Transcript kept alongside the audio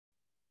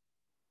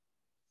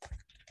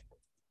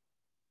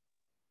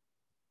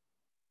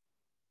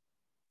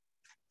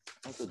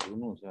તો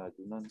જૂનું છે આ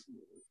જૂના.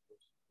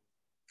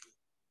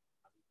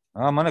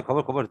 હા મને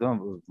ખબર તમે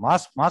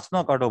માસ્ક ન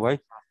કાઢો ભાઈ.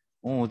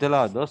 હું પેલા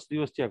 10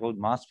 દિવસ થયા કહું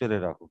માસ્ક પહેરે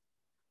રાખું.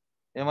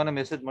 એ મને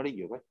મેસેજ મળી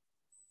ગયો ભાઈ.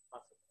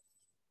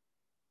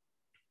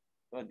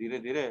 ધીરે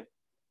ધીરે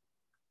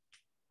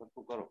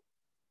કરો.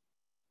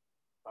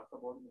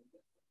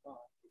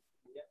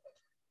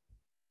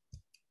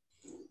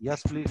 Yes,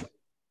 please.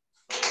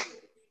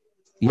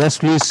 Yes,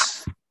 please.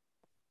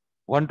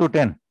 1 to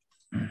 10.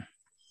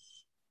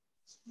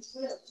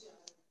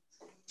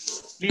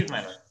 Please,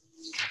 my lord.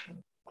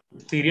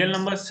 Serial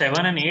number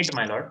 7 and 8,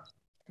 my lord.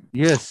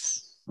 Yes.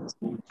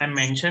 I'm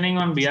mentioning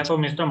on behalf of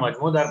Mr.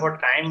 Majmudar for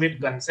time with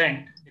consent.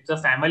 It's a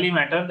family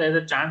matter. There's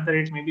a chance that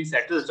it may be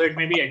settled, so it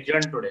may be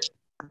adjourned today.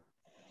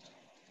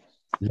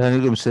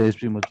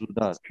 SP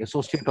Majmudar,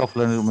 Associate of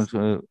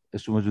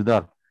SP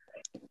Majmudar,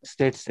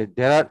 states that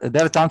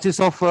there are chances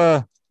of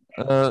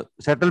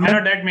settlement. No,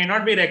 that may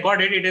not be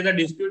recorded. It is a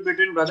dispute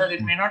between brothers.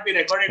 It may not be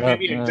recorded. It may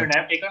be adjourned. I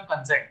have taken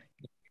consent.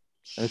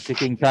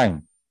 Seeking time.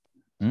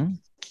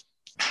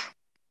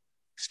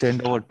 Stand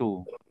over to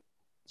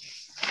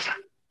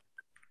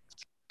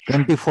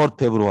 24th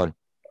February.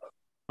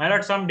 My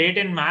lord, some date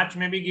in March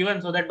may be given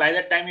so that by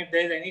that time, if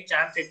there is any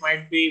chance, it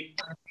might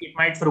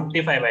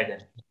fructify by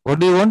then. What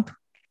do you want?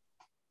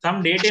 Some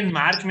date in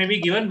March may be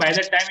given. By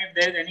that time, if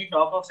there is any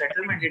talk of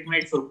settlement, it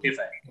might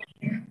fructify.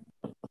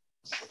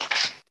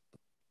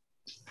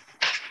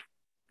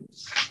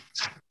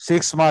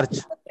 6 March.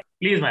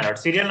 Please, my lord.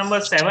 Serial number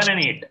 7 and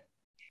 8.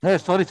 No,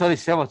 sorry.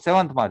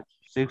 7th March.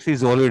 6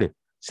 is holiday.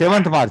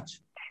 7th March.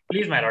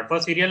 Please, my lord. For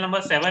serial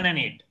number 7 and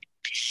 8.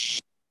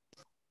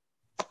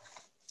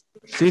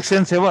 6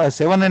 and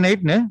 7 and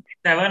 8, ne?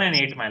 7 and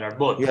 8, my lord.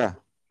 Both. Yeah.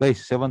 By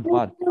 7th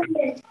March.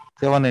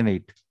 7 and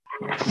 8.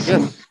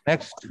 Yes.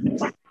 Next.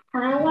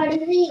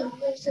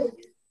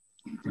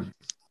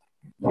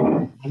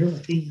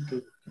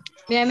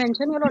 May I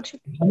mention, your lordship?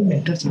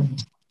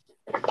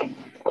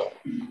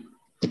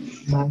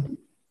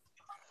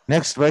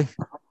 Next, bye.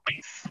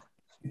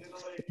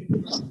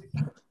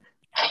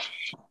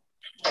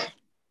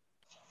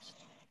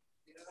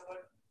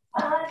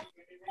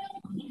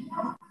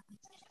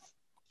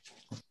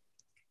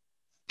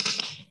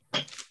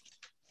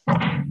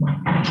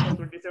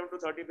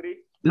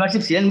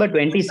 Lordship, serial number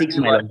 26,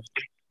 my lord.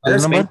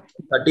 Serial number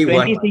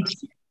 31.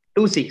 26.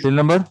 26. Serial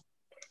number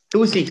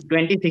 26.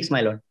 26,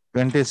 my lord.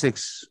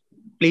 26.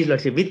 Please,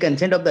 lordship, with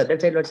consent of the other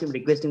side, lordship,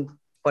 requesting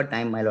for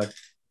time, my lord.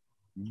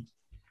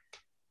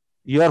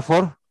 You are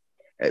for?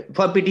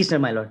 For petitioner,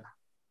 my lord.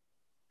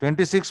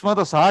 26 માં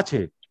તો સા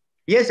છે.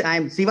 Yes, I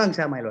am Sivang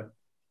sir, my lord.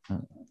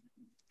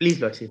 Please,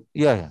 lordship.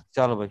 Yeah.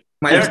 Chalo bhai.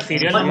 My lord,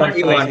 serial number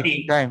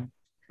 20. Time.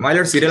 My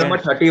lord, serial number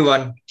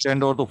 31.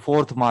 Stand over to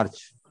 4th March.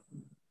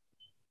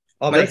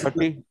 My lord,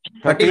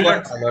 31,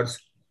 my lords.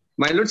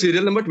 My lord,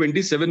 serial number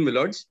 27, my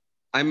lords.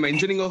 I'm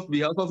mentioning of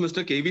behalf of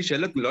Mr. K.V.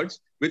 Shelat, my lords.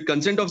 With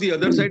consent of the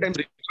other side, I'm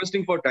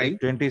requesting for time.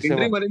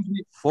 27.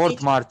 4th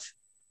March.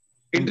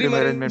 Interim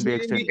arrangement may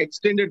be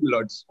extended, my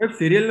lords.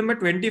 Serial number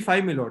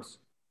 25, my lords.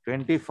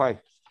 25.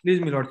 Please,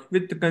 my lords.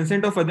 With the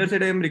consent of other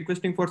side, I am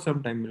requesting for some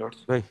time, my lords.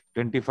 Right.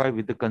 25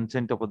 with the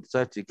consent of other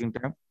side, seeking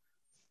time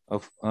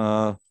of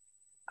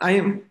I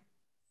am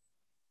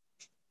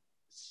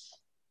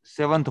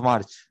 7th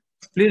March.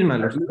 Please, my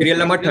lord. Serial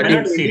number 30.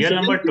 Serial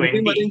number 20.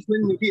 Interim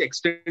arrangement may be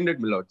extended,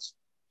 my lords.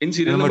 In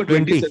serial number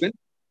 20. 27.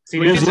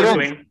 Serial number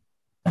 20.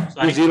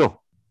 Sorry. 20.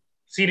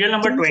 Serial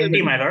number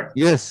 20, my lord.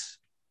 Yes.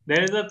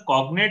 There is a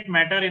cognate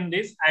matter in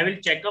this. I will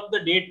check up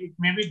the date. It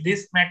may be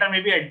this matter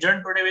may be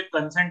adjourned today with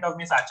consent of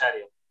Miss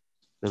Acharya.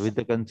 So with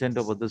the consent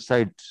of other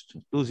side,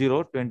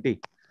 2020.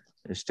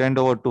 Stand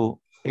over to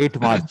 8th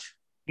March.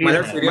 My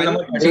lord,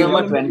 serial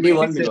number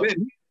 21.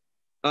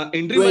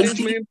 Interim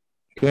arrangement.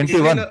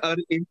 21.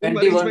 Interim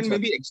arrangement may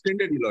be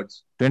extended, my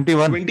lords.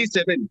 21.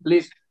 27.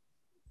 Please.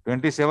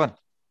 27.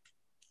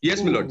 Yes,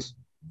 my lords.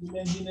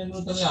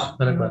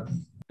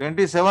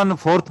 27,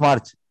 4th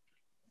March.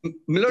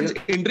 My lords,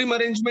 interim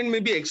arrangement may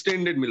be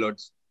extended, my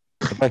lords.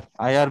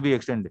 IR be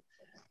extended.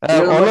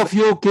 All of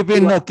you keep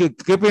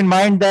in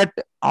mind that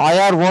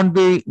IR won't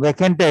be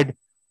vacated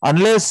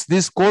unless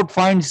this court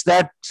finds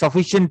that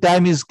sufficient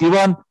time is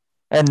given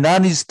and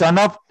none is turned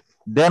up.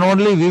 Then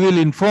only we will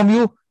inform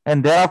you,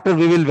 and thereafter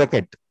we will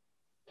vacate.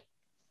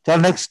 So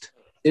next.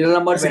 Serial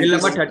number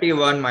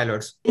 31, my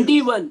lords.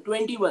 21,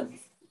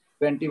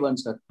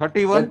 sir.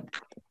 31.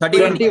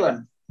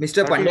 31.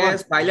 Mr. Pandya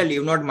has filed a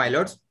leave note, my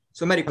lords.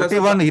 So my request.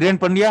 31. Hiren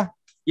Pandya.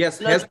 Yes,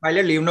 has filed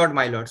a leave note,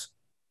 my lords.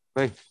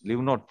 Right. Leave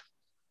note.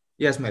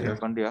 Yes, my lord.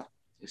 Pandya.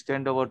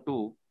 Stand over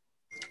to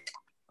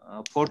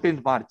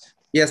 14th March.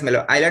 Yes, my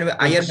lord. IR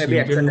may be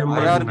extended.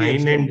 Number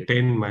 9 and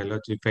 10, my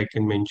lords. If I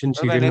can mention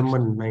serial number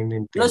 9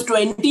 and 10. Plus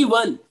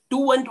 21.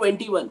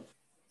 2121.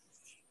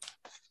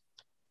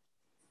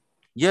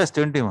 Yes,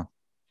 21.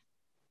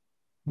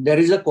 There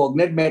is a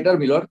cognate matter,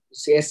 my lord.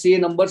 SCA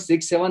number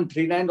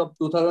 6739 of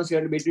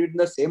 2007 between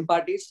the same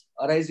parties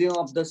arising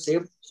of the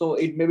same. So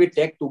it may be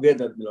taken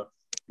together, my lord.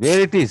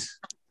 Where it is?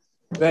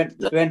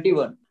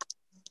 21.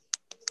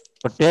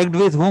 But tagged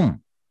with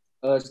whom?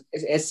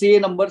 SCA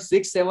number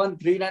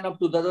 6739 of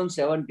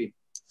 2017.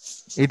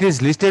 It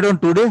is listed on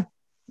today?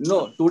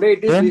 No, today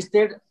it is Then?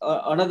 listed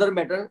another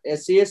matter,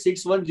 SCA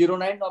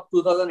 6109 of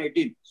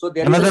 2018. So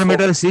there Another is a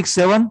matter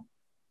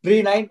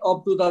 6739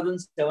 of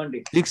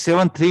 2017.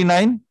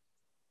 6739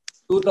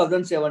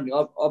 2017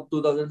 of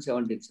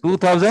 2017.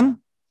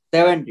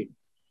 2017.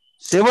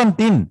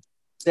 17.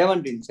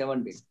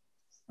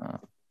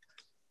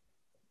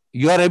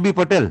 You are A.B.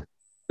 Patel.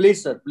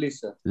 Please, sir. Please,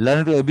 sir.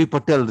 Learn to A.B.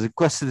 Patel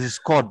requests this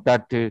court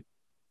that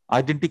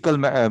identical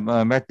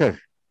matter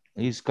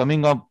is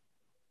coming up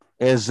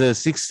as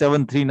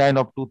 6739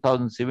 of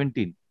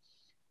 2017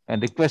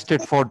 and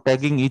requested for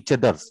tagging each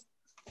other.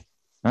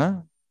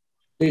 Huh?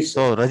 Please,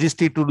 so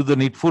registry to do the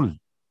needful.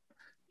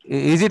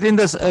 Is it in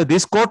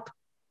this court?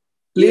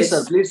 Please,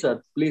 sir. Please,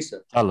 sir. Please,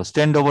 sir. Chalo,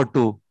 stand over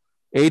to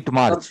 8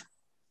 March.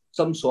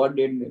 Some short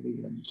date maybe.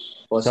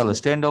 Chalo,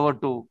 stand over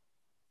to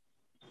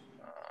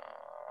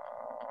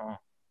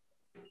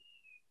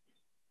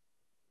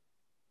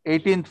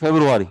 18th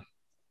February.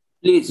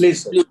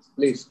 Please.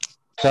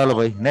 Chalo,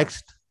 bhai.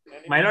 Next.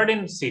 My lord,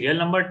 in serial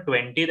number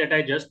 20 that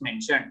I just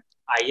mentioned,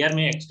 IR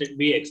may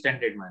be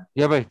extended, man.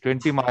 Yeah, bhai.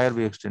 20 may IR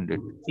be extended.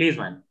 Please,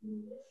 man.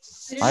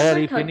 IR,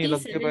 if any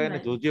lagte bhai na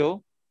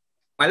jojo.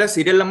 My lord,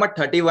 serial number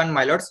 31,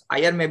 my lords,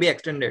 IR may be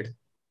extended.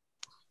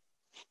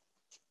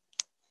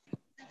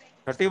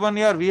 31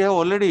 year, we have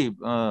already.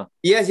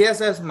 Yes,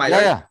 my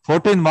lord. Yeah,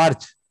 14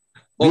 March.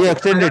 We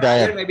extended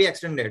IR. IR may be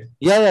extended.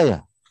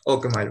 Yeah.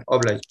 Okay, my lord.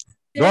 Oblige.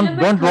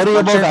 Don't worry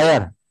about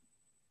IR.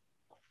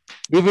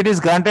 If it is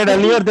granted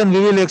earlier, then we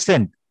will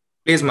extend.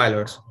 Please, my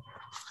lords.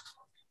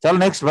 Chalo,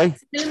 next, bhai.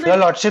 Your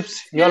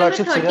lordships,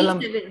 serial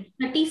number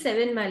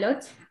 37, my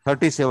lords.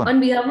 37. On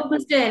behalf of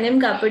Mr. N.M.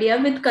 Kapadia,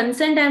 with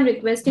consent, I am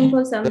requesting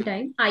for some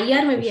time.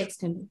 IR may be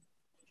extended.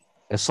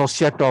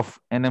 Associate of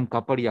N.M.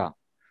 Kapadia,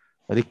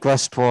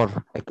 request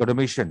for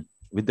accommodation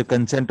with the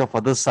consent of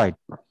other side.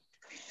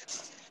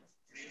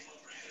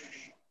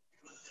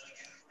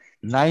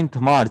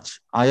 9th March,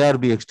 IR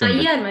be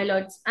extended. IR, my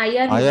lords.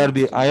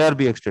 IR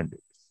be extended.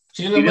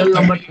 serial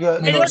number 39.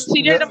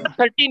 Serial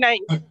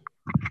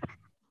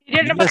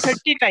number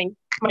 39,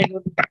 my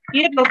lord.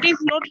 Here notice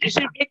not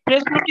received. A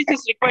press notice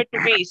is required to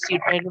be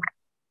issued, my lord.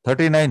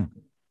 39.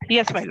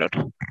 Yes, my lord.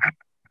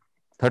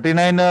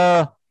 39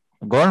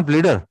 government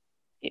pleader.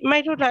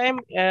 My lord, I am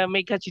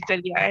Megha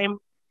Chitalia. I am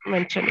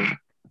mentioning.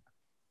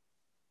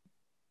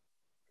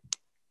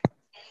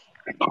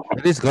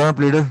 That is government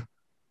pleader.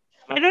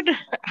 My lord,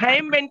 I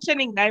am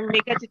mentioning. I am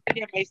Megha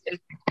Chitalia myself.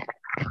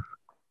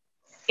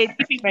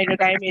 AGP, my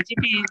lord. I am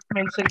AGP is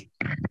mentioning.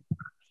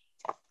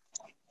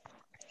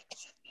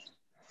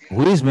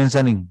 Who is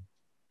mentioning?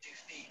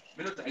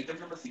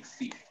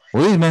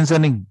 Who is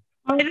mentioning?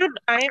 My lord,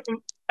 I am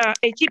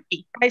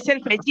AGP.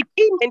 Myself, AGP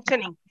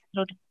mentioning.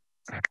 Lord.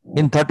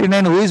 In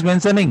 39, who is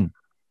mentioning?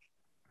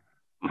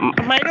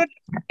 My lord,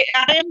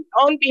 I am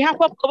on behalf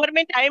of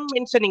government. I am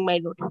mentioning, my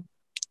lord.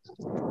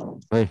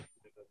 Right.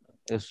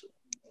 Yes.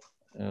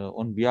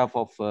 On behalf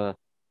of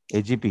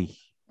AGP,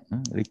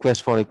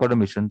 request for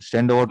accommodation,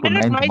 stand over to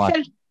 9th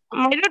March.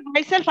 My lord,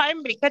 myself, I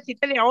am Megha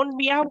Chitalia. On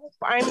behalf of,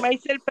 I am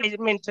myself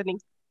mentioning.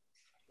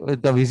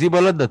 The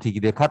visible જ નથી,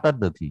 દેખાતા જ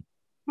નથી.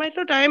 My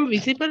lord, I am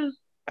visible.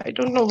 I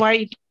don't know why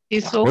it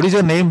is so. What is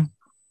your name?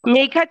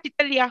 Megha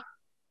Chitalia.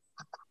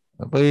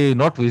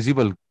 Not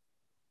visible.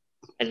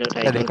 My lord,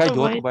 I don't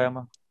know why.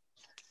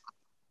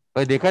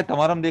 ભાઈ દેખાય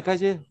તમારામાં દેખાય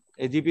છે?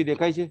 એજીપી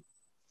દેખાય છે?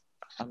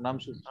 નામ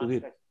શું?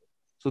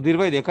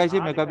 સુધીરભાઈ દેખાય છે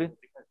મેકાબેન?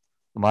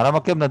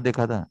 મારામાં કેમ નથી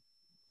દેખાતા?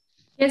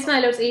 Yes, my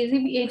lords.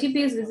 AGP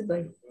is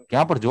visible.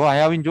 ક્યાં પર જો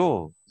અહીંયા આવીને જો.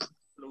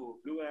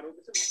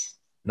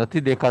 નથી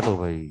દેખાતો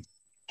ભાઈ.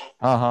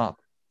 હા.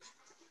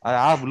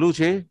 આ બ્લુ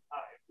છે.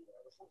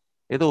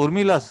 એ તો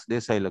ઉર્મિલા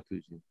દેસાઈ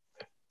લખ્યું છે.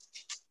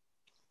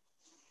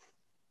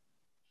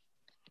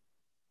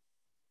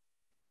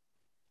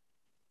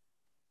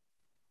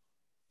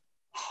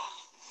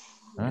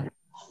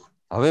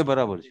 હવે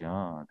બરાબર છે.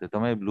 હા, તો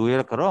તમે બ્લુ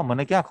એર કરો,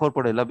 મને ક્યાં ખબર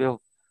પડે? એટલે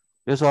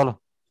બેસો હાલો.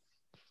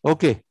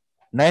 Okay,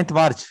 9th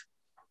March.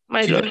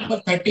 My lord,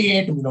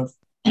 38, my lord.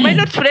 My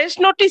lord, fresh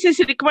notice is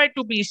required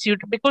to be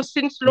issued because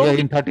since long.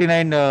 Yeah, in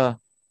 39,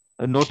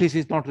 notice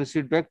is not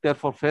received back,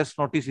 therefore fresh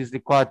notice is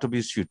required to be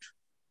issued.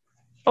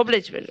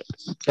 Oblige, my lord.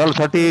 Chalo,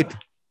 38.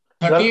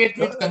 38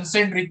 with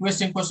consent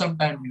requesting for some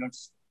time, my lords.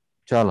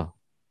 Chalo.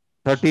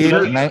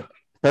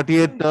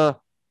 38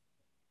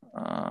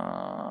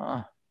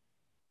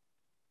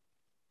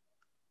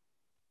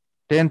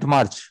 10th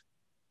March.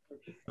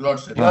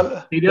 Lords.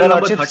 Serial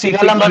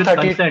number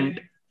 30.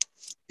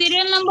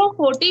 Serial number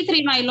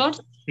 43, my lord.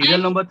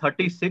 Serial number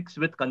 36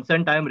 with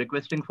consent. I am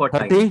requesting for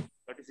 30? time.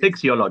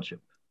 36, your lordship.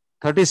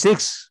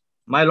 36.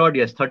 My lord,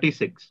 yes,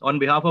 36. On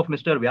behalf of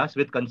Mr. Vyas,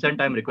 with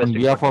consent, I am requesting.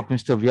 On behalf of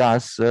Mr.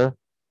 Vyas,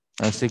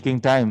 seeking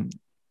time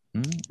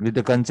with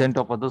the consent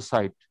of other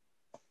side.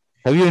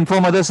 Have you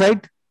informed other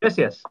side?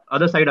 Yes.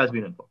 Other side has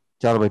been informed.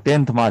 Chalo bhai,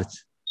 10th March.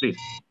 Please.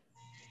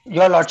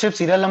 Your lordship,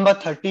 serial number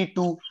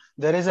 32.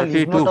 There is a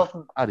leave note of.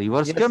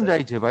 Reverse cam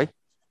jai chhe bhai?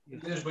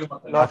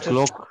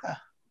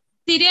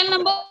 Serial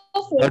number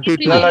 32.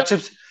 43. Your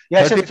lordships,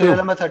 yes, 32. serial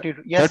number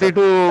 32. Yes,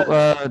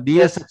 32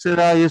 DS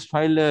etc. is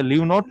filed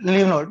leave note.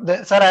 Leave note.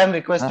 Sir, I am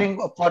requesting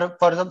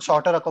for some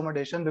shorter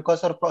accommodation because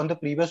sir, on the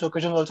previous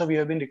occasions also we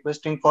have been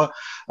requesting for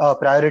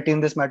priority in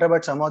this matter,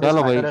 but somehow this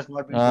matter has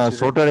not been proceeded.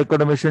 Shorter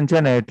accommodation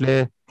છે ને એટલે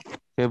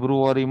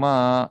ફેબ્રુઆરીમાં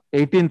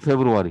 18th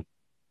February.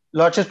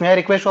 Lordships, may I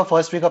request for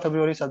first week of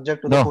February subject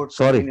to the court's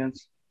convenience?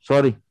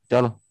 Sorry.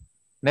 Chalo.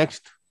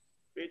 Next.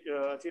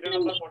 Serial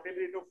number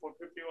 43 to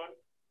 451.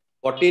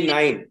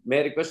 49. May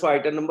I request for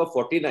item number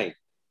 49?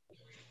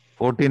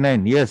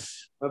 49, yes.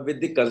 With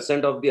the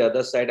consent of the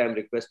other side, I am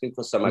requesting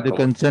for some With the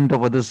consent of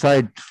other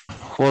side,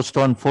 post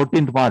on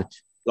 14th March.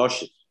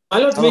 Lordship. My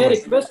lord, may I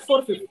request for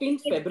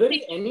 15th February,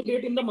 any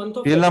date in the month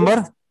of Serial number?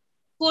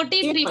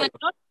 43, my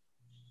lord.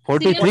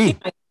 43.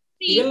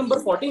 Serial number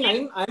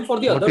 49, I am for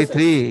the other side.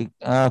 43,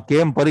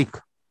 KM Parikh.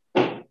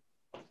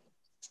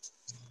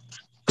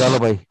 Chalo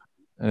bhai.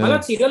 My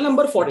lord, serial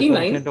number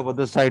 49. Consent of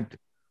other side,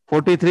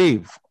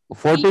 43,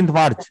 14th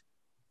March.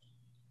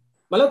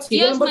 My lord,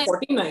 serial number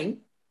 49.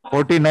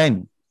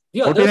 49.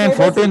 The other 49, side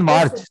 14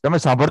 March. તમે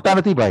સાંભળતા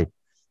નથી ભાઈ.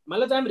 My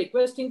lord, I am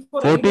requesting for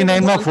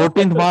 49 માં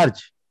 14th March.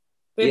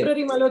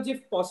 February, my lord, if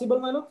possible,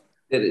 my lord.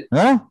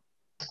 Huh?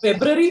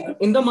 February,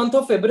 in the month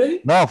of February.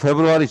 No,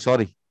 February,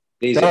 sorry.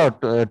 ચલો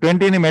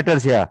 20 ની matter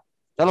છે આ.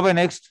 ચલો ભાઈ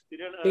next.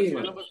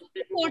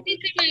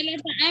 43, my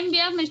lord. I am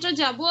behalf Mr.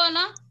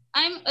 Jabuala.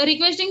 I am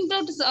requesting to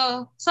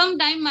some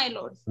time, my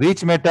lord.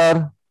 Which matter?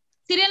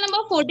 Serial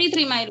number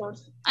 43, my lord.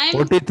 I am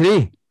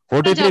 43.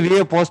 43 we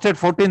have posted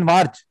 14th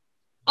March.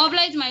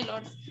 obliged, my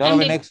lord. Chalo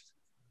bhai next.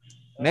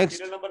 Next.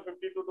 Serial number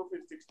 52 to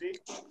 60.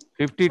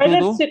 52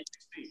 to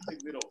 60.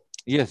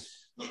 Yes.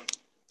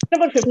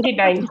 Number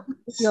 59.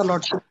 Your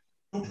lordship.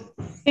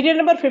 Serial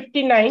number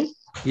 59.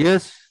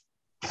 Yes.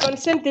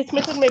 Consent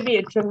dismissal may be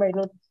adjourned, my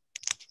lord.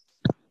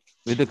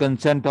 With the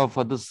consent of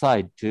other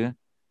side,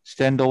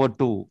 stand over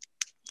to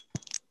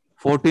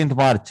 14th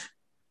March.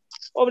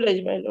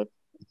 Obliged, my lord.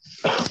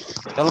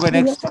 Chalo bhai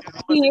next.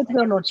 58,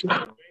 your lordship.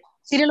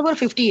 Serial number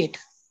 58.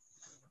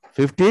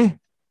 50?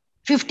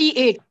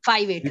 58,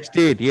 58.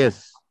 68, yes.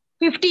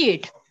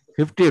 58.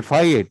 58,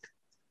 58.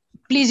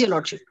 Please, your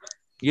lordship.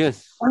 Yes.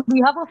 On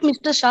behalf of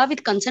Mr. Shah,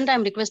 with consent, I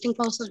am requesting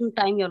for some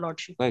time, your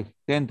lordship. Right,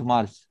 10th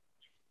March.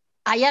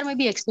 IR may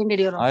be extended,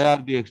 your lordship. IR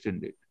be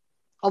extended.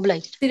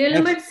 Obliged. Serial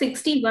number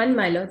 61,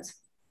 my lords.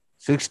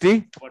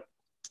 60?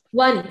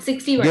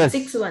 61, Yes.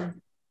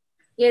 61.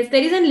 Yes,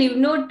 there is a leave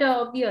note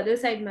of the other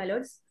side, my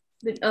lords.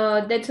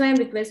 That's why I'm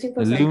requesting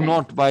for some Leave time.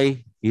 note by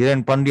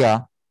Hiren Pandya.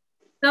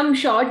 Some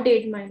short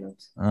date, my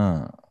lords.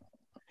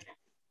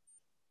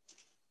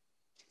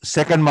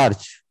 2nd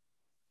March.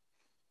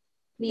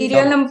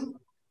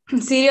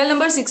 Serial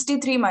number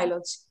 63, my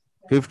lords.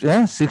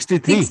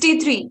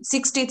 63?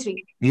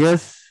 63.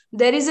 Yes.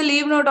 There is a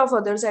leave note of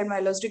other side, my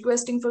lords,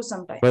 requesting for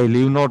some time. By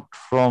leave note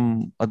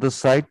from other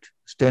side,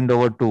 stand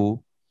over to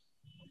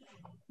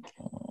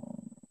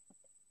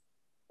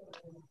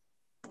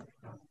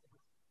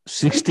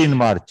 16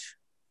 March.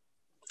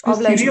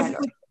 Obliged, my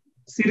lord.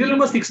 Serial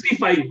number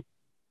 65.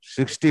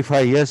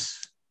 65, yes.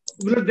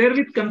 Because there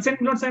with consent,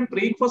 I am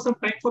praying for some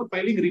time for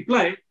filing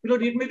reply.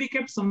 It may be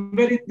kept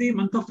somewhere in the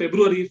month of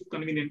February if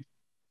convenient.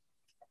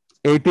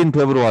 18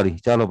 February.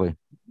 Chalo bhai.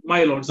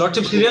 My lords.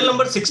 Lordship, serial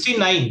number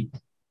 69.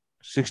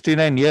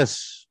 69, yes.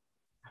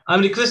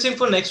 I'm requesting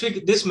for next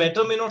week. This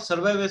matter may not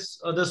survive as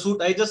the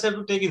suit. I just have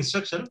to take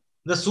instruction.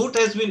 The suit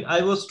has been,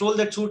 I was told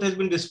that suit has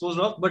been disposed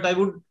of, but I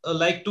would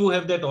like to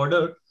have that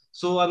order.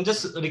 So I'm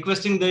just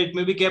requesting that it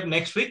may be kept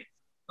next week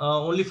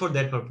only for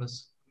that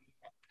purpose.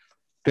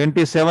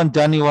 27th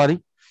January.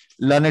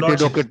 Learned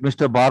Advocate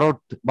Mr.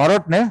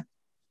 Barot, ne?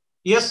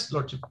 Yes,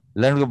 Lordship.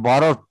 Learned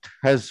Barot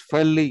has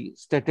fairly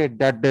stated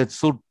that the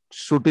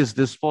suit is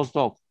disposed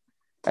of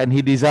and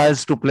he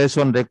desires to place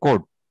on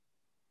record.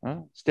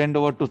 Stand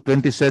over to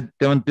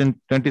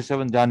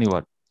 27th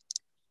January.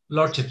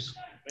 Lordships.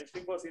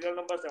 Waiting for serial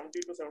number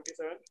 70 to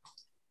 77.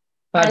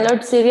 My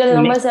lord, serial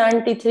number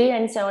 73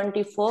 and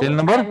 74. Serial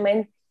number?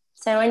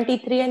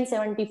 73 and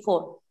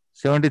 74.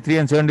 73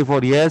 and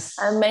 74, yes.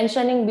 I'm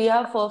mentioning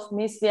behalf of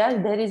Miss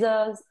Vyas. There is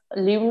a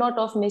leave note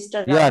of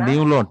Mr. Rana. Yeah,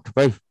 new note.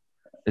 Bye.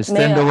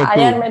 Stand over to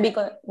IR may be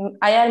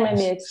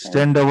extended.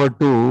 Stand over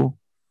to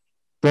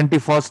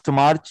 21st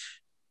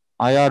March.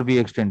 IR be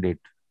extended.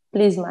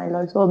 Please, my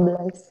lord, so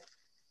obliged.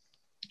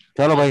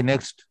 Chalo bhai,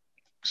 next.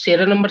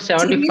 Serial number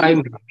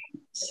 75.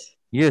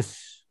 Yes.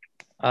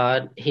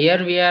 Here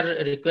we are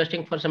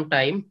requesting for some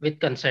time with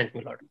consent,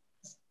 my lord.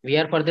 We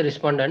are for the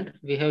respondent.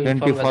 We have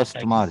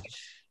 21st March.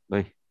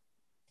 Bye.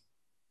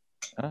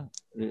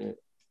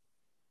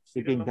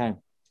 Sitting time.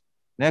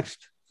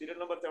 Next. Serial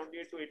number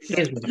 78 to 85.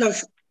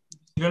 Yes,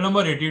 Serial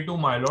number 82,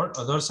 my lord.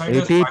 Other side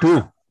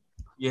 82.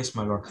 Yes,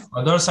 my lord.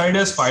 Other side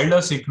has filed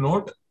a sick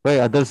note. Why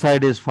other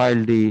side is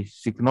filed the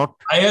sick note?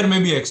 IR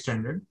may be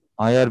extended.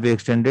 IR be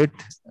extended.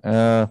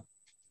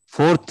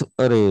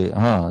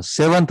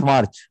 7th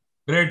March.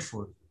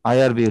 Grateful.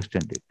 IR be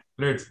extended.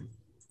 Grateful.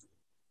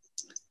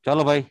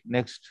 Chalo bhai,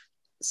 next.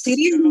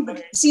 Serial number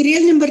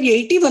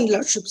 81,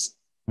 lordships.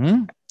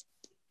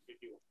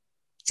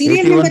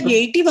 Serial 81 number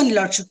 81,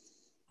 Lordship.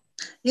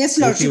 Yes,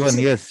 Lordship. 81,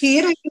 yes.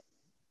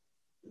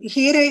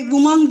 Here I,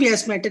 Umang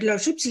Vyas matter,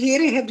 Lordships.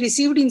 Here I have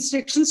received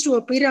instructions to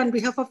appear on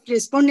behalf of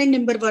respondent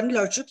number 1,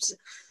 Lordships.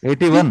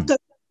 81.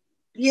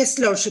 Yes,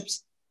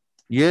 Lordships.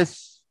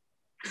 Yes.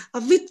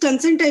 With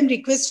consent, I am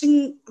requesting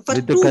for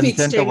With the 2 weeks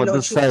consent time, of other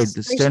Lordships.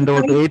 side, stand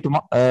over to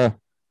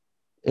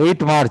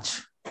 8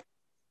 March.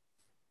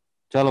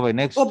 Chalo bhai,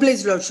 next.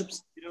 Oblige,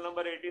 Lordships. Serial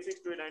number 86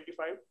 to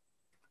 95.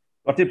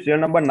 Lordship,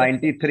 serial number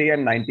 93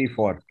 and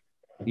 94.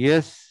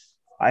 Yes.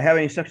 I have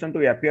instruction to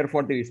appear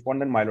for the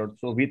respondent, my lord.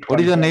 So with What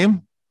is your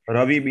name?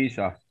 Ravi B.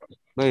 Shah.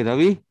 Bhai,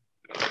 Ravi?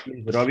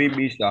 Please, Ravi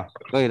B. Shah.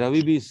 Bhai,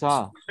 Ravi B.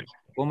 Shah,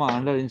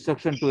 under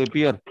instruction to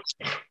appear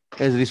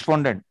as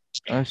respondent.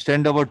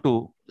 Stand over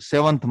to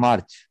 7th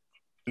March.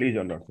 Please,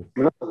 your lord.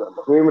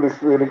 Same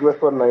request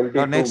for 92.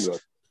 Your next.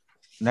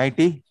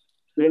 90?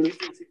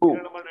 96.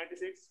 Serial number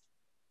 96.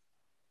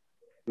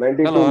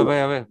 92.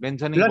 Hello,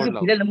 mentioning Lordship,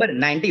 serial number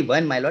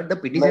 91, my lord. The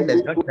petition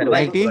does not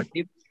survive.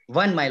 90?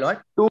 1, my lord.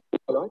 2,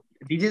 my lord.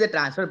 This is a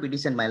transfer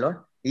petition, my lord.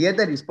 Here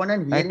the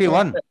respondent.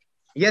 91?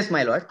 Yes,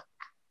 my lord.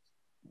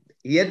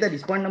 Here the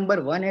respondent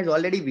number 1 has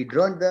already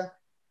withdrawn the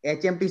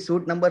HMT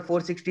suit number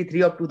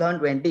 463 of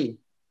 2020.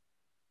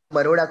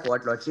 Baroda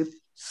Court, Lordship.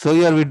 So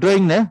you are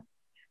withdrawing, ne?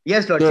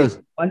 Yes, Lordship. Yes.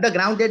 On the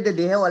ground that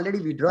they have already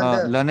withdrawn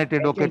the learned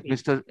advocate HMT.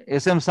 Mr.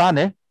 S.M. Shah,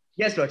 ne?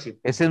 Yes, Lordship.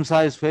 S.M.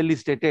 Shah is fairly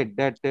stated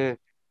that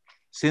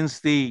since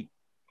the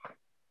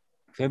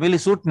family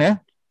suit, ne?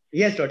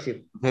 Yes,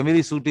 Lordship.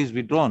 Family suit is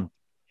withdrawn.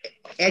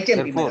 HMP,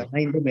 Therefore,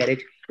 in the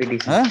marriage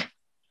petition. Huh?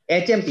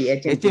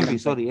 HMP.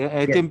 Sorry.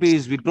 Yes. HMP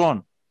is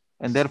withdrawn.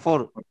 And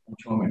therefore,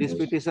 this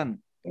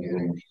petition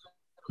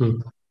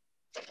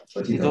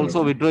is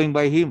also withdrawing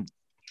by him.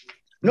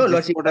 No,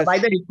 Lordship, by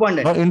the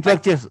respondent. No,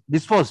 infractious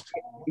disposed.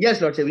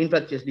 Yes, Lordship,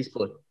 infractious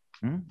disposed.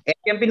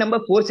 HMP number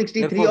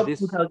 463 Therefore, of this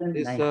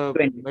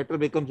 2009. matter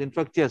becomes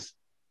infractious.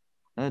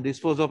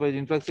 Disposed of as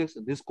infractious.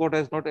 This court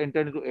has not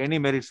entered into any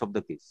merits of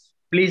the case.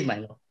 Please, my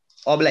lord.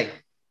 Oblige.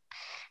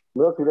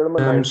 No, serial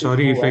number I'm 92.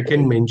 sorry if I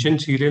can mention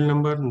serial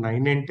number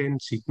 9 and 10.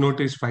 Seek note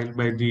is filed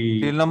by the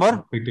serial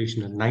number?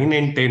 petitioner. 9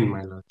 and 10,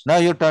 my lord. Now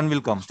your turn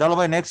will come. Chalo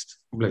bhai, next.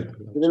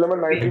 Serial number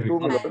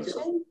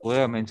 92. Oh,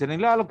 yeah, mentioning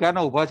la alo kya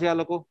na ubha che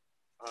alako.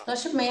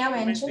 Lordship, may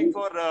I mention?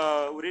 For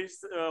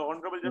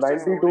Honorable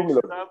Justice 92,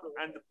 Uresh Sahab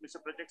and Mr.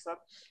 Pratik Sahab.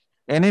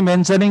 Any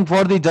mentioning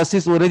for the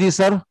Justice Ureji,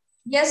 sir?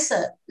 Yes,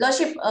 sir.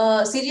 Lordship,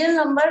 serial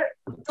number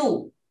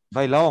 2.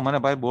 Bhai, lao,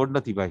 mane bhai board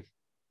nathi bhai.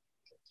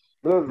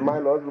 Because my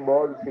lord's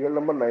board, serial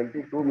number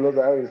 92, because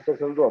I have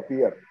instruction to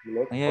appear.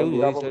 On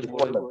behalf of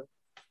respondent.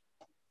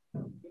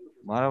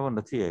 મારા પણ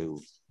નથી આવ્યું.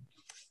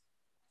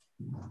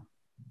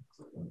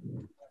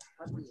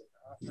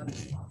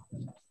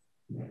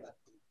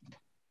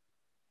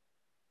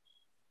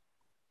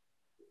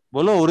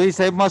 બોલો ઉરેશ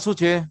સાહેબ માં શું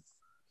છે?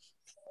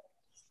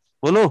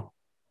 બોલો.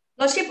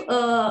 Lordship,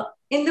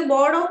 in the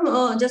board of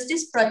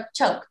Justice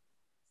Prachak,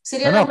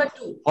 serial number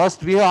 2. First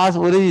we have asked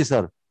Ureji,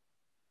 sir.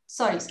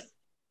 Sorry, sir.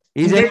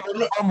 Is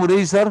anybody from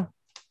Ureji, sir?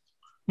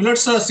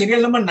 Milords,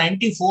 serial number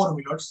 94,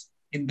 Milords.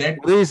 In that.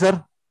 Ureji, sir.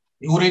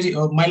 Ureji,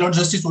 my Lord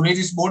Justice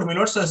Ureji's board,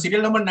 Milords.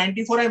 Serial number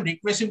 94, I am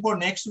requesting for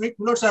next week.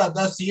 Milords,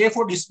 the CA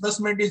for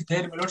disbursement is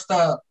there, Milords.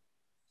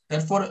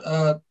 Therefore,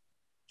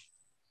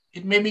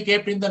 it may be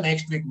kept in the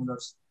next week,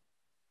 Milords.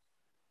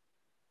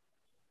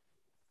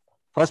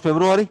 1st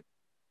February?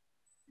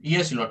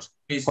 Yes, Lords.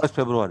 Please. 1st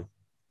February.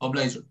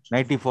 Oblige.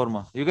 94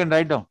 ma. You can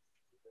write down.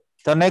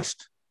 So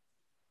next.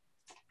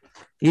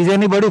 Is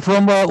anybody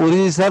from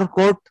Ureji, sir,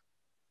 court?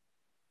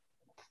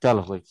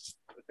 Chalo, bhai.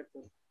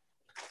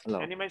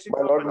 Any mention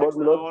for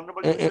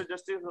Honorable Mr.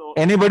 Justice?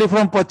 Anybody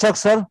from Pachak,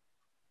 sir?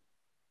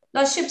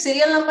 Lordship,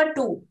 serial number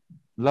 2.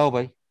 Lao,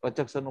 bhai.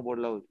 Pachak, sir, no board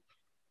lao.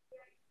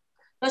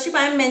 Lordship,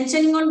 I am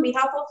mentioning on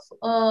behalf of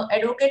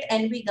Advocate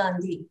N.V.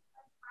 Gandhi.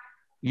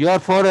 You are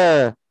for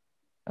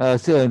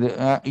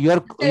you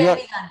are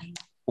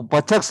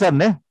Pachak, sir,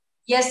 ne?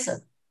 Yes, sir.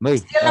 Bhai,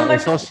 Serial number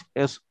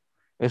 2.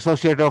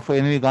 Associate of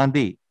N.V.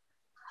 Gandhi.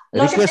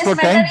 Lordship, Request this for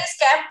time? matter is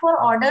kept for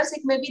orders.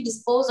 It may be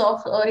disposed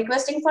of.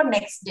 Requesting for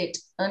next date,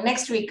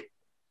 next week.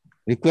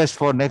 Request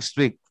for next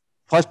week,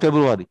 1st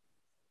February.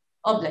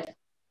 Oblige.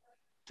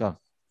 Chal.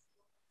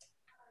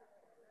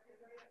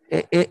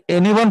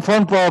 Anyone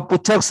from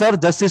Puchak, sir?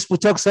 Justice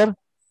Puchak, sir?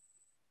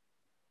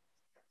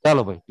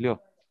 Chalo, bhai. Leo.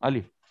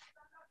 Ali.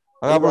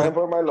 I am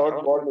for my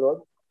lord,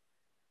 Lord.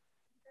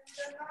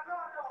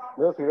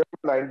 No, serial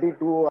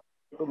 92, I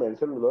have to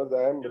mention, because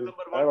I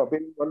am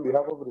appearing on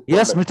behalf of respondent.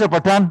 Yes, Mr.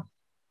 Patan.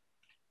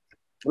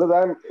 Because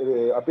I am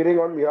appearing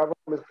on behalf of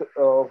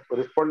Mr.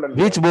 Respondent.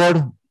 Which board?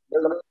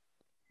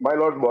 My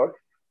lord's board.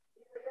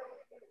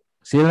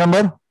 Serial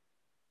number?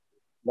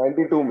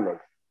 92, Milord.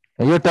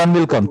 Your turn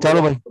will come.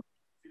 Chalo, bhai.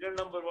 Serial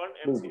number 1,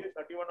 MCA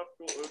 31 of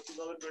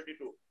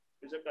 2022.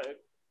 Mr.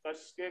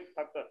 Kashke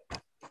Thakkar.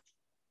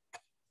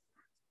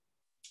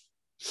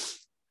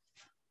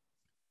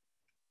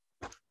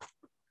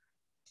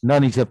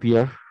 None is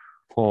appear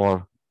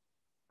for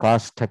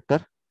Cash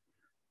Thakkar.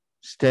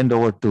 Stand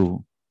over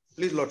to.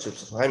 Please,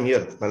 Lordships. I am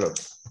here, my lord.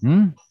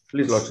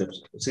 Please,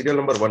 Lordships. Serial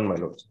number 1, my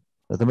lords.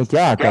 तुम्हें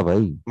क्या आता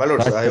भाई? My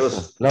lords,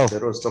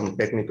 there was some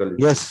technical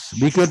issue. Yes,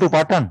 BK to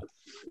Patan.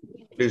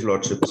 Please,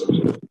 Lordships.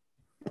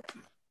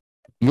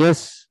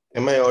 Yes.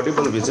 Am I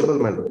audible, visible,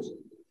 my lords?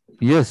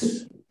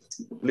 Yes.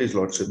 Please,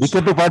 Lordships.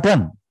 BK to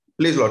Patan.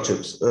 Please,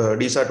 Lordships.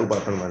 DSA to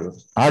Patan, my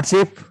lords.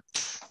 Hardship.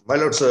 My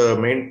lords,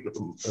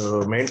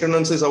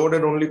 maintenance is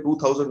awarded only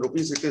 2,000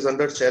 rupees. It is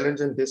under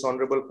challenge in this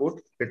honorable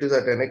court. It is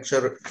at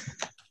annexure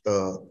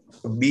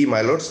B,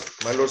 my lords.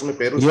 My lords,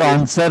 you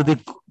answer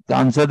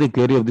the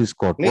query of this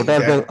court. What are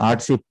the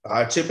hardship?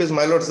 Hardship is,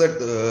 my lords, that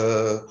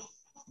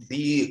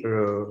the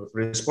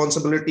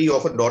responsibility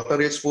of a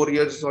daughter is 4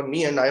 years on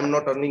me, and I am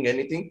not earning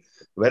anything.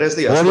 Whereas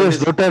the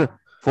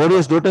 4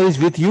 years daughter is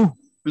with you.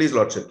 Please,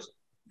 Lordships.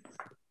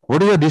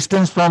 What is the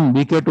distance from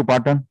BK to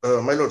Patan?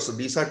 My lords,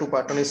 DSA to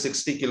Patan is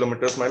 60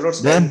 kilometers, my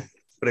lords. Then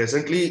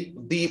presently,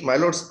 my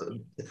lords,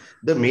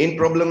 the main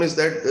problem is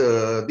that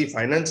the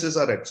finances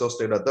are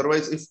exhausted.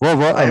 Otherwise, if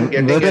I am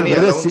getting any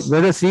allowance,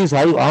 whether she is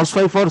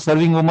housewife or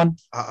serving woman?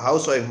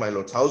 Housewife, my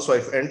lords,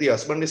 housewife, and the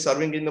husband is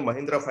serving in the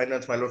Mahindra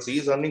Finance, my lords. He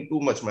is earning too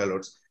much, my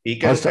lords. He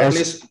can at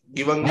least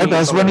give me. What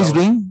husband is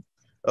doing?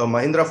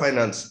 Mahindra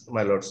Finance,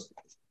 my lords.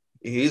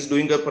 He is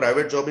doing a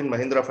private job in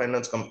Mahindra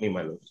Finance company,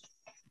 my lords.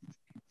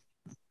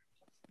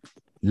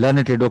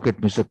 Learned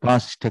advocate Mr.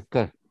 Pans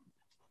Thakkar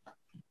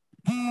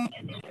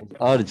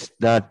urged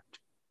that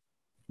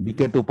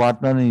BK to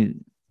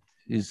Patan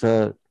is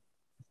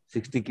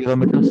 60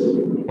 kilometers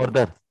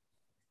further.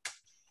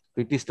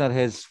 Petitioner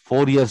has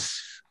 4 years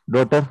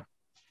daughter,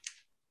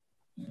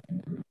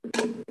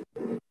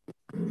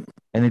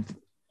 and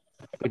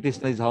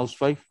petitioner is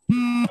housewife.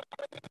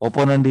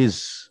 Opponent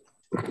is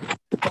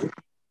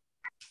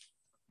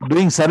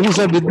doing service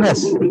or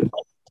business.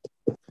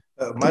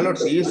 My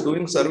lords, he is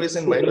doing service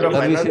in Mahindra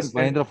Finance.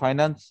 Mahindra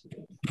Finance,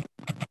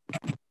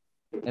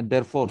 and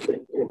therefore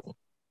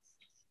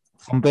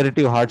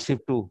comparative hardship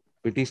to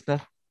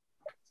petitioner.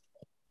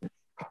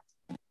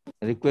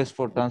 Request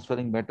for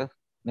transferring matter.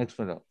 Next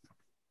matter.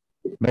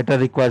 Matter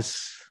requires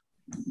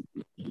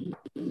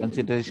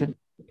consideration.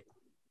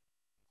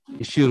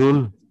 Issue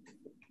rule.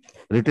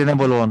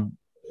 Returnable on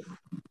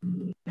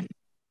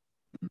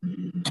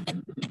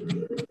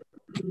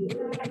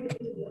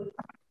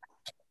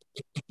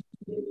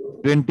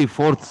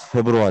 24th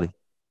February.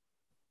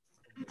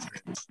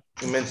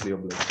 Immensely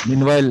obliged.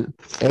 Meanwhile,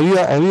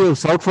 have you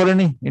sought for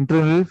any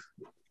interim relief?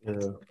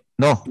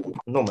 No.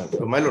 No,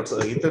 my lords.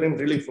 Interim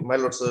relief, my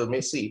lords,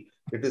 may see.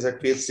 It is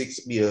at page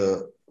 6.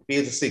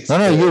 Page 6.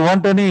 No, you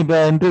want any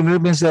interim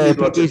relief means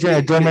application,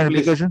 adjournment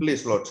application?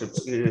 Please,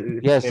 lordships.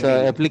 Yes,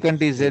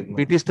 applicant is at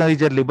petitioner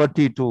is at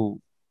liberty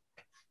to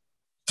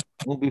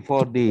move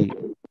before the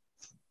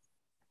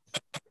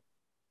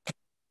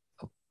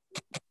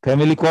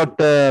family court,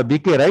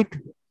 BK, right?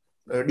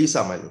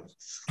 DSA, my lord.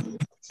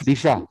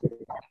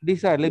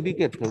 DSA, like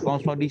BK,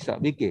 comes from DSA,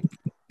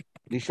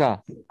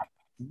 DSA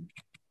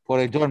for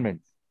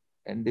adjournment.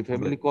 And the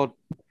family court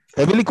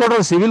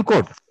or civil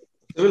court?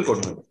 Civil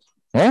court, my lord.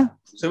 Huh?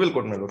 Civil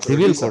court, my lord.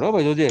 Civil court, oh,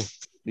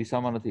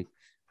 DSA ma nathi.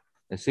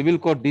 The civil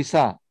court,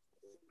 DSA,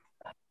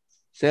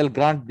 shall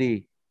grant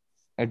the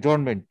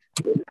adjournment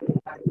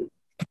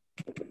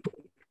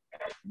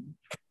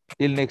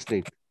till next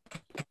date.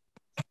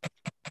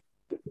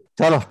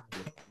 Chalo.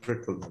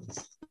 Grateful.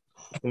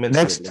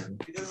 Next. Serial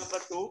number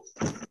 2.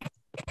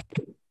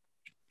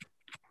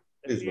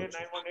 Please, SCA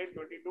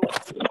 91822.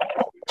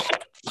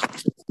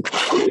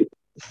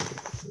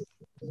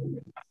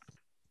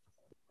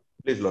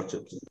 Please,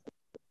 lordships.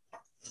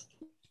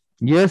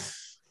 Yes.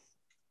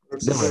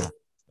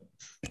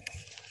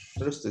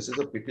 This is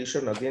a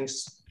petition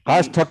against.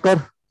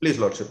 Thakkar. Please,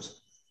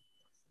 lordships.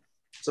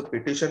 It's a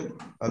petition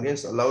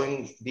against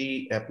allowing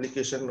the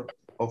application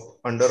of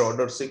under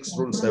order 6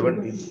 rule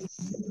 17.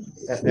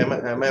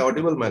 Am I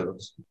audible, my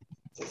lords?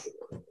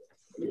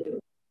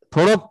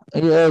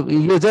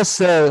 You just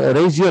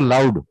raise your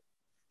loud.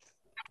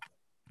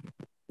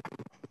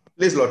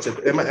 Please, lordship.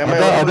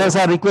 Others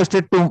are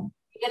requested to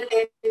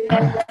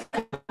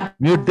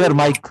mute their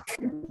mic.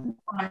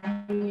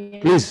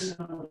 Please.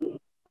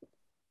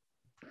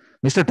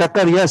 Mr.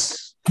 Thakkar,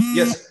 yes.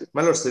 Yes,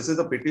 my lords, this is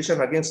a petition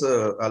against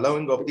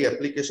allowing of the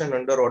application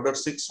under order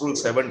 6 rule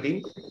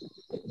 17.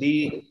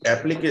 The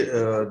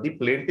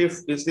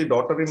plaintiff is the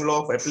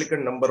daughter-in-law of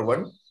applicant number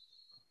 1.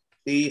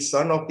 The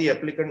son of the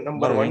applicant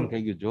number 1.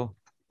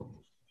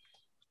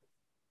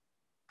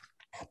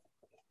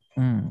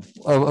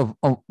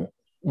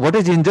 What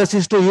is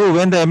injustice to you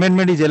when the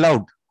amendment is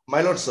allowed?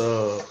 My lords,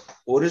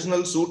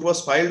 original suit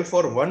was filed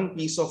for one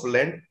piece of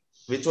land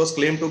which was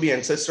claimed to be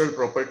ancestral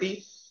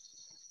property.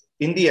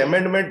 In the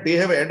amendment, they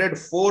have added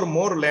 4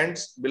 more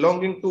lands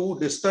belonging to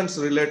distant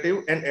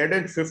relative and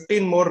added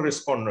 15 more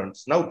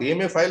respondents. Now, they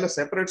may file a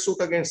separate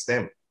suit against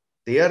them.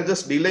 They are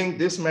just delaying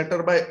this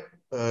matter by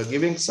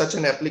giving such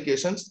an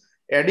applications,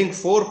 adding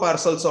 4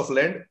 parcels of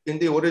land in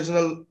the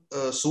original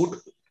suit,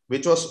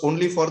 which was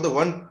only for the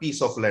one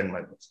piece of land,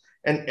 my lords,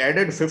 and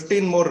added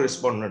 15 more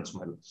respondents,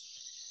 my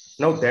lords.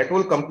 Now, that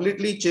will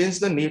completely change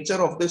the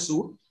nature of the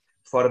suit.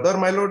 Further,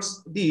 my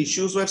lords, the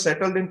issues were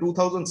settled in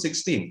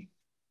 2016.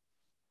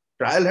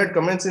 Trial had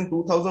commenced in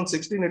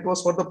 2016. It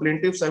was for the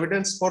plaintiff's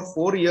evidence for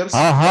 4 years.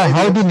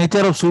 How the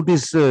nature of suit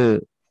is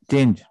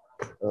changed?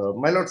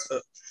 My lords,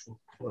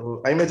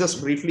 I may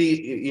just briefly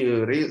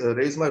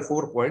raise my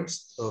 4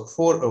 points,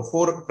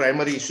 four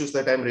primary issues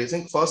that I'm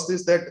raising. First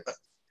is that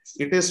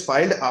it is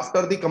filed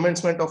after the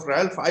commencement of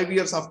trial, 5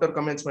 years after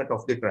commencement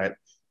of the trial.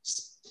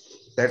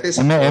 That is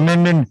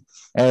amendment.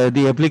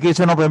 The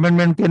application of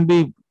amendment can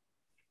be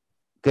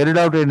carried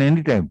out in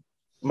any time.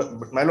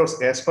 But my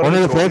lords, as per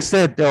only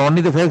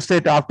the facts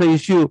that after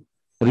issue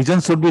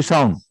reasons should be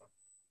sound.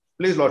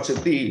 Please, lordship,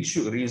 the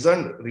issue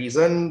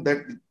reason that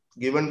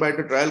given by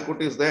the trial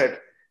court is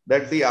that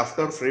the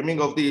after framing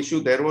of the issue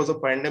there was a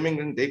pandemic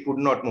and they could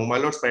not move. My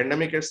lords,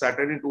 pandemic had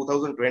started in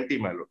 2020.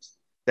 My lords,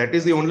 that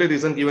is the only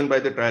reason given by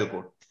the trial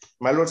court.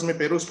 My lords, may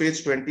peruse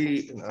page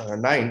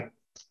 29.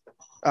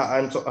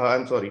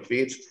 I'm sorry,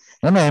 page.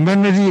 No,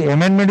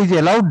 amendment is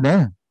allowed, ne?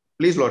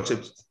 Please,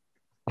 lordships.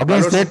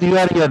 Against that you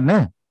are here,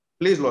 ne?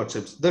 Please,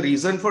 lordships. The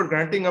reason for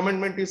granting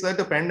amendment is that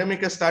the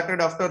pandemic has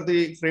started after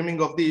the framing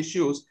of the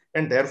issues,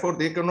 and therefore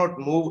they cannot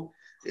move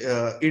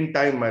in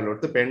time, my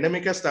lord. The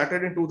pandemic has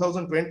started in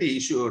 2020.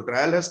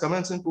 Trial has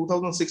commenced in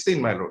 2016,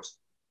 my lords.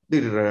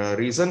 The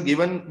reason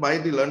given by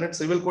the learned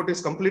civil court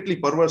is completely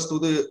perverse to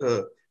the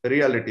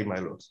reality, my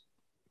lords.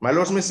 My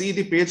lords may see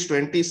the page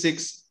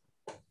 26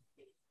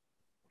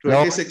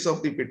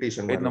 of the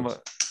petition. Page number.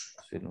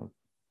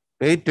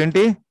 Page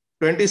 20?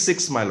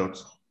 26, my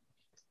lords.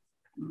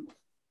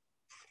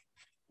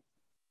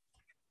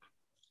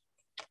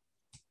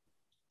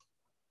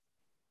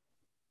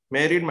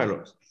 May I read, my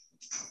lords?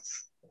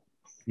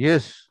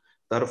 Yes.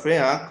 તરફે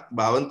આંક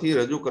 52 થી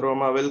રજૂ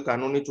કરવામાં આવેલ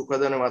કાનૂની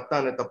ચુકાદાને વાંચતા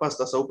અને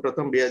તપાસતા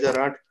સૌપ્રથમ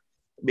 2008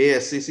 2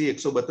 SCC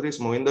 132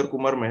 મોહિન્દર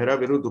કુમાર મહેરા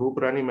વિરુદ્ધ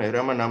રૂપરાની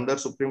મહેરામાં નામદાર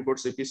supreme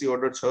court CPC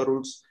order 6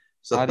 rules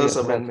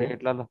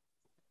 17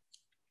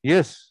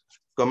 Yes.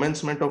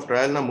 કમેન્સમેન્ટ of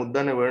ટ્રાયલના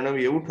મુદ્દાને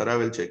વર્ણવી એવું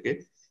ઠરાવેલ છે કે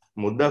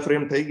મુદ્દા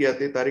ફ્રેમ થઈ ગયા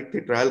તે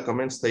તારીખથી ટ્રાયલ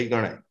કમેન્સ થઈ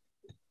ગણાય.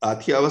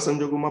 આથી આવા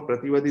સંજોગોમાં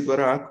પ્રતિવાદી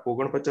દ્વારા આંક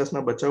 49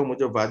 ના બચાવ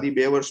મુજબ વાદી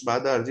 2 વર્ષ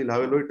બાદ અરજી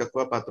લાવેલો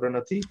ટકવા પાત્ર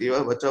નથી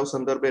તેવા બચાવ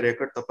સંદર્ભે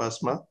રેકર્ડ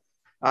તપાસમાં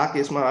આ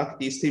કેસમાં આંક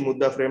 30 થી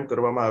મુદ્દા ફ્રેમ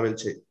કરવામાં આવેલ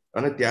છે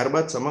અને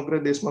ત્યારબાદ સમગ્ર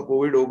દેશમાં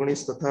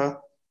COVID-19 તથા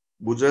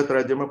ગુજરાત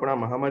રાજ્યમાં પણ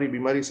આ મહામારી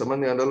બીમારી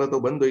સંબંધે અદાલતો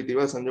બંધ હોય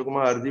તેવા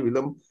સંજોગોમાં અરજી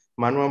વિલંબ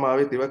માનવામાં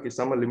આવે તેવા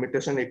કિસ્સામાં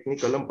લિમિટેશન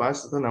એક્ટની કલમ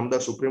 5 તથા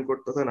નામદાર સુપ્રીમ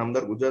કોર્ટ તથા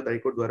નામદાર ગુજરાત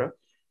હાઈકોર્ટ દ્વારા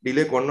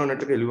ડિલે કોર્નર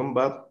એટલે કે વિલંબ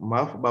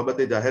માફ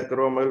બાબતે જાહેર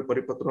કરવામાં આવેલ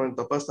પરિપત્રોને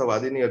તપાસતા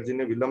વાદીની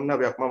અરજીને વિલંબના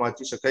વ્યાપમાં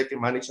વાંચી શકાય કે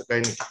માની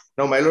શકાય નહીં.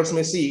 Now my lords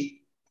may see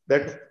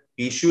that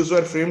issues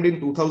were framed in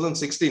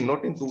 2016,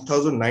 not in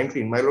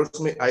 2019. My lords,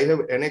 I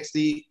have annexed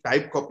the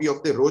type copy of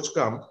the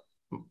Rojkam.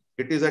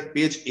 It is at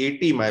page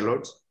 80, my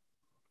lords.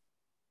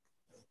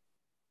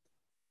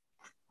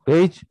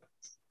 Page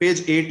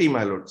 80,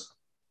 my lords.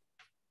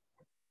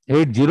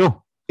 80?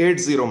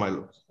 80, my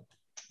lords.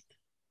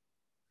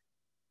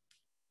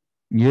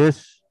 Yes.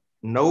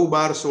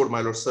 9/16,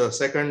 my lords.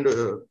 Second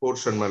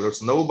portion, my lords.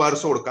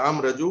 9/16 કામ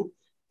રજૂ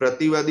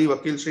પ્રતિવાદી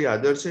વકીલ શ્રી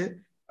હાજર છે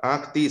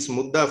આંક 30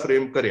 મુદ્દા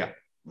frame કર્યા.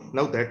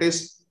 Now that is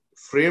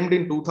framed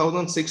in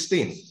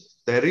 2016.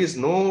 There is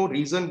no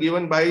reason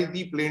given by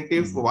the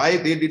plaintiff why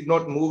they did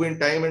not move in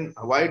time and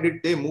why did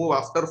they move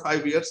after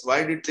 5 years. Why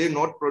did they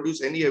not produce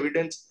any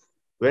evidence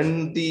when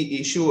the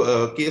issue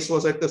case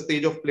was at the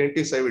stage of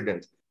plaintiff's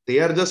evidence. They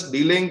are just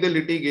delaying the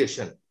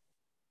litigation.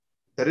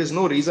 There is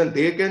no reason.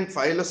 They can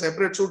file a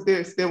separate suit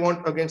if they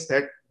want against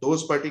that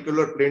those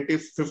particular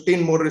plaintiff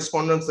 15 more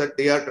respondents that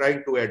they are trying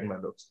to add, my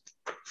lords.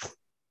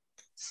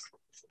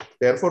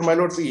 Therefore, my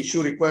lords, the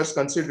issue requires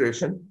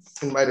consideration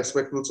in my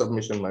respectful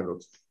submission, my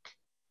lords.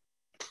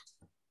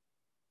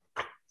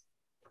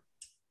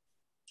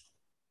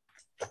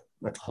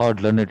 Hard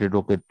learned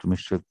advocate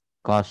Mr.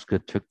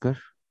 Kasketkar.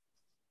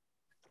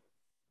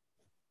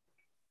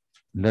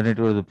 Learned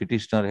or the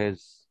petitioner has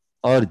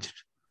urged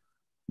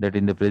that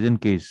in the present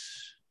case,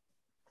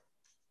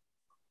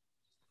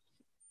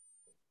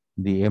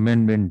 the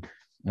amendment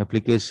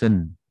application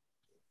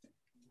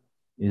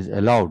is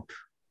allowed,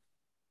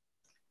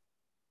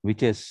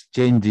 which has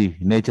changed the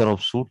nature of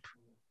suit.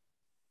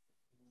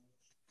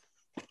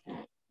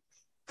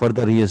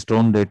 Further, he has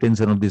drawn the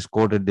attention of this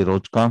court at the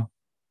Rojkam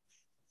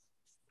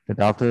that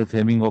after the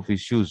framing of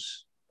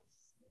issues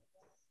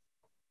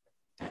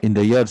in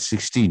the year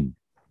 16,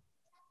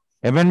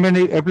 amendment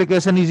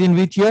application is in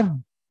which year?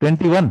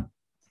 21.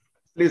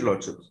 Please,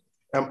 lordship.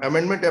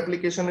 Amendment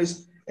application is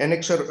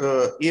annexure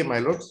A, my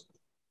lords.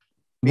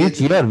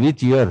 Which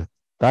year?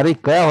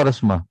 Tarikh kaya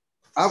varasma?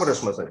 આ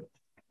વર્ષમાં સાહેબ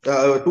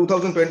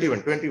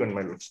 2021,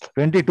 my lords.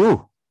 22?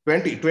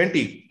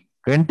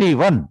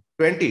 21,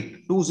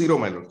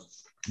 my lords.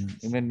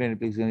 Amendment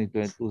application is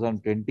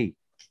 2020.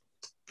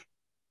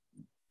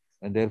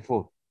 And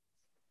therefore,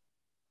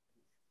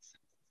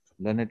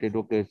 learned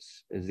advocates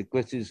has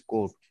requested his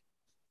court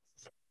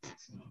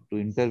to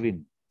intervene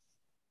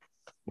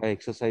by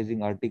exercising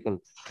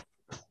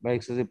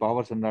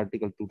powers under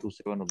Article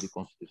 227 of the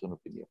Constitution of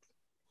India.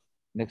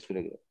 Next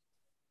paragraph.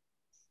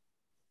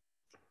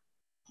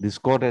 This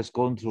court has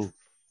gone through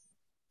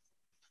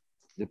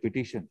the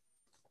petition,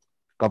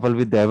 coupled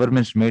with the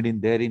averments made in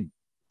therein,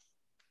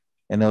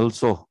 and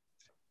also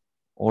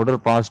order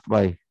passed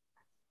by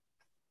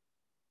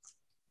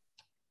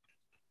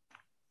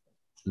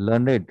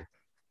learned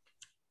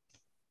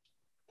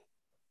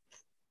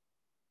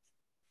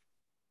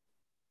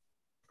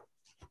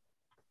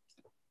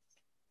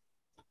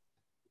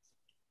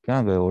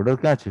क्या गए order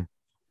क्या છે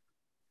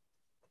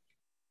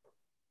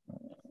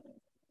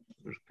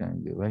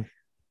भाई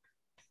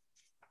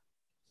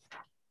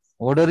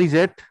order is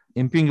at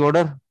imping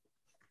order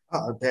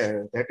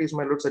that is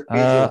my lord, sir.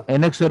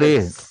 Annex or A.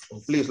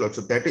 Please,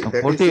 lordship. That is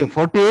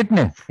 48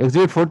 ne?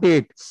 Exhibit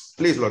 48.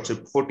 Please, lordship.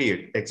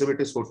 48. Exhibit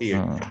is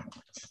 48.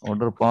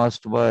 Order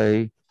passed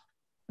by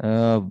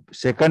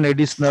second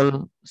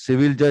additional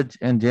civil judge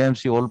and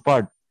JMC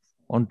Olpad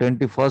on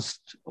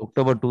 21st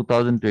October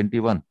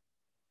 2021.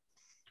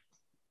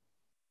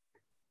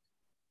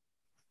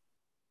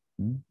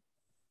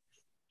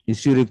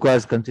 Issue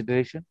requires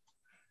consideration.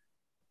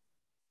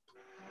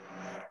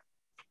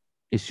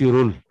 Issue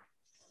rule.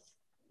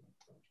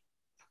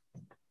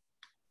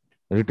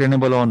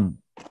 Returnable on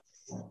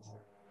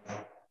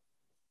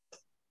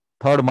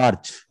 3rd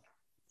March.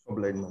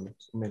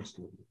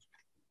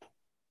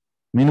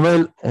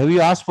 Meanwhile, have you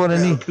asked for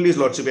any? Please,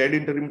 lordship, ad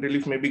interim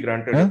relief may be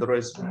granted.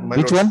 Otherwise, my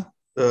which lords, one?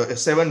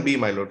 7B,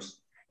 my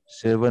lords.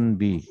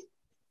 7B.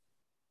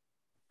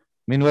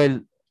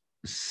 Meanwhile,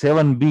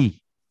 7B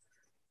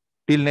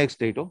till next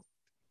date. Oh,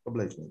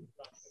 oblige.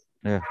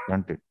 Yeah,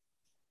 granted.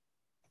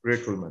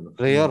 Grateful, my lord.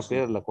 Prayer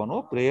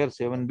lakhwano. Prayer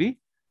 7B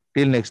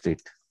till next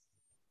date.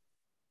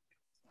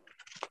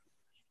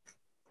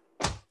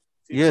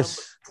 Yes.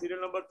 Serial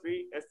number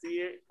 3,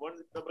 SCA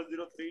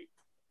 1003,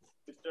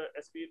 Mr.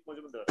 SP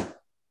Mojumdar.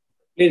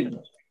 Please.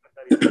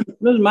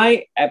 Well,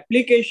 my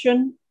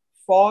application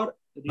for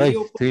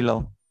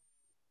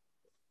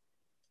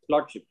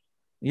Lordship.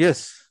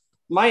 Yes.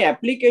 My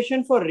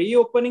application for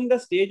reopening the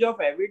stage of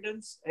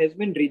evidence has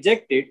been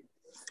rejected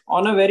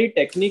on a very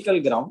technical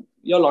ground.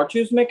 Your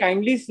Lordships may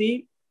kindly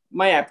see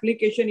my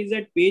application is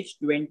at page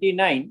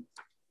 29.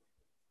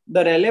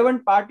 The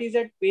relevant part is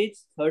at page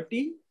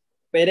 30.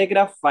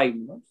 Paragraph 5.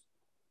 No?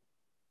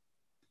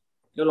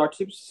 Your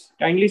Lordships,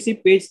 kindly see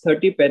page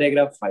 30,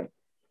 paragraph 5.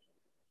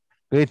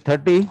 Page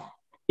 30?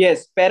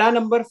 Yes, para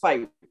number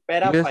 5.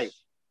 Para yes. 5.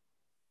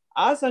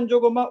 આ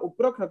સંજોગોમાં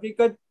ઉપરોક્ત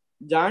હકીકત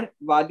જાણ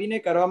વાદીને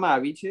કરવામાં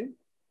આવી છે.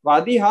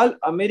 વાદી હાલ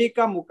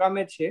America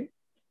મુકામે છે.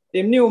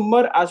 તેમની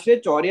ઉંમર આશરે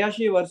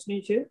 84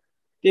 વર્ષની છે.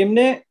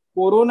 તેમને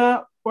કોરોના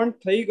પણ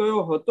થઈ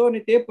ગયો હતો અને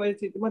તે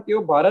પરિસ્થિતિમાં તેઓ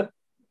ભારત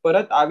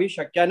પરત આવી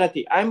શક્યા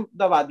નથી. આઈ એમ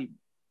ધ વાદી.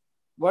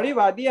 વળી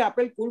વાદીએ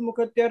આપેલ કુલ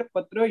મુખત્યાર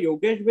પત્ર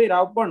યોગેશભાઈ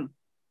રાવ પણ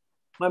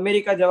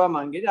અમેરિકા જવા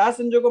માંગે છે. આ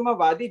સંજોગોમાં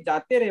વાદી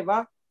જાતે રહેવા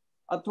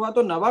અથવા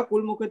તો નવા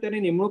કુલ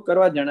મુખત્યારની નિમણૂક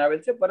કરવા જણાવેલ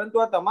છે, પરંતુ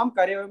આ તમામ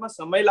કાર્યવાહીમાં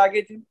સમય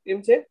લાગે છે તેમ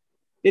છે.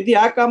 તેથી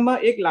આ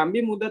કામમાં એક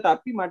લાંબી મુદત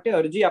આપી માટે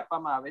અરજી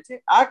આપવામાં આવે છે.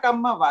 આ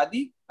કામમાં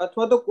વાદી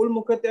અથવા તો કુલ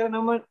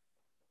મુખત્યારનામા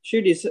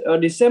શ્રી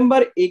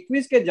ડિસેમ્બર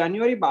 21 કે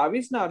જાન્યુઆરી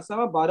 22 ના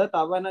અરસામાં ભારત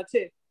આવવાના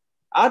છે.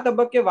 આ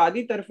તબક્કે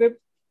વાદી તરફે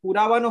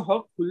પુરાવાનો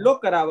હક ખુલ્લો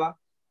કરાવવા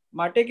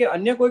માટે કે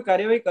અન્ય કોઈ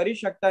કાર્યવાહી કરી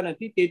શકતા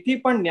નથી. તેથી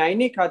પણ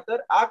ન્યાયની ખાતર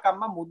આ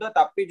કામમાં મુદત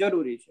આપવી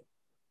જરૂરી છે.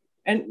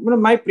 And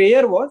my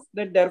prayer was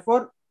that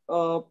therefore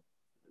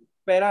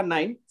para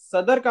 9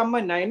 સદર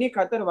કામમાં ન્યાયની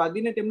ખાતર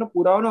વાદીને તેમનો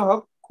પુરાવાનો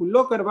હક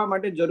ખુલ્લો કરવા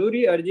માટે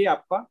જરૂરી અરજી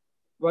આપવા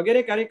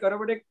વગેરે કાર્ય કરવા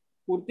માટે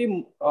પૂરતી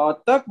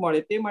તક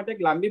મળે તે માટે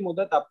લાંબી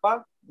મુદત આપવા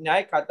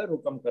ન્યાય ખાતર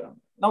હુકમ કરાવો.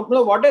 Now,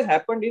 what has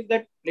happened is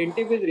that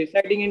plaintiff is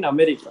residing in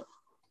America.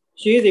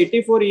 She is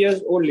 84 years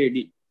old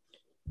lady.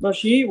 Now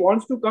she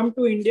wants to come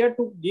to India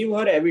to give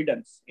her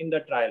evidence in the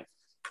trial.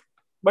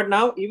 But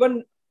now, even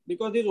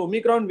because this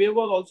Omicron wave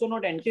was also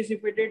not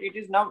anticipated, it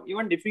is now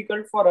even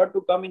difficult for her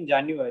to come in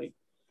January.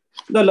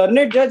 The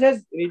learned judge has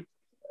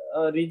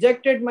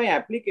rejected my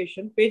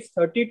application. Page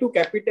 32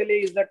 capital A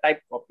is the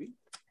type copy.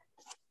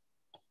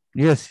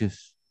 Yes, yes.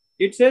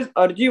 It says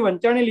અરજી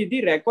વંચાણે લીધી,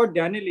 record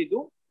ધ્યાને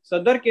લીધું.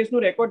 સદર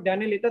કેસનું record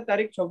ધ્યાને લેતા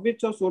તારીખ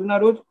 26/6/16 ના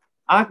રોજ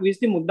 8:20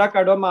 થી મુદ્દા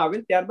કાઢવામાં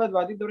આવેલ. ત્યારબાદ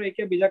વાદી દ્વારા એક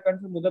બીજા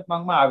કારણસર મુદત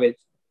માંગવામાં આવેલ.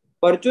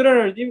 પરચુરણ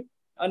અરજી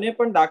અને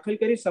પણ દાખલ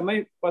કરી સમય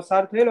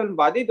પસાર થયેલ અને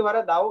વાદી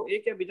દ્વારા દાવો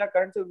એક કે બીજા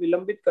કારણસર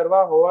વિલંબિત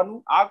કરવા હોવાનું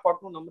આ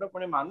કોર્ટનું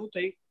નમ્રપણે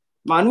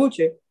માનવું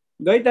છે.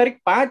 ગઈ તારીખ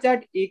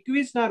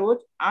 5/8/21 ના રોજ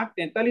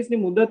 8:43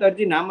 ની મુદત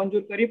અરજી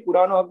નામંજૂર કરી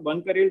પુરાવાનો હક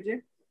બંધ કરેલ છે.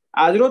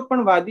 આજરોજ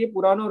પણ વાદીએ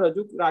પુરાવાનો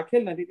રજૂ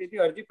રાખેલ નથી, તેથી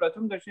અરજી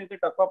પ્રથમ દર્શને તે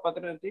ટકવા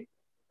પાત્ર નથી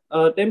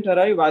તેમ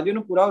ઠરાવી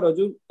વાદીનો પુરાવો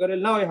રજૂ કરેલ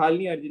ના હોય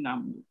હાલની અરજી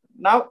નામંજૂર.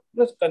 Now,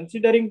 just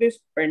considering this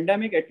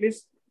pandemic, at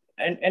least,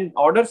 and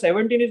Order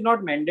 17 is not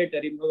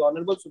mandatory. The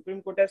Honorable Supreme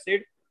Court has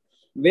said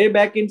way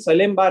back in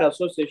Salem Bar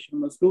Association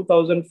was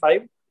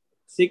 2005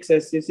 6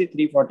 SCC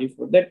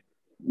 344 that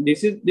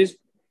this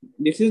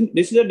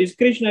is a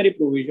discretionary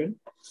provision.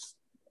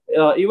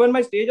 Even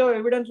my stage of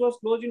evidence was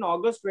closed in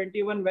August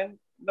 21 when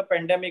the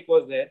pandemic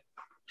was there.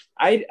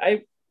 I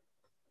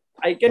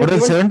can Order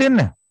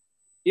 17?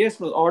 Yes,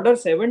 Order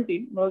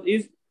 17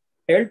 is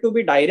held to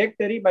be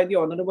directory by the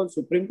Honorable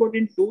Supreme Court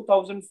in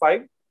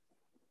 2005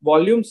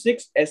 Volume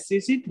 6,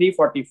 SCC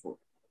 344.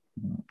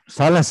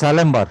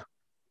 Salem Bar.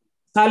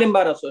 Salem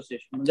Bar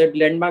Association, that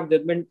landmark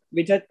judgment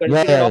which has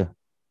considered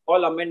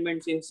all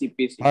amendments in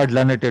CPC. Hard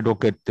learned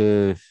advocate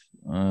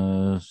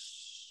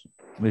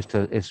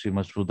Mr. S.V.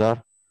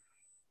 Masrudar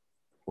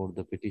for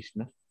the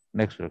petitioner.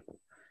 Next paragraph.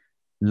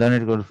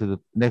 Learned go to the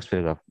next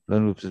paragraph.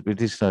 Learned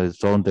petitioner is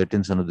drawn the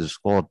attention of this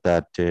court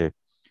that a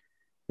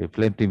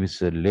plaintiff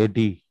is a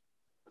lady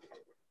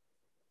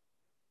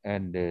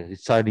and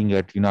residing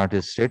at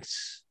United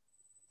States.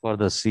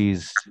 Further, she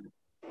is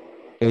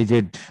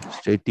aged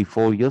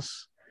 84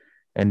 years,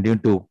 and due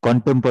to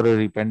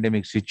contemporary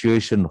pandemic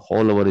situation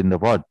all over in the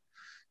world,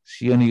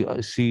 she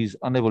is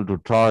unable to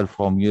travel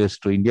from US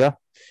to India,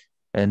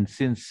 and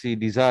since she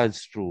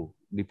desires to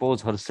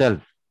depose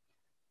herself,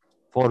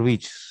 for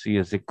which she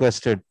has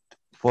requested,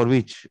 for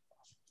which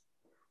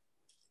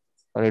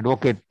her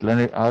advocate,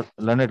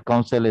 learned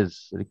counsel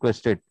is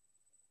requested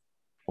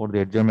for the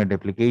adjournment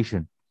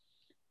application,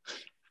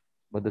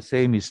 but the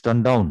same is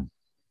turned down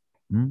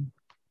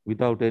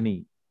without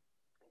any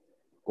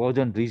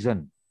cogent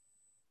reason,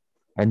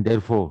 and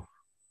therefore,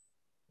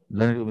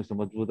 Learned Mr.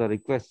 Majbuda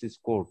requests this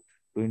court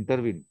to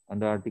intervene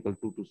under Article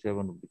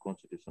 227 of the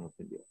Constitution of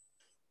India.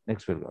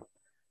 Next paragraph.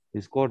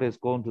 This court has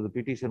gone to the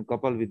petition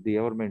coupled with the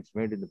amendments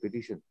made in the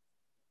petition,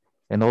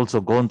 and also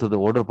gone to the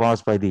order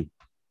passed by the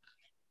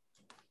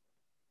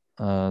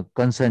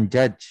concerned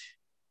judge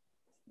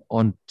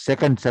on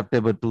 2nd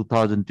September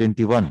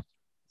 2021,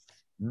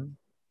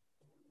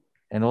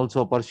 and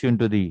also pursuant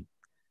to the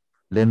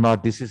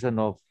landmark decision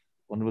of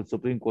Honorable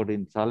Supreme Court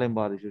in Salem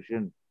Bar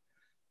Association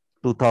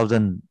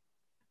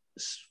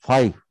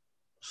 2005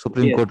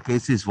 Supreme Court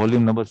cases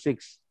volume number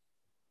 6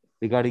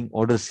 regarding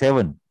order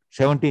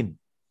 17,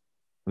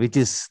 which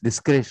is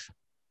discretion,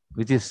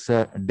 which is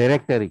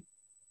directory,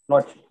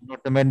 not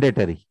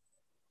mandatory,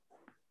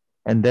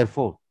 and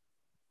therefore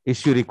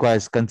issue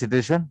requires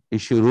consideration.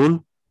 Issue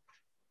rule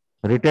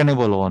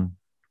returnable on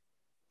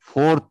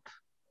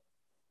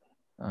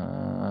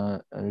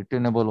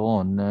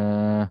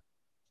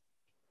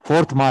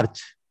 4th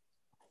March.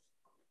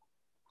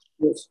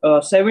 Yes,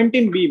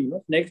 17B.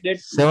 Next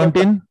date.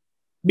 17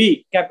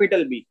 B,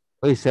 capital B.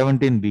 Oh,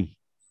 17B.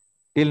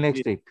 Till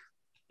next date.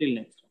 Till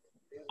next.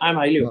 I am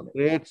highly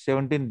great.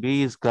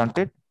 17B is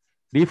granted.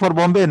 B for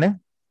Bombay, ne?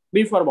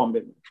 B for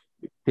Bombay.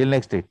 Till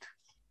next date.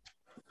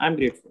 I am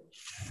grateful.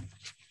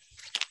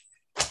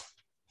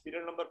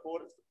 Serial number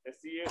 4,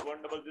 SCA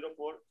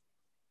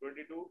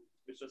 1004-22,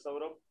 Mr.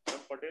 Saurabh M.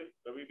 Patel,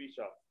 Ravi B.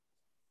 Shah.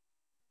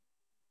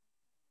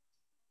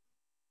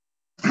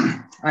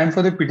 I am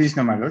for the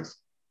petitioner, my lords.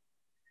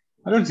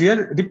 My lords,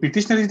 here the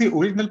petitioner is the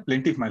original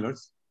plaintiff, my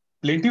lords.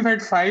 Plaintiff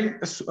had filed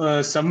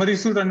a summary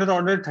suit under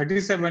order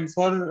 37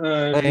 for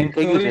recovering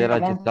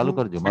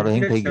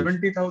amount to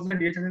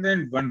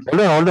 70,801.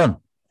 Hold on.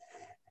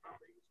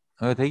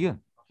 Thank you.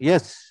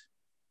 Yes.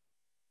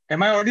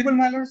 Am I audible,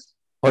 my lords?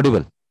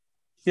 Audible.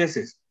 Yes.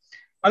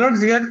 My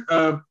lords, here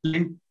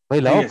my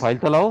lords,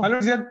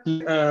 here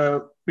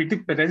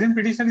present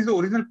petitioner is the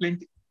original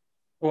plaintiff.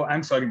 Oh,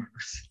 I'm sorry, my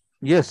lords.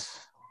 Yes.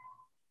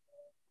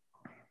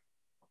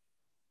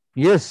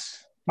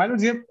 My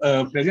lords, here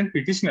present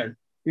petitioner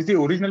is the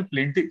original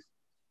plaintiff.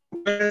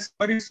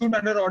 Summary suit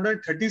under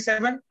order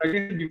 37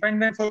 against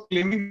defendant for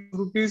claiming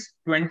rupees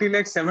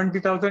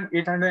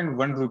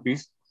 20,70,801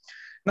 rupees.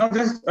 Now,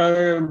 just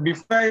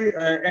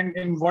before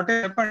and what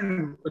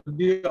happened,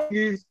 the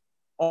is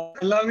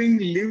allowing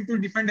leave to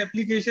defend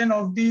application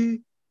of the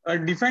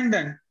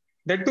defendant,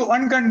 that too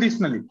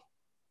unconditionally.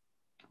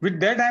 With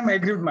that, I am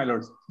aggrieved, my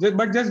lords.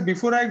 But just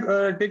before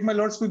I take my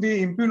lords to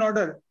the impugn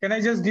order, can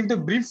I just give the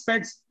brief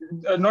facts,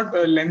 not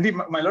lengthy,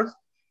 my lords?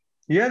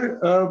 Here,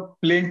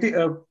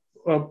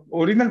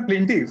 original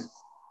plaintiff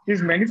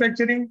is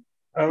manufacturing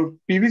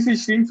PVC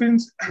shrink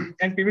films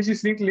and PVC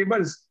shrink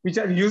labels, which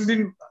are used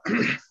in,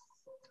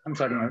 I'm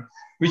sorry,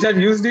 which are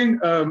used in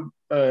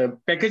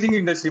packaging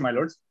industry, my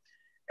lords.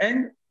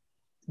 And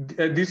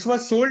this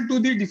was sold to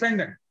the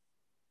defendant.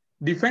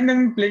 Defendant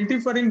and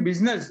plaintiff are in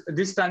business,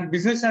 this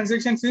business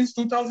transaction since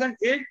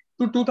 2008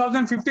 to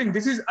 2015.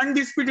 This is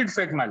undisputed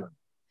fact, my lord.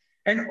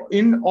 And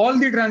in all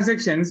the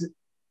transactions,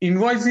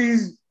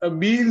 invoices,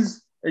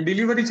 bills,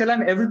 delivery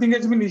challan, everything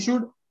has been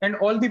issued, and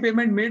all the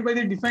payment made by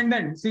the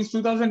defendant since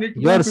 2008.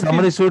 Your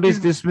summary suit is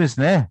dismissed,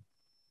 ne?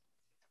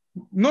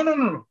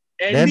 No.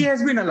 LD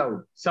has been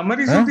allowed.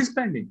 Summary suit is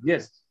pending.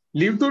 Yes.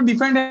 Leave to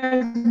defend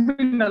has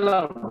been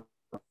allowed.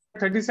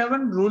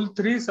 37, Rule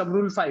 3,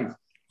 Sub-Rule 5.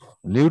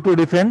 Leave to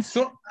defend?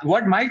 So,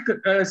 what my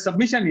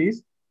submission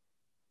is,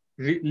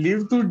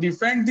 leave to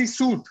defend the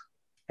suit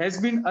has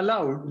been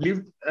allowed.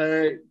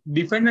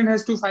 Defendant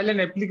has to file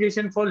an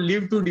application for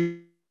leave to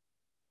defend.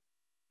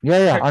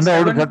 Yeah, under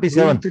Order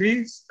 37. Rule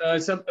 3,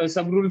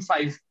 Sub-Rule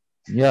 5.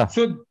 Yeah.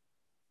 So,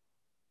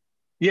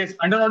 yes,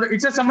 under order,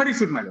 it's a summary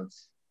suit, my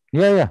lords.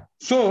 Yeah.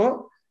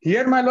 So,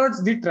 here, my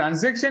lords, the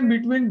transaction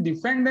between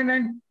defendant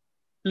and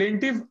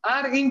plaintiff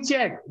are in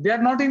check. They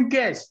are not in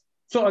cash.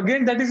 So,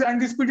 again, that is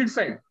undisputed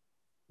fact.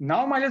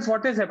 Now, my lords,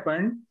 what has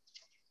happened?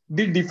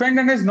 the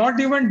defendant has not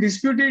even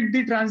disputed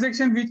the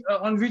transaction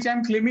on which I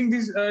am claiming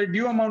this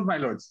due amount, my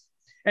lords.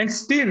 And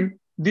still,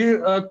 the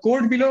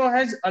court below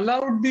has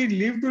allowed the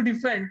leave to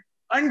defend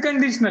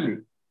unconditionally.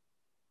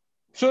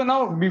 So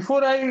now,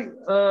 before I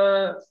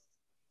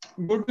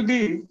go to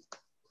the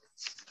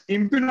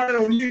impugn order,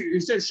 only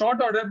it's a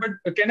short order, but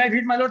can I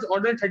read, my lords,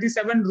 order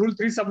 37, rule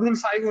 3, sub rule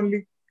 5 only?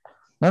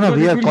 No,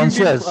 we are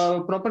conscious.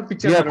 Proper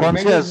picture, we are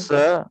conscious.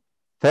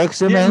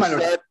 Facts remains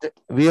that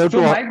we have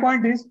to. My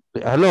point is.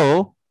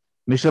 Hello,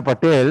 Mr.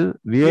 Patel.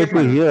 We have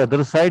to hear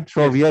other side,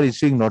 so we are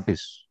issuing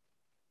notice.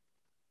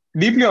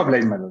 Deeply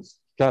obliged, my lords.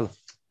 Chal.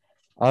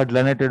 Our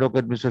learned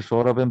advocate, Mr.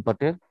 Saurabh M.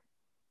 Patel.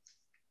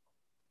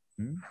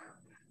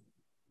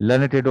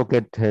 Learned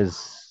advocate has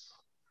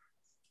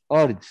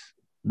urged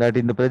that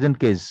in the present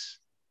case,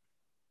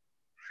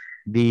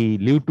 the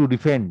leave to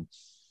defend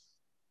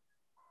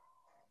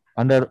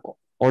under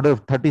order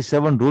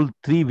 37, rule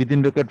 3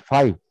 within bracket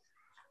 5.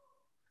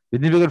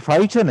 Within bracket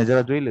 5 છે ને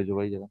જરા જોઈ લેજો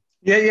ભાઈ જરા.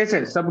 Yes,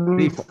 sir. Sub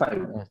rule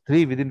 5.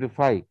 3 within the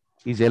 5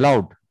 is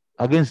allowed,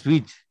 against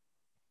which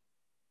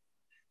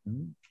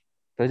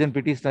present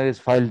petitioner has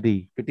filed the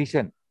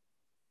petition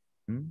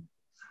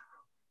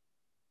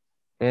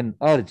and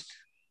urged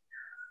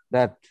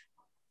that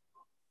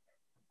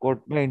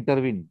court may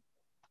intervene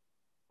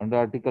under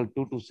Article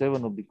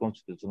 227 of the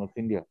Constitution of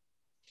India.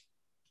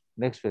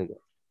 Next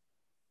paragraph.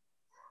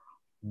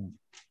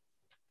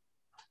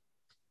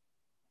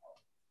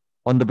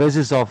 On the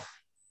basis of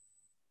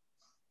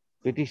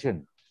petition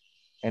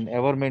and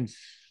averments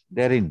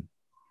therein,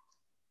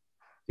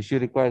 issue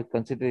requires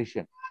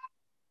consideration.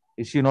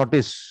 Issue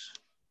notice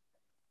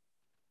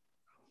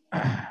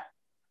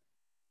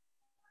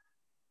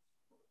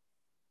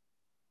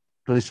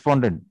to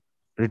respondent,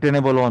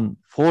 returnable on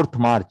 4th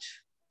March.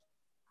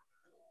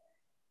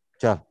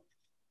 Chal.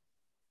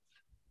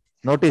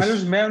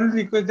 Notice. May I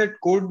only request that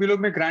court below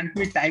may grant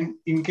me time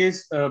in case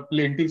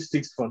plaintiff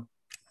sticks for.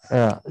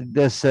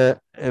 This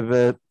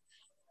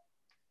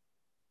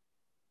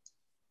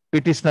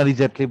petitioner is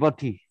at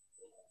liberty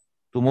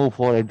to move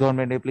for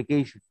adjournment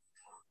application,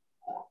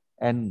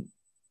 and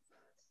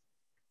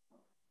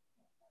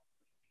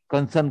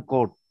concerned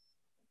court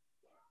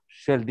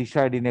shall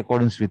decide in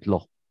accordance with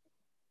law.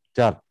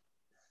 Chal.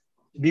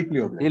 Deeply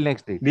obliged. Till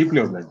next day.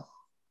 Deeply obliged.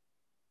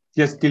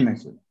 Yes, till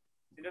next day.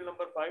 Serial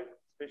number 5,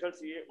 special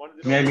CA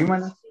 10. May I leave,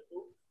 man?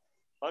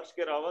 Harsh K.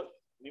 Rawal,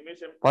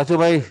 Nimesh M. પાછો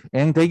ભાઈ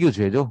હેંગ થઈ ગયું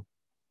છે જો.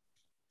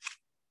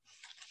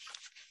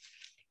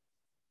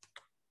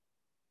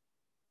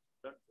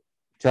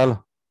 ચાલો.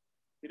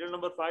 Serial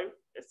number 5,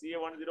 SCA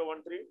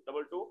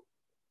 101322,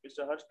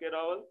 Mr. Harsh K.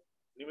 Rawal,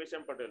 Nimesh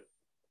M. Patel.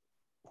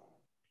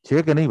 છે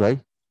કે નહીં ભાઈ?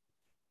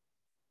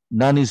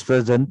 None is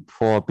present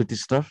for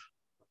petitioner.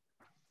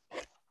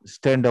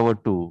 Stand over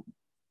to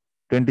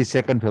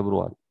 22nd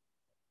February.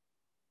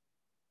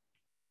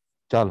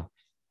 ચાલો.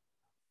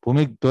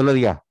 ભૂમિક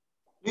Dholariya.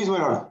 Please, my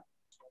lord.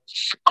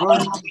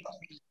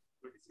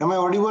 Am I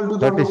audible to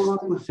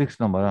 36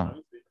 number?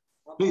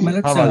 Please.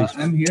 Malak,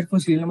 I'm here for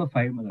serial number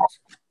 5, Malak.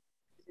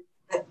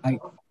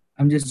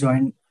 I'm just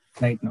joined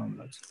right now,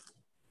 Malak.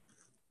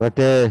 But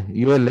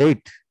you are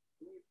late.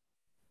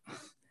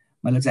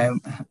 Malak,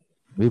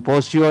 we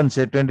post you on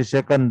say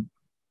 22nd.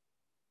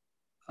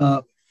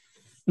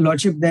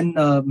 Lordship, then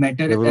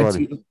matter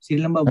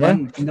serial number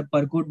 1 in the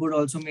per code board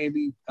also may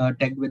be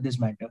tagged with this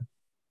matter.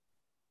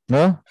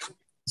 No?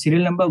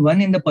 Serial number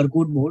 1 in the per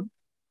code board,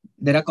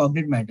 there are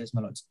cognate matters,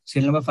 my lords.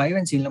 Serial number 5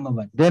 and serial number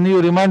 1. Then you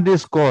remind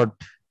this court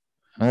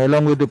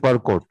along with the per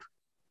code.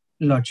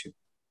 Lordship.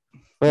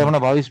 હમણાં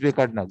 22 બે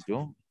કાઢ નાખજો.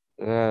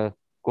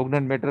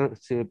 કોગ્નેટ matter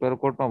પર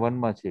કોર્ટમાં 1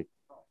 માં છે.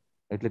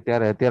 એટલે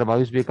ત્યારે અત્યારે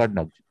 22 બે કાઢ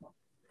નાખજો.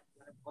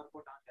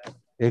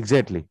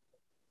 Exactly.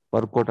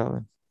 Per court આવે.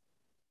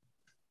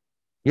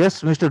 Yes,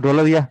 Mr.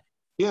 Dolaria.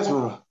 Yes,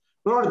 Lord.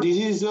 Lord, this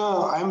is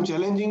I am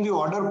challenging the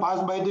order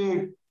passed by the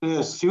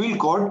civil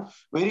court,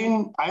 wherein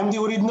I am the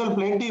original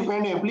plaintiff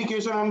and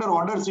application under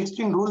order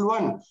 16 rule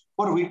 1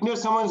 for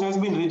witness summons has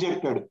been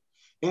rejected.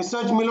 As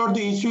such, my lord,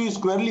 the issue is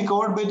squarely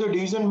covered by the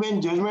division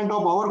bench judgment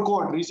of our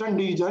court, recent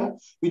decision,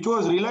 which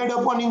was relied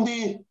upon in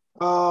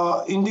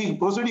the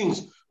proceedings,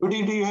 but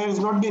it has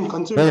not been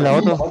considered.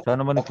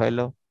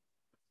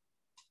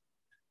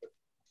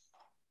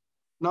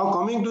 Now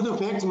coming to the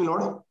facts, my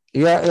lord.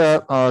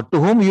 Yeah, to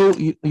whom you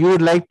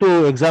would like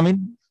to examine?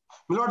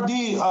 My lord,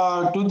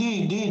 to the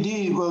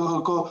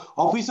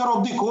officer of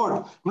the court,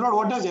 my lord,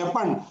 what has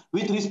happened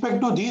with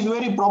respect to this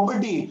very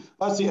property?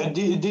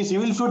 The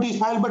civil suit is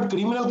filed, but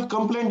criminal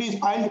complaint is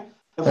filed.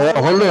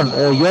 Hold on,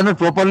 you are not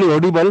properly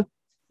audible.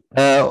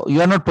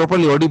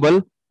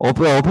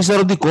 Officer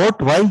of the court,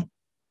 why?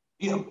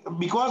 Yeah,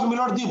 because, my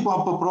lord, the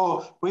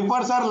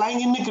papers are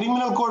lying in the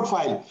criminal court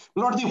file.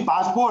 My lord, the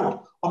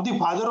passport of the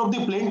father of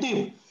the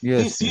plaintiff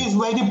is seized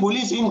by the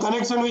police in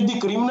connection with the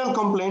criminal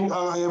complaint,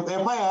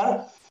 FIR.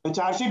 The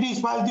charge sheet is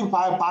filed, the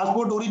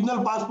original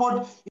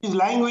passport is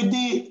lying with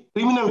the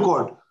criminal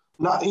court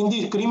now in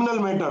the criminal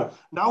matter.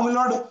 Now, my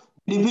lord,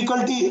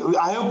 difficulty,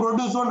 I have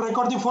produced on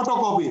record the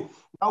photocopy.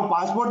 Now,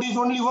 passport is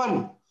only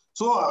one.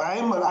 So I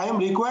am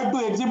required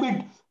to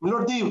exhibit.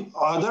 Milord, the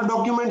other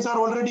documents are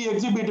already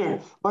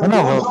exhibited, but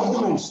those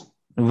documents.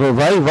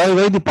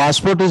 Why the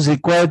passport is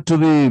required to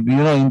be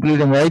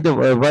included?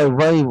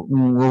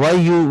 Why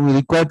you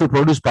required to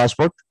produce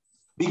passport?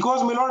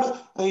 Because, my lord,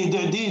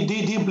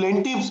 the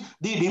plaintiffs,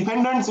 the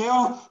defendants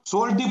have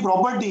sold the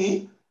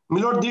property. My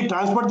lord, they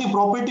transferred the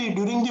property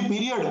during the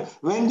period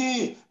when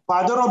the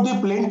father of the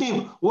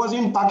plaintiff was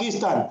in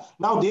Pakistan.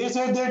 Now they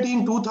said that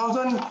in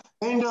 2000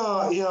 and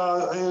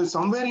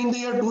somewhere in the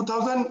year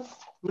 2000,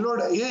 my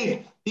lord,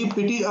 8, the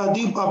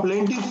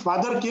plaintiff's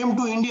father came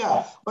to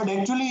India, but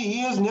actually he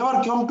has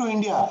never come to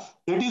India.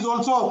 That is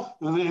also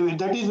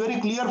very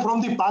clear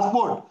from the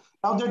passport.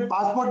 Now that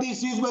passport is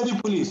seized by the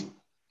police.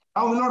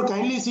 Now, my lord,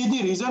 kindly see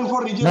the reason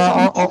for rejection.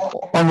 Now,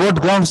 on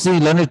what grounds the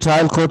learned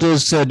trial court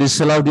has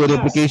disallowed your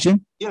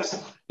application?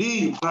 Yes,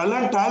 the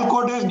learned trial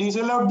court has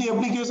disallowed the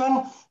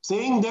application,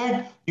 saying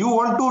that you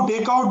want to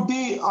take out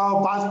the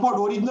passport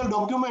original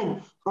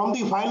document from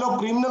the file of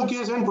criminal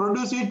case and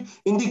produce it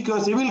in the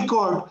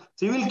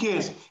civil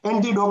case,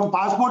 and the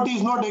passport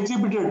is not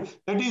exhibited.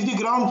 That is the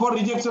ground for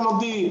rejection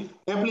of the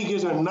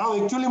application. Now,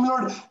 actually, my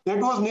lord, that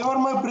was never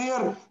my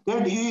prayer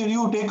that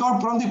you take out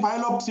from the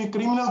file of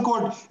criminal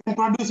court and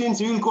produce in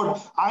civil court.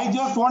 I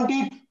just want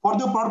it for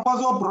the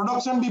purpose of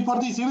production before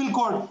the civil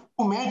court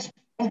to match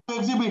and to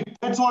exhibit.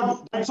 That's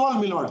all,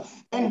 my lord.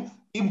 And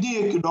if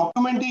the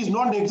document is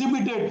not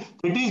exhibited,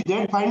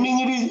 that finding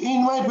it is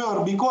in my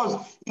favor, because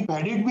if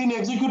had it been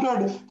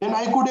executed, then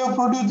I could have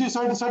produced the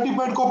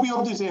certified copy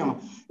of the same.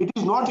 It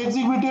is not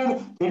exhibited.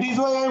 That is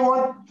why I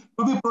want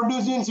to be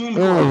produced in civil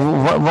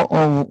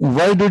court.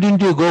 Why didn't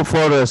you go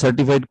for a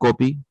certified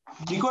copy?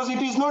 Because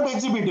it is not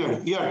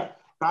exhibited yet.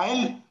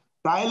 Trial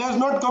has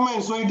not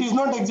commenced, so it is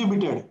not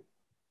exhibited.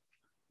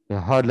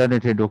 Hard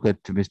learned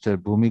advocate Mr.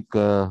 Bhumik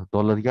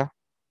Dolaria,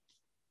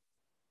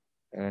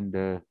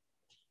 and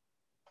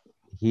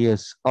he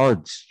has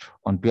urged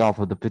on behalf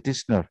of the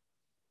petitioner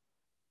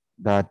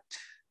that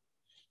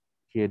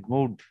he had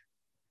moved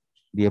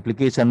the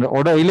application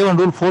order 11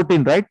 rule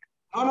 14, right?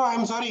 No,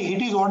 I'm sorry.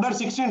 It is order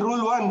 16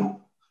 rule 1.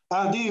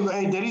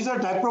 There is a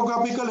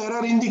typographical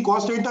error in the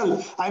cost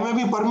title. I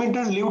may be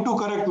permitted leave to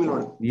correct, my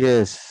lord.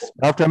 Yes.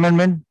 After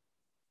amendment?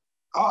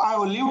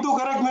 Leave to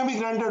correct may be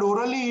granted.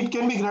 Orally, it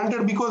can be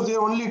granted because there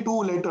are only 2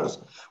 letters.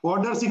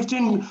 Order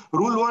 16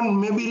 rule 1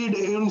 may be read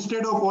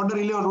instead of order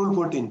 11 rule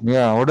 14.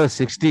 Yeah, order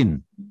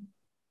 16.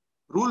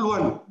 Rule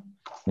 1.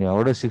 Yeah,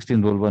 order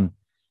 16 rule 1.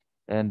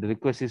 And the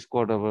request is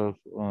called over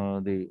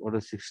the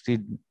order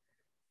 16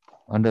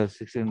 under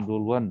 16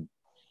 rule 1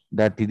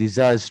 that he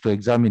desires to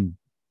examine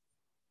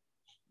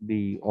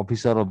the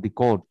officer of the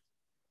court,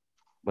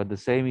 but the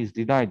same is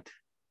denied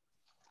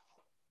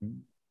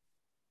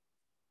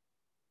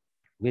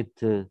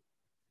with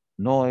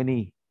no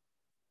any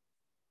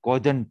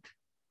cogent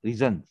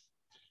reasons,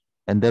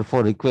 and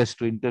therefore request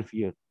to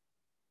interfere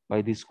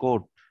by this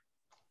court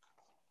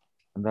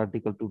under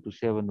Article 2 to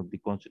 7 of the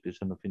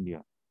Constitution of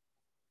India.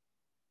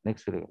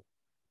 Next paragraph.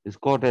 This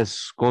court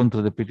has gone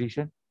through the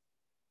petition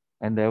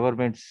and the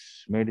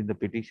amendments made in the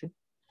petition,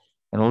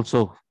 and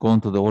also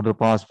gone to the order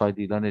passed by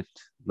the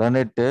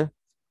learned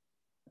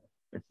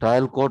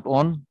trial court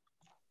on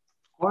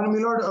my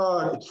lord,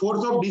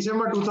 4th of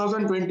December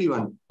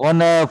 2021. On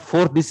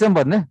 4th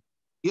December, ne?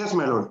 Yes,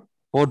 my lord.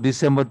 4th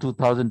December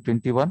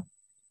 2021.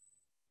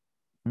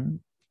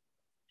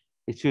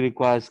 Issue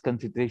requires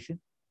consideration.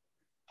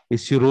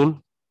 Issue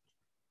rule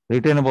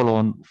returnable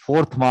on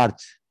 4th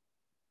March.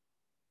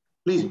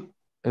 Please.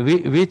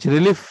 Which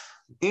relief?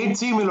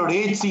 8C, my lord.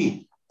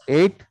 8C.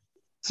 8?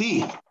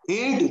 C.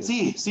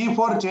 8C. C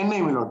for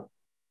Chennai, my lord.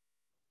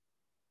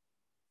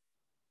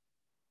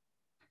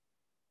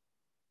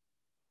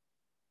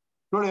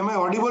 Lord, am I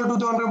audible to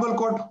the Honorable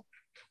Court?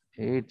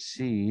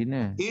 8C,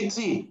 ne?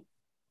 8C.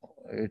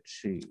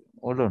 8C.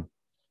 Hold on.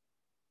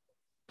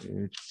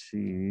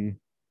 8C.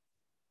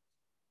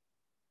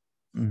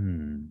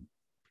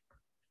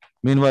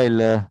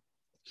 Meanwhile,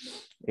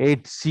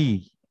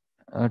 8C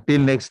till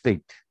next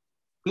date.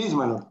 Please,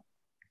 my lord.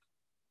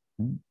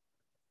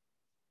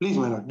 Please,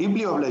 my lord.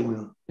 Deeply obliged, my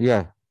lord.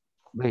 Yeah.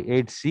 By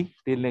 8C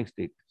till next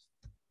date.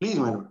 Please,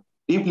 my lord.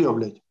 Deeply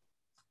obliged.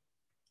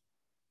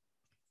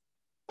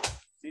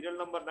 Serial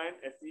number 9,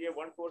 SCA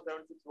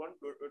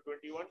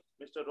 14761-21,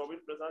 Mr. Robin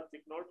Prasad,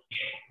 sick note,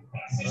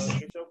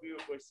 Keshav P.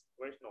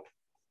 Vaishnav,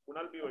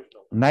 Hon'Ble P.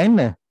 Vaishnav.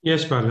 9?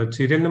 Yes, Malad.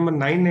 Serial number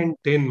 9 and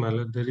 10,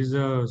 Malad. There is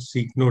a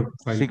seek note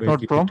filed by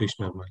the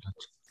petitioner, Malad.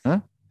 Huh?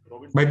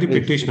 By the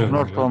petitioner,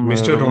 not from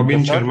Mr.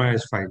 Robin Sharma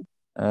has filed.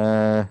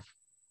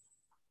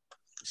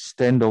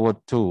 Stand over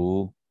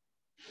to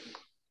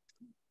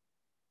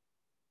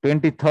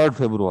 23rd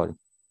February.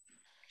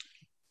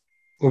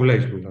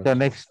 Obliged, Malad. The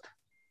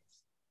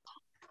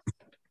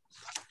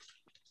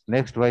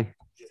next, why?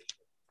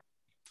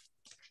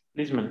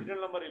 Please, man.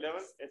 Serial number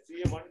 11,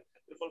 SCA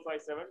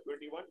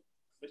 15557-21,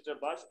 Mr.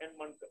 Bash N.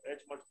 H.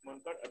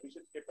 Mankar,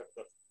 Abhishek K.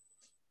 Thakkar.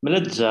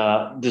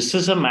 Milad, this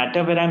is a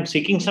matter where I'm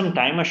seeking some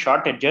time, a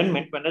short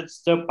adjournment. When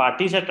the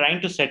parties are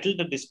trying to settle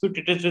the dispute,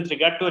 it is with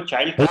regard to a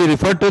child. Have you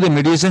referred to the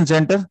mediation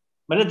center?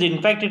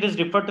 In fact, it is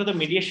referred to the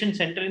mediation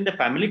center in the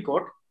family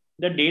court.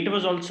 The date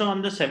was also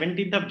on the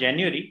 17th of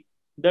January.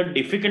 The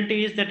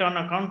difficulty is that on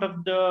account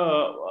of the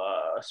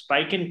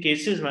spike in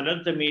cases,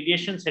 the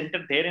mediation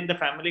center there in the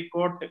family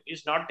court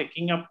is not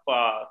taking up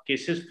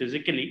cases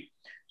physically.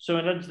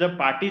 So the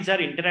parties are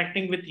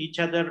interacting with each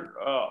other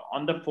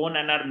on the phone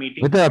and are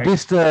meeting. Whether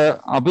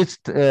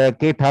Abhist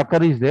K.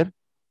 Thakur is there?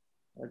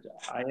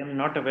 I am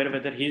not aware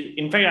whether he's.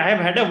 In fact, I have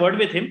had a word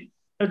with him.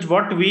 That's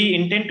what we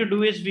intend to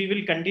do is we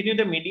will continue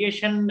the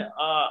mediation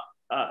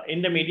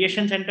in the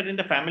mediation center in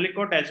the family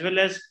court as well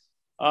as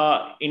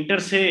inter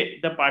se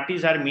the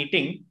parties are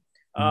meeting.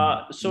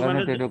 So,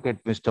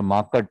 Advocate Mr.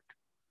 Market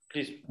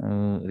please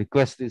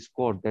request this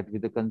court that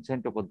with the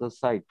consent of other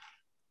side,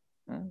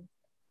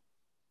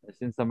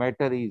 since the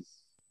matter is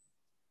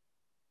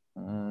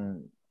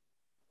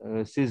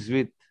seized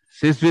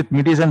with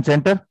mediation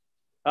center.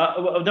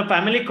 The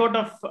family court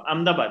of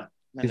Ahmedabad.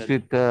 Seized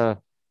with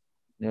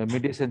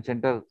mediation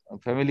center,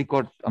 family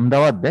court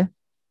Ahmedabad.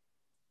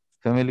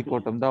 Family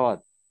court Ahmedabad.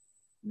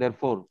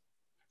 Therefore,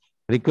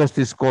 request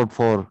this court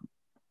for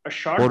a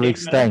short 4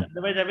 weeks time.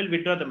 Otherwise, I will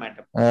withdraw the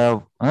matter.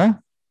 Huh?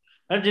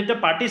 If the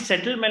parties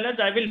settle,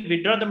 I will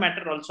withdraw the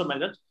matter also,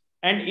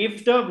 and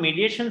if the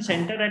mediation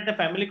center at the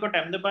family court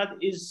Ahmedabad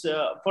is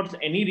for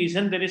any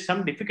reason there is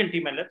some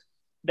difficulty,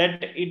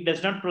 that it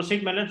does not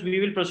proceed, we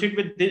will proceed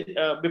with this,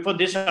 before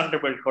this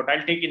honorable court.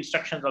 I'll take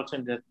instructions also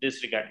in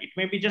this regard. It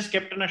may be just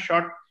kept on a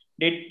short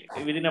date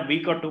within a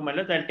week or two,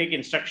 I'll take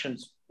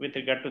instructions with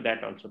regard to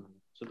that also.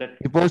 So that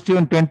he posted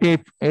on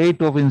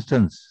 28th of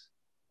instance.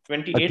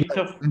 28th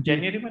of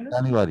January,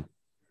 January.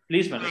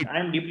 Please, I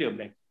am deeply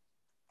obliged.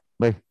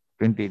 By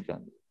 28th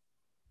January.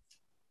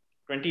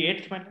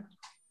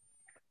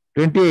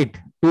 28th,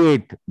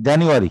 28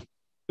 January.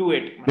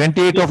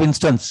 28th of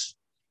instance.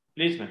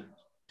 Please,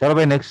 Chalo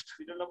bhai, next.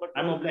 Serial number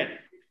I'm obliged.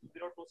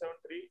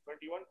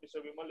 027321, Mr.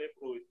 Vimal A.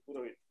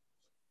 Purohit.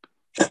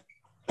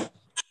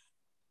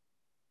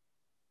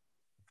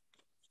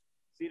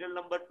 Serial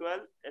number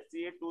 12,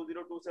 SCA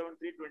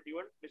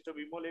 2027321, Mr.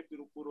 Vimal A.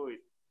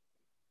 Purohit.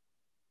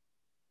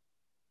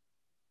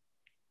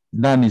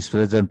 None is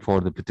present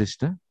for the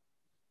petitioner.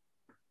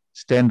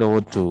 Stand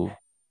over to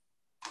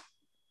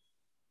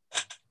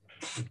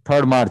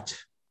 3rd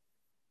March.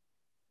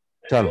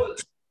 Chalo.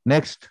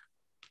 Next.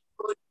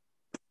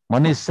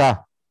 Manish Shah.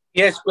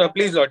 Yes,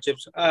 please,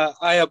 Lordships.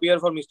 I appear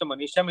for Mr.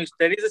 Manish Shah.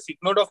 There is a sick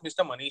note of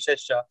Mr. Manish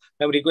Shah.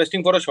 I am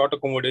requesting for a short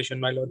accommodation,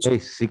 my Lordship. Hey,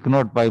 sick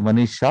note by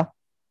Manish Shah.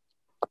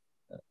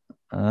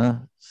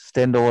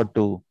 Stand over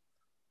to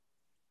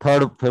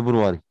 3rd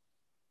February.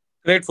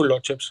 Grateful,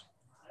 Lordships.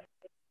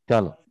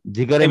 Chalo.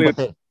 Jigar and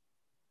Pate.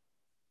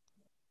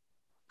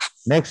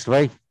 Next,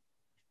 bhai.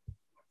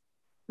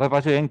 Bhai,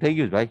 pacho hang થઈ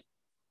ગયું ભાઈ.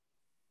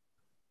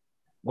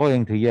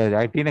 Hang થઈ ગયા.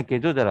 IT ને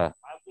કહેજો જરા.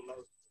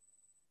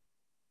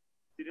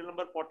 Serial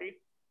number 14,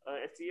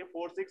 SCA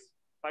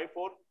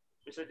 4654,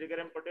 Mr. Jigar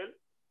M. Patel.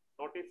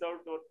 Notice out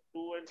for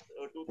 2 and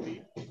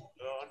 2-3.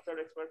 Answered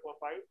expired for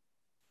 5.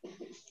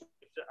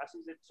 Mr.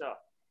 Ashish Shah,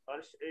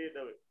 Harsh A.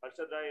 Dave,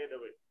 Harshad Rai A.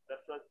 Dave.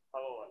 That's what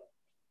Hawawala.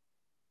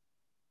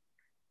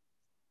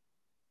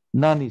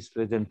 None is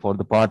present for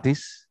the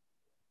parties.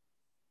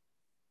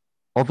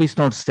 Office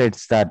note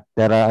states that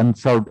there are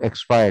unserved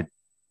expired.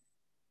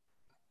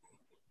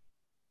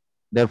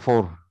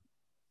 Therefore,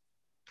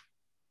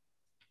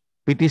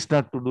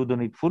 petitioner to do the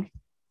needful.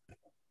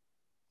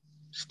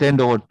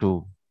 Stand over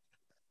to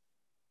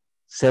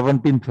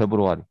 17th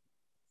February.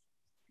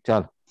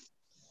 Chal.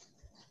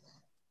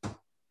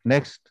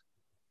 Next.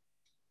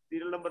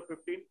 Serial number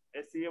 15,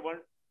 SCA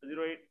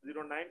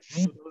 10809,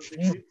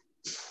 2016.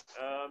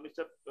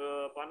 Mr.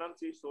 Panam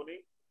C. Soni,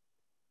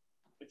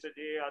 Mr. J.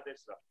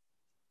 Adesra.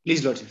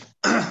 Please, Lordship.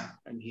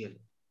 I'm here.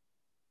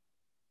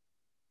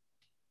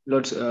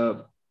 Lords,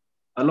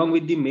 along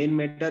with the main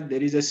matter,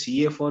 there is a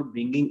CA for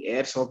bringing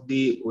heirs of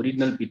the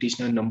original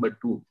petitioner number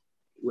 2,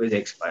 who has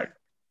expired.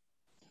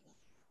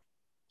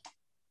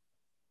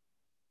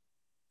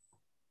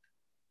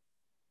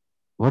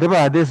 What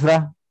about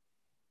Adesra?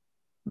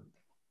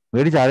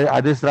 Where is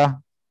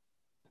Adesra?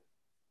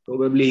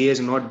 Probably he has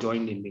not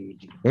joined in the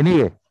meeting.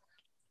 Anyway,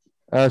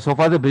 so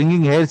far the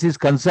bringing heirs is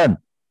concerned.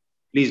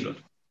 Please, Lord.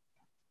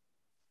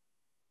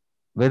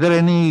 Whether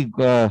any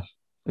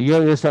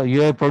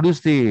you have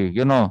produced the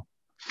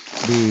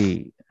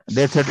the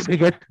death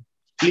certificate.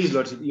 Please,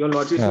 Lordship. Your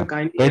Lordship will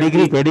kindly.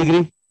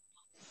 Pedigree.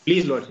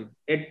 Please, Lordship.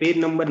 At page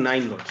number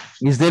 9, Lordship.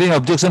 Is there any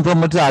objection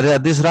from Mr.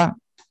 Adesra?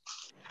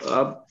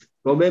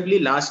 Probably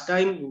last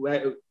time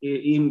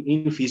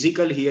in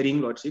physical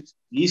hearing, Lordship,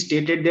 he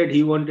stated that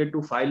he wanted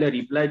to file a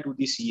reply to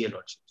the CA,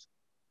 Lordship.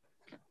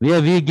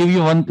 We give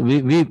you one.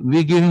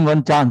 We give him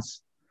one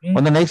chance.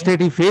 On the next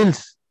date he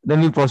fails,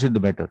 then we'll proceed the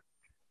matter.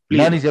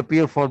 None is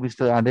appear for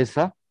Mr.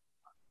 Adesra.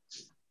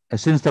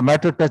 Since the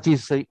matter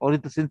touches since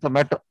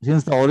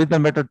the original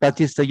matter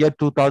touches the year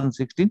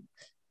 2016,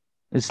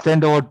 it's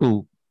stand over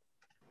to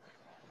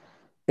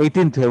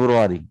 18th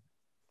February.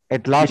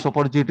 At last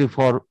opportunity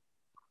for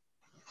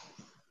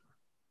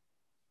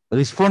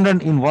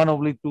respondent in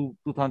 1/2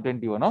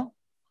 2021.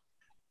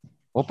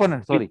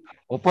 Opponent, sorry.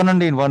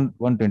 Opponent in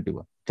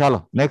 121.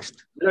 Chalo,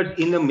 next.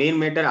 In the main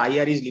matter,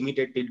 IR is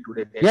limited till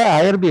today.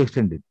 Yeah, IR be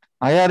extended.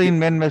 IR in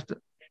main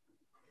matter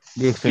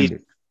be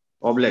extended.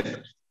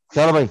 Obliged.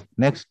 Chalo, bhai.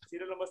 Next.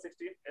 Serial number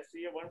 16,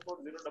 SCA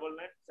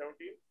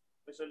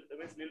 14099917,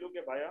 Ms. Lilu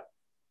ke Bhaya.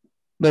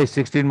 By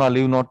 16 ma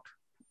leave note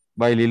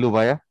by Lilu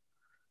Bhaya.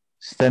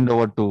 Stand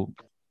over to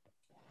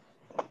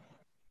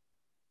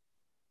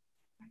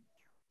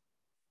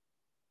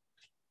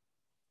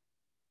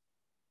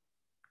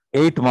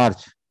 8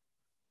 March.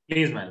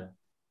 Please, my lord.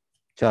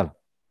 Chal.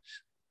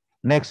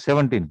 Next,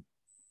 17.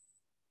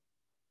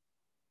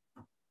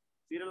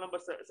 Serial number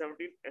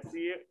 17,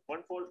 SCA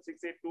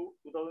 14682,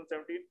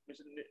 2017,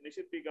 Mr.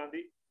 Nishit P.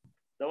 Gandhi,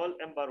 Dawal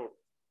M. Barod,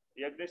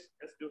 Yagnesh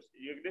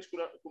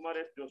Kumar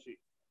S. Joshi.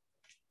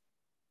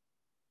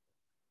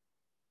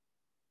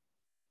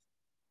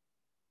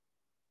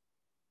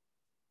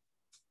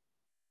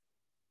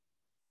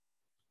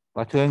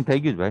 પાછું એમ થઈ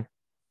ગયું ભાઈ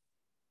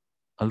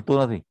હલતું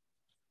નથી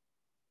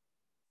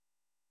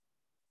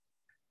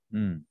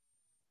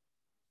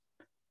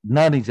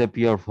None is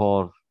appear for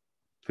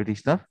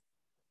petitioner.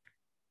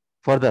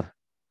 Further,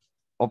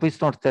 office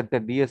note said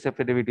that DS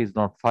affidavit is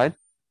not filed.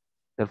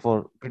 Therefore,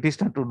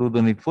 petitioner to do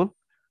the needful.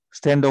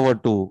 Stand over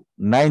to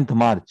 9th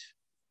March.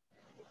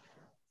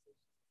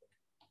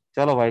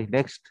 Chalo bhai,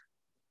 next.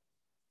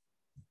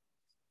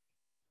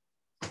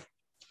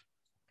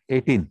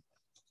 18.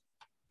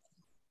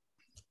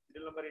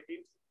 Serial number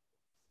 18,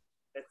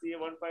 SCA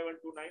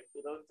 15129,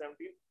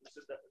 2017, Mr.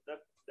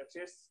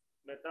 Dakshesh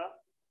Mehta,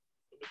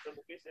 Mr.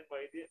 Mukesh M.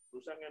 Vaidya,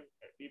 Rushang M.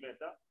 D.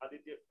 Mehta,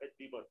 Aditya H.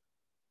 D. Bhatt.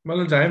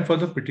 Malaj, I am for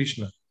the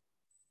petitioner.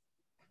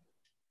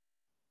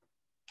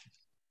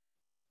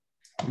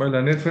 My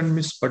learned friend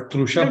Miss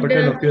Patrusha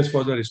Patel appears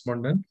for the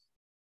respondent.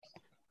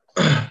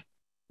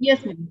 Yes,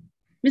 ma'am.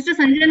 Mr.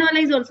 Sanjay Nala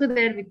is also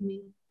there with me.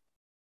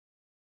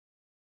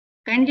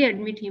 Kindly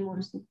admit him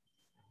also.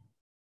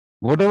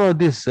 What about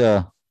this?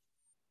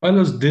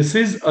 Malaj, this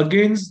is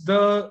against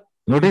the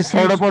notice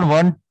served upon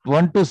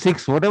 1 to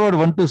 6. What about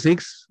 1 to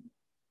 6?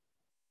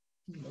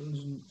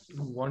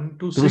 1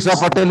 to 6. Trusha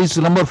Patel is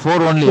number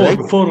 4 only, right?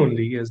 4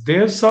 only, yes. They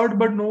have served,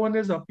 but no one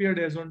has appeared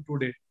as on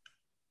today.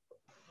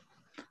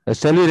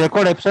 Shall we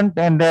record absent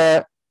and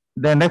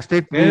the next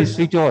date we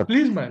switch over?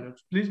 Please, my lord.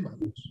 Please, my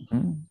lord.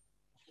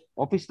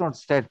 Office note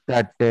state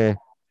that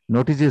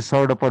notice is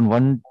served upon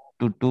 1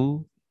 to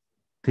 2,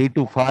 3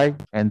 to 5,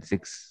 and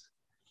 6.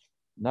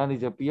 None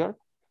is appeared.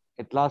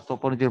 At last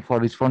opportunity for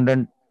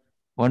respondent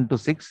 1 to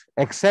 6,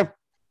 except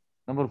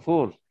number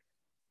 4,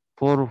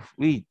 for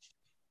which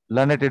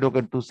learned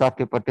advocate Trusha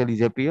Patel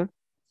is appeared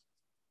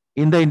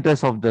in the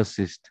interest of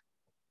justice.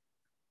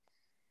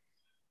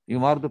 You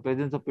mark the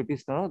presence of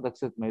petitioner,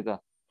 Dakshesh Mehta.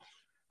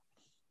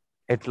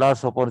 At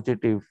last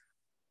opportunity,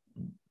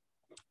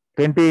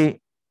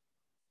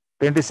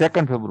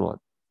 22nd February.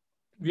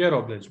 We are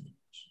obliged.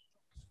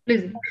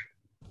 Please.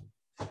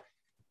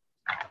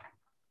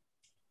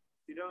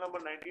 Serial number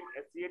 19,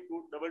 SCA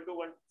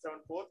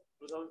 222174,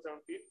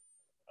 2017.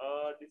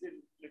 This is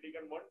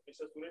litigant 1,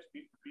 Mr. Suresh P.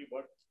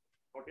 Bhatt.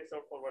 Notice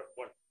out for 1.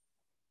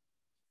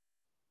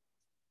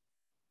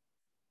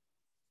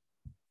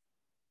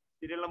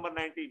 Serial number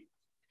 19.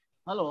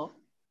 Hello.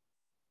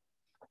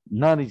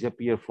 None is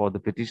appear for the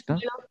petitioner.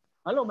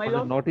 Hello, my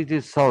lord. The notice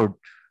is served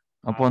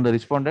upon the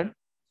respondent.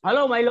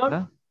 Hello, my lord.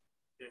 I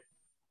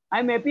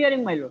am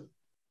appearing, my lord.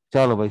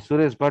 Chalo bhai,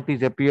 Suresh Bhatt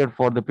is appeared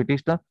for the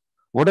petitioner.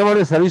 What about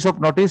the service of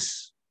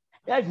notice?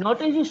 Yes,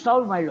 notice is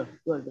served, my lord.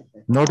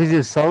 Notice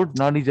is served,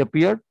 none is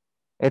appeared.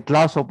 At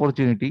last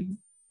opportunity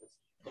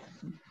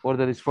for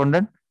the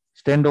respondent,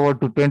 stand over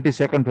to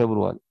 22nd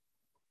February.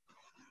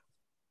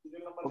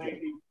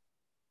 Okay.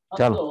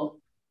 Chalo.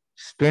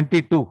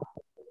 22.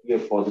 Here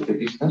for the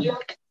petitioner.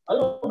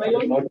 Hello, my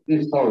lord. Notice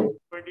is served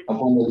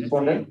upon the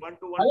respondent.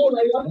 Hello,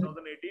 my lord.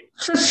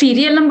 So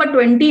serial number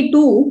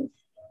 22.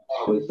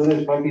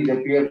 Suresh Bhatt is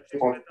appeared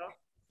for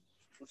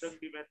Rushang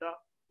D. Mehta,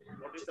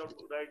 notice out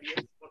to the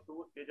IDS for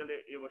 2, Tejal A.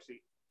 Vashi,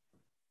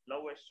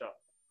 Love S. Shah.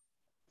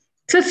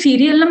 So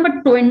serial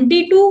number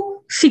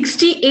 22,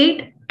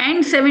 68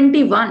 and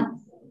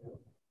 71.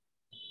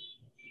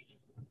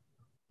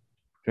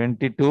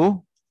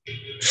 22.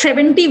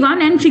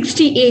 71 and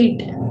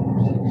 68.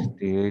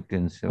 68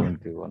 and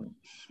 71.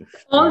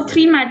 All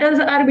three matters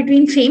are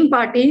between same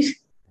parties.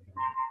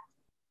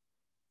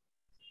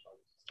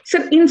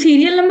 So in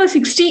serial number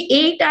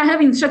 68, I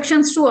have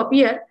instructions to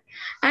appear.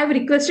 I have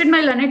requested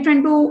my learned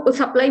friend to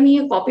supply me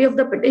a copy of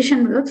the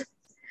petition.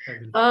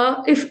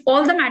 If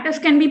all the matters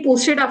can be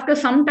posted after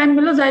some time,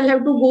 I'll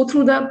have to go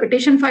through the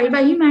petition filed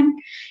by him, and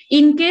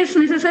in case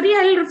necessary,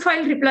 I'll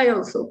file reply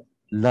also.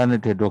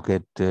 Learned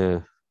advocate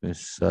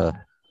Ms.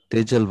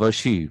 Tejal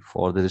Vashi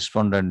for the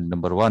respondent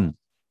number 1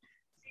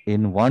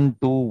 in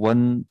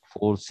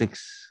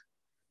 12146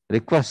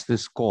 request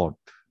this court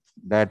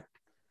that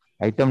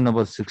item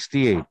number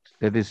 68,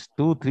 that is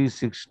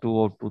 2362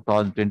 of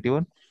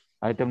 2021,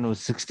 item number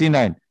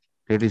 69,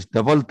 that is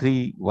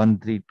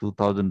 3313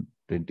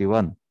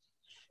 2021,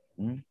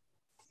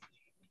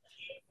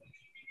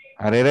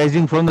 are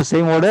arising from the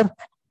same order.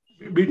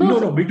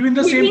 Between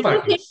the same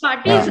parties.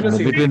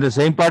 Between the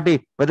same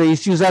party, but the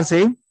issues are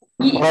same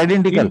or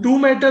identical. In two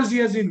matters,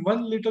 yes, in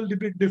one little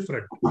bit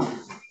different.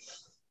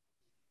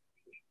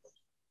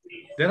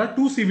 There are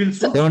two civil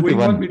suits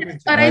going on between.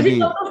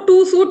 Arising out of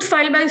two suits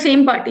filed by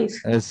same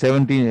parties.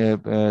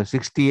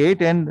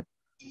 68 and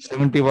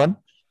 71.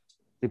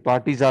 The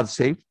parties are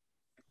safe,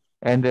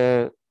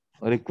 and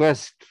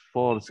request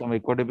for some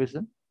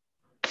equitable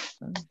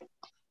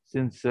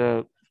since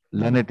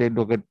learned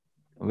advocate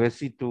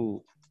Vesi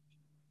to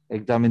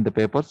examine the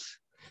papers.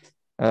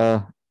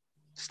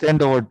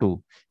 Stand over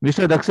to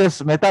Mr.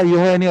 Dakshash Mehta. You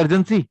have any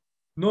urgency?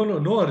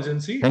 No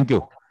urgency. Thank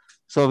you.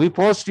 So we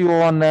post you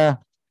on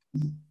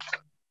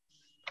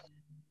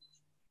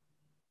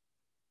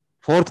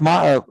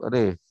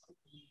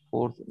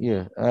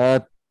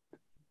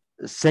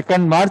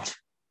 2nd March.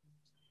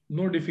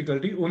 No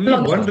difficulty. Only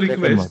one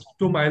request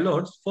to my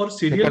lords for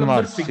serial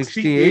number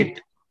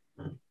 68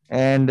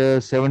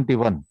 and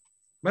 71.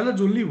 My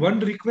lords, only one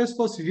request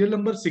for serial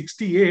number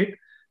 68.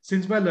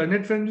 Since my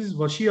learned friend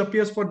Joshi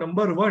appears for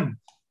number 1,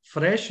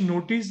 fresh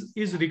notice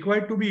is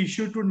required to be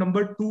issued to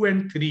number 2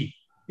 and 3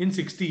 in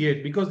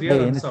 68 because they are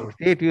unsolved.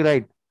 68, you're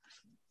right.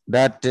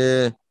 That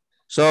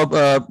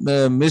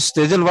Miss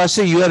Tejal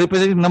Vasi, you are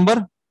representing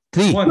number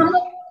 3.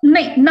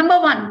 Number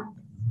 1.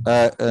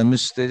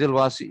 Miss Tejal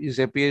Vasi is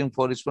appearing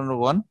for respondent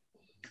 1.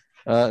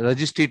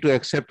 Registry to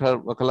accept her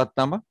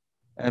wakalatnama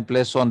and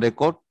place on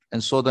record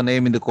and show the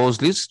name in the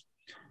cause list.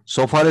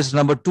 So far as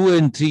number 2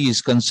 and 3 is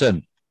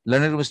concerned,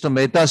 Learned Mr.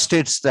 Mehta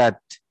states that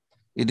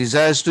he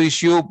desires to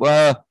issue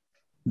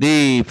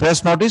the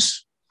fresh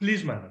notice.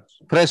 Please, madam.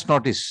 Fresh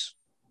notice.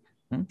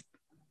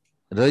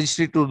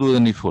 Registry to do the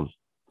needful.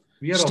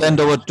 Stand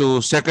over to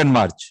 2nd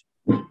March.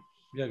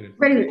 Very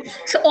good.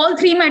 So all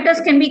 3 matters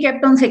can be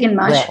kept on 2nd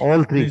March. Yeah,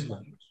 all 3.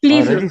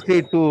 Please.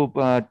 Registry to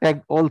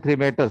tag all 3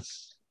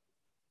 matters.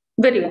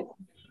 Very good.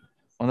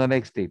 On the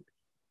next date.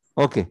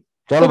 Okay.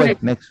 Chalo bhai,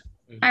 next.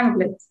 I'm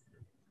glad.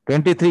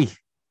 23.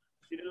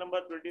 Serial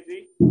number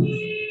 23.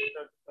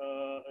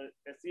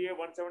 SCA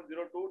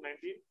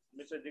 1702-19.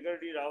 Mr. Jigar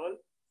D. Rawal.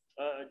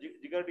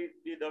 Jigar D.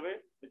 Dave.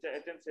 Mr.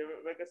 HN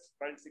Sevak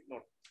filed sick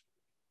note.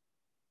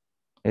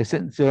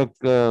 HN Sevak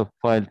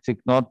filed sick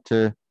note.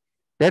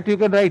 That you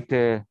can write.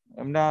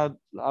 Amna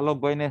Alok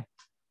bhai ne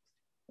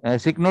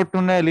sick note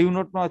ne leave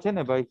note no ache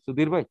ne bhai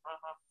Sudhir bhai.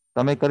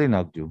 Tame kari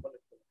nakhjo.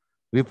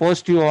 We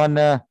post you on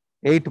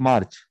 8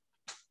 March.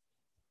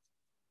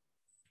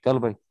 Chal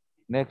bhai.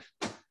 Next.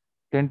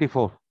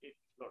 24.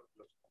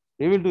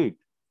 He will do it.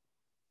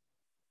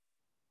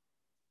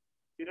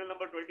 Serial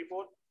number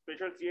 24,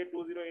 special CA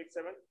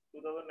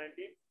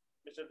 2087-2019,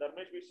 Mr.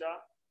 Dharmesh V. Shah,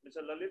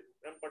 Mr. Lalit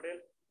M. Patel,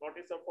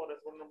 notice up for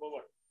respondent number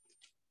 1.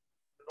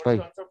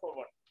 Notice answer for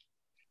 1.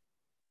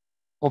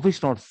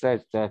 Office note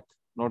says that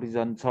notice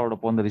answered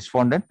upon the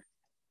respondent.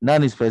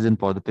 None is present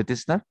for the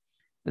petitioner.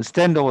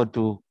 Stand over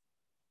to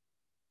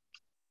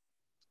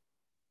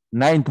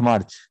 9th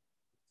March.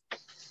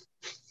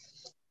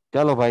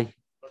 Chalo bhai.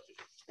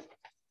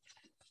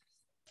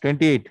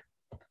 28.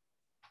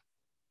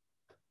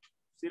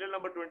 Serial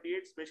number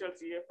 28, special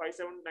CA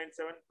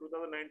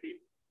 5797-2019,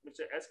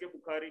 Mr. S.K.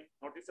 Bukhari,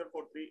 notice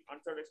for 3,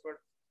 answered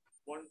expert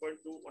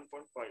 1.2,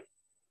 1.5.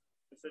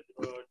 Mr.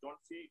 John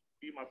C.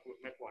 P.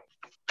 Macwan.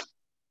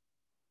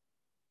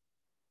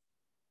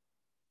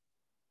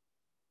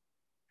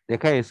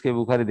 देखा है इसके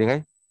बुखारी देखा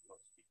है.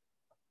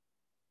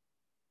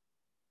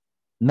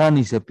 None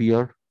is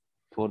appeared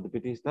for the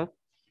petitioner.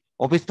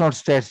 Office note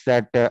states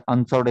that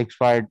answered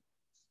expired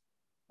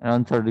and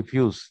answered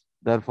refused.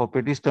 Therefore,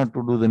 petitioner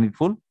to do the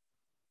needful.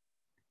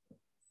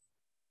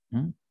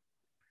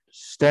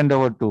 Stand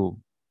over to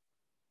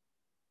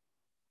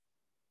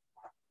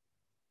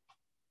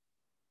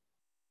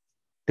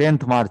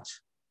 10th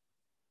March.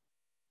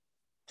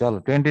 Chalo,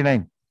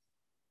 29.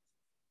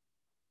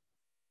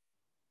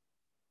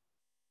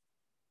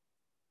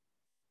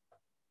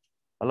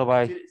 Hello,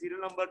 bye.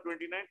 Serial number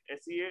 29,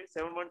 SCA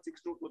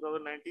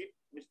 7162-2019,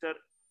 Mr.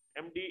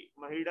 M.D.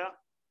 Mahida,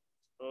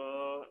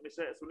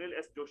 Mr. Sunil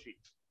S. Joshi.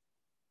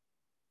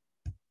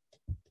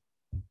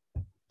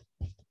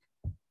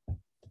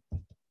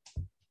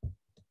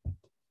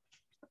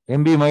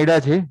 MB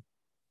Maida છે.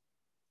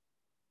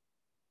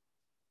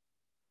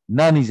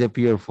 None is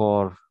appear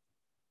for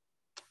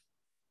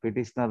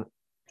petitioner.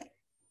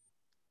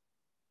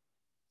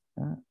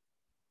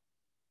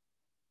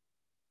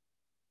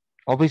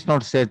 Office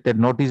note said that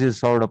notice is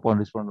served upon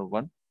respondent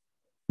 1.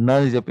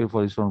 None is appear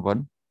for respondent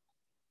 1.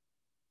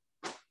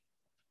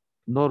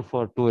 Nor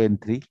for 2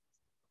 and 3.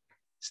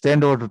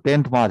 Stand over to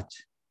 10th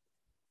March.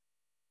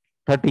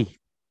 30.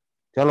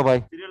 Chalo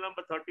bhai. Serial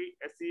number 30,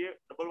 SCA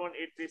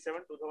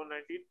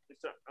 11837-2019,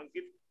 Mr.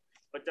 Ankit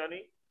Bachani,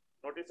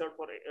 notice served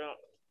for 8,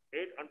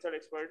 answered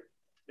expired,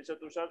 Mr.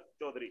 Tushar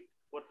Chaudhary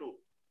for 2.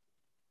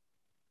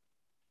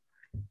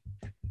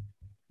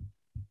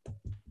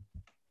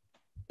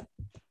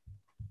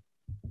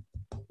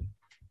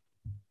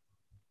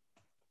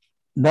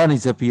 None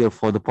is appear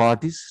for the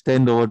parties.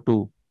 Stand over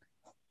to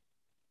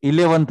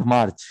 11th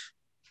March.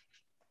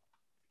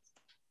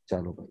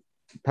 Chalo bhai.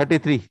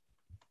 33.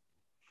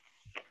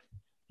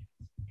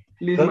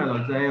 Please, my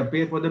lords, I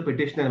appear for the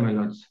petitioner, my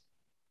lords.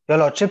 Your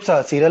lordships,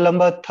 serial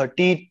number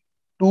 32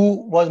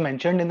 was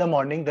mentioned in the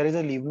morning. There is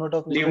a leave note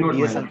of Mr.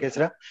 D.S.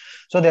 Sankesra.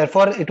 So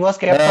therefore, it was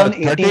kept on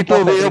 18th 32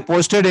 of we February. have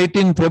posted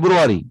 18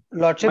 February.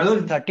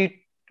 Lordships,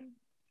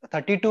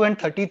 32 and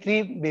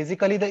 33,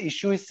 basically the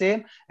issue is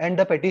same and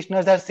the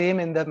petitioners are same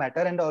in the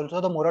matter, and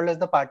also the more or less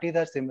the parties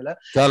are similar.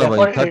 Chalo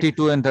Therefore, bhai,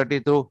 32 and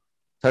 33,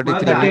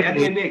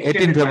 33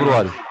 18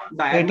 February.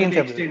 The IR may be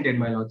extended,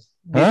 my lords.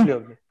 Deeply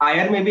obliged.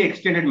 IR may be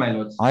extended, my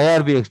lords.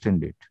 IR be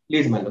extended.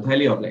 Please, my lord,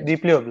 highly obliged.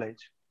 Deeply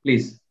obliged.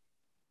 Please.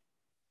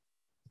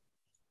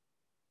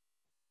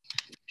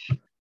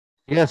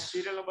 Yes.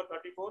 Serial number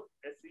 34,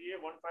 SCA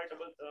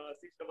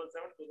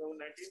 15677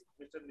 2019,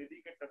 Mr. Nidhi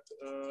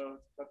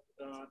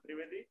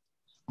Trivedi.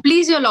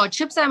 Please, your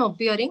lordships, I am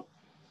appearing.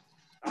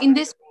 In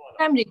this,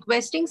 I am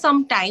requesting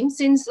some time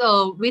since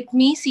with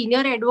me,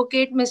 senior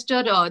advocate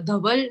Mr.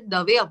 Dhaval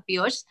Dave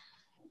appears.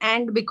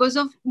 And because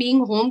of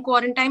being home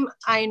quarantine,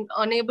 I am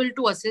unable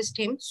to assist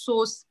him.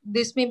 So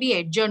this may be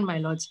adjourned, my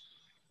lords.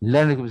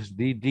 Learned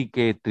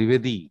D.K.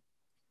 Trivedi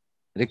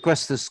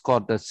request this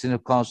court that Senior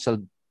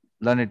Counsel,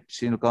 Learned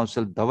Senior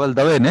Counsel Dhaval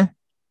Dave, ne?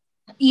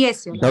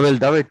 Yes, your Dhaval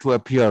Dave to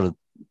appear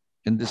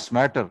in this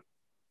matter,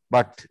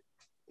 but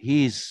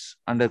he is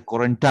under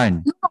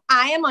quarantine. No,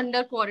 I am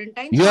under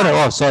quarantine. You are,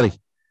 oh, sorry.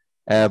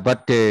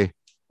 But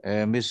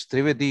Ms.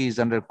 Trivedi is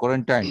under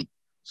quarantine,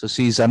 so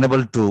she is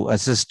unable to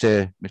assist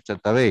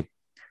Mr. Dave.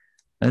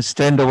 And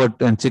stand over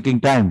and checking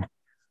time.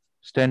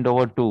 Stand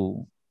over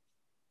to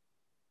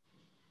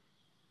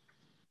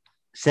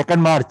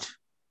 2nd March.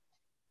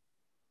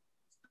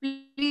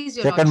 Please,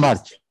 your 2nd lordships.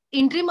 March.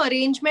 Interim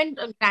arrangement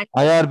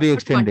IRB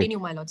extended. continue,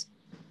 my lords.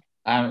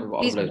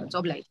 Please, my lords,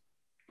 obliged.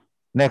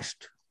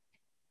 Next.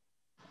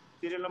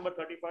 Serial number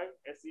 35,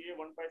 SCA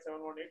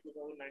 15718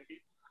 2019,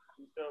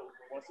 Mr.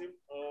 Wasim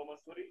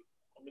Masuri,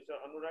 Mr.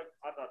 Anurag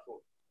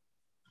Rathod.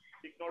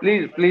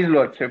 Please,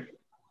 Lordship.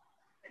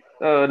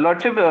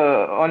 Lordship,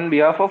 on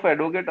behalf of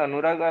Advocate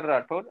Anurag R.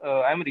 Rathod,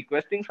 I am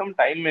requesting some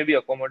time may be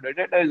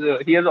accommodated as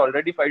he has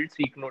already filed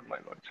seek note, my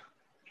lords.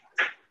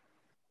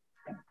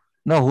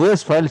 No, who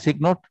has filed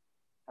seek note?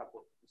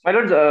 My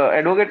lords,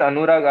 Advocate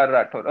Anurag R.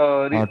 Rathod.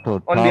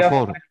 Rathod. On behalf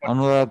of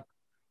Anurag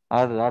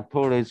R.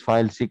 Rathod has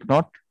filed seek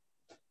note.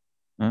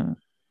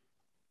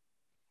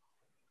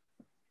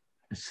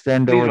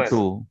 Stand Please, over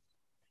to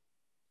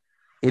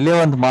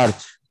 11th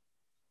March.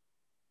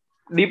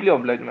 Deeply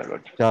obliged, my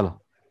lord. Chalo.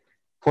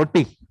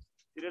 40.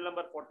 Serial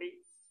number 40,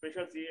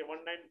 Special CA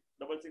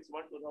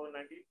 19661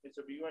 2019,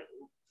 Mr. B.Y.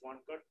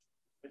 Wankar,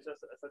 Mr.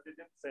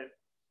 Satyajit Sen,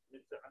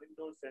 Mr.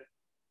 Anindol Sen,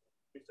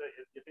 Mr.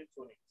 Yatin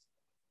Soni.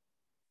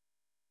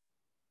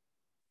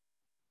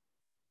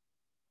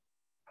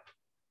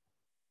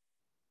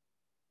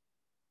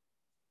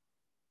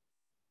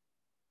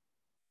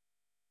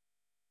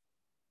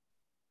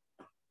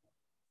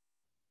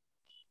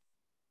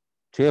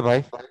 छे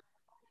भाई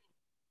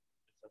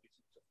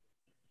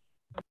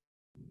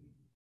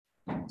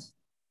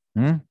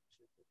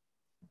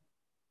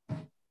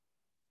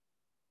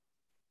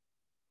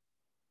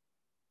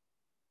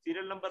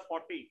Serial number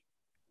 40.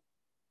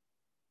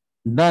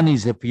 None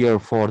is appear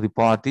for the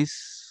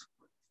parties.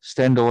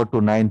 Stand over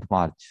to 9th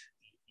March.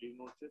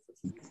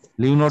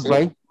 Leave note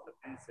by?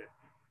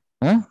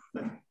 Huh?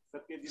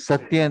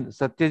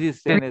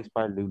 Satyajit Sen has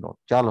filed leave note.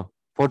 Chalo.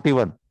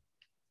 41.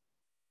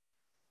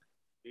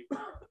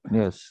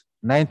 Yes.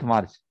 9th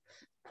March.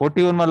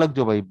 41 में लग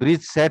जो भाई.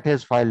 Breach Set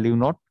has filed leave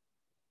note.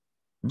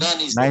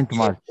 9th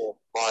March.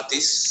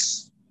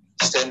 Parties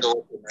stand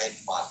over to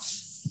 9th March.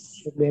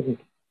 Leave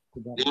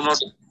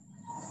note.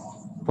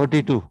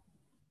 42.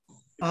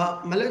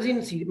 मतलब in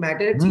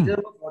matter at serial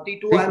number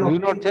 42 I am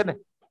leave note છે ને.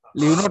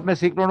 Leave note ને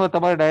seek note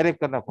તમારે direct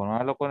કરી નાખવાનું.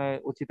 આ લોકોને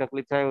ઓછી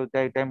તકલીફ થાય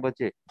ટાઈમ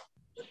બચે.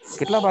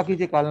 કેટલા બાકી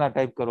છે કાલના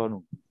ટાઈપ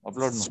કરવાનું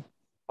અપલોડ નું?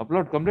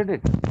 Upload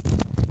completed.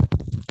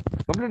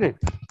 Completed.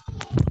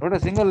 Not a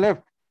single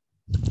left.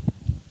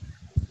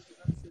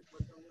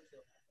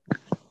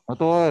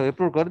 तो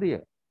अप्रूव कर दिया.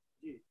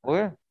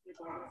 ओके.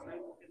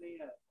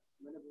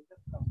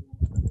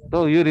 तो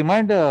you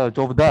remind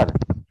चौबदार.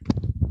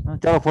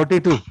 चलो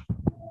 42.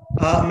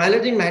 My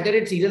lord, in matter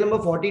at serial number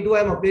 42, I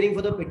am appearing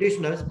for the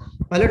petitioners.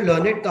 My lord,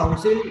 learned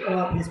counsel,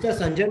 Mr.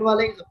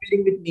 Sanjanwala is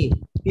appearing with me.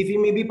 If he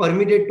may be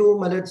permitted to,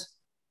 my lord,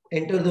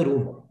 enter the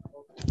room.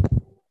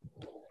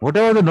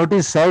 Whatever the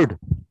notice served.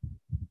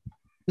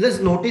 This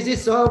notice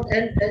is served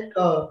and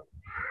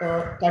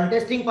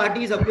contesting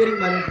party is appearing.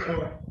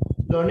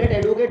 Learned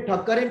advocate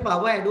Thakkar and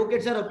Pava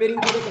advocates are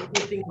appearing for the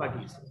contesting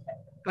parties,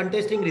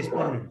 contesting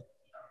respondents.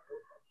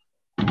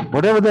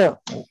 Whatever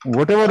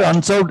the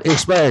unserved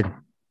expired.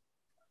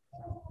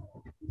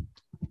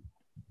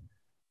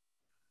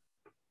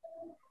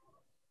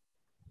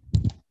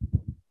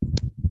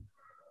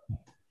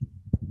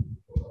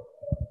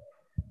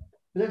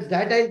 Let's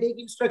that I'll take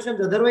instructions.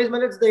 Otherwise,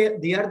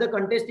 they are the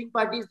contesting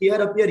parties. They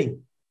are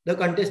appearing. The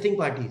contesting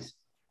parties.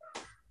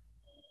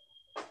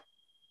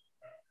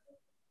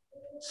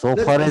 So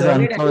far as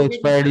unserved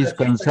expired is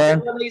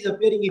concerned,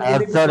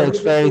 unserved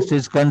expired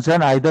is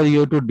concerned, either you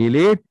have to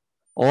delete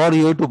or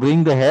you have to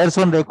bring the hairs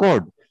on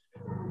record.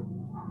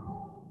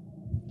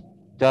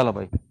 Chala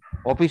bhai.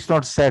 Office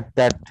note said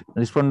that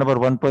respondent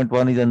number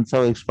 1.1 is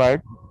answer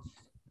expired.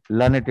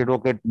 Learned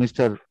advocate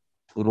Mr.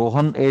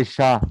 Rohan A.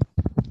 Shah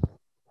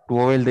to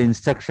avail the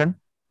instruction.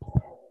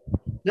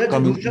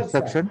 Coming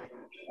instruction.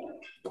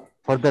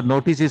 Further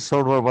notice is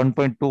served for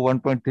 1.2,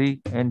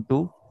 1.3 and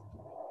 2.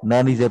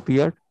 None is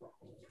appeared.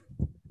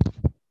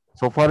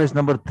 So far as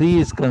number 3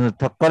 is concerned,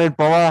 Thakkar and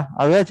Pawar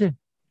આવ્યા છે?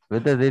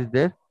 Whether there is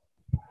there?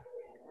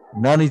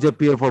 None is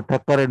appeared for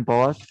Thakkar and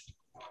Pawar.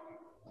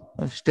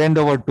 Stand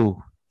over to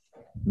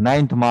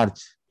 9th March.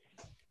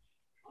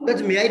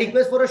 That's, may I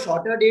request for a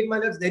shorter date, my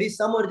lords? There is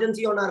some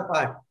urgency on our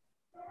part.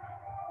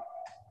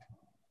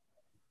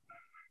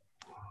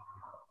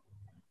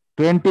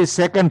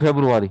 22nd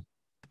February.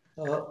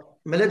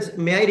 My lords,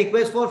 may I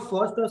request for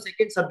first or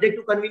second, subject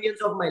to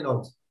convenience of my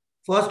lords?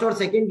 First or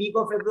second week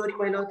of February,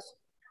 my lords?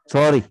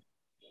 Sorry.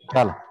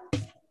 Chala.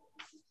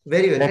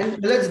 Very well.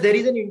 And my lords, there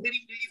is an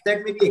interim relief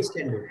that may be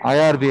extended.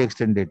 IR be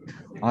extended.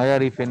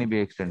 IR if any be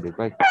extended.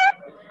 Right?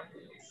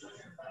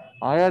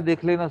 IR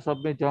देख लेना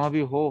सब में जहां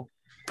भी हो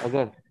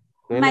अगर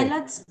My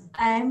lords,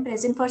 I am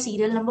present for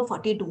serial number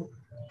 42.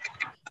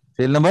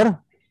 Serial number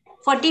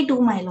 42,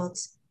 my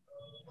lords.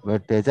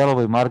 But चलो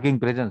भाई marking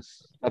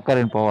presence Thakkar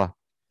and Pawar.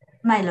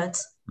 My lords.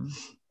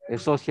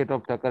 Associate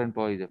of Thakkar and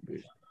Pawar is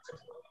appeared.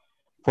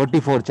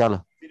 44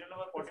 चलो. Serial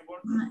number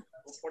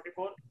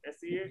 44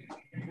 SCA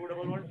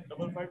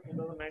 21155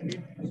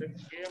 2019 Mr.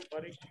 K.M.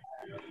 Parikh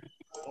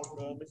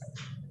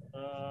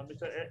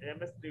Mr.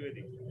 M.S.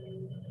 Trivedi.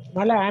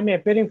 Mala, I am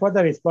appearing for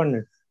the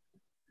respondent.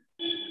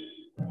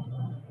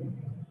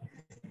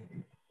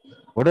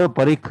 Whatever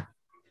Parikh.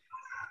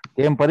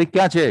 K.M. Parikh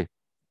क्या છે?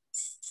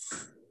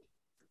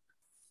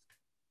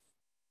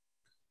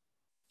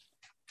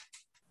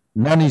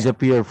 None is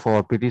appeared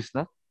for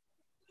petitioner.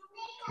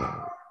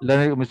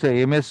 Mr.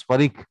 M.S.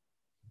 Parikh,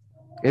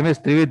 M.S.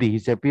 Trivedi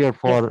is appeared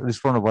for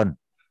respondent 1.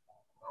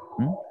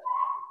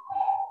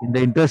 In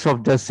the interest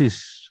of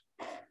justice,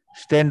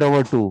 stand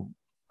over to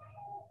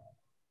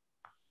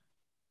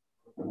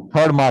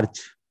 3rd March.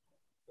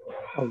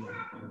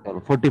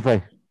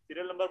 45.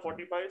 Serial number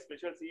 45,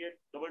 special CA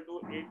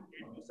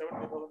 22827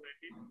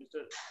 2019, Mr.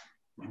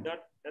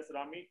 Siddharth S.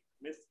 Rami,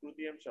 Ms.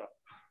 Kruti M. Shah.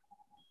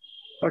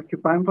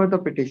 Lordship, I am for the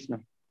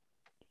petitioner.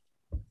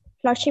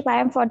 Lordship, I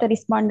am for the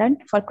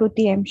respondent for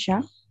Kruti M.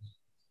 Shah.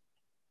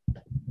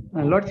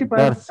 Lordship,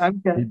 I am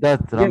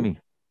Siddharth Rami.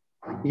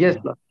 Yes,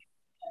 Lord.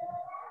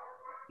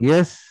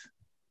 Yes.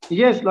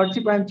 Yes,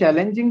 Lordship, I am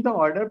challenging the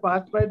order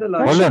passed by the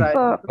Lord. Hold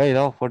on.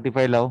 Wait,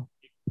 45 now.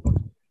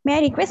 May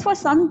I request for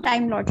some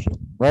time, Lordship?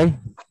 Why?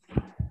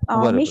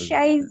 Ms.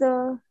 Shah is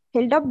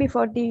held up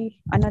before the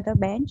another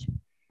bench.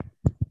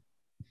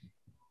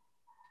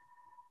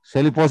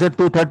 Shall we pause at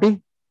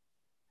 2:30?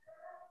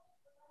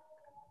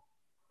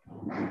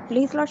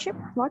 Please, Lordship.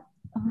 What?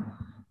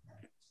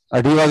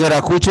 2:30 વાગે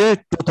રાખવું છે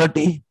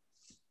 2:30.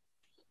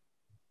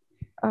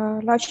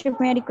 Lordship,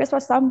 may I request for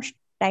some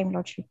time,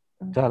 Lordship?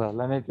 Chala,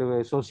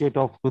 associate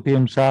of Kruti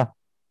M. Shah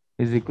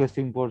is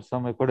requesting for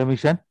some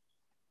academician.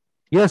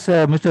 Yes,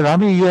 Mr.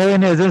 Rami, you have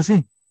any urgency?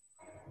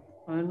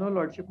 No,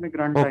 Lordship, may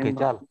grant okay,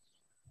 time.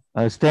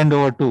 Okay, stand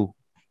over to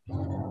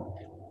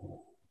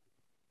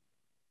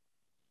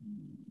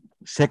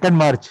 2nd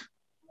March.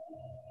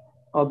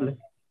 Hon'Ble.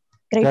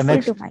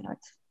 Grateful to my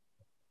lords.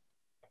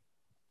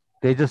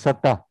 Tejas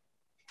Satta.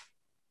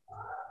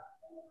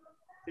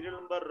 Serial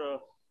number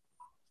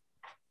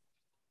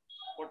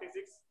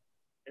 46,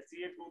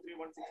 SCA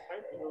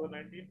 23165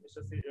 2019,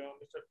 Mr.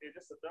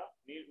 Tejas Satta,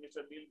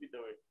 Mr. Neil B.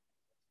 Dave.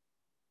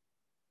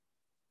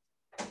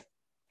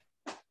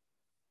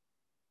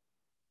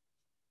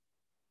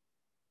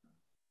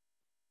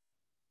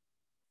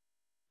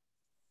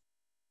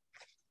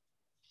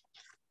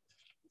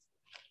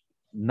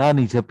 None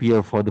is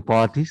appear for the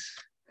parties.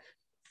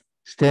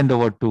 Stand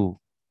over to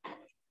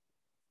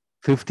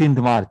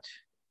 15th March.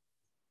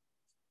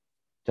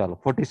 Chalo,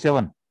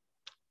 47.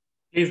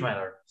 Please, my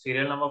lord.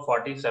 Serial number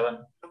 47.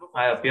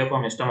 I appear for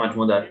Mr.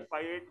 Majmudar.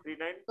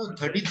 5839.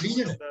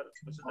 33.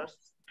 Mr.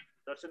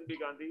 Darshan B.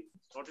 Gandhi.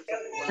 Notice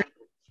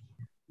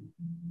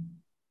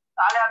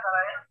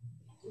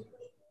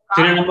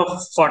Serial number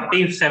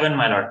 47,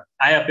 my lord.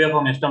 I appear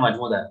for Mr.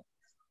 Majmudar.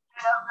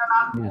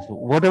 Yes.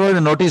 Whatever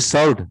the notice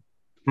served.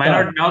 My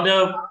lord, now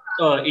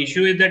the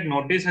issue is that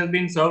notice has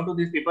been served to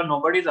these people.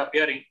 Nobody is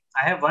appearing.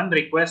 I have one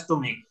request to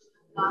make.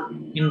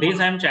 In this,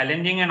 I am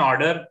challenging an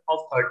order of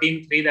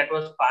 13-3 that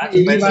was passed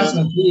by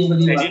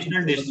the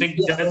additional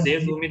district judge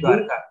Devbhumi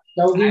Dwarka.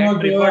 I have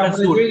preferred a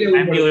suit. I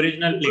am the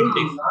original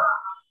plaintiff.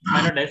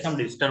 My lord, there is some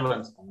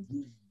disturbance.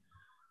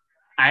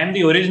 I am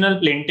the original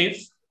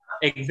plaintiff.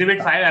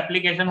 Exhibit 5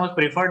 application was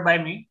preferred by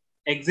me.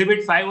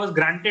 Exhibit 5 was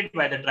granted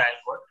by the trial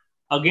court.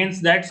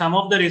 Against that, some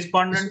of the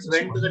respondents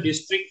went to the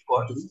district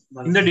court.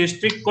 In the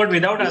district court,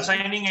 without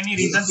assigning any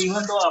reasons,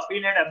 even though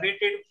appeal had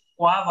abated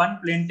for one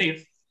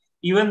plaintiff,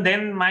 even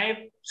then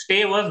my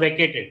stay was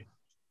vacated.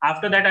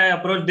 After that, I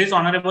approached this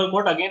honorable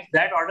court against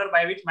that order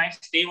by which my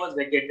stay was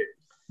vacated,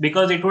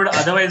 because it would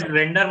otherwise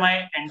render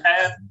my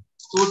entire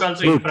suit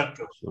also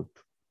infructuous.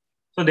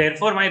 So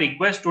therefore, my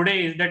request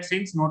today is that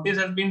since notice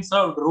has been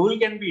served, rule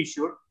can be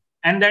issued,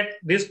 and that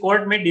this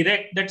court may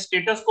direct that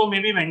status quo may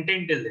be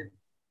maintained till then.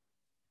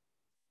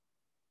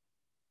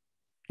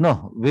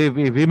 No, we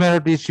may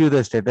not issue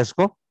the status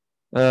quo.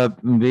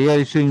 We are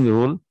issuing the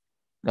rule.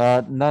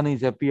 None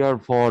is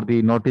appeared for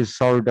the notice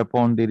served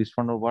upon the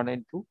respondent 1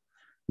 and 2.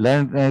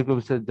 Land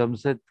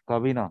Jamshed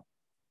Kavina.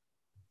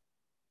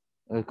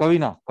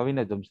 Kavina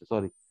Jamshed,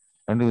 sorry.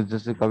 And it was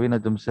just Kavina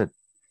Jamshed.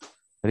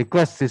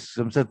 Request this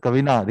Jamshed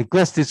Kavina,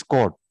 request this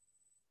court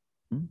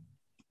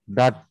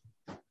that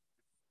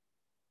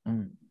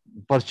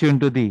pursuant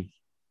to the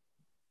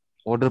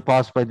order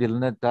passed by the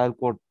Learned Trial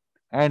Court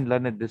and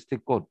Learned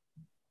District Court,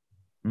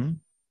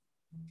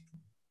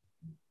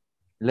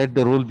 let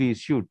the rule be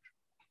issued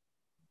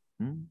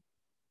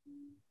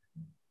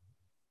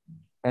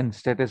and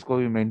status quo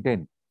be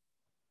maintained.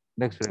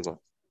 Next record.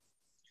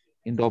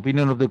 In the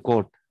opinion of the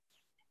court,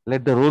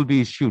 let the rule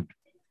be issued,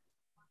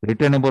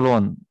 returnable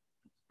on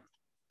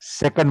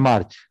 2nd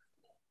March.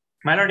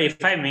 My lord,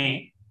 if I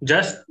may,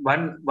 just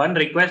one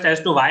request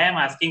as to why I am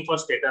asking for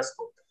status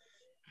quo.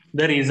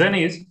 The reason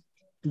is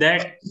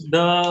that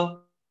the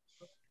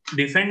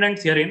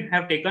defendants herein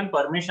have taken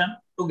permission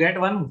to get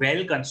one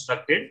well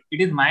constructed.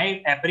 It is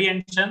my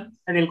apprehension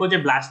that elko je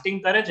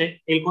blasting કરે છે,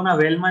 elકોના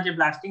well માં જે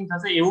blasting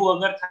થશે એવું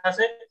અગર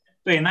થશે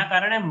તો એના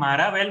કારણે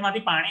મારા well માંથી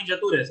પાણી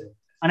જતું રહેશે.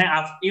 અને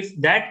if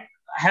that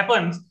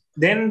happens,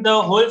 then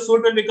the whole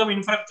suit will become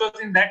infructuous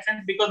in that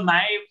sense because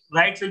my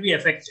rights will be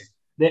affected.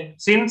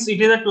 Since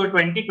it is a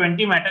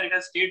 2020 matter, it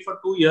has stayed for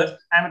 2 years,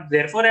 and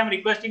therefore I am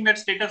requesting that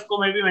status quo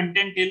may be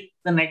maintained till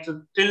the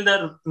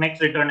next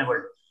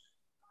returnable.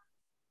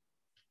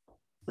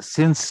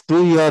 Since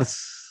 2 years,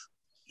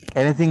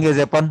 anything has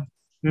happened?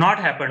 Not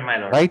happened, my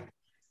lord. Right?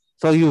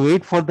 So you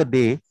wait for the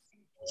day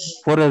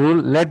for a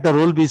rule, let the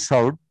rule be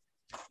served.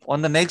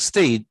 On the next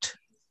date,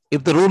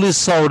 if the rule is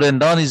served and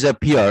none is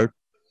appeared,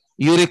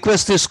 you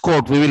request this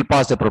court, we will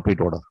pass the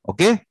appropriate order.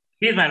 Okay?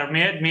 Please, my lord,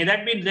 may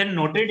that be then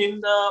noted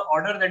in the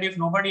order that if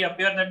nobody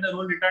appears at the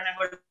rule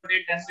returnable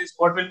date, then this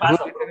court will pass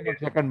appropriate.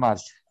 2nd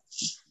March.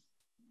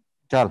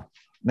 Chal.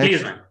 Next.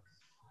 Please, ma'am.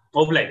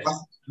 Oblige.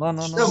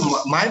 No. So,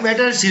 my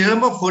matter serial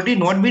number 40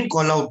 not been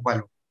called out, my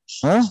lord.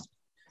 Huh?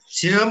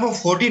 Serial number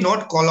 40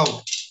 not call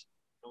out.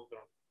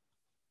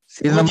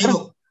 Serial number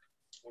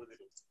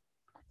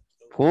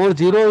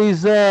 40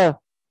 is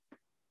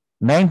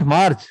 9th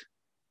March.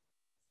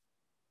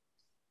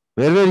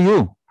 Where were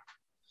you?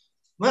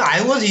 Well,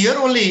 I was here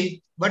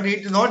only, but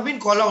it has not been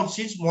called out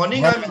since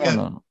morning. I'm here.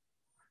 No.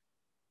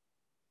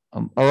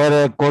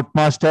 Our court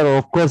master,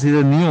 of course,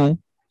 is new,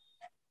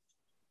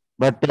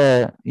 but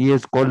he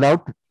is called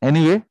out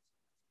anyway.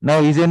 Now,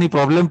 is any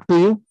problem to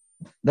you?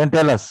 Then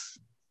tell us.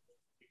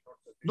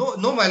 No,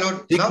 my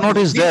lord. Sick note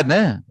is there,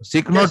 ne?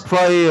 Sick note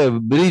for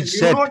bridge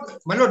set.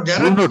 My lord, there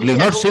leave are note,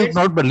 not sick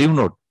note, but leave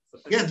note.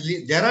 Yes,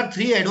 there are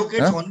 3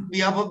 advocates on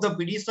behalf of the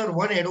petitioner.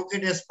 1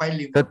 advocate has filed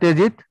leave.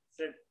 Satyajit?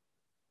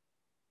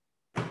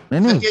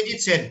 Satyajit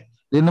Sen.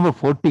 Leave number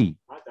 40.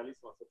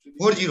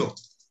 40.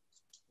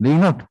 Leave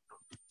note.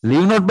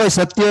 Leave note by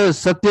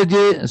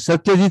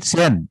Satyajit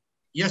Sen.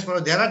 Yes,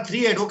 but there are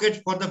 3 advocates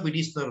for the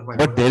petitioner.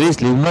 But there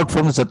is leave note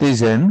from Satyajit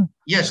Sen.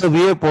 Yes. So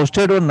we have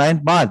posted on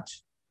 9th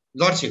March.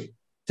 Lordship.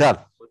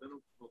 Chal.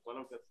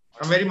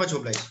 I'm very much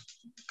obliged.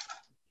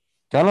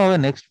 Chalo,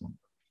 next one.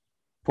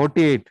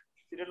 48.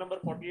 Serial number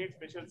 48,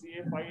 special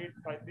CA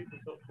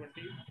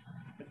 5853-20.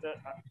 Mr.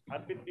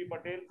 Arpit B.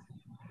 Patel,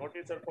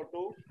 notice for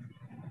 2.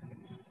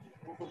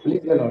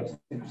 Please, the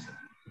Lordships.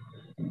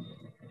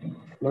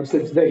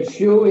 Lordships, the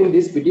issue in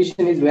this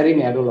petition is very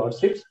narrow,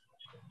 Lordships.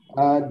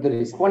 The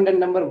respondent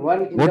number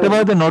 1. What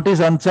about the notice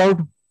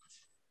unserved?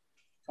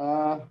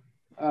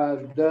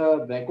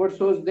 The record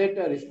shows that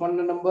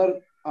respondent number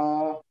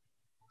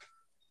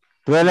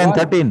 12 and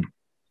 13.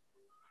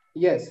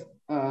 Yes,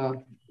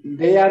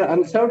 they are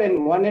unserved,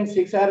 and 1 and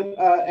 6 are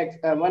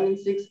 1 and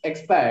 6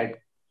 expired.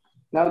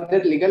 Now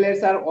their legal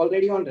errors are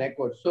already on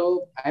record,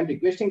 so I am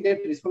requesting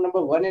that respondent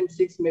number 1 and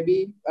 6 may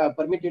be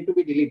permitted to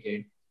be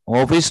deleted.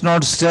 Office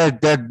note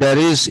said that there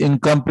is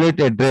incomplete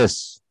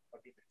address.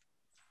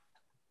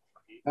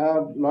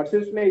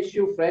 Lordships may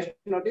issue fresh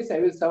notice. I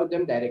will serve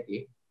them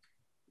directly.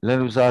 Let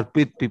us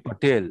Arpit P.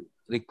 Patel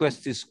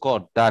request this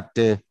court that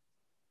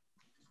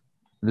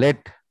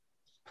let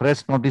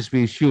fresh notice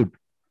be issued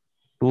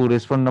to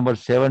respondent number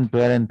 7,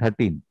 12, and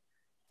 13.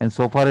 And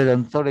so far as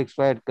unserved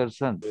expired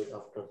concerned,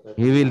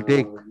 he will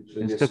take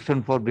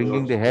instruction for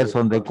bringing the hairs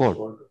on record.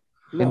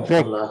 In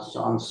fact,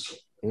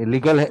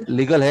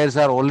 legal hairs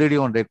are already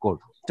on record.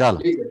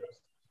 Chal.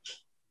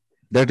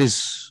 That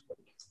is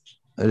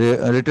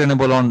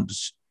returnable on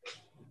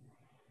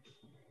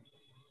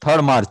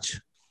 3rd March.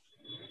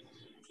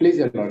 Please,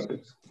 your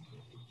lordship.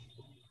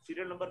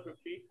 Serial number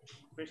 50,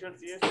 special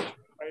CS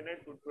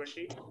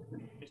 59-20,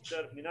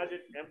 Mr.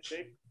 Minajit M.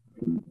 Sheikh,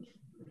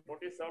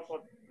 notice served for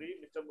 3,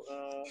 Mr.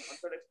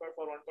 Answered expired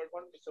for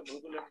 1.1, Mr.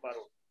 Mrudul M.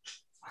 Baro.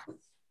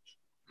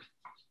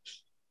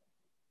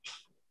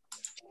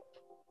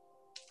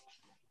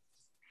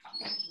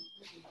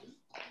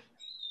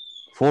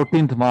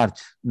 14th March,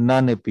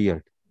 none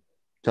appeared.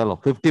 Chalo,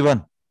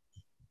 51.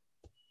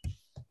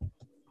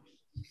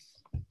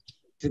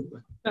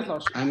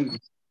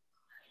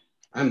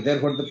 I'm there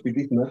for the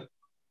petitioner.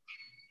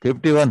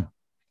 51.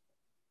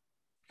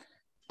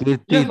 Kirti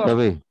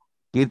Dave.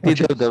 Kirti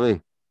Dev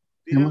Dave.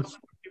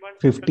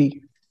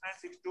 50.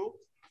 962,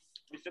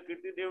 Mr.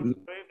 Kirti Dev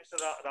Dave, Mr.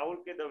 Rahul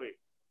K. Dave.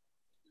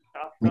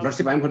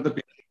 Lordship, I'm for the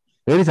petitioner.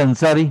 Where is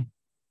Ansari?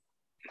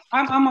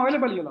 I'm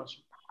available, Your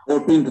Lordship.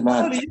 14th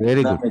March.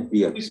 Very good.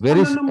 Where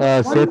is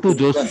Setu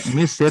Joshi?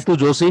 Miss Setu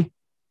Joshi?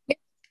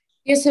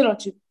 Yes, Your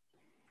Lordship.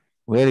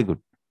 Very good.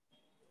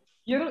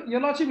 Your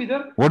Lordship,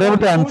 either. Whatever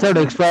the answered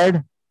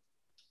expired,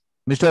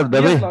 Mr.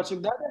 Dave. Yes,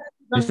 Lordship. That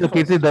is Mr.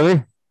 Kirti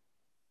Dave.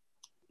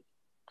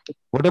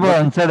 Whatever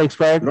answered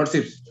expired.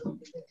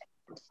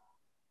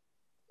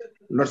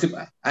 Lordship,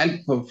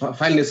 I'll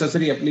file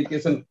necessary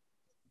application.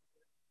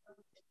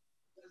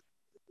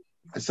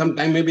 Some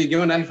time may be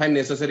given, I'll find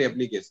necessary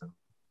application.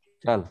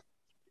 Chal.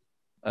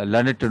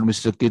 Learned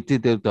Mr. Kirti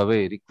Dev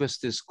Dave requests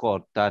this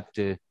court that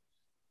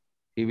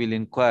he will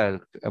inquire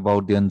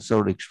about the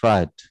answered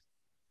expired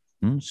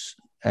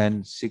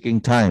and seeking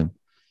time.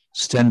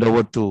 Stand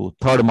over to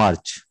 3rd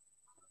March.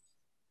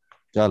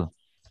 Chal.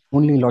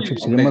 Only Lordship,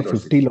 number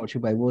 50,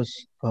 Lordship. I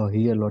was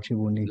here, Lordship,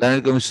 only.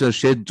 Learned Commissioner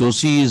Shed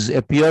Joshi is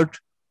appeared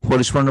for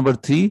respondent number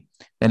 3,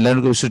 and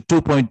Learned Commissioner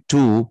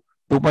 2.2,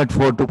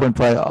 2.4,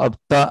 2.5.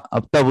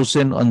 Aftab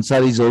Hussain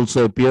Ansari is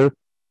also appeared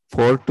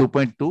for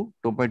 2.2,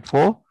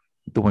 2.4,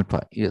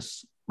 2.5.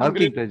 Yes.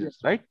 Marking pages,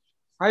 right?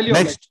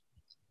 Next.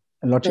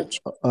 Lordship,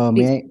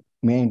 may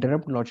I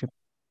interrupt, Lordship?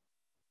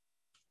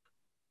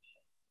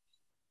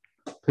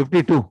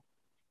 52.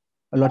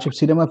 Lordship,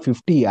 cinema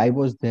 50. I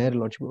was there,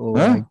 Lordship. Oh,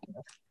 Huh?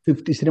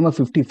 50, cinema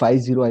 50,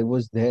 50. I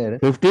was there.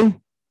 50?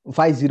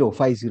 50.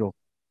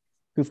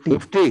 50.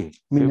 50.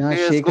 Mina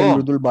 50 Sheikh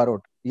and Mridul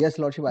Barot. Yes,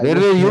 Lordship. Where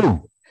were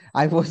you?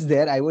 I was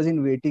there. I was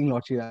in waiting,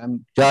 Lordship.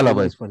 Chala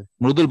bhai.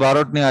 Mridul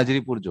Barot ne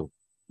Hajri Purjo.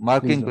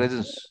 Marking Please,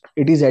 presence.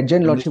 It is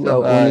urgent, Lordship.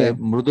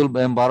 Mridul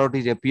Barot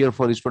is appear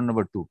for respondent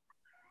number 2.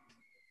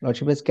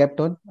 Lordship has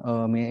kept on.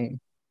 May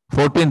I?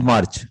 14th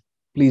March.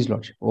 Please,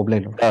 Lordship.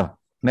 Oblate, Lord.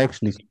 Next.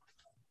 Please.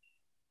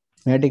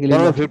 May I take a leave?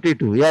 Number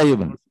 52. Yeah, you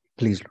can.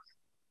 Please, Lord.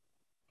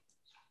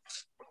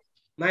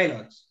 My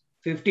lords,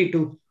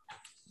 52.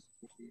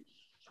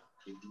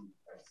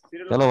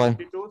 Hello, bhai.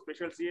 52,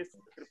 Special CS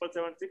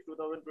 7776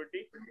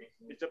 2020,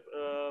 Mr.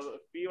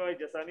 P.Y.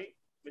 Jasani,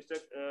 Mr.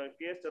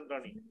 K.S.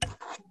 Chandrani.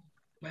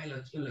 My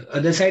lords,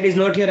 other side is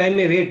not here. I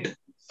may wait.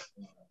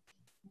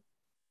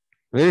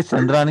 Where is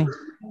Chandrani?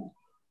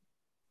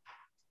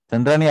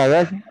 Chandrani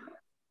आया है?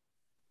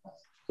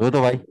 वो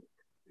तो भाई.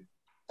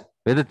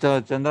 Whether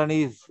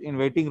Chandrani is in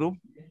waiting room?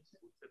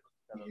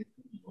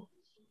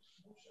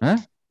 Huh?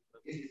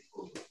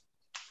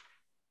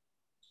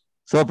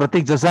 So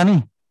Pratik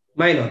Jasani,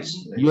 My lords.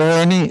 you have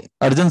any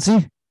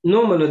urgency?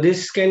 No, Mano,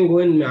 this can go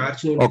in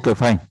March. No. Okay,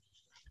 fine.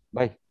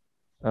 Bye.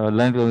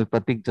 Line with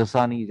Pratik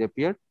Jasani is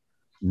appeared.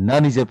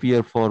 None is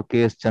appeared for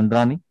KS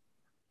Chandrani.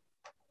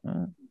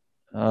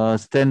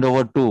 Stand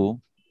over to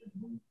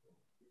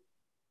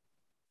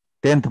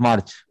 10th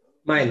March.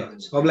 My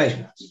lords.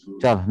 Oblige.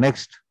 Chal,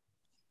 next.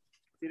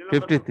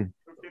 53.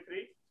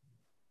 53,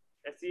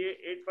 SCA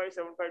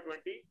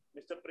 857520,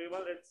 Mr.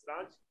 Premal and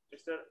Raj,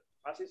 Mr.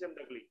 Ashish M.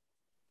 Dagli.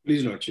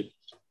 Please, Lordship.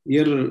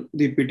 Here,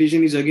 the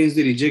petition is against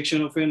the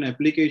rejection of an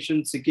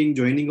application seeking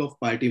joining of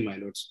party, my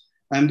lords.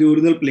 I am the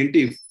original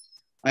plaintiff.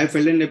 I have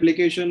filed an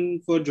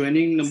application for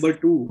joining number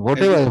 2.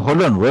 Whatever,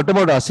 hold on. What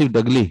about Asif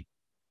Dagli?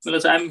 Well,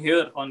 I am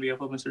here on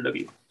behalf of Mr.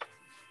 Dagli.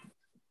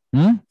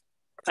 I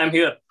am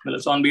here. Well,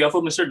 on behalf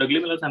of Mr.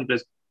 Dagli, I am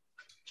present.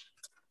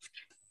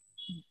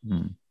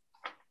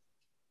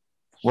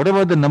 What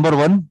about the number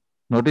 1?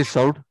 Notice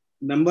served.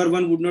 Number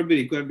 1 would not be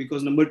required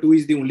because number 2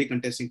 is the only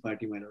contesting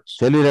party, my lords.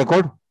 Shall we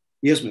record?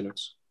 Yes, my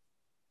lords.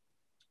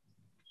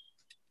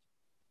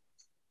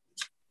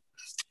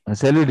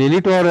 Shall we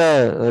delete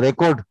or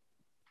record?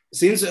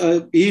 Since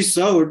he is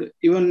served,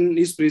 even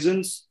his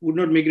presence would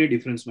not make any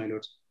difference, my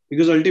lords.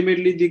 Because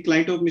ultimately, the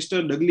client of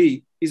Mr.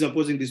 Dagli is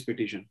opposing this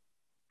petition.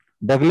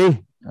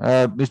 Dagli,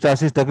 Mr.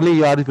 Ashish Dagli,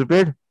 you are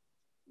prepared?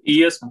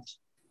 Yes, sir.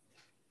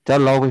 Chal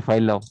lao bhai,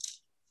 file lao.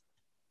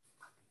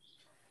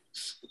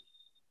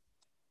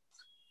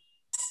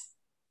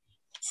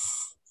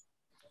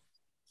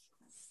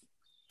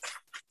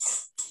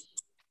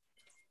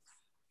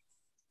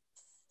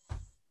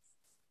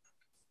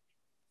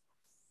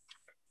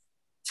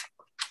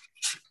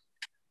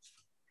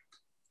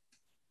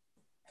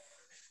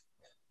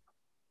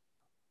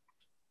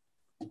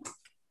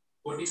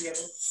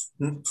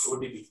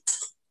 OTP.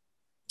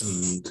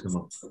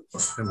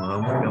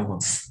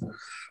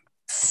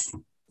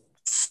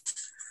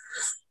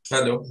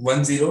 Hello,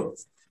 10.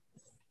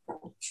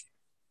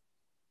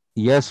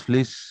 Yes,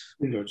 please.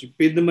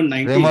 Page number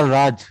 19. Premal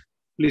Raj.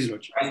 Please,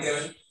 Lordship.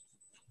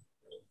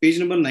 Page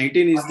number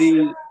 19 is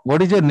the...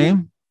 What is your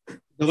name?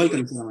 Dhaval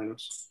Kansara, my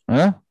lords.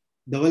 Huh?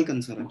 Dhaval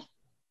Kansara.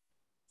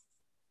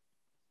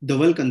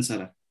 Dhaval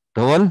Kansara.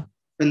 Dhaval?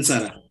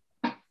 Kansara.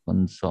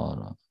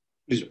 Kansara.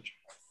 Please, Lordship.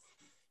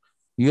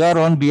 You are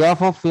on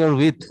behalf of or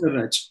with? Mr.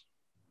 Raj.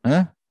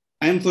 Huh?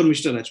 I am for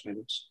Mr. Raj, my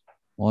lords.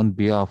 On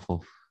behalf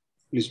of.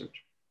 Please, Lord.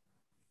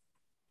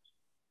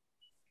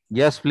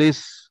 Yes, please.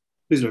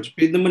 Please, Lord.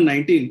 Page number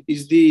 19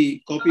 is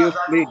the copy of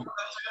plain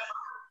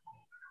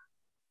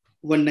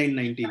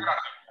 1919.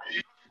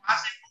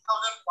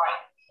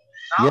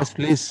 Yes,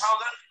 please.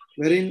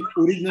 Wherein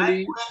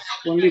originally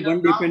only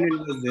one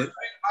defendant was there.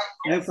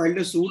 I have filed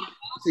a suit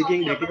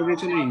seeking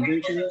declaration and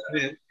injunction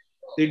where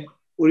the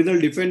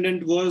original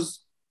defendant was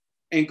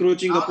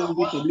encroaching upon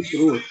the public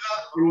road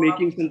and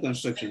making some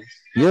construction.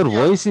 Your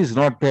voice is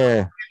not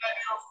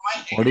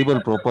audible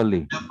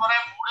properly.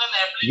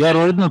 Your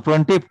original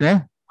plaintiff, ne?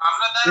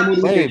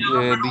 भाई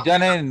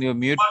बीजाने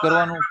mute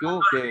करवानो क्यों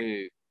के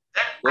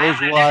those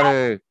who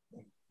are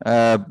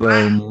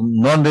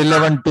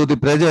non-relevant to the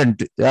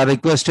present are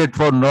requested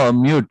for no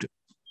mute.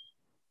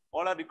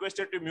 All are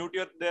requested to mute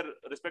their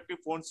respective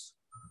phones.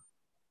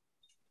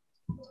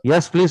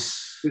 Yes, please.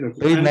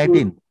 Page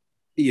 19.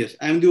 Yes,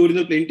 I am the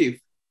original plaintiff.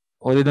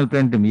 Original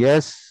plaintiff,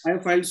 yes. I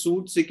have filed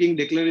suit seeking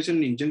declaration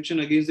and injunction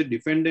against the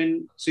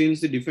defendant since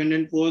the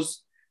defendant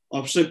was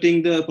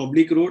obstructing the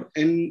public road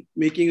and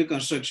making a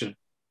construction.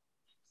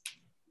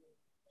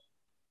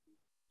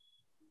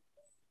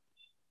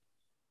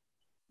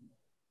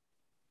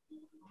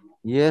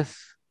 Yes.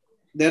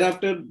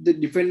 Thereafter, the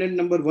defendant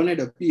number 1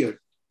 had appeared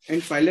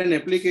and filed an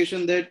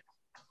application that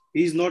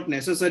he is not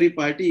necessary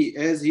party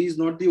as he is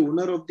not the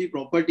owner of the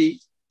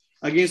property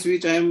against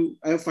which I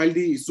have filed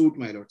the suit,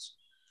 my lords.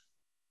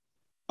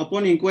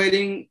 Upon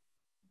inquiring,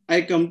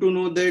 I come to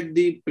know that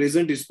the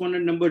present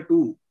respondent number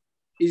 2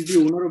 is the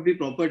owner of the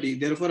property.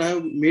 Therefore, I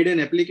have made an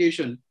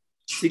application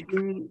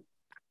seeking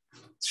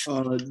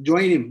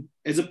join him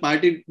as a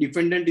party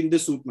defendant in the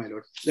suit, my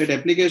lord. That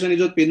application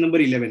is on page number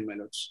 11, my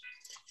lords.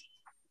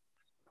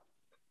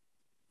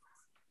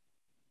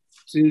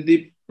 Since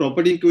the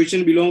property in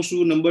question belongs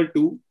to number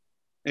 2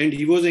 and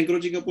he was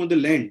encroaching upon the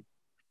land,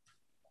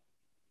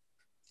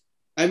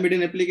 I made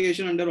an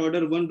application under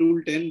order 1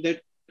 rule 10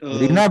 that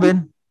Reena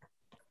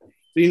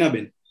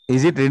Ben.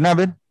 Is it Reena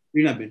Ben?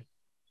 Reena Ben.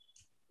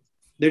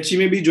 That she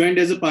may be joined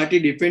as a party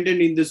defendant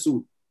in the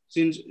suit,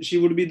 since she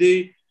would be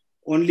the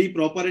only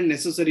proper and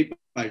necessary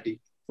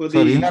party. For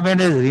So the,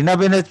 Reena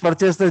Ben has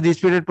purchased the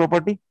disputed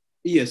property?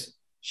 Yes,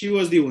 she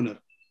was the owner.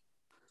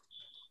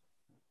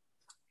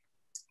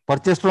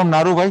 Purchased from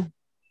Naru Bhai?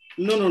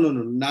 No.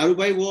 Naru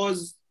Bhai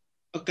was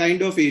a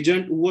kind of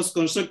agent who was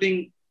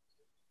constructing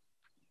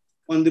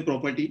on the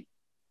property.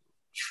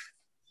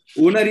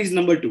 Owner is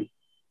number 2,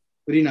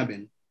 Reena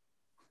Ben.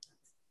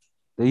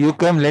 So you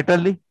came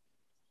laterally?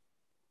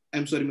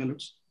 I'm sorry, my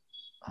lords.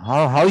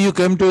 How you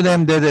came to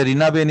them that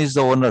Reena Ben is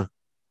the owner?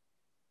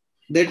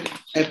 That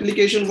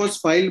application was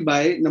filed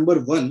by number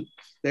 1,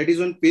 that is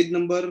on page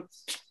number.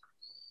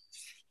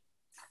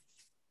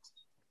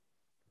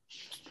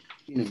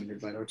 In a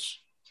minute, my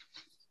lords.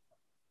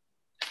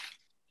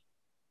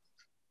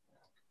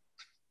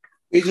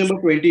 Page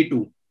number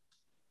 22.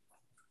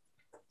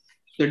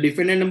 The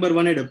defendant number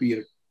 1 had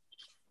appeared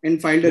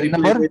and filed a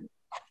reply.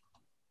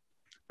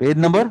 Page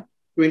number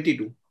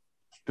 22.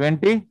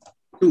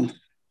 22.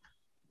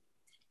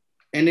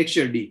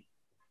 Annexure D.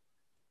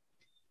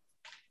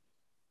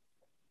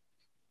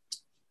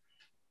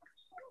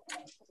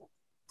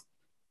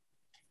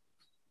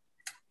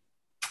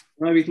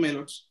 Now with my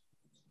lords.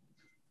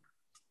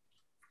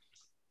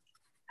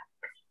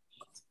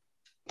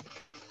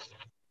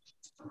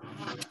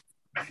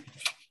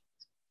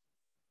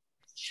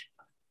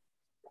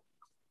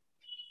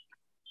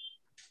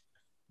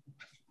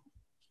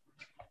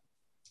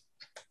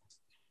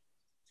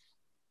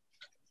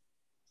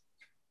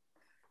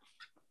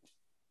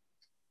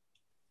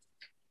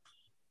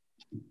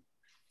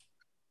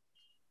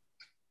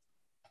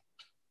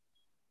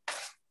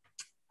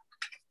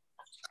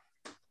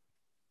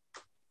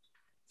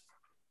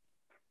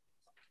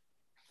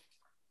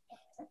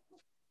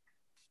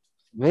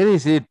 Where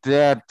is it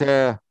that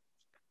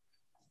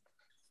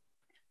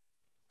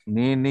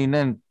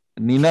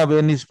Reena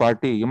Ben's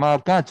party?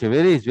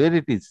 Where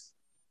it is?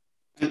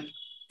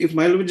 If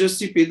my lord just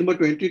see page number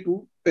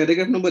 22,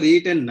 paragraph number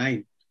 8 and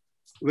 9,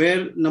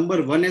 where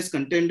number 1 has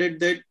contended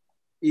that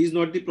he is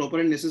not the proper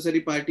and necessary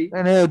party.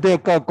 And the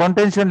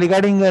contention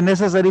regarding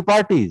necessary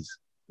parties.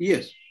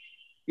 Yes.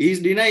 He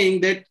is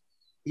denying that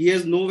he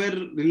has nowhere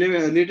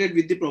related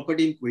with the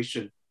property in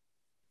question.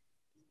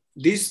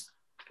 This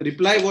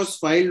reply was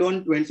filed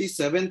on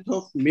 27th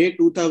of May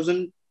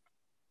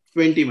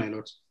 2020, my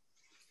lords.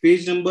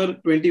 Page number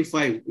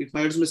 25, if my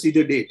lords may see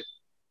the date.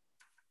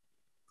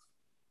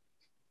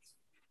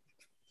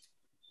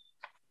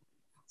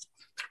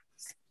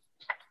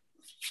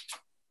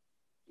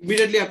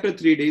 Immediately after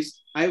 3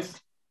 days, I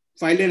have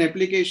filed an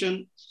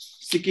application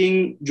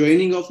seeking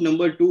joining of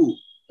number 2,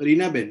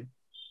 Reena Ben,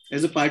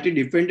 as a party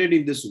defendant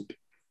in the suit.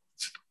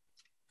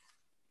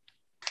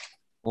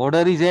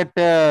 Order is at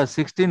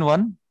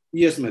 16.1.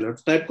 Yes, my lord.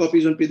 Type copy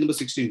is on page number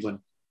 16.1.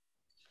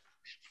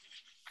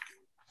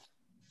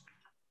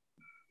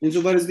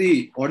 Insofar as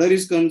the order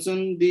is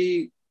concerned,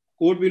 the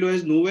court below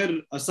has nowhere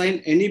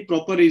assigned any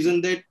proper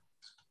reason that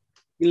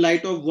in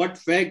light of what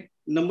fact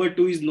number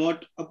 2 is not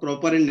a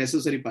proper and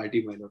necessary party,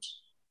 my lords.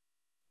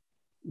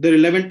 The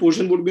relevant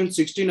portion would be on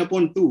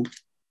 16/2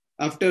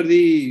 after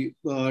the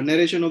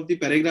narration of the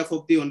paragraph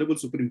of the Honorable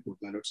Supreme Court,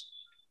 my lords.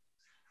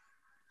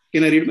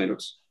 Can I read, my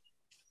lords?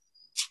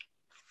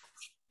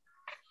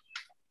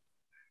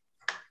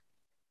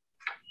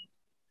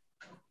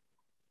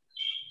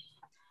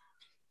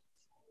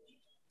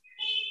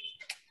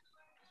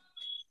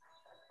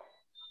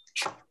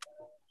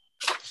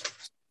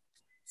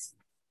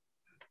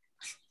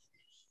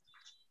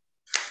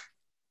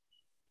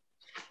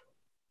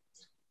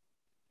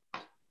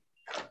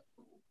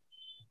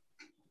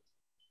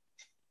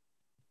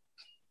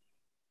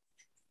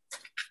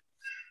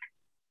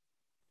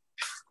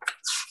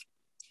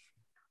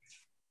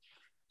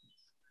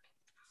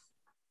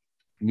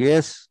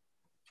 Yes.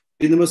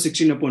 Page number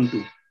 16/2.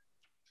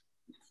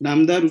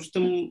 નામદાર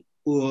ઉચ્ચતમ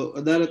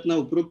અદાલતના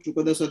ઉપરોક્ત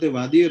ચુકાદા સાથે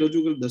વાદીએ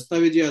રજૂ કરેલ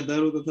દસ્તાવેજી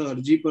આધારો તથા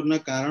અરજી પરના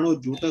કારણો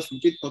જોતા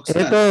સૂચિત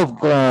પક્ષકાર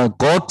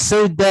કોર્ટ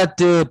સેડ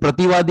ધેટ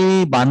પ્રતિવાદી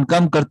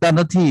બાંધકામ કરતા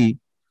નથી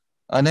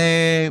અને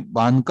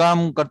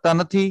બાંધકામ કરતા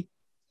નથી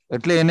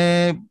એટલે એને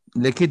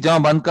લેખિત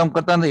જમા બાંધકામ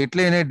કરતા નથી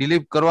એટલે એને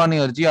ડિલીટ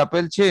કરવાની અરજી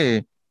આપેલ છે.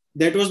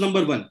 That was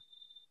number 1.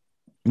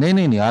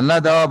 નહીં હાલના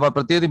દાવા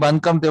પ્રતિવાદી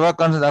બાંધકામ તેવા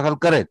કારણ દાખલ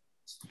કરે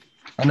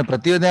અને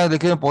પ્રતિવાદી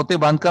લેખિત પોતે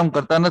બાંધકામ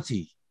કરતા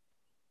નથી.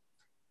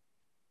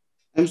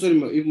 I'm sorry,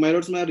 if my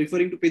lords are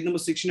referring to page number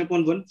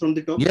 16/1 from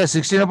the top. Yes,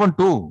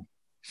 16/2.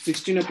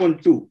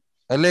 16/2.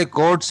 એટલે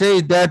કોર્ટ સે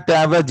ધેટ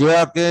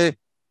જેવા કે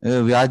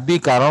વ્યાજબી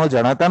કારણો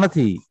જણાતા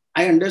નથી.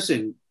 I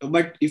understand,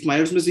 but if my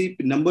lords may see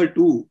number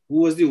 2, who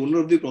was the owner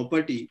of the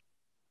property?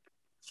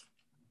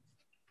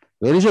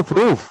 Where is your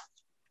proof?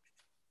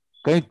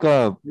 કંઈક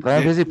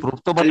prima facie proof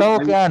તો બતાવો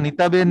કે આ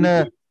Nitaben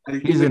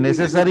is a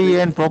necessary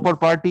and proper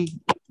party.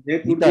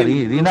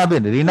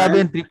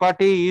 Reenaben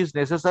Tripathi is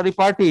necessary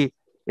party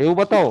એવું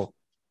બતાવો.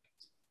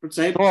 But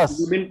સાહેબ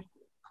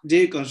જે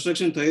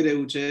construction થઈ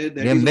રહ્યું છે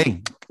that એમ નહીં.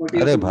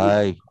 અરે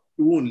ભાઈ,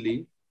 only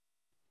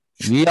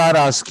we are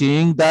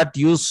asking that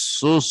you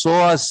show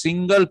a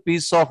single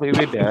piece of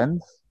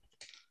evidence,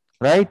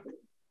 right,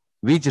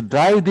 which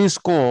drive this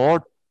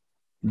court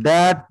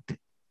that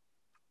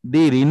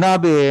the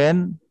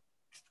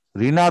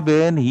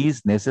Rinaben is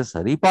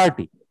necessary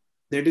party.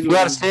 That is you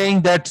are saying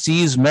that she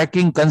is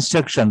making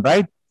construction,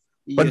 right?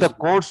 But yes, the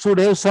court should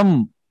have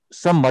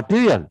some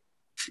material.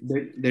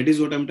 That is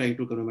what I'm trying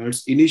to confirm.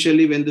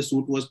 Initially, when the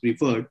suit was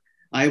preferred,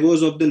 I was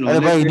of the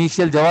knowledge.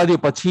 Initial jawab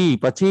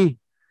pachi.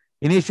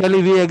 Initially,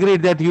 we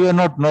agreed that you are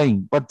not knowing,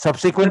 but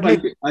subsequently,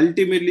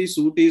 ultimately,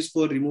 suit is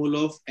for removal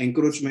of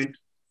encroachment.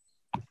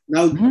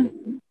 Now,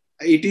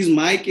 it is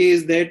my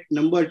case that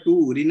number 2,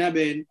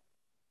 Rinaben,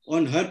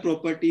 on her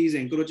property is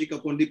encroaching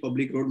upon the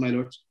public road, my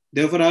lords.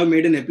 Therefore, I have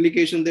made an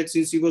application that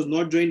since she was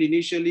not joined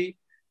initially,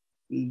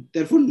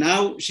 therefore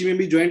now she may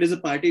be joined as a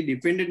party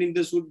defendant in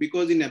the suit,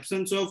 because in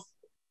absence of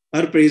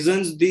her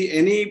presence,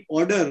 any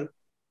order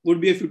would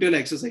be a futile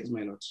exercise,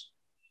 my lords.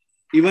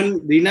 Even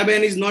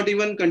Rinaben is not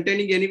even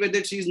contending anywhere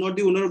that she is not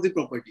the owner of the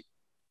property.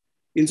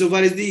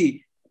 Insofar as the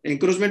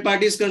encroachment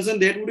party is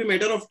concerned, that would be a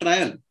matter of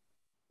trial.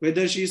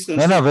 Whether she is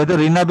concerned. No, whether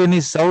Rinaben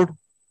is served.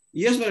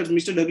 Yes, my lords,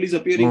 Mr. Douglas is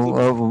appearing.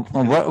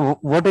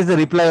 What is the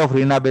reply of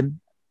Rinaben?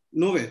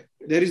 Nowhere.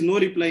 There is no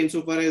reply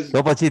insofar as.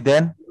 So pachi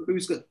then.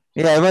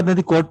 I was not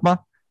the court ma.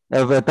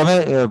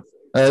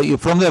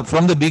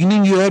 From the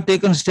beginning, you have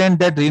taken stand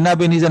that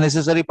Rinaben is a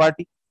necessary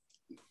party.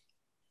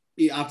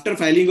 After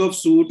filing of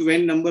suit,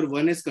 when number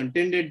 1 has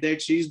contended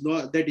that he is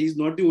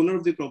not the owner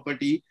of the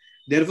property,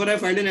 therefore I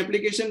filed an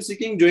application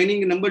seeking joining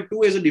number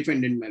 2 as a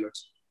defendant, my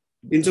lords.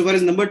 Insofar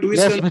as number 2 is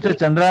yes, Mr.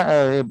 Chandra,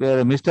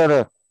 Mr.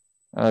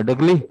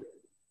 Dougley.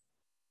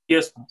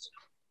 Yes.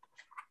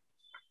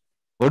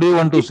 What do you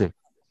want to say?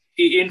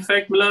 In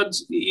fact, Milords,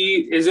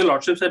 as your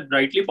lordships had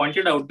rightly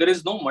pointed out, there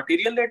is no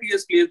material that he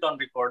has placed on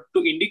record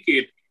to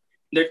indicate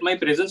that my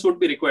presence would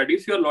be required.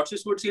 If your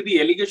lordships would see the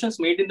allegations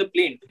made in the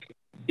plaint,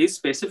 his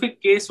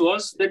specific case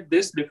was that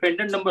this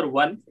defendant number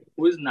 1,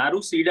 who is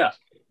Naru Sida,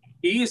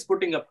 he is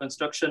putting up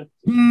construction.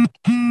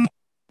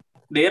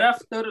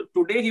 Thereafter,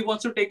 today he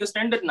wants to take a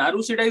stand that Naru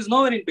Sida is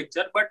nowhere in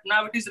picture, but now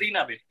it is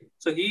Rinaben.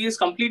 So he is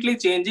completely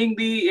changing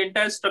the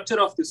entire structure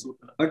of the suit.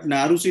 But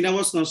Naru Sida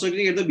was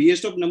constructing at the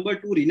behest of number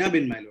 2,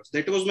 Rinaben, my lords.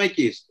 That was my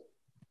case.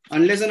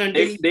 Unless and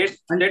until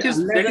that is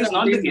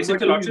not the case. If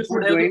the lordships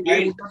would have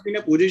I would not be in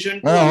a position.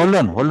 Hold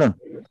on,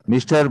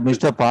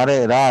 Mr. Pare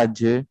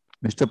Raj,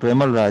 Mr.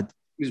 Premal Raj.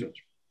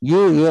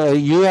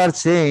 You are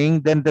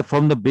saying that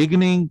from the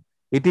beginning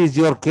it is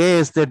your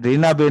case that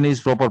Rinaben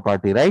is proper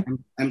party, right?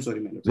 I'm sorry,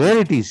 my lord. Where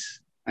it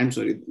is? I'm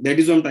sorry. That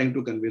is what I'm trying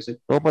to convey, sir.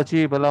 So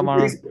pachi bala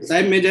manas.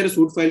 Sahib, मैं जरा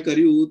suit file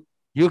करी हूँ.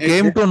 You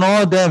came to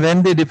know that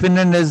when the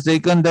defendant has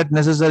taken that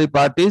necessary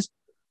parties,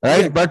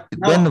 right? Yeah. But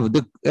then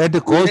at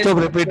the cost of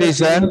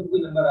repetition,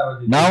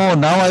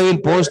 now I will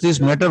post this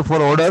matter for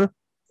order.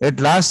 At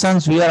last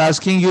chance, we are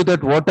asking you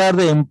that what are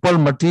the ample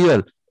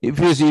material. If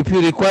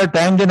you require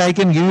time, then I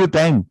can give you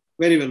time.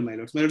 Very well, my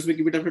lords. My lords, may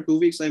keep it after 2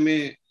 weeks. I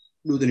may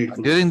do the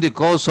needful. During the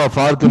course of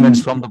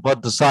arguments from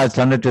both the sides,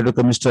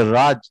 Mr.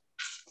 Raj,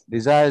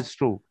 desires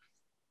to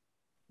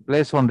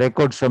place on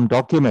record some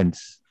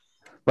documents.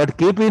 But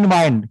keep in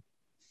mind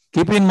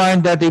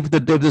that if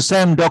the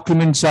same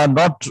documents are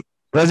not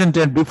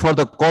presented before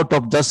the court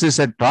of justice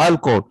at trial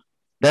court,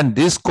 then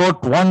this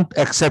court won't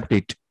accept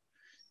it,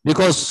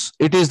 because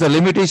it is the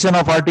limitation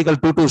of Article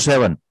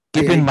 227.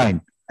 Keep in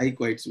mind. I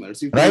quite smart.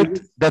 Right?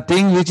 The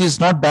thing which is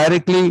not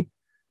directly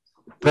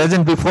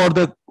present before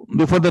the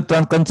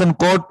concerned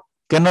court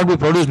cannot be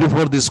produced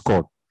before this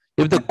court.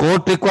 If the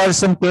court requires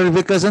some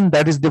clarification,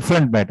 that is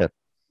different matter.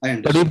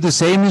 But if the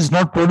same is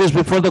not produced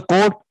before the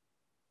court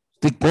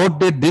did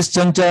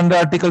disjuncture under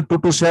Article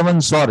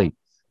 227, sorry,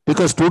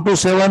 because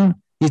 227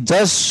 is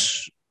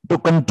just to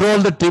control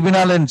the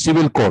tribunal and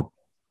civil court.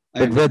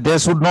 But there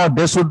should be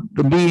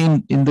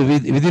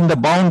within the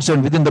bounds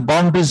and within the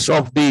boundaries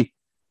of the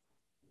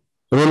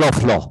rule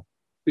of law,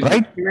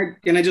 right?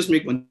 Can I just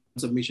make one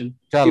submission?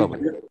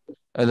 Chalo,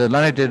 the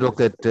learned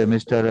advocate,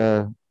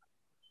 Mr.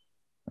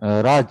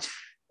 Raj,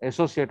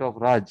 associate of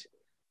Raj,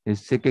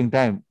 is seeking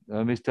time.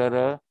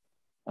 Mr.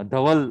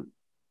 Dhaval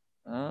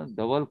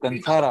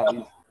Kansara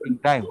is seeking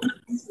time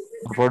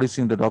for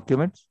producing the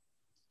documents.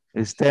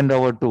 Is stand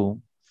over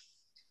to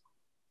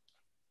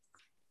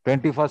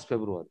 21st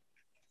February.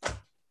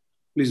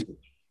 Please,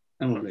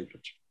 I'm all right.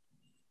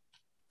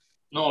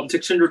 No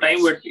objection to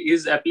time, but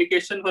his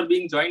application for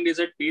being joined is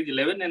at page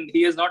 11 and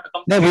he has not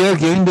come. No, we are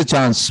giving the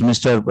chance,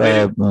 Mr.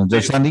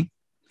 Joshani,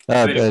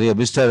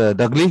 Mr.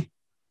 Duggley.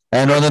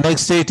 And on the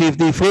next date, if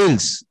he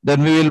fails,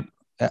 then we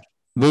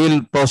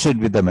will proceed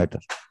with the matter.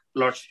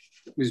 Lord,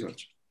 please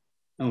watch.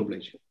 I'm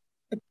obliged.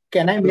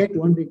 Can I make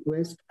one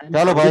request?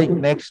 Chalo bhai,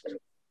 next.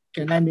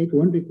 Can I make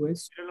one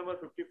request? Serial number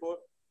 54,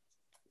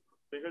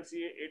 special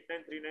CA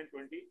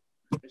 893920,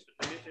 Mr.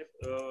 Dinesh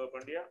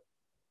Pandya,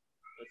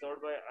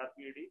 served by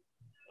RPAD,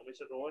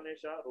 Mr. Rohan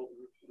Shah,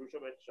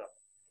 Rushabh Shah.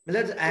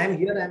 I am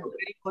here. I am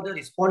waiting for the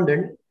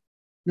respondent.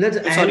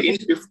 Sorry, in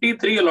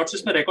 53, your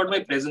Lordship may record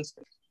my presence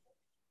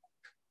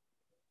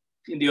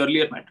in the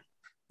earlier matter.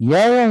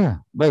 Yeah.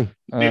 By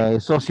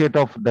associate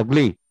of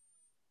Duggley,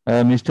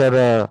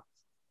 Mr.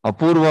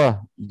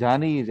 Apurva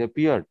Jani is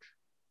appeared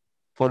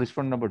for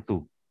respondent number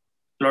 2.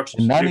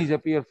 Lordship, Nani is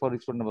appeared for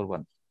respondent number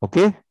 1.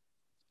 Okay?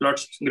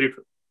 Lordship,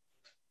 grateful.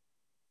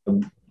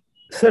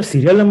 Sir,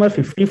 serial number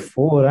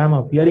 54, I am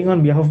appearing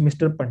on behalf of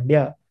Mr.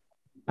 Pandya.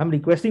 I am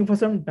requesting for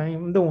some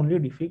time. The only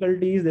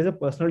difficulty is there's a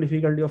personal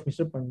difficulty of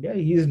Mr. Pandya.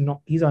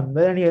 He's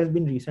unwell and he has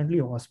been recently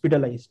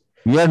hospitalized.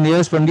 You are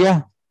nearest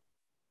Pandya?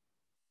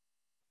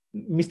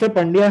 Mr.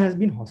 Pandya has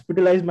been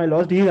hospitalized, my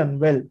lord. He is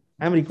unwell.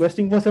 I am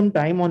requesting for some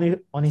time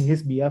on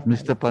his behalf.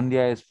 Mr.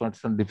 Pandya has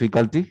personal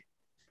difficulty.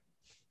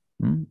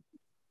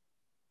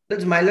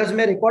 My lords,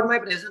 may record my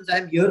presence. I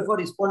am here for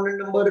respondent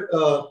number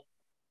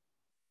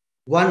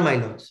 1, my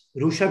lords.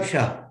 Rushabh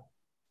Shah.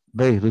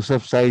 By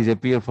Rushabh Shah is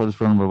appear for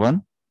respondent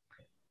number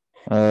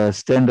 1.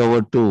 Stand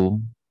over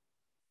to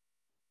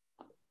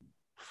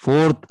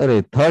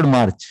 3rd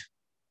March.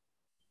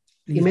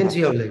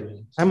 Immensely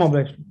obliged. I am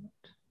obliged.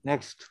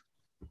 Next.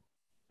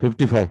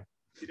 55.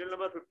 Serial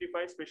number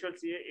 55, special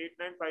CA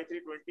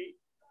 895320,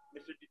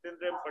 Mr.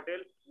 Jitendra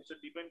Patel, Mr.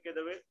 Deepan K.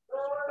 Dave, Mr.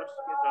 Harsh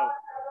K. Rao.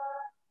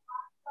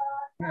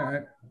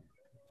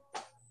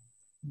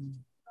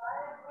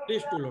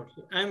 Please, to Lord.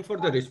 I am for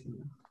the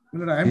respondent.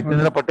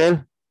 Jitendra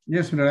Patel?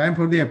 Yes, I am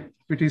for the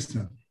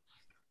petitioner.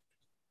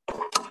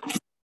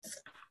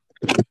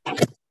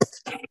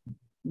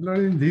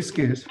 In this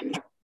case,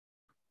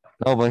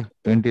 Lao bhai,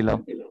 20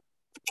 lao.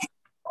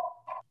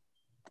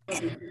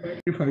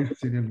 55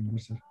 serial number,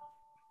 sir.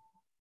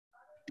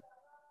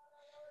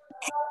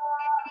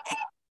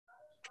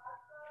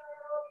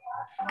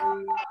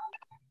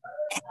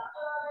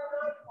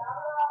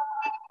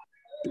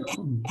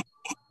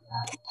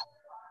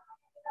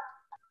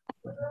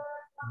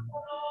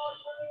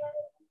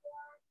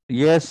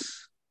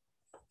 Yes.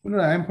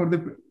 I am for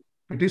the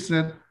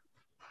petitioner.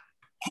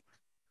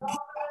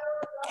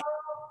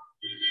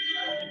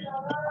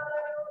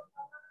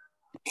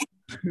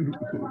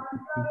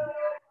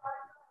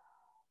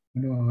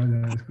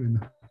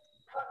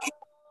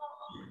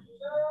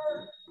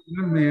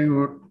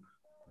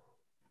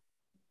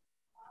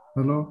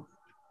 Hello.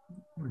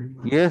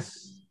 Yes.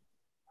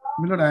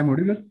 Milord, I am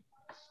audible.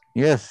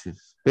 Yes.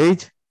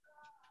 Page.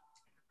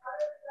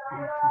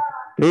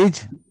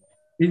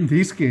 In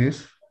this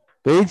case.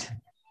 Page.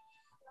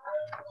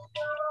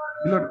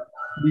 Milord,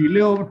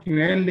 delay of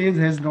 12 days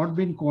has not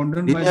been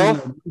condoned by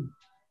the.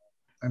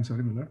 I'm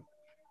sorry, Milord.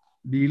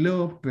 Delay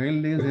of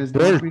 12 days has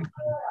not been.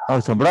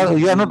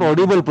 You are not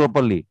audible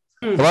properly.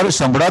 You are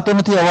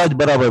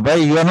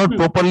not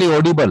properly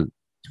audible.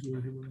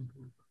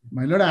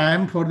 My lord, I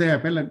am for the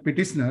appellate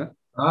petitioner.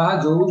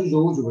 Yes.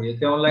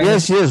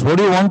 What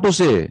do you want to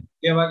say?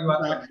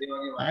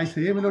 I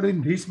say, my lord,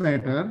 in this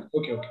matter,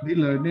 the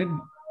learned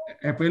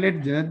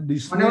appellate judge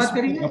dismissed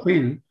the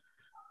appeal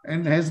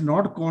and has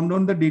not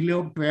condoned the delay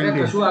of 12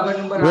 days.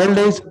 12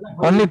 days?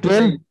 Only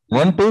 12?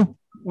 1, 2?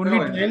 Only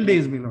 12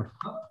 days, my lord.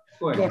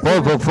 For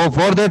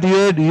that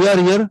you are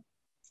here?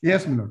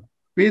 Yes, my lord.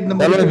 Page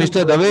number. Hello,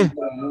 Mr. Dave.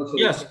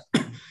 Yes.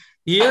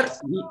 Here,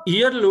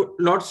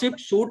 Lordship,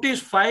 suit is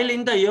filed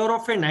in the year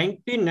of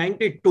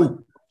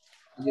 1992.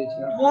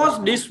 Was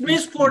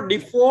dismissed for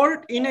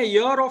default in a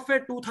year of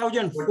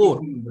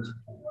 2004.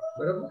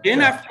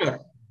 Then after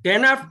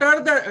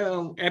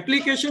the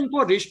application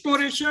for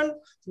restoration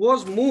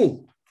was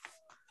moved.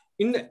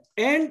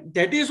 And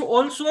that is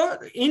also,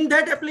 in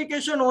that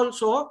application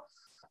also,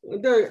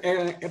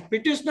 the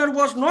petitioner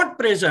was not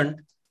present.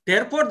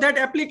 Therefore, that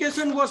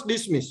application was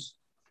dismissed.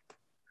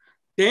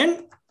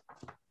 Then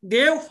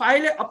they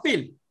filed an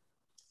appeal,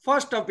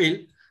 first appeal.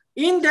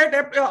 In that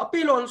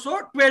appeal also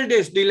 12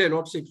 days delay,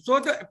 Lordship. So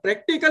the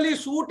practically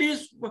suit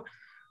is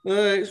a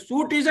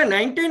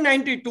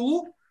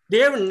 1992. They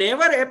have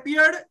never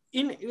appeared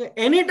in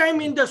any time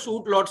in the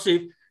suit,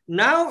 Lordship.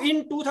 Now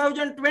in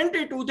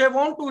 2022, they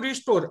want to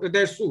restore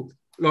their suit,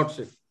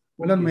 Lordship.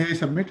 Well, may I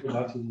submit?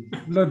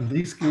 Well,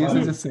 this case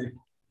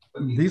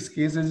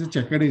is a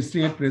checkered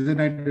history at present.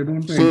 I don't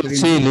want to enter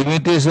see,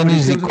 limitation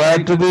is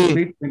required to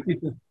be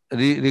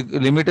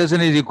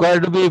limitation is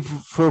required to be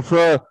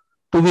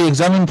to be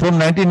examined from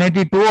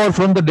 1992 or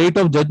from the date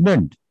of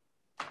judgment.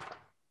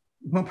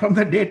 From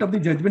the date of the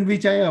judgment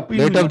which I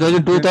appealed. Date of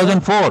judgment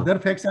 2004. Other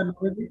facts are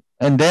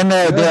and then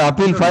the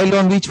appeal filed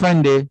on which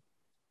fine day?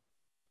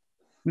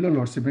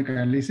 Lordship,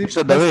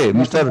 Mr. Dave,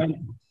 Mr.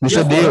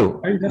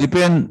 Dev,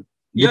 Dipen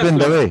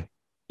Dave.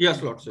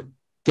 Yes, Lordship.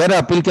 क्या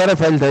appeal क्या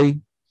filed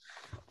थी?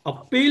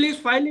 Appeal is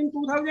filed in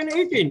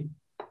 2018.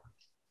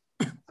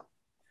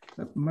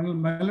 My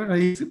lord,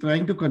 he is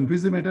trying to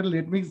confuse the matter.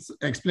 Let me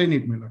explain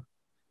it, my lord.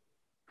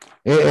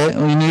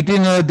 In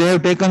 18, they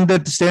have taken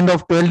that stand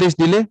of 12 days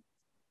delay?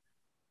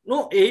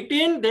 No,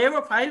 18, they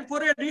have filed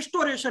for a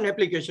restoration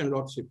application,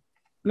 Lordship.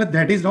 No,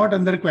 that is not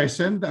under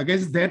question.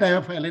 Against that, I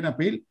have filed an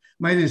appeal.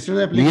 My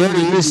restoration application.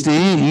 Here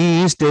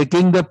he is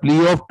taking the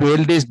plea of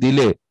 12 days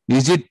delay.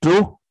 Is it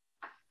true?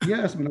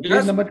 Yes,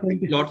 yes, number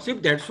 20.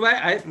 Lordship, that's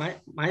why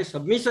my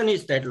submission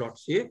is that,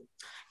 Lordship.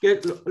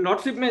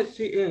 Lordship may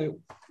see,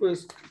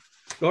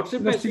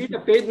 Lordship may see the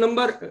page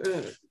number.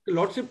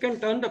 Lordship can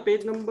turn the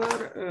page number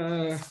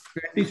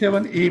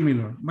 27A, my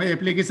lord. My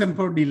application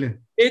for delay.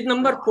 Page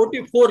number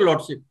 44,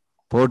 Lordship.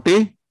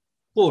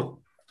 44.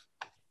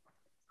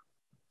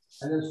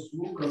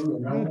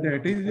 No,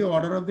 that is the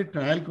order of the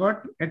trial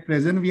court. At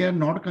present, we are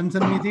not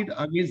concerned with it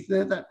against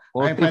the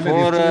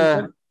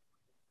 44.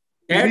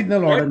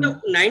 Original order.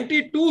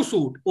 92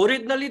 suit.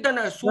 Originally,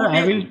 the suit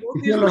is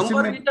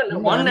number with the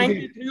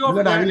 193 of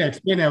I will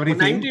explain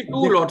everything. 92,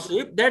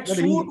 Lordship. That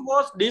suit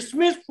was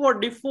dismissed for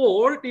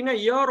default in a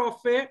year of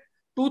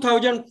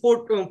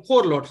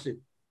 2004, Lordship.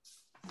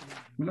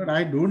 Lord,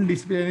 I don't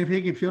display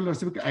anything. If your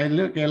Lordship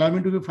allow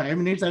me to give 5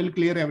 minutes, I will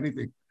clear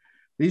everything.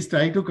 Please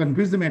try to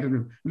confuse the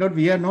matter. Lord,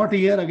 we are not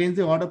here against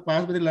the order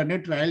passed by the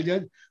learned trial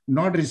judge,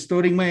 not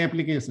restoring my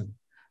application.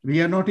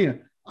 We are not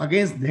here.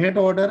 Against that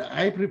order,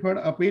 I preferred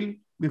appeal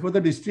before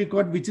the district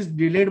court, which is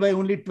delayed by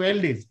only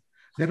 12 days.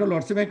 Therefore,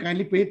 Lordship, I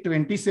kindly pay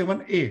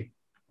 27A.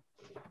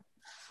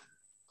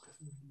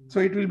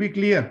 So it will be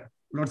clear.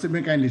 Lordship,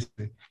 may kindly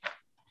say.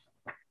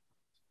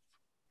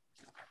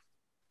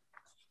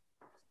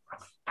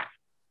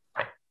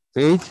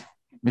 Page,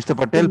 Mr.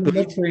 Patel,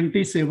 page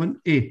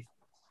 27A.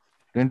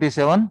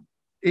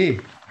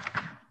 27A.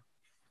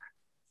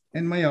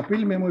 And my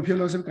appeal memo, if you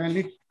Lordship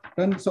kindly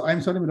turn. So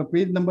I'm sorry,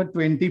 page number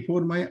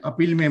 24, my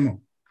appeal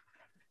memo.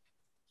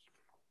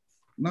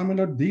 Now, my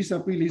lord, this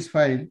appeal is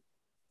filed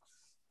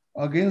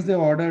against the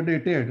order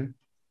dated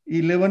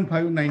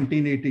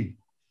 11/5/1980.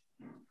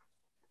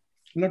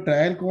 The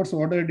trial court's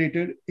order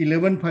dated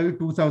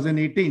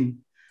 11/5/2018,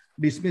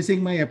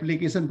 dismissing my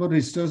application for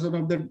restoration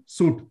of the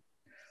suit.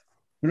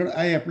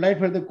 I applied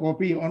for the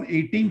copy on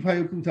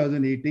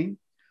 18/5/2018.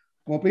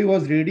 Copy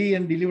was ready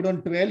and delivered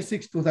on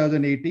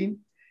 12/6/2018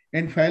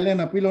 and filed an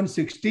appeal on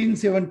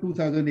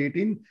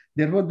 16/7/2018.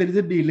 Therefore, there is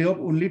a delay of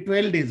only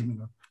 12 days.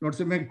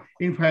 Lordship,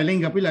 in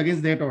filing appeal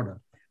against that order.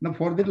 Now,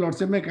 for this,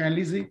 Lordship, may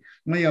kindly see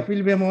my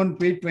appeal memo on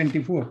page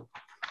 24.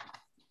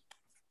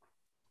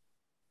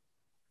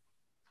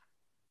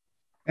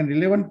 And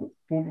relevant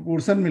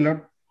portion, my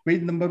lord,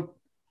 page number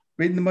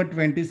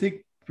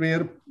 26,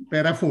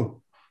 para 4.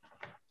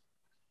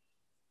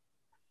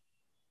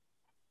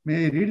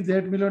 May I read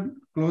that, my lord,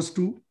 close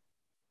to?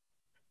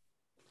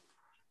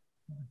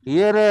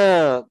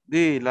 Here,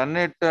 the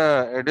learned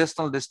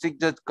additional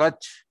district judge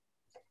Kutch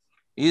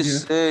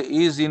is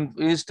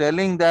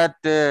telling that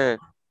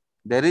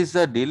there is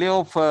a delay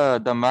of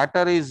the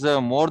matter is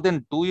more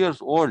than 2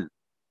 years old.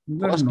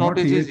 First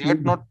notice is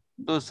yet not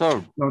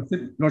served.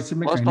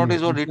 First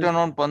notice was written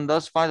on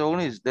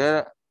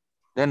 10/5/19.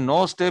 Then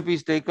no step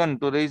is taken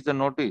to raise the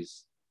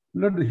notice.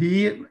 Lord,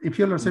 if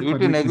you Lordship, due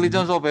to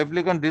negligence of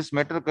applicant, this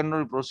matter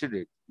cannot be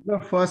proceeded.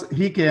 First,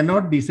 he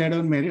cannot decide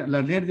on merit.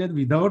 Learned judge,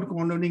 without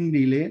condoning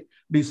delay,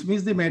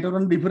 dismiss the matter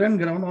on different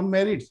ground on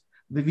merits,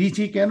 which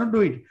he cannot do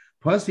it.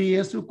 First, he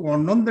has to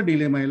condone the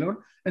delay, my lord,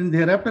 and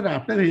thereafter,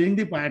 after hearing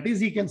the parties,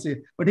 he can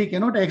say. But he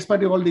cannot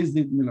expert all these,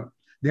 my lord.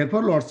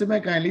 Therefore, Lordship, may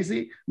kindly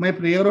see my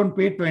prayer on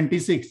page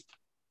 26.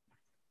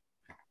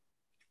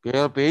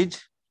 Prayer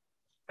page?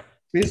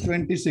 Page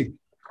 26.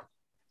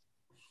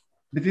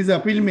 That is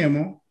appeal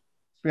memo,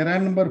 para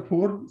number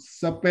 4,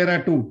 sub-para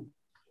 2.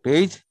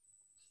 Page?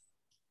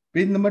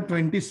 Page number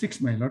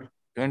 26, my lord.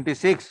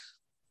 26?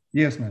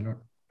 Yes, my lord.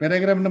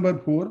 Paragraph number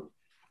 4,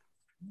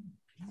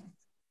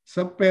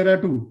 sub-para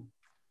 2.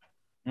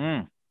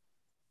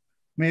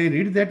 May I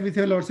read that with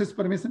your lordship's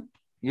permission?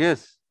 Yes.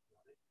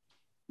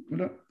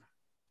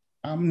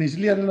 આમ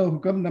નીચલી આવેલો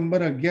હુકમ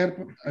number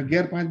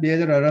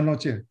 11/5/2018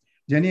 છે,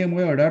 જેની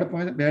અમોએ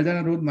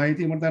 18/5/2000 રોજ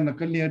માહિતી મળતા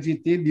નકલની અરજી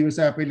તે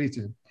દિવસે આપેલી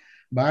છે.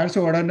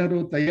 1218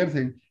 રોજ તૈયાર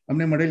થઈ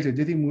અમને મળેલ છે,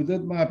 જેથી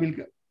મુદતમાં અપીલ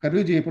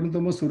કરવી જોઈએ, પરંતુ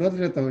અમે સુરત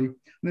રહેતા હોય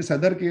અને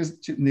સદર કેસ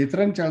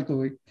નેત્રંગ ચાલતો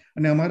હોય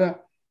અને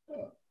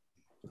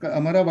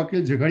અમારા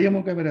વકીલ ઝઘડિયા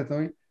મુકામે રહેતા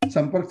હોય,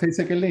 સંપર્ક થઈ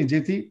શકેલ નહીં,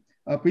 જેથી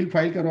અપીલ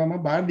ફાઇલ કરવામાં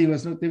 12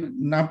 દિવસનો તે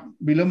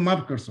વિલંબ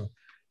માફ કરશો.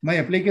 My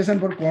application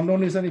for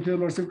condonation, if your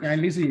lordship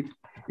kindly see,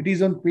 it is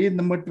on page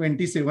number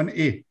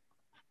 27A.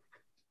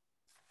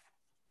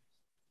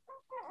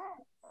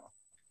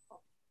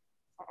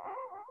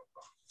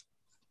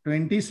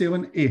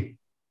 27A.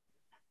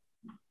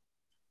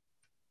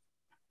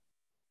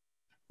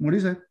 What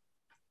is that?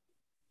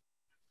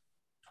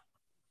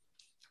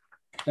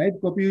 Type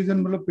copy is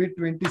on page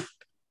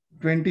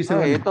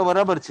 27. ये तो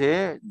बराबर छे.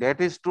 That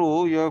is true.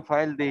 You have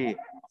filed the.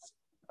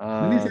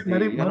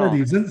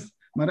 Reasons.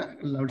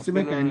 Lordship,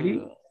 kindly.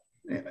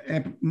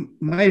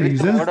 My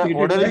reasons.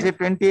 Order is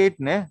 28,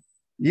 ne?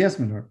 Yes,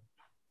 my lord.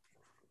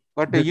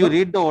 But you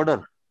read the order.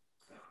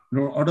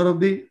 Order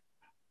of the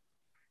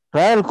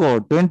trial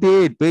court,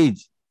 28 page.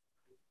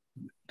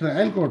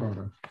 Trial court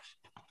order.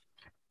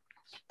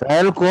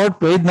 Trial court,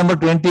 page number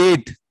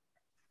 28.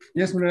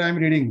 Yes, my lord, I am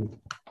reading it.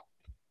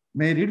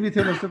 May I read with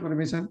your lordship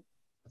permission?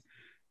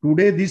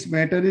 Today, this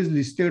matter is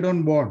listed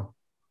on board.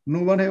 No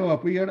one have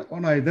appeared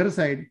on either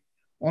side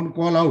on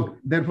call out.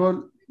 Therefore,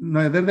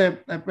 neither the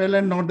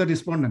appellant nor the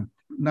respondent,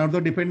 nor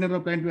the defendant are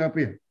planning to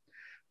appear.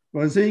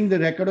 Pursuing the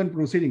record on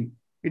proceeding,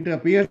 it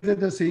appears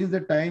that since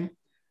the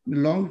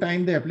long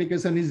time the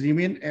application is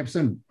remained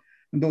absent,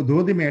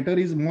 though the matter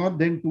is more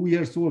than 2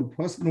 years old,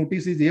 first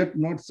notice is yet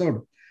not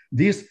served.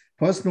 This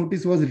first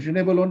notice was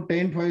returnable on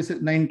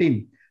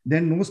 10/5/19.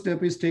 Then no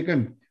step is taken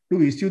to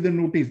issue the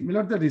notice. My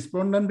lord, the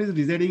respondent is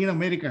residing in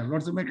America.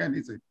 Lots of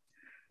mechanics.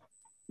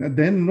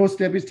 Then no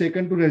step is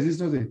taken to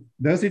register it.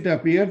 Thus, it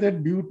appears that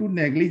due to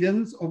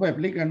negligence of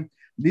applicant,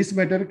 this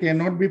matter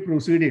cannot be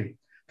proceeded.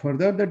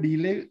 Further, the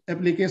delay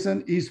application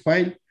is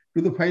filed to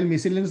the file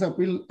miscellaneous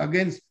appeal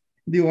against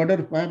the order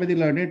filed by the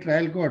learned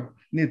trial court,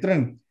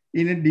 Netrang,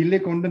 in a delay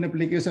condon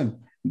application.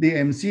 The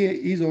MCA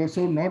is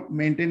also not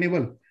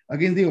maintainable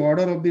against the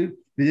order of the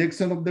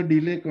rejection of the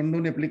delay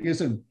condon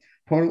application.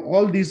 For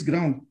all these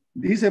grounds,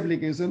 this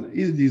application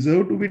is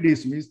deserved to be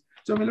dismissed.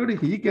 So, my lord,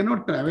 he cannot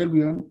travel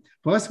beyond.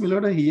 First, my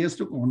lord, he has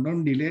to condone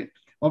delay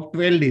of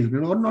 12 days,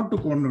 or not to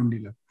condone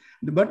delay.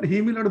 But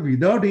he, my lord,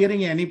 without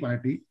hearing any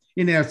party,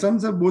 in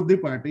absence of both the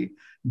party,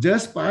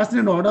 just passed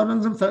an order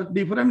on some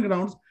different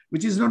grounds,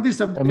 which is not the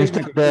subject.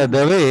 Mr.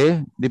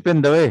 Dave,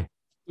 Dipen Dave.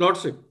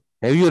 Lordship.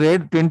 Have you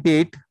read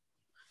 28?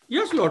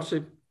 Yes,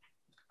 Lordship.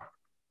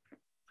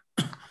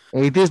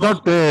 It is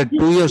not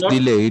 2 years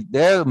delay.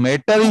 The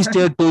matter is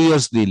 2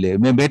 years delay.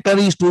 Matter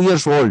is 2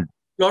 years old.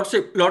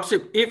 Lordship,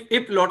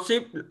 if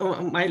Lordship,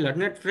 my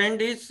learned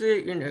friend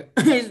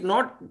is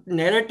not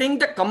narrating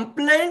the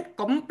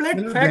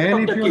complete fact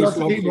of the case.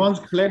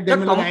 The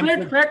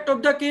complete fact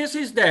of the case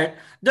is that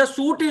the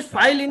suit is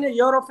filed in the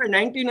year of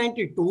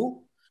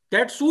 1992.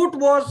 That suit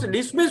was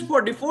dismissed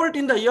for default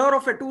in the year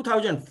of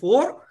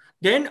 2004.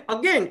 Then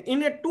again,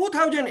 in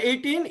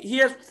 2018, he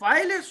has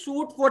filed a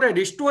suit for a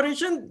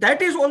restoration that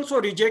is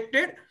also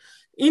rejected.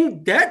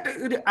 In that,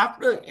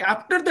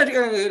 after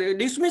the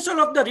dismissal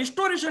of the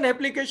restoration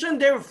application,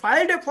 they have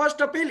filed a first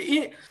appeal.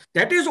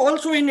 That is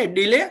also in a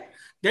delay.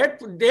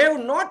 That they have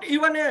not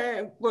even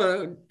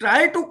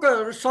tried to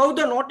serve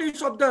the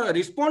notice of the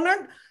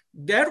respondent.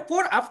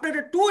 Therefore,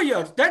 after 2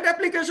 years, that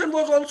application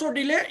was also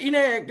delayed in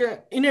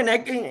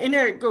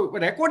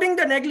recording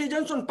the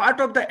negligence on part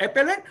of the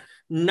appellant.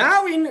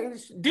 Now, in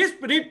this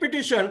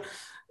petition,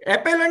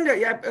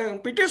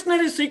 petitioner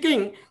is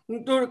seeking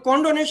the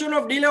condonation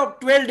of delay of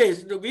 12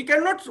 days. We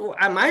cannot.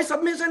 My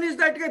submission is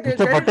that.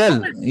 Mr.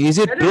 Patel, is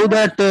it true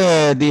that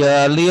the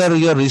earlier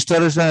your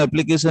restoration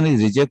application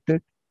is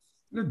rejected?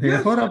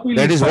 Therefore, appeal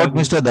that is what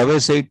Mr.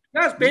 Dave said.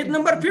 Yes, page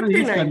number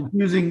 59.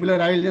 Confusing,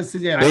 I will just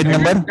say. Page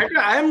number?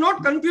 I am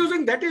not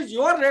confusing. That is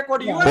your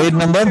record. You page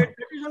number?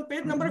 That is on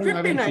page number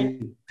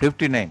 59.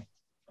 59.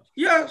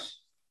 Yes.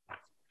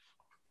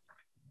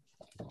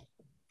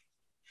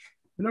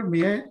 My lord,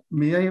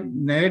 may I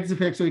narrate the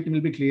facts so it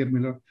will be clear, my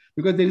lord?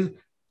 Because there is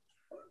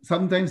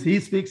sometimes he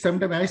speaks,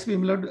 sometimes I speak,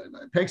 my lord.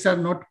 Facts are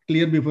not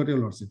clear before your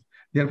lordship.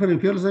 Therefore,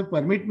 if your lordship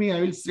permit me,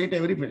 I will state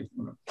every fact,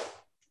 my lord.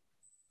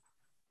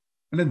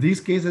 And this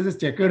case has a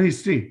checkered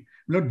history.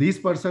 Lord, this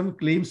person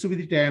claims to be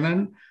the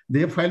tenant. They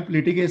have filed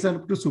litigation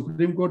up to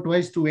Supreme Court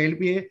twice, to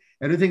LPA.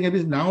 Everything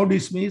is now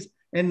dismissed.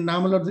 And now,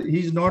 my lord, he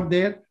is not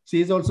there. She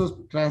is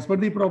also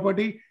transferred the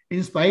property.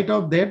 In spite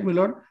of that, my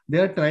lord, they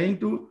are trying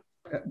to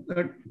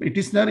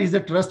petitioner is a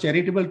trust,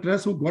 charitable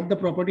trust who got the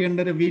property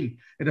under a will,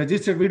 a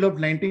registered will of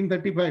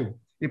 1935.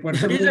 A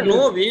person there is a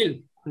no will,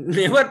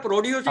 never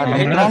producing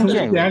any.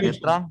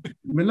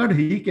 My lord,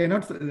 he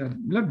cannot. My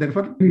lord,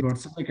 therefore,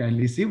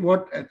 kindly see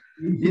what.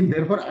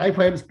 Therefore, I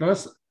file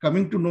trust.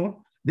 Coming to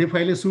know, they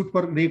file a suit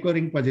for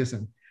recovering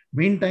possession.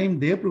 Meantime,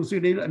 they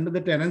proceeded under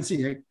the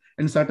Tenancy Act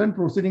and certain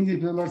proceedings.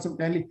 If you lords of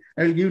kindly,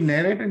 I will give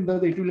narrate and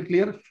it will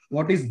clear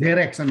what is their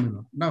action. My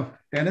lord. Now,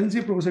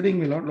 tenancy proceeding,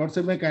 my lord, lords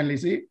of kindly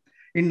see.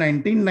 In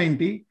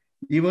 1990,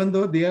 even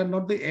though they are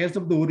not the heirs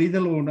of the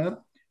original owner,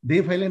 they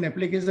file an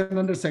application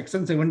under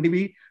Section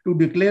 70B to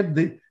declare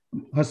the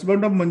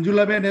husband of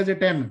Manjula Ben as a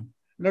tenant.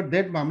 Lord,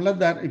 that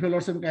Mamlatdar, if you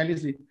lords of kindly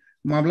see,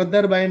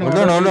 Mamlatdar by an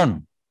order. Hold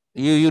on.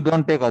 You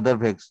don't take other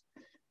facts.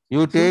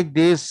 You take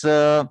this,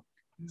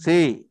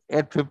 see,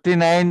 at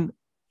 59,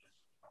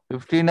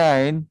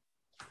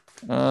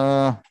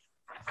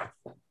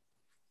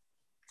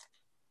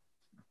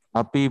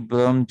 Api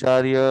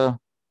Brahmacharya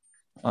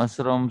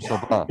Ashram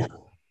Sabha.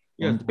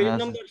 Yes, page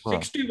number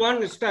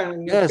 61.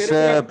 Yes,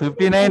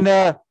 59.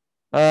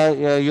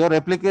 Your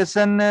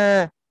application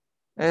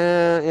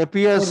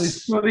appears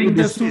restoring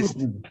the suit.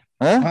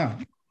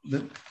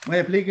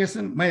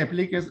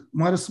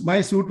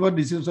 My suit was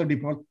dismissed for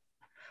default.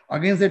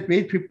 Against that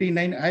page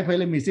 59, I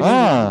file a missing.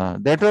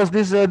 That was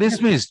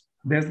dismissed.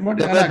 That's what.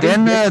 That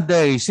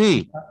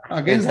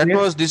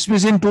was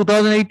dismissed in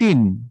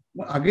 2018.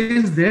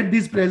 Against that,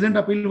 this present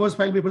appeal was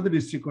filed before the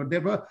district court.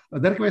 Therefore,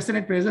 other question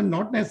at present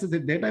not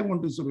necessary. That I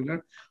want to show.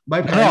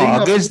 By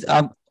filing against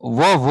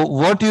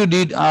what you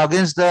did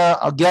against the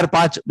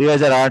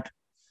 11/5/2008,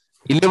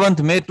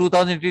 11th May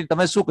 2018.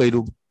 તમે શું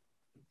કર્યું?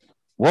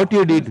 What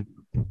you did?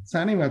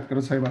 સાની વાત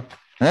કરો સાહેબ?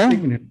 એક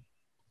minute.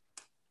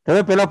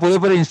 તમે પેલા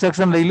પૂરેપૂરી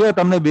ઇન્સ્ટ્રક્શન લઈ લો.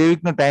 તમને 2 વીક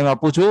નો ટાઈમ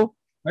આપું છું.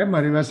 ભાઈ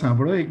મારી વાત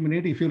સાંભળો એક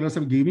minute. If you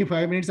give me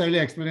 5 minutes, I will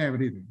explain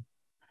everything.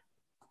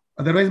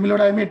 Otherwise, my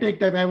lord, I may take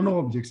time. I have no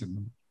objection.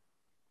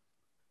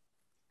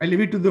 I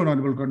leave it to the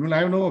Honorable Court. I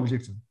have no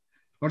objection.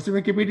 Or so we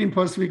keep it in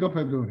first week of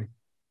February.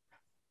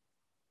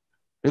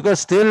 Because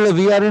still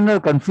we are in a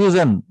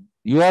confusion.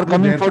 You are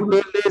coming for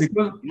 12 days.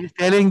 He is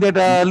telling that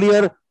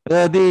earlier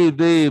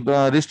the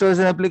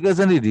restoration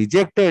application is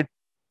rejected.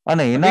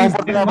 અને એના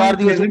ઉપર 12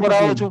 દિવસ ઉપર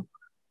આવો છો.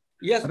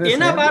 Yes,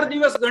 એના 12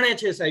 દિવસ ગણે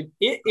છે સાહેબ.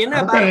 એના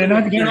 12 એના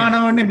જ ગણવાનો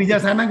અને બીજા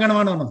સાના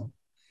ગણવાનો નથી.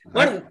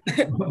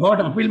 What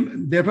appeal?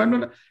 Therefore,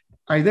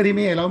 either he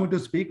may allow me to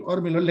speak or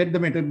let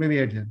the matter may be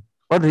adjourned.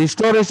 But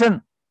restoration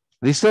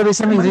is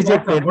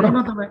rejected.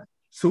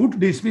 Suit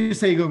dismiss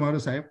થઈ ગયો મારો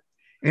સાહેબ.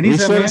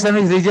 Restoration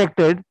is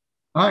rejected.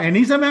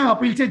 એની સામે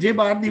અપીલ છે જે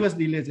 12 દિવસ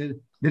ડિલે છે.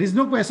 There is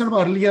no question of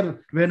earlier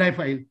when I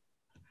filed.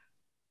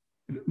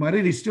 મારી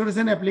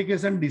restoration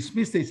application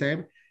dismiss થઈ સાહેબ.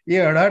 એ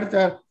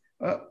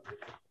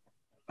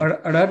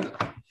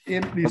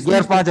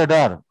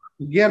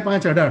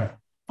 11/5/18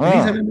 એની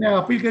સામે મેં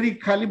અપીલ કરી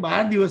ખાલી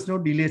 12 દિવસનો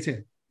ડિલે છે.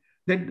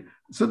 That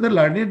so the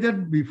learned that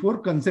before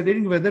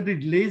considering whether the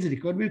delay is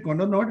recoverable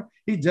or not,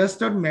 he just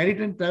not merit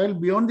and travel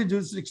beyond the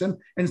jurisdiction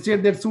and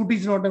state that suit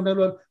is not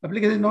tenable,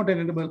 application is not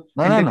tenable.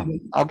 No.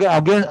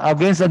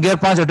 Against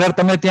 11/5/18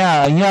 તમે ત્યાં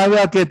અહીંયા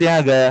આવ્યા કે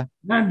ત્યાં ગયા?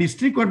 ના,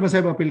 district કોર્ટમાં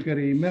સાહેબ અપીલ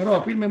કરી. મારો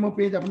અપીલ મેમો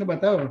પેજ આપને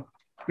બતાવો.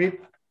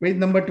 પેજ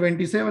નંબર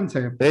 27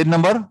 સાહેબ. પેજ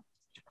નંબર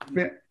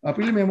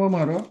અપીલ મેમો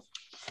મારો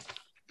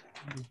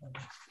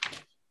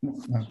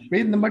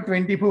page number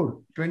 24.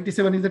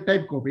 27 is the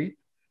type copy.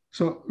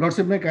 So,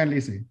 Lordship may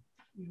kindly say.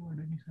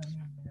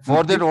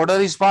 For that order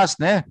is passed,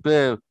 ne?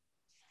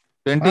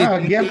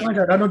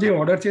 11/18 જે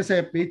ઓર્ડર છે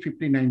સાહેબ પેજ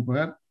 59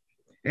 પર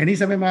એની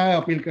સામે મેં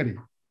અપીલ કરી.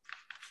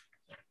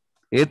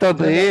 એ તો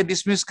એ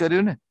ડિસમિસ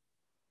કર્યું ને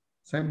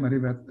સાહેબ. મારી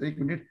વાત એક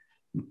minute.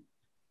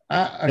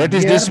 That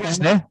is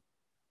dismissed, ne?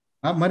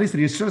 મારી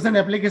restoration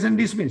application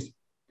dismiss.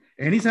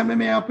 એની સામે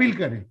મેં અપીલ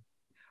કરી.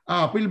 આ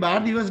અપીલ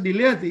 12 દિવસ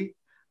ડિલે હતી.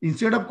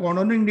 Instead of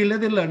canonic delay,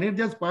 the learned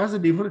just passed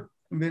different.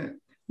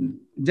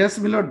 Just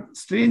below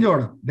strange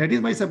order. That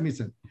is my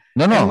submission.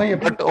 No.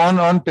 But on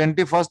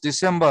 21st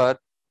December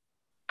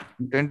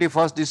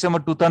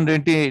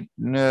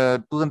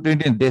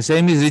 2020, the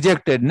same is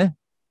rejected, ne?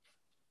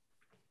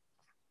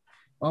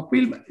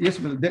 Appeal, yes,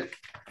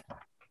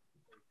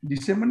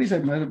 December is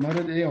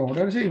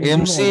order.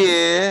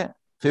 MCA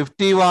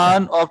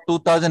 51 of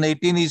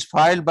 2018 is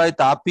filed by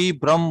Tapi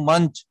Brahm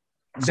Manch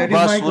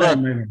Sabha Surat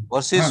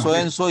versus so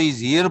and so is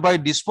hereby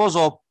disposed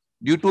of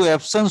due to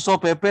absence of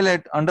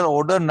appellate under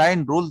Order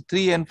 9, Rule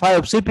 3 and 5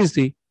 of CPC.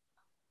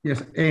 Yes,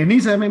 any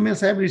time I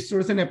have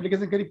restoration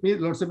application carry page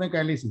Lord Sir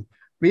kindly see.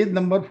 Page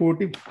number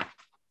 40.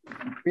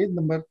 Page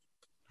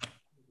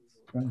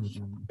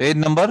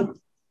number?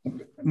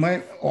 My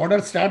order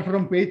start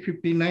from page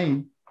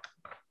 59.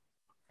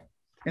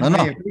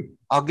 No.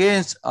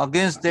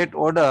 Against that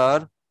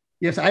order.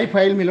 Yes, I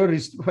filed my lord.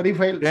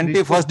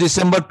 21st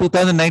December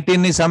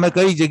 2019 ni સામે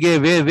કઈ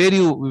જગ્યાએ where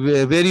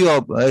you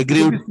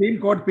agreed? Same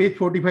court page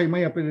 45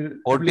 my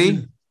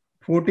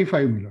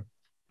 45 my lord.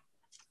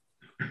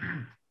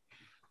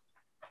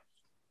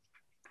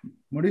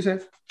 What is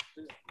it?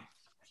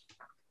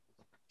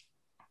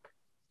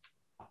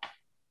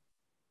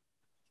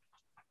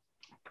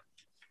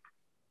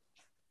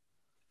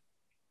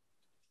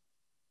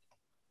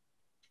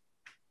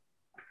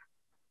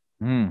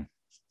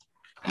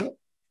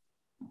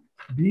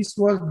 This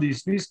was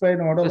dismissed by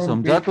an order on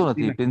સમજાતું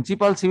નથી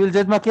principal civil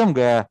જજમાં કેમ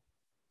ગયા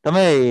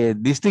તમે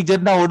district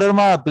જજના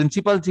ઓર્ડરમાં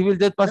principal civil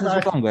જજ પાસે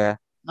શું કામ ગયા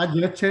આ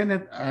જજ છે ને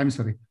I'm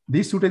sorry,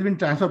 this suit has been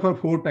transferred for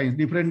 4 times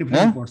different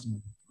courts.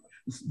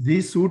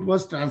 This suit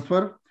was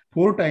transferred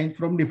 4 times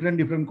from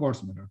different courts.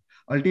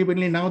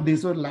 Ultimately now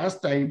this was last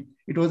time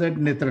it was at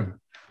Netram.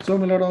 So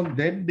my lord, on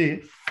that day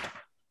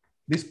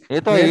this એ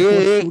તો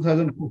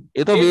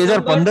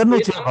 2015 નું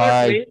છે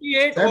ભાઈ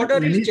 28 order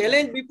is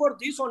challenged before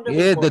this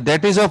honorable court.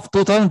 that is of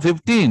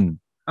 2015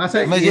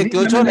 તમે જે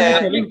કહો છો ને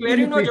આપની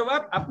ક્વેરી નો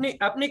જવાબ આપની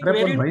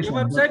ક્વેરી નો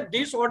જવાબ સાહેબ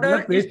this order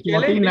is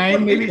challenged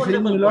before this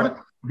honorable court.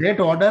 That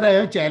order I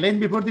have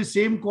challenged before the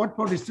same court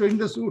for destroying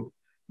the suit.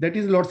 That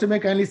is Lordship, may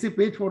kindly see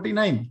page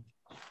 49.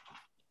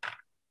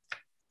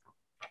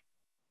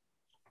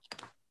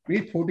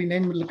 Page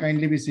 49 will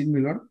kindly be seen,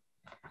 my lord.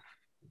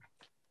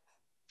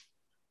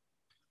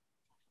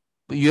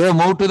 You have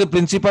moved to the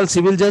principal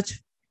civil judge?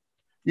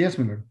 Yes,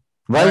 my lord.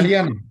 Why?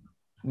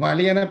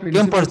 Valiana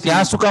કેમ પણ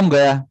ત્યાં શું કામ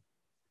ગયા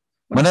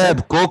મને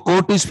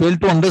court is fail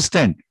to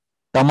understand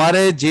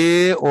તમારે જે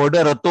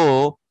order હતો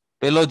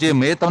પેલો જે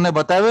મેં તમને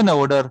બતાવ્યો ને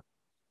order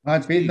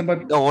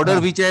the order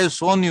which I have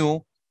shown you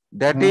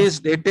that is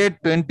dated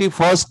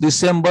 21st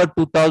December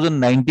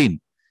 2019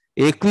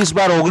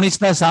 21/19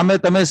 ના સામે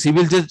તમે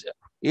સિવિલ જજ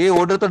એ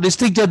ઓર્ડર તો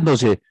ડિસ્ટ્રિક્ટ જજ નો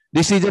છે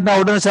ડિસ્ટ્રિક્ટ જજ ના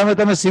ઓર્ડર સામે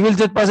તમે સિવિલ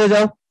જજ પાસે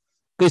જાઓ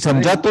કઈ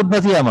સમજાતું જ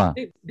નથી આમાં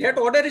That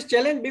order is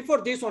challenged before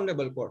this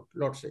honorable court,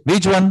 lordship.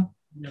 Which one?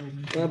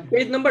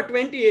 Page number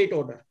 28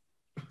 order.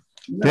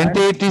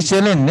 28 is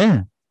challenged, ne?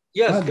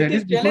 Yes, it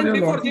is challenged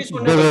before this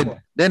honorable court.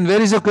 Then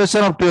where is the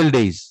question of 12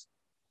 days?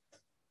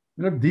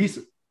 This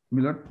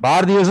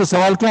 12 દિવસનો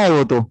સવાલ ક્યાં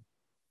આવ્યો હતો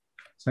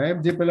સાહેબ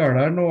જે પેલા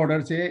 18 નો order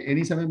છે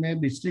એની સામે મેં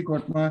ડિસ્ટ્રિક્ટ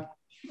કોર્ટમાં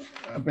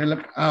પહેલા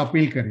આ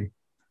અપીલ કરી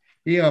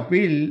એ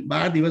અપીલ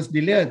 12 દિવસ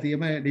ડિલે હતી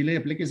એમાં ડિલે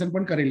એપ્લિકેશન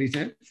પણ કરેલી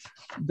છે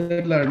the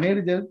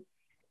learned judge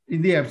in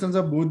the absence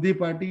of both the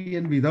party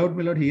and without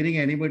my lord hearing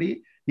anybody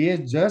he has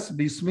just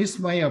dismissed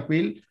my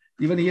appeal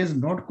even he has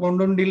not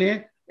condoned delay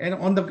and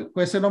on the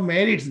question of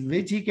merits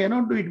which he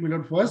cannot do it my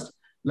lord first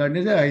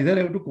learned judge either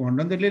have to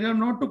condone the delay or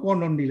not to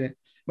condone delay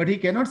but he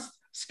cannot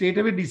straight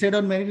away decide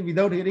on merits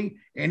without hearing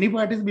any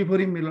parties before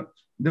him.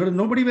 There was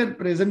nobody were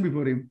present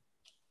before him.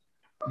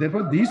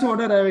 Therefore, this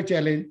order I have a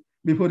challenge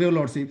before your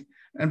lordship.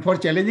 And for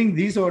challenging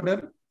this order,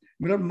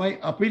 my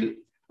appeal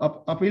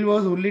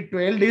was only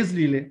 12 days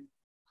delay.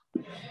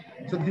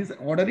 So this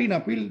order in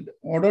appeal,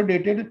 order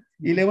dated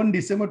 11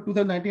 December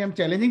 2019, I am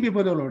challenging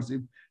before your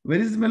lordship.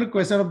 Where is the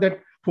question of that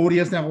 4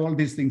 years now, all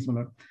these things, my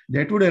lord?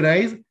 That would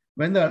arise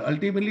when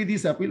ultimately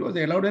this appeal was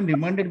allowed and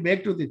remanded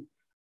back to the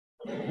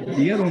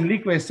Here only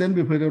question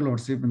before your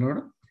lordship, my lord,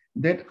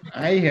 that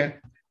I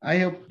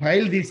have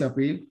filed this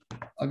appeal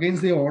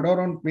against the order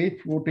on page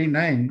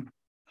 49.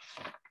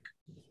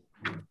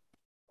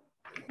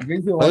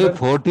 Against the order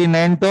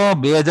 49 તો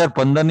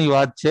 2015 ની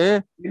વાત છે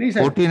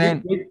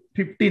 49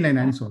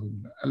 59 I'm sorry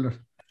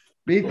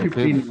page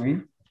 59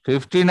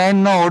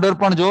 59 no order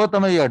પણ જો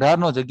તમે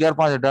 18 નો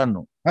 11/5/18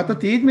 નો હા તો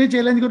તે જ મેં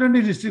ચેલેન્જ કર્યો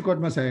ને ડિસ્ટ્રિક્ટ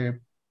કોર્ટમાં સાહેબ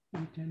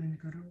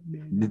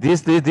this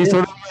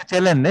order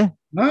challenge ને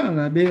હા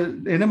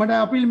એને માટે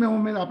અપીલ મેં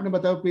આપને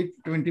બતાવ્યો પેજ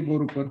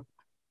 24 ઉપર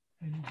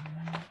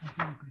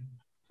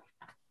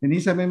એની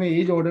સામે મેં એ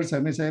જ ઓર્ડર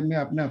સામે સાહેબ મેં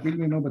આપને અપીલ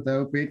મેં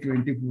બતાવ્યો પેજ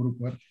 24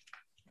 ઉપર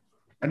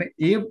અને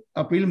એ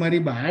અપીલ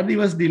મારી 12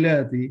 દિવસ ડિલે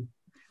હતી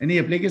એની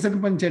એપ્લિકેશન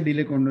પણ છે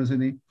delay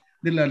કોન્ડોન્સની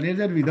the learned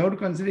judge without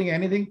considering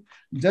anything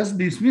just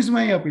dismiss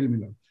my appeal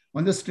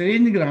on the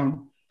strange ground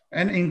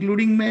and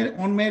including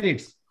on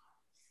merits.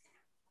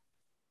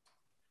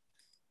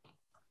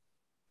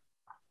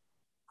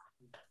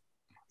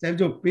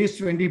 So page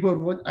 24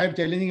 was I am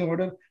challenging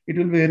order. It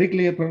will be very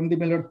clear from the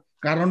Lord.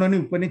 કારણોની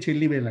ઉપરની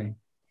છેલ્લી બે line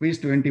page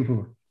 24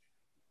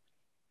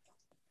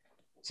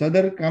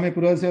 સદર કામે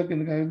પુરાવા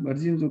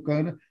અરજી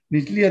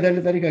નીચલી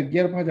અદાલતે તારીખ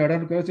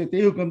 11/5/18 કર્યો છે તે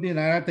હુકમથી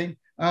નારાજ થઈ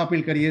આ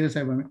અપીલ કરીએ છીએ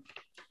સાહેબ અમે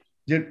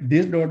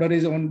This order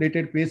is on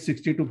dated page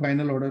 62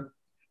 final order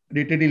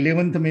dated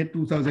 11th May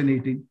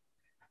 2018.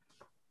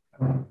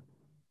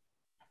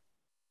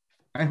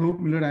 I hope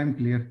Lord I am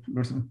clear.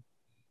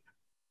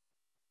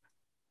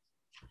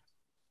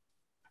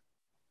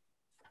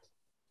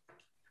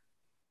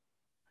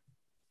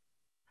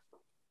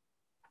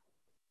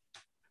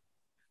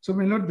 So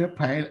my lord, the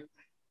file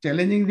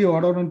challenging the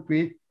order on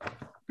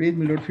page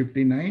my lord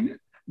 59,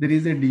 there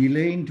is a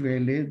delay in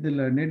 12 days. The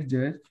learned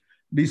judge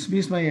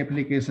dismissed my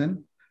application,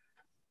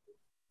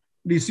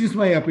 dismissed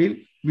my appeal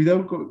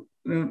without,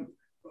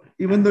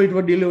 even though it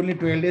was delayed only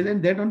 12 days,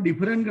 and that on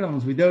different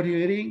grounds, without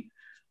hearing,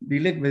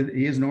 delay,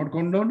 he has not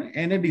condoned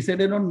and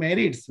decided on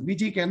merits,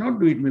 which he cannot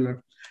do it, Miller.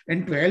 And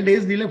 12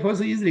 days delay,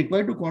 first he is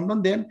required to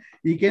condone, then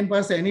he can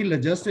pass any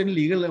just and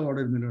legal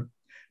order, Miller.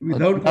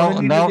 Without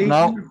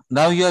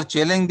now you are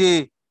challenging the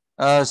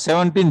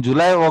 17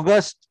 July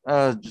August,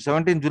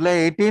 17 July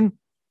 18,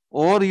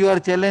 or you are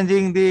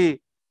challenging the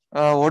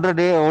order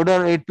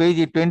 8 page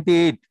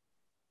 28.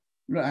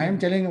 No, I am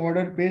challenging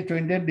order page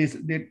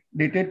 28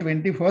 dated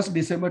 21st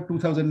December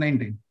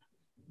 2019.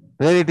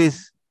 Where it is?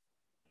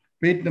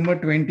 Page number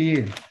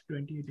 28.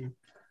 28A.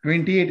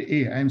 28A,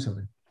 I'm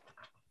sorry.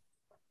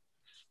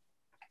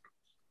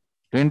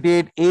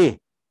 28A.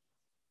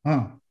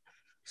 हाँ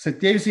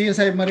 27A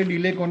સાહેબ મારી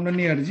delay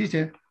કોન્ડોનની અરજી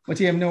છે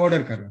પછી એમને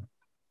order કર્યો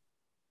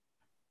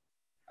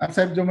આ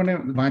સાહેબ જો મને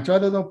વાંચવા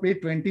દો તો પેજ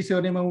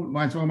 27 માં હું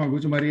વાંચવા માંગુ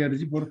છું મારી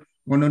અરજી four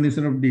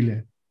કોન્ડોનેશન of delay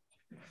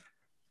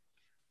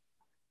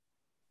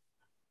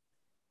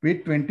page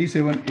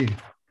 27A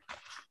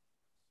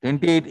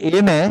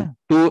 28A ને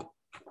to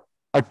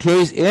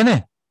 28A ને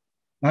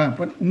હા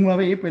પણ હું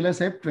હવે એ પહેલા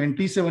સાહેબ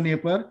 27A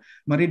પર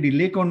મારી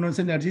ડિલે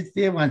કોન્ડોનેશન અરજી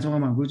તે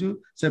વાંચવા માંગુ છું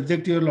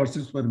સબ્જેક્ટ ટુ યોર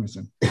લોર્ડશિપ્સ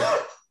પરમિશન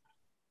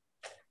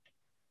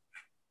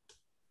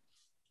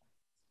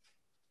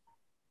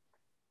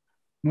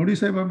મોડી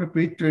સાહેબ આપણે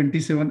પેજ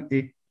 27A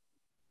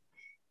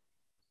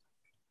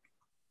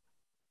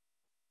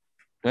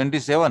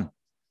 27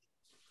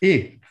 એ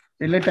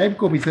એટલે ટાઈપ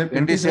કોપી સાહેબ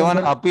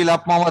 27 અપીલ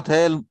આપવામાં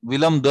થયેલ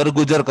વિલંબ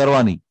દરગુજર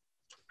કરવાની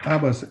હા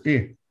બસ એ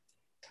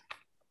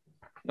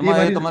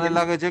એમાં એ તો મને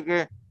લાગે છે કે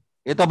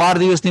એ તો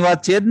 12 દિવસની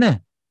વાત છે જ ને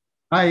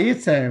હા એ જ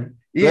સાહેબ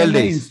એ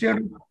એટલે ઇન્સ્ટેડ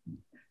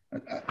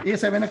એ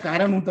સાહેબ એના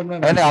કારણ હું તમને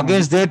અને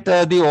against that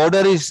the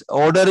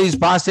order is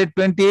passed at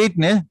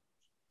 28 ને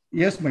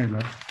yes my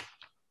lord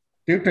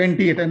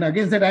 28 and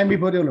against that I am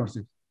before your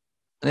lordship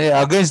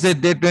against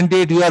that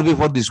 28 you are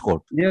before this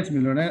court yes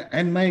my lord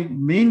and my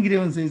main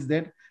grievance is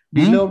that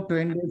delay of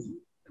 12 days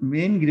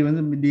main grievance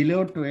delay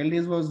of 12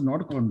 days was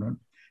not condoned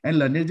and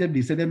learned judge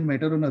decided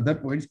matter on other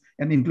points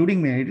and including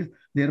merits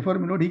therefore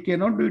my lord he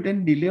cannot do it and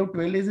delay of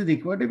 12 days is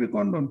required to be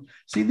condoned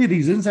see the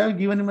reasons I have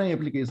given in my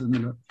application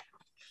my lord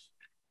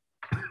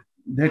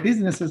that is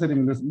necessary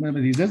my lord my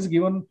reasons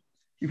given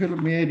if you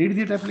may I read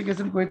that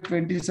application point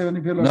 27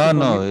 if you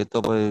no ये तो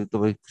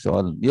भाई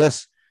सवाल yes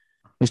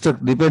Mr.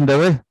 Dipen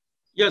Dave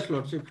yes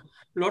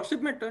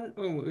lordship may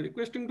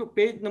requesting to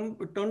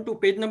turn to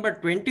page number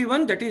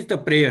 21 that is the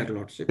prayer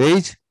lordship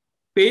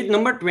page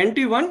number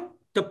 21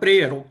 the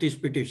prayer of this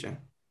petition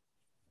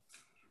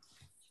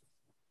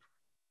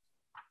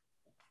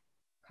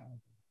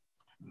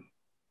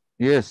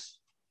yes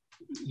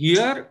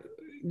here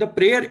the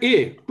prayer A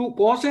to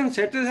cause and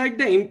set aside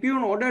the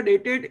impugn order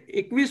dated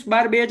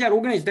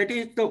 21/2019 that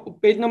is the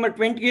page number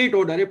 28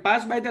 order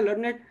passed by the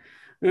learned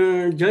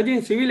judge in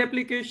civil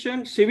application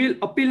civil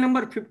appeal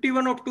number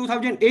 51 of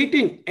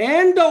 2018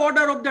 and the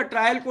order of the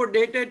trial court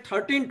dated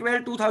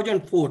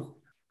 13/12/2004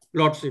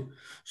 lordship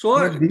so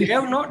they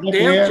have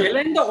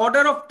challenged the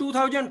order of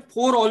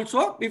 2004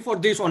 also before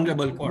this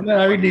honorable court I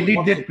will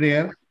delete that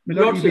prayer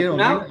lordship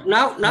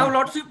now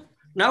lordship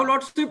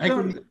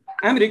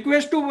I am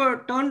request to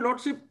turn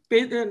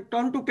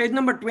to page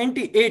number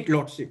 28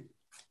 lordship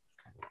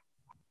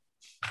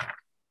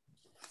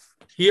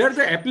here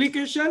the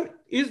application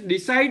is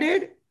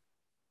decided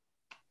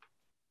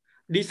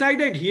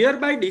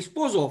hereby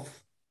dispose of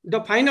the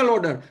final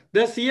order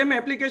the CM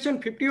application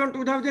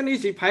 51/2000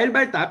 is filed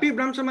by Tapi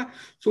Brahmsama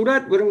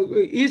Surat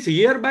is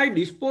hereby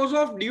disposed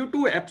of due to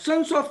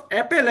absence of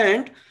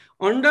appellant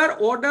under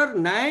order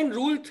 9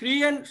 rule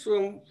 3 and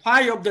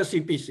 5 of the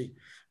CPC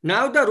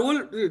now the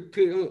rule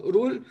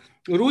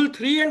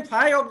 3 and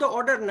 5 of the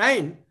order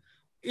 9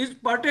 is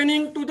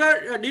pertaining to the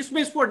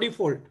dismiss for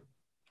default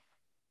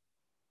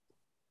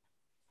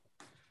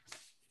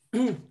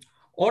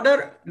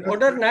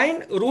order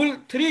 9 rule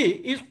 3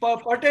 is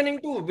pertaining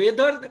to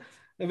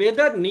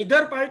whether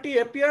neither party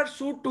appears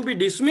suit to be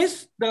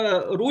dismissed the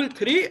rule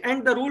 3 and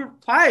the rule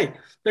 5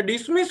 the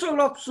dismissal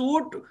of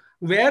suit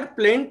where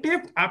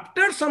plaintiff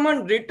after summon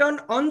return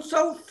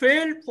unserved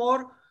failed for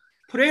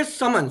fresh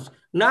summons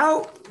now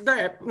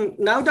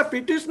the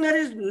petitioner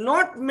is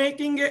not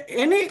making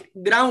any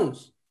grounds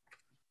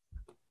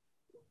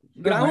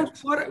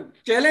for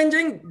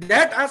challenging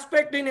that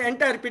aspect in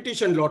entire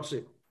petition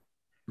lordship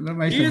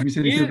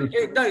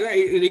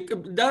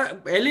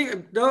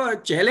the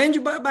challenge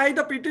by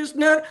the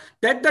petitioner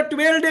that the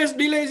 12 days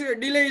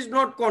delay is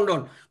not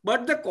condoned but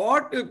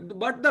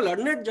the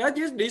learned judge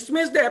is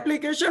dismissed the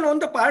application on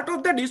the part of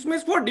the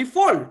dismiss for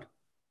default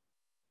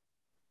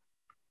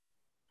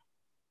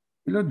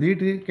they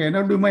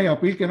cannot do my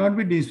appeal cannot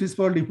be dismissed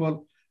for default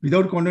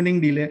without condoning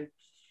delay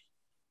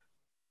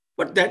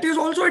but that is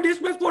also a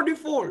dismiss for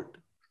default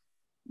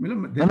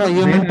no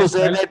you mean to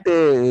say that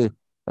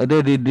the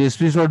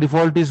dismiss for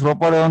default is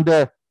proper on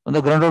the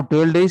ground of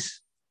 12 days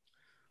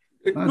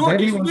no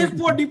dismiss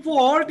for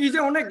default is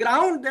on a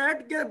ground that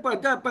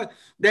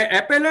the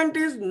appellant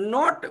is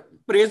not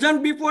present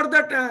before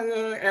the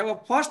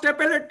first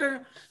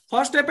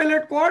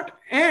appellate court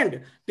and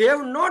they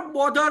have not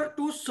bothered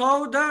to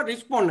serve the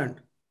respondent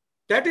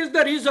that is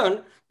the reason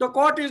the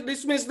court is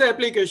dismissed the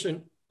application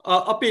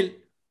appeal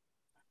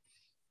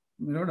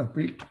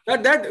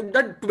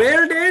that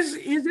 12 days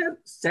is a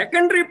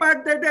secondary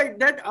part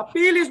that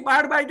appeal is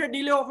barred by the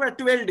delay of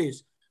 12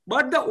 days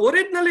but the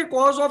originally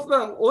cause of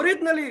the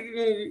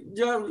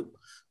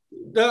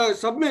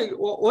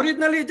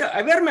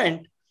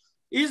averment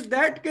is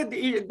that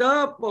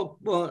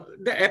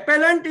the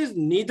appellant is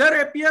neither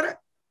appear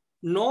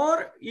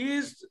nor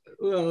is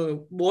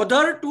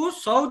bothered to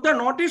serve the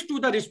notice to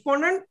the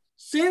respondent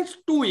since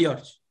 2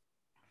 years.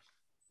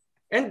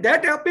 And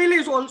that appeal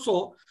is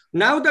also,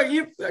 now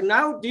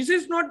this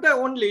is not the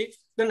only,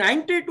 the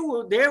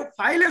 92, they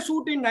filed a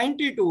suit in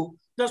 92.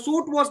 The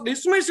suit was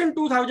dismissed in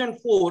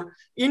 2004.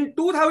 In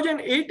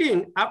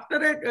 2018, after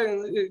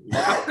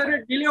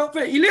a delay of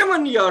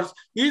 11 years,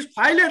 he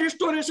filed a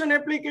restoration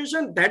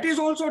application that is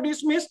also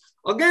dismissed.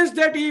 Against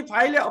that, he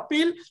filed an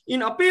appeal.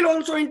 In appeal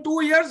also in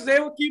 2 years, they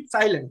will keep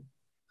silent.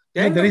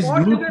 Then there the is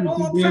court no has no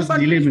 2 option years but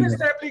delay, dismiss Mr.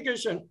 the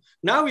application.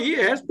 Now he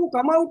has to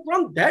come out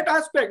from that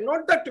aspect,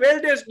 not the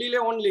 12 days delay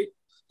only.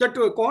 The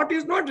court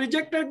is not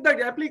rejected the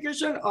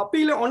application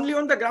appeal only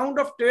on the ground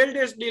of 12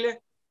 days delay.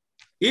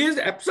 His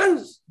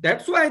absence.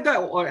 That's why the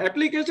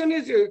application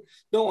is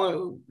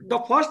the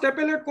first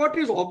appellate court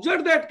is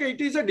observed that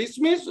it is a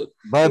dismiss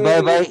by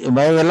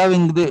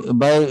allowing the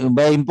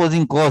by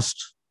imposing cost.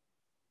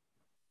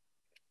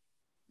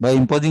 By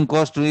imposing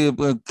cost,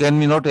 can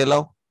we not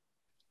allow?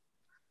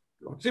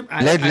 Lordship,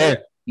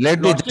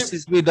 let the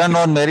justice be done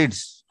on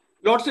merits.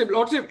 Lordship,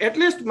 at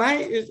least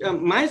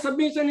my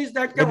submission is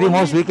that at the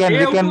most we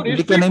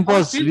can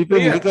impose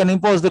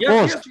the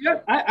cost. Yes.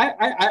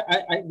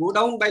 I go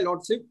down by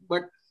Lordship,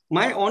 but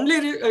my only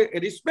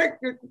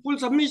respectful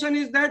submission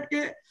is that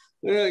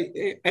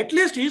at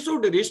least he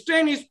should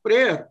restrain his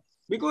prayer,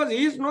 because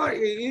he is not.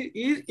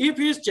 If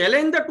he is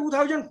challenged the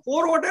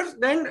 2004 orders,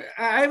 then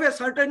I will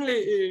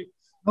certainly.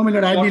 No,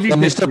 Miller, I delete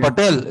Mr.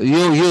 Patel,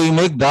 you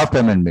make draft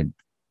amendment.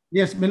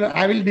 Yes, Miller,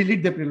 I will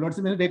delete the prayer.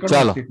 Lordship, Miller, take out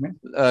the statement.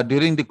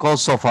 During the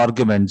course of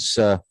arguments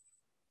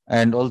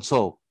and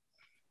also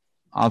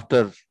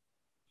after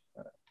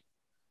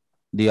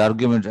the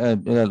argument,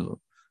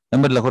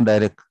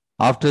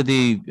 after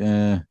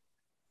the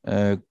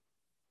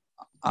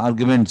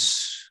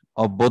arguments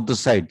of both the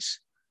sides,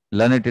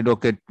 learned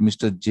advocate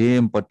Mr.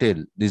 J.M.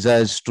 Patel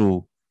desires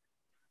to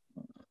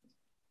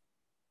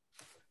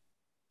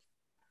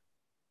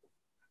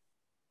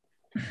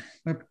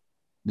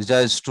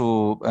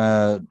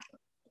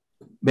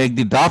make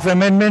the draft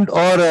amendment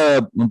or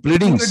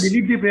pleadings.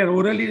 Delete the prayer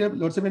orally.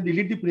 Lordship,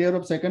 delete the prayer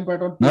of second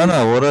part of.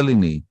 No, orally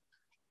nahi.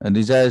 And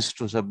desires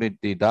to submit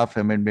the draft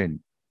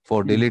amendment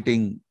for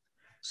deleting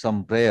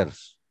some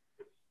prayers.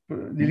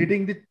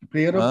 Deleting the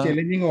prayer of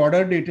challenging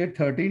order dated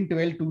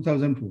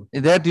 13/12/2004.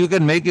 That you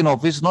can make in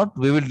office note.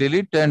 We will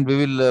delete and we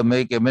will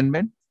make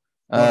amendment.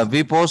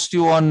 We post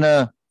you on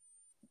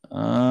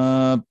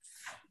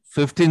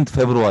 15th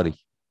February.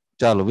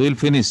 Chalo, we will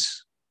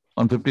finish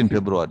on 15th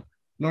February.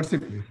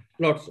 Lordship.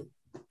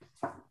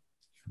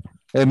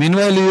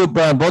 Meanwhile, you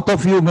both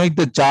of you make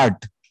the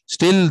chart.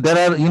 Still, there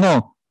are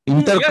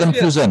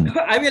interconfusion.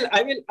 Yes.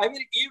 I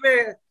will give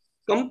a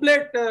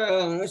complete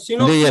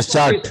synopsis.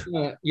 Chart.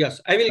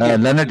 Yes, I will give.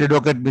 Learned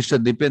advocate Mr.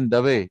 Dipen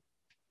Dave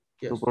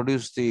to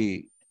produce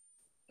the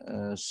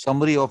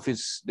summary of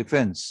his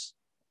defense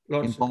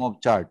in form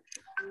of chart.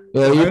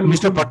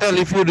 Mr. Patel,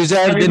 if you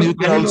desire, then you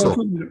can also.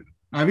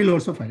 I will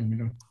also file.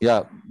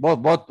 Yeah,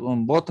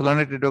 both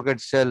learned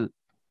advocates shall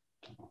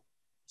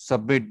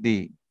submit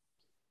the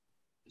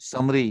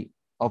summary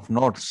of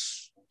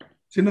notes.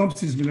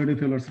 Synopsis,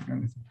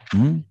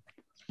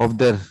 of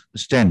their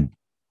stand.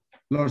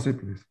 Lordship,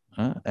 please.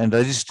 And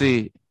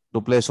registry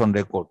to place on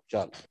record.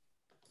 Chal.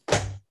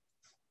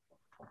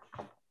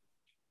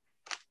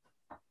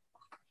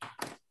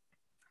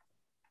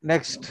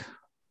 Next.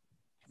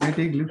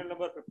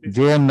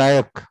 J.M.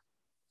 Nayak.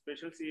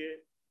 Special CA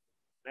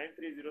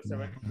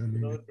 9307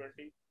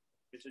 2020.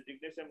 Mr.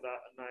 Jignesh M.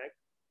 Nayak.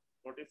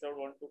 Notice out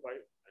 1 to 5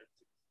 and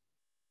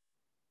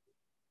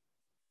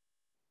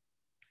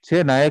 6.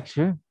 Say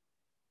Nayak.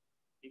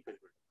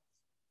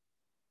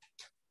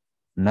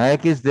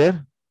 Nayak is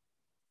there.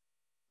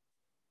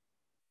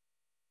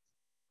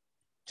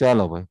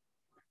 Chalo bhai.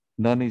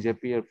 None is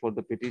appeared for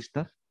the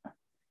petitioner.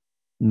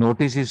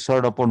 Notice is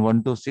served upon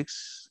 1 to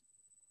 6.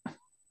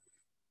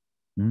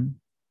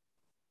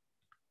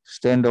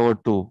 Stand over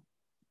to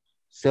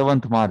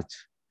 7th March.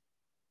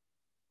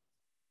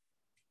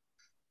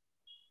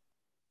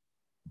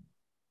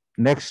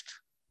 Next.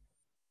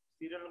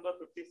 Serial number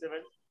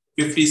 57.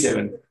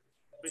 57.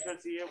 Special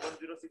CA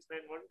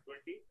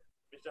 1069-120.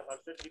 Mr.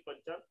 Harshad G.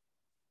 Panchal.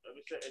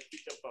 Mr. H.P.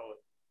 Champawat.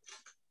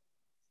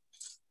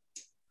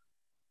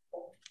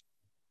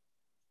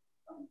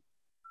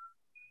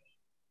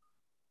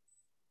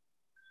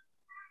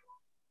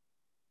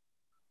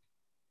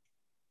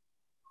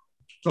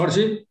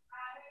 Lordship.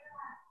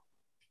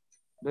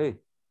 Hey,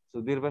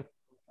 Sudhir bhai.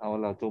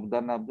 Awala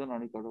chobdar na abdon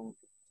ani kado.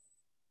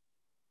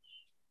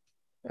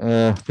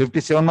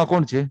 57 ma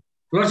kon che?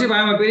 Lordship, I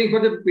am appearing for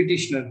the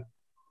petitioner,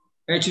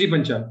 H.D.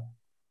 Panchal.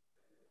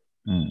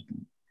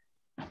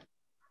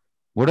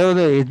 Whatever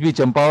the H.B.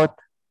 Champawat?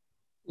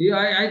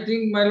 Yeah, I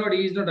think, my lord,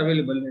 he is not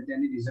available at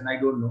any reason. I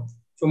don't know.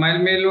 So, my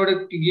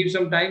lord, give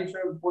some time, so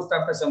post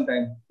after some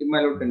time, if my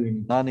lord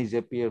convenient. None is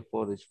appear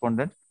for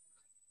respondent.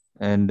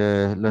 And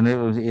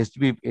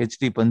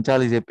H.D.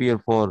 Panchal is appear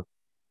for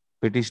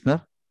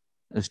petitioner.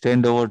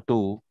 Stand over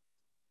to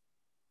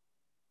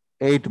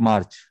 8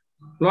 March.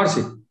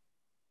 Lordship,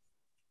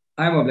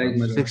 I am obliged,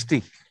 my lord.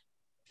 60.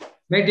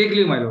 May I take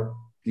leave, my lord?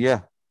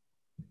 Yeah.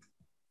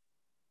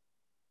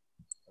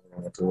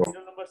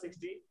 Serial number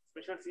 60,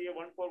 special CA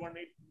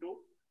 14182.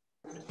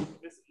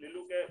 Miss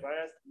Lilu ke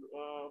via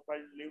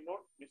file leave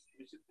note. Miss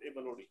A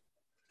Balodi.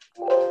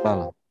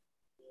 चलो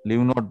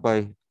leave note by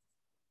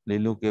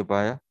Lilu के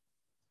पाया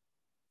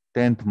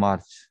 10th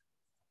March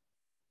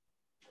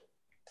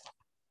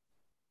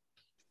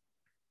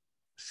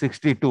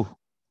 62.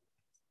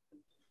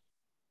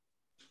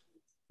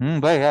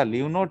 ભાઈ હા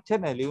leave not છે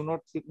ને, leave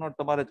not six not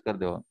તમારે જ કરી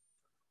દેવાનું.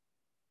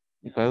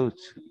 એ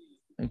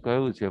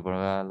કયું છે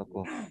પણ આ લોકો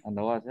આ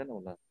નવા છે ને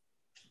ઓલા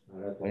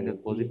એને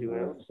પોઝિટિવ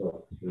આવ્યો.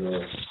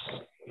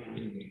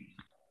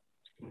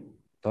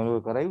 તમે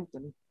કરાયું કે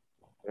નહીં?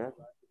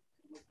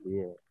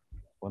 એ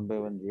 1 by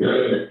 1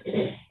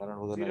 કારણ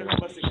વગર Serial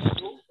number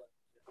 62,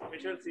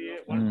 special CA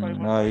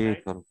હા એ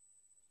 15159. કરું.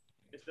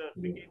 Mr.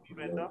 Vicky P.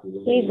 Mehta.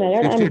 Please, my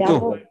lord,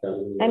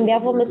 I'm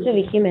there for Mr.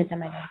 Vicky Mehta,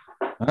 my lord.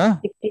 હા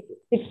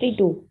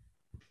 62.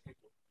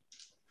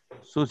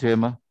 શું છે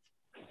એમાં?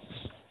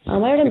 My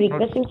lord, I'm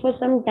requesting for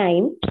some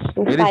time to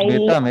Where is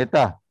file.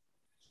 Mehta?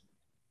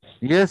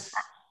 Yes.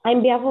 I'm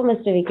there for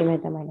Mr. Vicky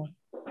Mehta, my lord.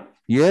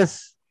 Yes.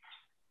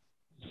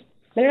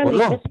 My lord,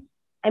 Hello?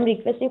 I'm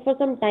requesting for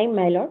some time,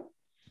 my lord,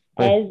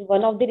 Right. as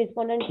one of the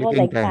respondents was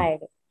Taking time.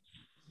 expired.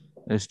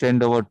 Stand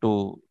over to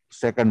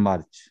 2nd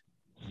March.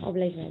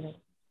 Oblige, my lord.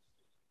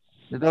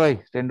 ભાઈ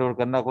stand over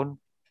કરી નાખો ને,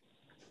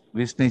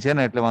 20 ની છે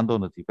ને એટલે વાંધો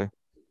નથી ભાઈ.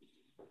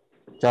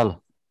 ચાલો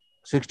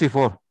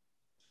 64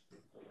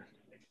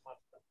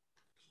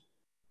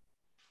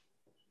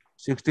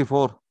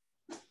 64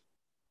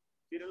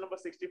 Serial number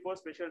 64,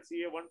 special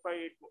CA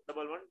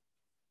 15811.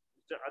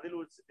 Mr.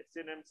 Adilul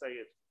SNM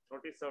Syed.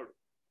 Notice served.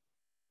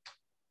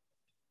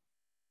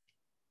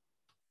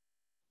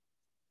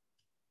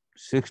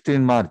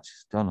 16 March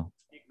ચાલો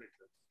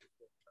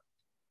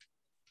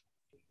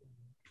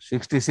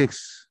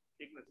 66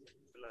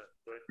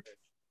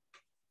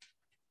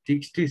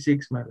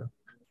 66, madam.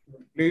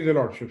 Please, your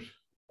lordships.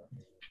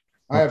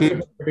 I appeal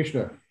for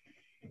petitioner.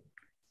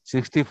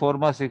 64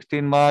 માં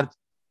 16 March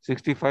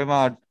 65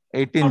 માં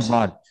 18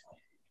 March.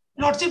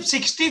 Lordship,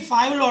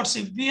 65,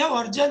 Lordship. We have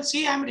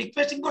urgency. I am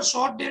requesting for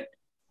short date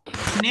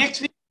next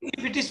week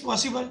if it is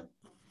possible.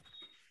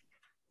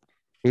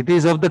 It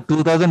is of the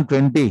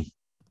 2020.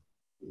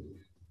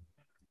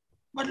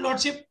 But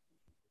Lordship,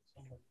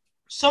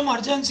 some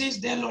urgency is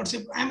there,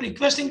 Lordship. I am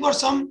requesting for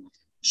some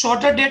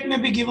shorter date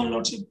may be given,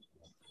 Lordship.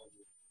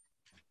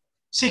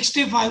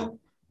 65.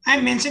 I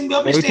am mentioning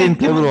your 18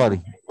 February.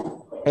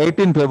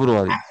 18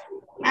 February.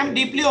 I am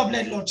deeply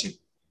obliged, Lordship.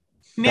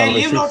 May I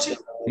leave, Lordship?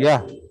 Yeah,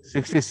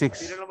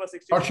 66.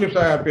 Lordships,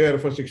 I appear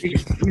for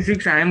 66.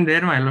 66, I am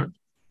there, my lord.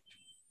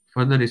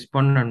 For the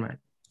respondent, man.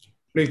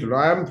 Please,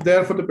 Lord, I am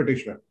there for the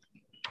petitioner.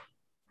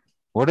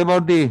 What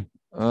about the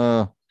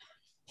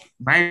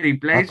My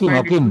replies.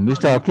 Hakim,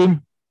 Mr. Hakim?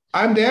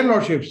 I am there,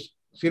 Lordships.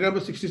 Serial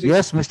number 66.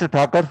 Yes, Mr.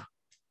 Thakur.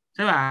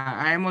 Sir,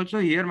 I am also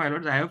here, my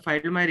lords. I have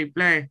filed my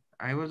reply.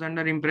 I was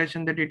under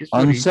impression that it is for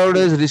Unserved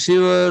as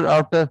receiver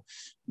after,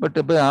 but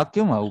આ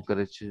કેમ આવું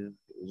કરે છે?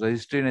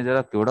 Registry ને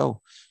જરા કેવડાવો.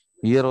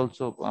 Here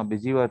also આ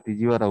બીજી વાર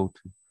ત્રીજી વાર આવું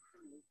થયું.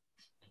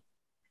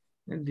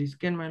 This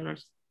can, my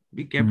lords,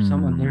 be kept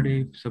some other day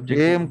subject.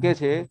 એમ કે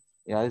છે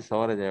આજે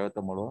સવારે જ આવ્યો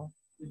તો મળવા,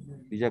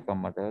 બીજા કામ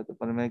માટે આવ્યો તો,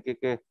 પણ મેં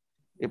કે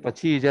એ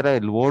પછી જરા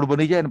લોડ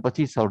બની જાય ને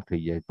પછી સોલ્વ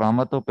થઈ જાય. પણ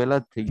આમાં તો પહેલા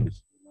જ થઈ ગયું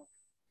છે.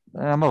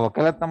 આમાં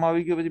વકાલતનામા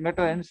આવી ગયો પછી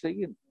મેટર એન્ડ થઈ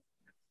ગયું.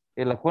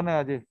 એ લખો ને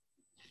આજે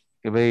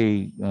કે ભાઈ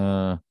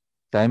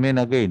time and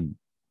again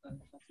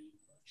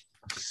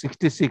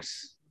 66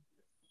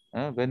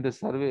 when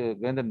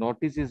the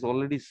notice is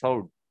already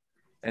served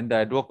and the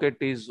advocate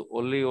is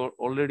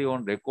already on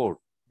record,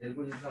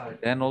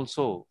 then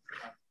also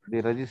the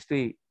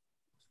registry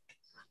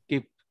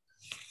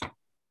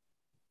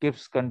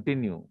keeps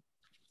continue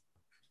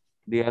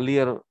the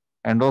earlier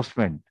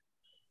endorsement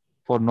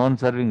for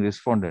non-serving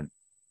respondent,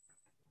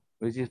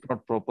 which is not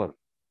proper.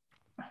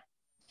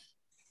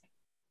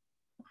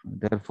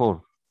 Therefore,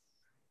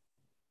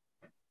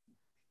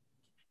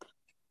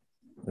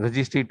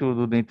 registry to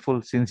do needful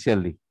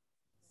sincerely.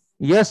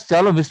 Yes,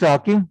 chalo, Mr.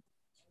 Hakim.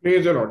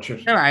 Please, your lordship.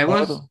 Sir, I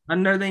was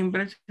under the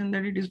impression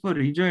that it is for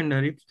rejoinder.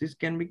 If this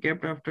can be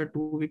kept after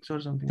 2 weeks or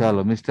something.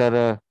 Chalo, Mr.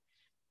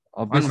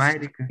 On my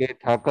K.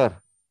 Thakur,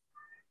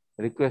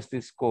 request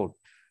this court.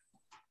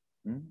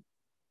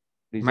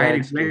 My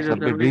reply is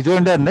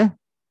rejoinder, ne?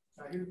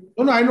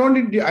 No, I don't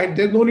need.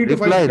 There's no need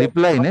reply, to file.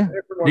 Reply, ne?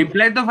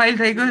 Reply to file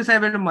થઈ ગયો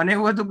સાહેબ, એટલે મને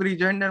એવું હતું કે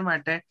rejoinder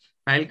માટે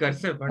file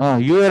કરશે.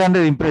 You are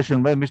under impression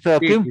by Mr.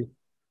 Hakim.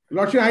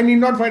 Lordship, I need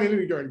not file any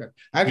rejoinder.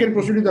 I can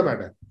proceed with the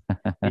matter.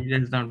 He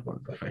does not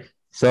want to file.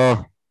 So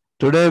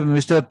today,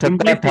 Mr.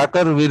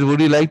 Thakur,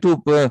 would you like to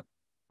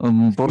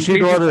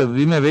proceed or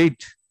we may wait?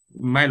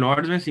 My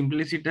lords, may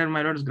simpliciter,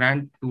 my lords,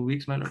 grant 2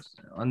 weeks, my lords.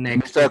 On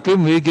next. Mr.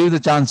 Hakim, we give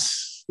the chance.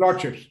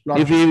 Lordships.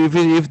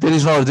 If there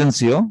is no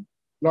urgency,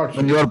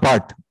 on your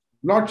part.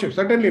 Lordship,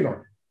 certainly not.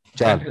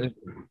 Chal.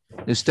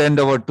 Stand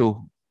over to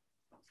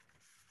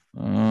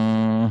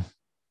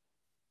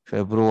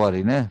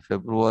February, ne?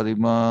 February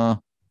ma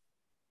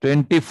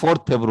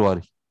 24th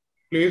February.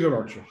 Please, your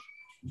lordship.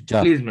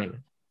 Chal. Please, my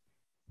lord.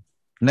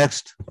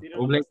 Next.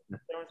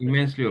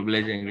 Immensely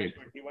obliging.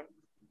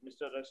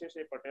 Mr. Rashesh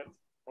A. Patel,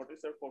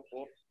 notice served for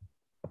 4.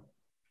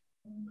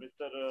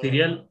 Mr.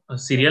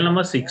 Serial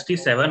number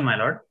 67, my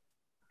lord.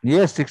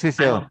 Yes,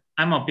 67.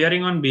 I'm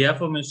appearing on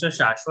behalf of Mr.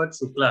 Shashwat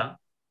Shukla.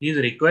 He is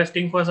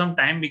requesting for some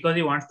time because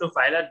he wants to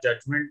file a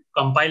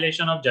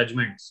compilation of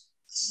judgments.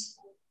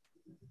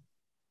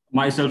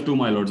 Myself too,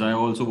 my lords. I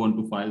also want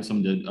to file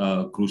some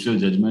crucial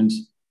judgments.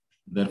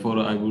 Therefore,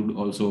 I would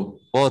also...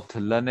 Both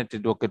learned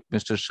advocate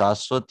Mr.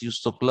 Shashwat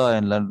Shukla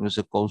and learned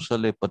Mr.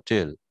 Kaushal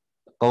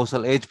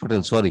H.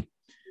 Patel, sorry,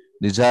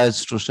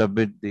 desires to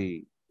submit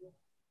the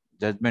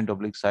judgment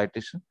 /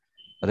 citation.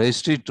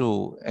 Registry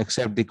to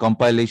accept the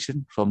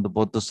compilation from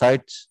both the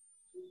sides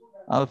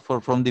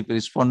from the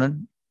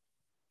respondent.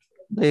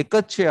 The एक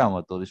જ છે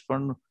આમાં તો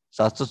respondent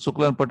Shastri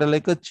Shukla અને પટેલ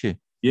એક જ છે.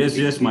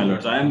 Yes, my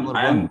lords. I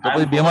am.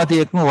 બેમાંથી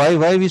એકનું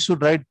why we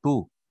should write 2?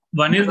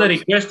 One is the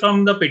request from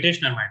the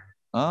petitioner, my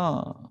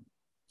lord.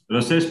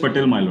 Rashesh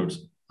Patel, my lords.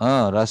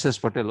 Rashesh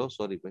Patel. Oh,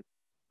 sorry, bhai.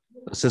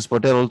 Rashesh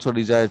Patel also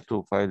desired to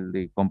file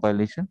the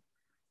compilation.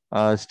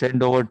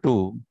 Stand over to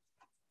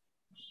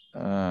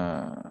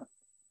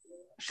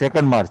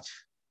 2nd March.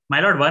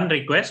 My lord, one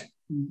request.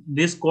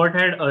 This court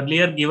had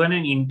earlier given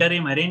an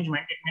interim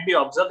arrangement. It may be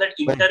observed that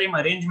interim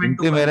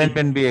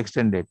arrangement be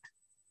extended.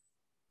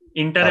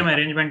 Interim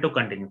arrangement to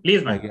continue.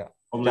 Please, my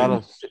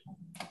lord.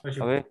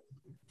 70.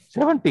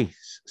 70.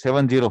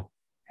 70.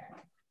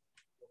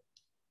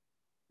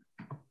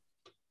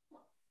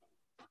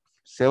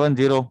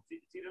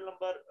 Serial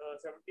number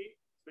 70.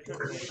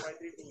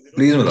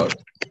 Please, my lord.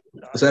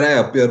 Sir, I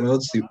appear.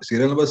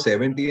 Serial number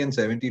 70 and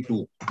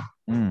 72.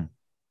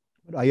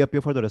 I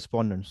appear for the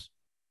respondents.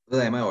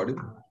 Am I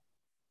audible?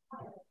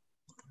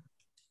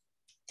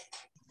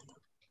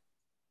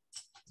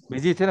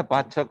 બીજી છે ને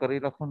 5-6 કરી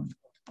રાખો ને.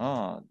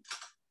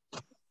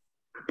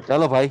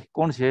 ચાલો ભાઈ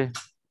કોણ છે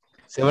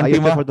 70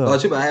 માં?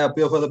 Lordship, I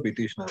appear for the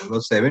petitioner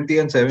because 70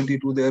 and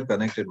 72 they are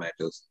connected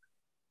matters.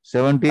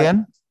 70 and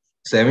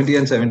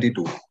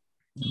 72.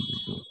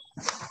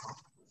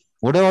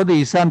 What about the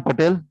Ishan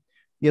Patel?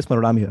 Yes, my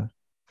lord, I'm here.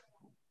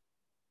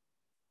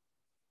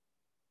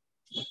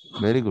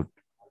 Very good.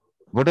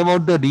 What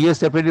about the DS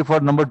affidavit for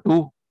number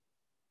 2?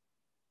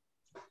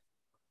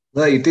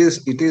 No, it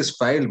is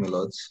filed, my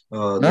lords.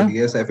 The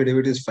DS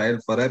affidavit is filed.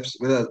 Perhaps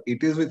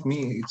it is with me.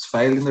 It's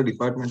filed in the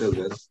department as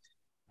well.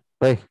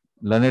 Right.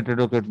 Learned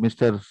advocate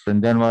Mr.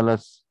 Sanjanwala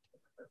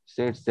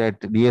states that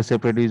DS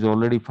affidavit is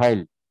already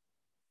filed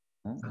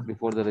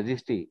before the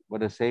registry,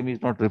 but the same is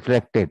not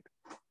reflected.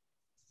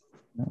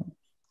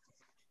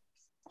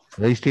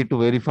 Registry to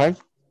verify.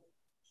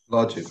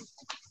 Lordship.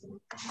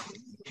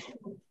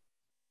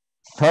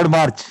 3rd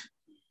March.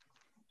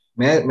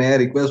 May I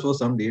request for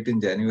some date in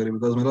January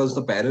because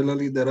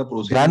parallelly there are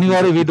proceedings.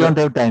 January we don't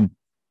have time.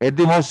 At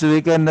the most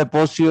we can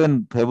post you in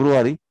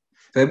February.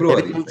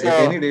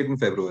 Any date in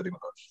February, my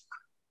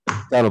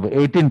lord.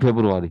 18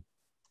 February.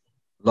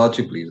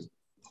 Lordship, please.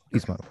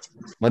 Yes, ma'am.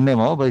 બંને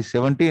માં ભાઈ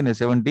 70 અને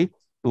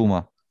 72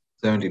 માં.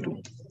 72.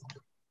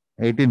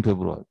 18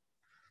 February.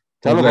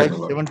 ચાલો ભાઈ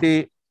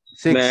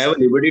 76. May I have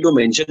liberty to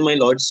mention, my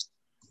lords?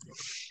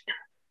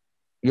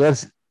 Yes.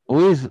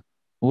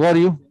 Who are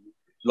you?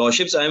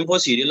 Lordships, I am for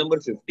serial number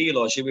 50.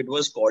 Lordship, it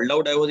was called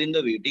out. I was in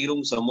the waiting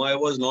room. Somehow I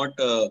was not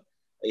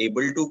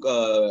able to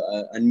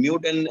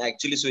unmute and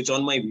actually switch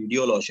on my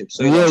video, Lordship. So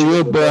we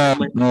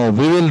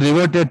will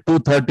revert at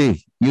 2:30.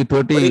 You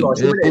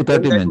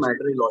 2:30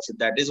 matter, Lordship.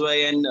 That is why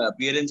an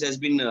appearance has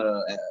been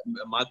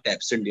marked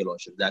absent, dear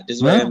Lordship. That is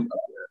why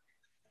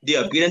the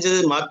appearance is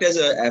marked as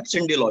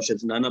absent, dear Lordship.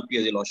 None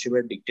appears. The Lordship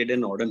had dictated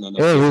an order. None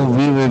appears.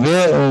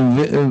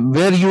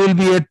 Where you will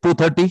be at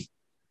 2:30?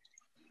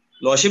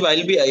 Lordship,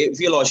 I'll be, if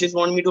your Lordship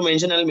want me to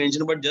mention, I'll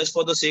mention, but just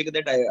for the sake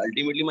that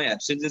ultimately my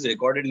absence is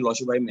recorded,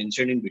 Lordship, I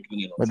mentioned in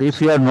between. But if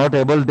you are not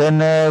able,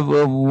 then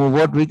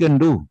what we can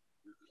do?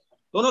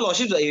 No,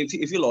 Lordships,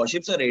 if your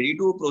Lordships are ready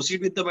to proceed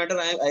with the matter,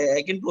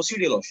 I can proceed,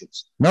 your Lordships.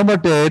 No,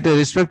 but at a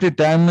respected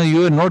time,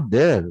 you are not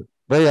there.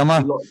 Why,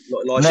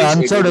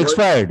 answered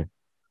expired.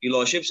 Your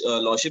Lordship,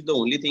 the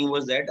only thing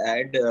was that I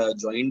had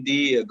joined the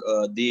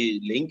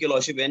link, your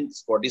Lordship, when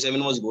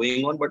 47 was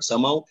going on, but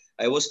somehow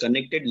I was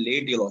connected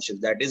late, your Lordship.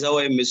 That is how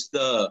I missed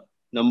the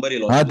number,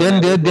 your Lordship.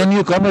 Then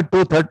you come at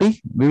 2:30.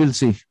 We will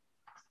see.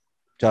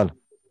 Chal.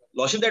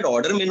 Lordship, that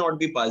order may not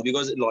be passed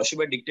because Lordship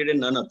had dictated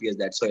none appears.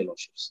 That's why,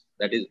 Lordships.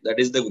 That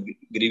is the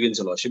grievance,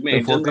 your Lordship.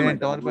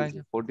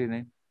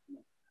 49.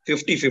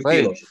 50,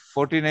 right. Lordship.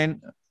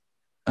 49.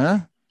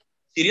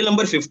 Serial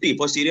number 50.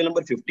 For serial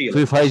number 50.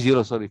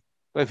 350, sorry.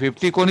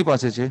 50 કોની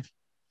પાસે છે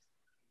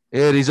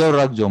એ reserve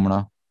રાખજો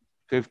હમણાં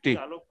 50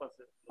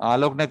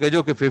 આલોકને કહેજો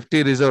કે 50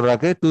 reserve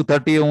રાખે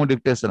 230 હું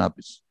dictation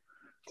આપીશ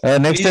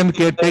નેક્સ્ટ ટાઈમ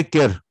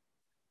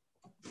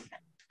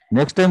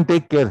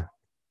ટેક કેર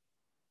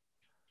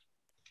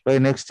ભાઈ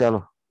નેક્સ્ટ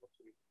ચાલો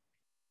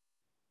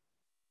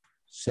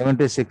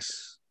 76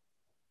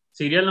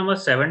 serial number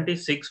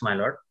 76, my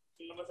lord.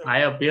 I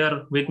appear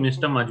with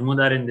Mr.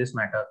 Majmudar in this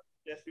matter.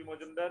 Yes, P.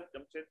 Majumdar,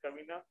 Jamshed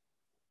Kavina.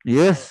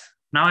 Yes.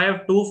 Now I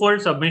have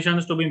twofold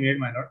submissions to be made,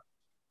 my lord.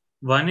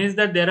 One is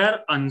that there are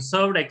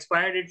unserved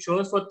expired, it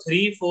shows for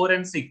 3, 4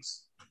 and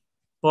 6.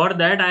 For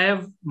that, I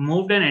have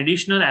moved an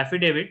additional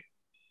affidavit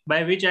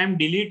by which I am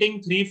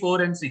deleting 3,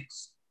 4 and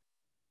 6.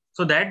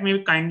 So that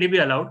may kindly be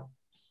allowed.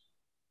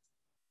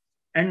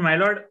 And my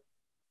lord,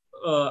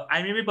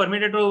 I may be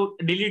permitted to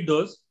delete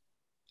those.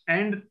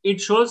 And it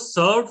shows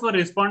served for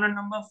respondent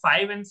number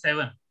 5 and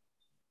 7.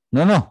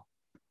 No.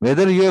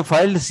 Whether you have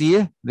filed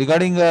CA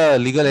regarding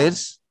legal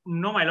heirs?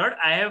 No, my lord,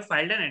 I have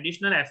filed an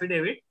additional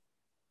affidavit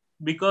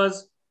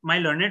because my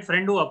learned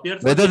friend who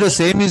appears. Whether the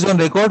same is on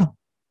record?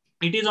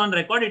 It is on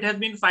record. It has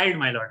been filed,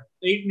 my lord.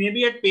 It may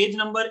be at page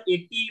number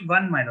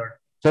 81, my lord.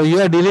 So you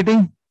are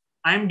deleting?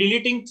 I am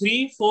deleting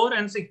 3, 4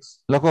 and 6.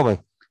 Lako bhai.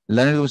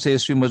 Learned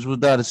S.V.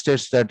 Majmudar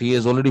states that he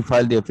has already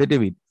filed the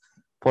affidavit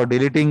for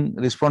deleting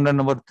respondent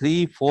number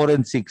 3, 4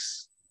 and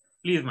 6.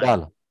 Please, my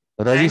lord.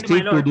 Register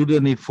to do the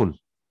needful.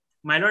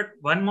 My lord,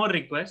 one more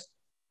request.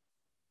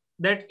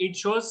 That it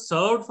shows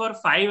served for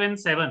 5 and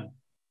 7.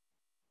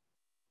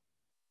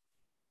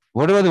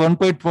 What about the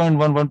 1.1,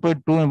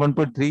 1.2 and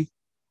 1.3?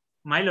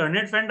 My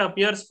learned friend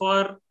appears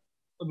for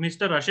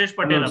Mr. Rashesh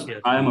Patel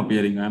appears. I am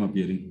appearing.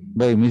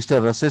 By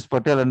Mr. Rashesh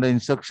Patel under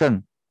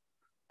instruction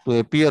to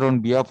appear on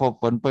behalf of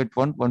 1.1,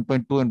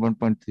 1.2 and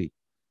 1.3.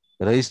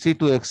 Registry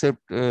to accept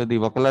the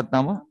Wakalat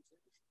Nama?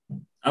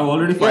 I've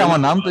already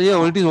filed.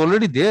 Yeah, it is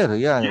already there.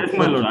 Yeah. Yes,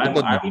 my lord.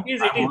 It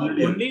is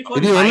only for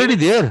it is already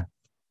there.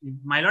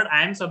 My lord,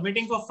 I am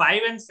submitting for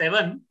 5 and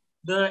 7.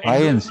 The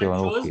 5 and 7,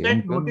 shows okay.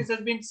 that notice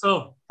has been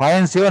served. 5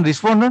 and 7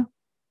 respondent?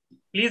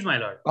 Please, my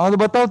lord. तो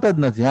बताता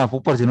नहीं. हाँ,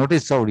 ऊपर से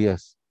notice served,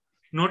 yes.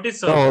 Notice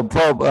served.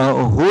 served.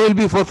 So, who will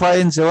be for 5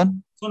 and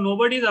 7? So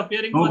nobody is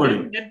appearing for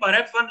them. Then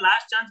perhaps one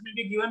last chance will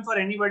be given for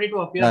anybody to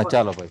appear. Yeah, for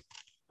chalo bhai.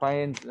 5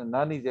 and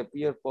none is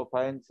appear for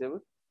 5 and 7.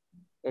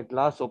 At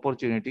last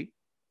opportunity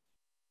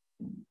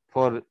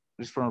for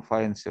respondent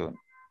 5 and 7.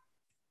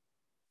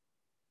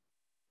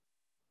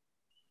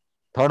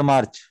 3rd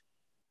March.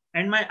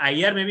 And my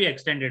IR may be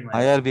extended.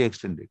 IR be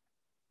extended.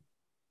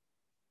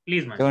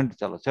 Please, man.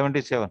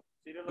 77.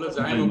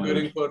 I am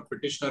appearing for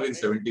petitioner in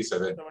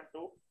 77.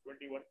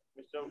 21.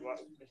 Mr.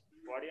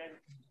 Wadia and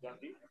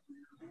Gandhi.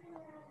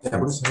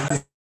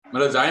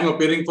 I am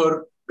appearing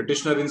for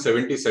petitioner in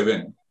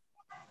 77.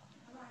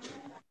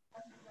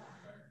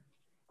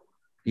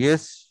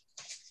 Yes.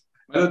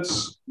 Well,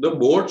 the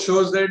board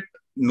shows that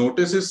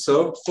notice is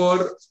served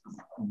for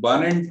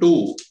 1 and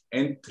 2,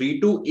 and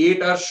 3 to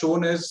 8 are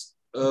shown as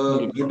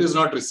notice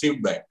not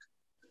received back.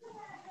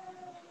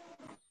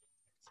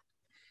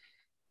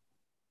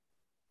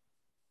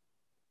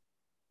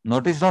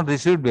 Notice not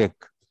received back.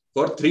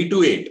 For 3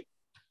 to 8.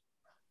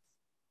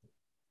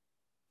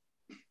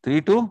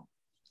 3 to?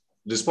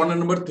 Respondent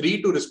number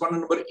 3 to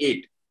respondent number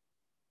 8.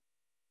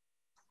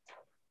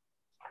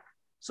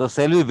 So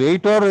shall we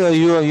wait or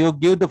you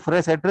give the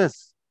fresh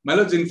address? My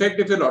lords, in fact,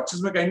 if your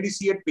lordships may kindly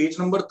see at page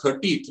number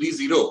 30,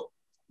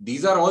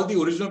 these are all the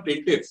original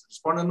plaintiffs.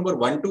 Respondent number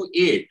 1 to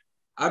 8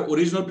 are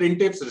original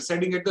plaintiffs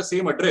residing at the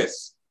same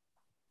address.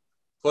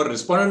 For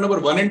respondent number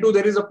 1 and 2,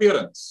 there is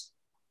appearance.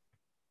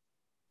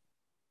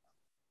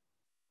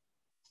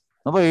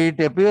 No, but it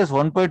appears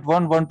 1.1,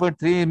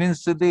 1.3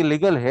 means the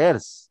legal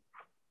heirs.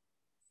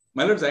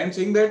 My lords, I am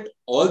saying that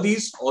all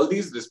these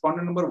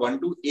respondent number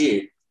 1 to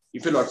 8,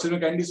 if your lordships may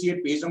kindly see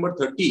at page number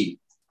 30,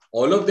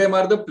 all of them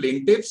are the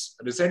plaintiffs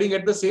residing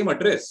at the same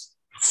address.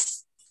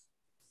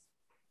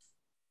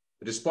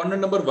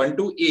 Respondent number 1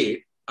 to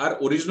 8 are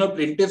original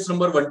plaintiffs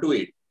number 1 to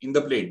 8 in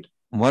the plaint.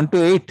 1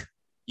 to 8?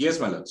 Yes,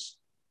 my lords.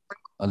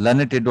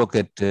 Learned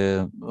advocate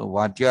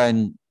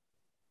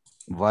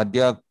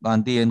Vadya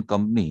Gandhi and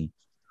Company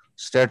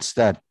states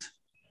that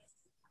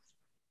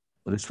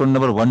respondent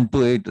number 1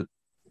 to 8 is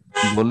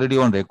already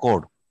on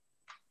record,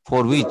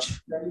 for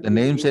which the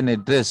names and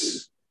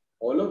address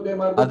all of them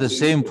are the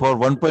same for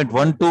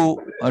 1.1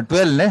 to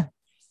 12, ne?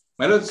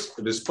 My lords,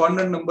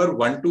 respondent number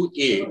 1 to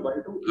 8.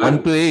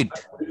 1 to 8.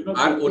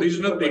 Are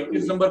original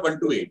plaintiffs number 1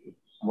 to 8.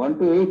 1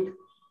 to 8?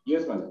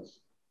 Yes, my lords.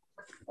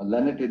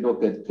 Learned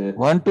advocate.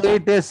 1 to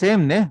 8 is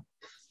same, ne?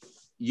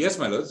 Yes,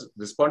 my lords.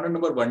 Respondent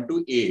number 1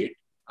 to 8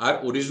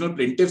 are original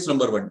plaintiffs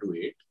number 1 to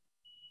 8.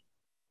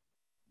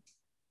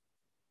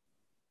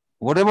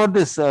 What about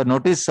this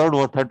notice served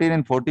for 13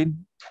 and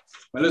 14?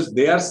 Well,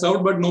 they are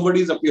served, but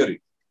nobody is appearing.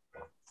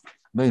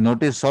 By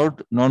notice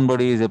served,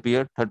 nobody is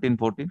appeared, 13,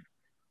 14.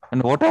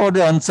 And what about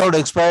the unserved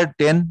expired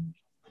 10?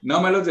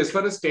 Now, my lords, as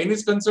far as 10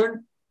 is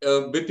concerned,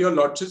 with your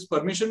lordship's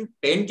permission,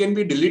 10 can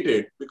be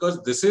deleted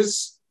because this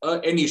is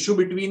an issue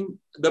between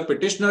the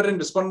petitioner and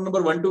respondent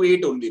number 1 to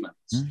 8 only, man.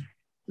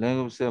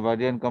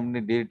 Vadya and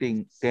Company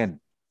dating 10.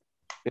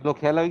 પેલો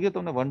ખ્યાલ આવી ગયો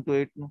તમને 1 to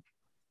 8 નો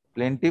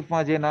પ્લેન્ટિફ માં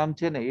જે નામ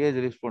છે ને એ જ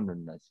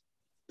રિસ્પોન્ડન્ટ ના છે.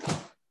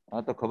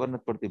 આ તો ખબર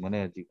નથી પડતી મને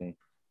હજી કઈ.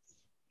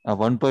 આ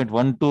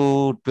 1.1 to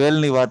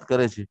 12 ની વાત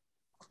કરે છે.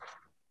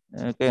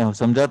 કઈ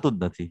સમજાતું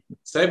જ નથી.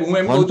 સાહેબ હું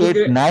એમ કહું છું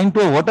કે 9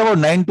 to what about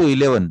 9 to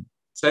 11?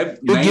 સાહેબ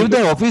you give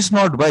the office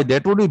note by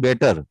that would be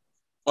better.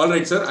 All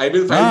right, sir. I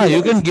will find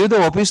you can give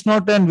the office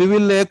note and we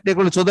will act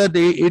so that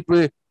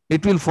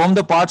it will form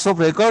the parts of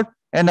record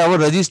and our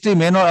registry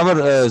may not,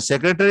 our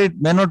secretary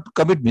may not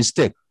commit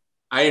mistake.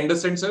 I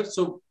understand, sir.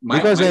 So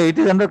because it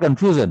is under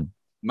confusion.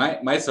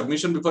 My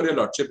submission before your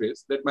lordship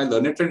is that my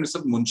learned friend Mr.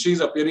 Munshi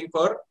is appearing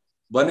for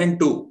 1 and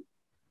 2.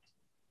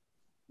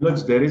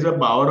 Because there is a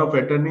power of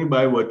attorney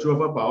by virtue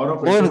of a power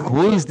of attorney.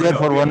 Who is there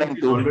for 1 and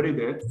 2? Already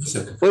there.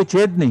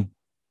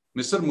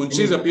 Mr.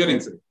 Munshi is appearing,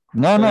 sir.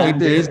 No,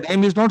 his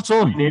name is not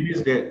shown. My name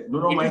is there.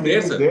 No, my name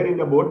is there in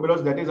the board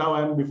because that is how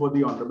I am before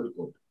the honorable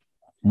court.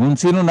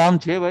 Munshi નું નામ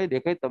છે ભાઈ,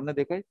 દેખાય તમને?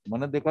 દેખાય?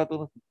 મને દેખાતું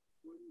નથી.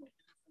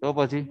 તો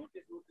પછી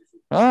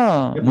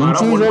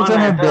Munshi is also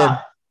not there.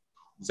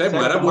 સાહેબ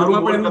મારા બોર્ડમાં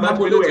પણ કદાચ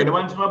પેલું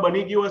એડવાન્સમાં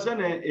બની ગયું હશે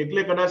ને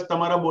એટલે કદાચ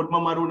તમારા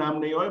બોર્ડમાં મારું નામ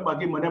નહીં હોય.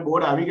 બાકી મને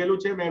બોર્ડ આવી ગયેલું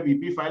છે, મેં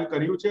વીપી ફાઇલ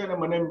કર્યું છે અને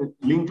મને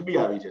લિંક બી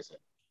આવી છે sir.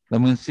 The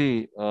Munshi,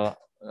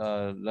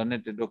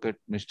 learned advocate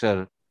Mr.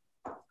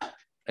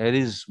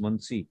 Aries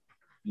Munshi.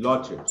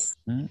 Lordship.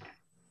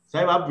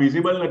 સાહેબ આપ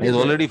વિઝિબલ નથી. He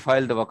has already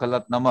filed the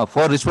વકાલતનામા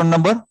for respondent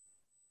number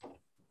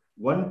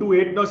 1 to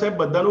 8 નો સાહેબ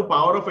બધાનું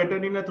પાવર ઓફ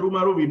એટર્ની ના થ્રુ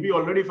મારું વીપી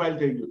ઓલરેડી ફાઇલ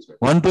થઈ ગયું છે.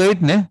 1 to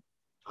 8 ને?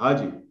 હા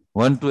જી.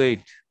 1 to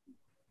 8.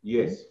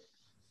 Yes.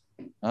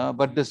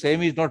 But the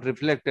same is not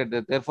reflected.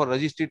 Therefore,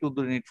 registry to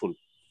do needful.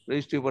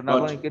 Registry પર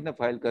નાખવાની કેને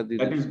ફાઇલ કરી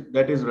દીધી.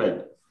 That is right.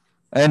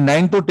 And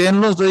 9 to 10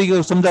 નો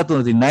સમજાતું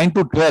નથી. 9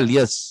 to 12,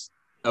 yes.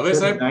 હવે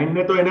સાહેબ 9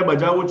 ને તો એને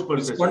બજાવવું જ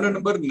પડશે. Respondent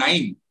number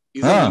 9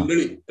 is a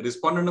મંડળી.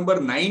 Respondent number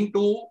 9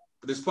 to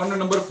respondent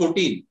number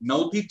 14.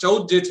 9 થી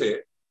 14 જે છે.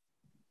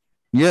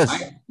 Yes.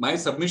 My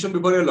submission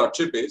before your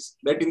lordship is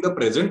that in the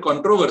present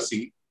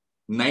controversy,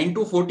 9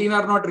 to 14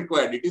 are not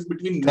required. It is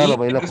between me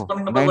and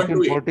respondent number 1 to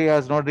 8. 40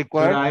 is not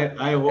required. Sir,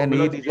 I hope and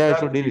he desires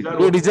to delete.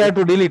 You desire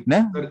to delete, ne?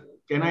 Sir,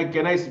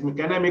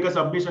 can I make a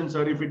submission,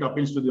 sir, if it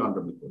appeals to the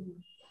honorable court?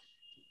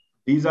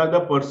 These are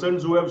the persons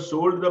who have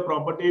sold the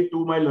property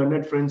to my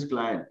learned friend's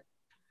client.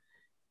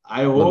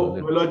 I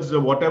hope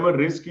whatever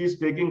risk he is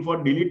taking for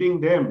deleting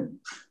them,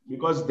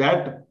 because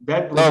that.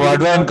 No,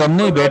 Vadva and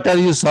company, better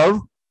you serve.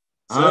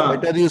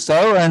 Better you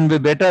serve and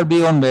better be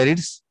on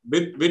merits.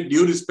 With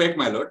due respect,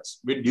 my lords,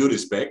 with due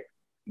respect,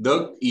 the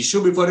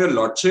issue before your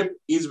lordship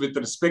is with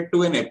respect to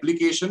an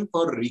application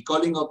for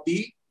recalling of the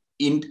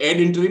ad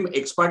interim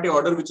ex parte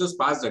order which was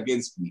passed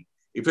against me.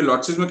 If your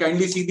lordship may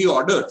kindly see the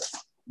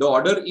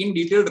order in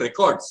detail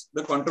records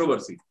the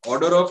controversy.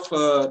 Order of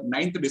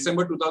 9th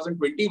December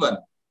 2021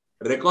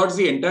 records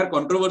the entire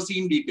controversy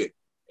in detail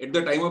at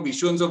the time of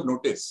issuance of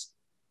notice.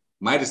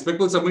 My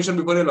respectful submission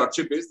before your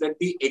lordship is that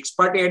the ex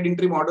parte ad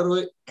interim order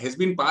has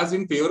been passed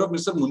in favor of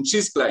Mr.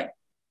 Munshi's client,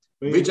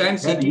 which I am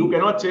seeking. You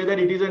cannot say that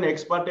it is an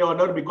ex parte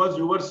order because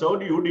you were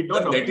served, you did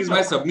not. That is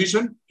my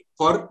submission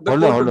for the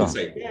court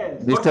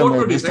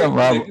to decide.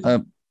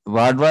 Mr.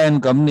 Vadva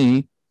and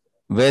company,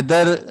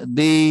 whether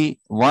the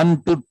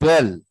 1 to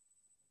 12,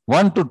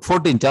 1 to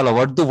 14, chalo,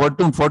 1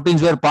 to 14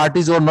 were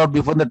parties or not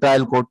before the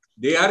trial court?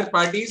 They are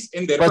parties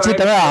and therefore.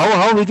 But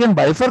how we can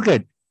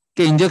bifurcate?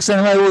 Injection,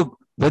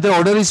 whether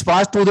order is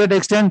passed to that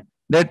extent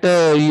that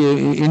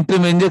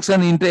interim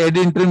injection, ad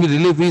interim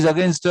relief is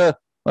against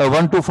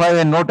 1 to 5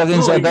 and not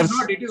against others. It is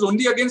not. It is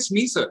only against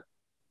me, sir.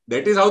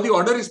 That is how the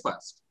order is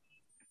passed.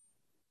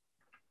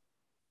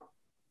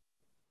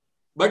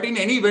 But in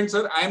any event,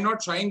 sir, I am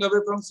not shying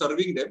away from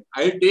serving them.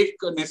 I will take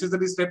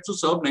necessary steps to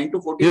serve 9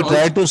 to 14. You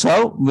try to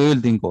serve, we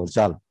will think over.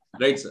 Chal.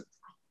 Right, sir.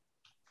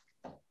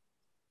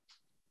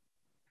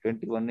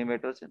 21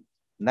 meters,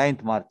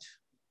 9th March.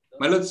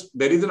 My lords,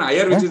 there is an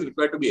IR which is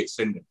required to be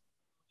extended.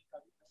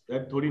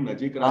 That થોડી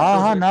નજીક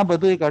રાખો. ના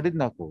બધું એ કાઢી જ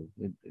નાખો.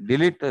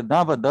 Delete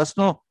ના 10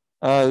 નો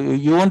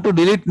you want to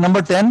delete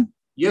number 10?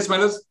 Yes, my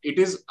lords, it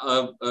is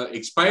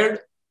expired.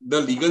 The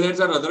legal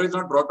aids are otherwise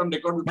not brought on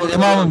record because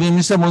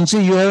Mr. Munshi,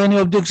 you have any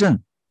objection?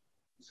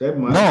 સાહેબ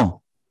no.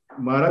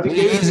 મારાથી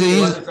કેવી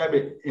સાહેબ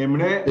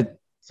એમણે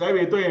સાહેબ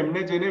એ તો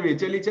એમને જેને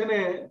વેચેલી છે ને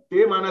તે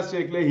માણસ છે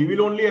એટલે he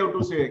will only have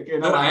to say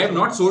કે I have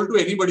not sold to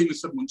anybody,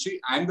 Mr. Munshi.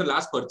 I am the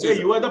last purchaser.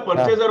 You are the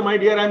purchaser, my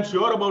dear. I am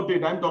sure about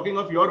it. I am talking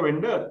of your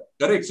vendor.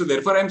 Correct. So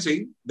therefore I am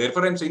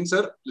saying,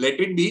 sir, let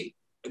it be.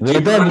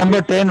 Whether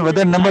number 10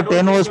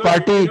 was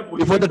party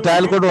before the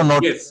trial court or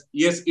not?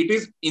 Yes, it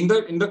is in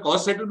the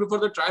cause settled before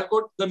the trial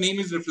court. The name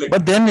is reflected.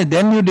 But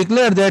then you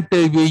declare that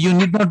you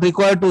need not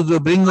require to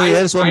bring the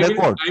heirs on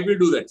record. I will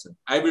do that, sir.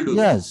 I will do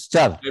that. Yes,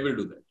 chal. I will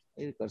do that.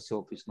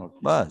 Office note.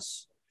 Bas.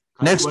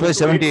 Next page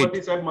 78.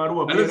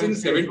 In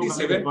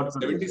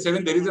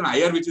 77 there is an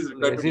IR which is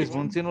required. This is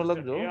Munshi નો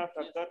લખજો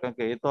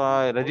કે એ તો આ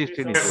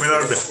registry ની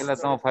પેલા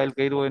તમે file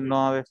કર્યું હોય ન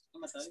આવે.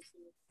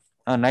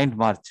 9th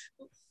March.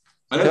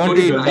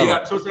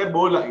 રાખશો સાહેબ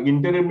બોલ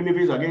interim relief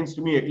is against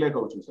me એટલે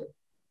કહું છું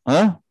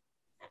સાહેબ.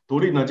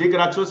 થોડી નજીક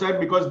રાખશો સાહેબ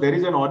because there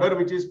is an order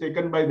which is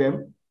taken by them.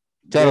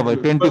 ચાલો ભાઈ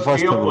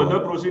 21st February.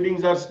 Further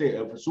proceedings are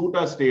suit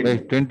are stayed.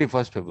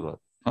 21st February.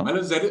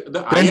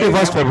 The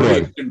 21st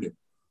February.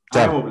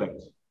 I am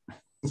obliged.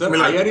 Sir,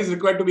 IR is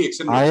required to be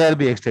extended. IR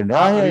be extended.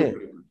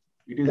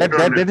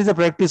 That is a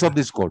practice of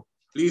this court.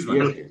 Please,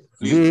 yes.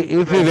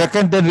 If we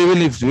vacant, then we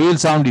will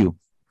sound you.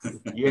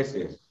 Yes.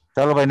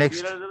 Chalo bhai,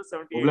 next.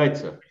 Obliged,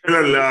 sir.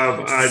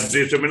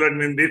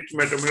 Similar in this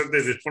matter,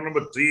 the response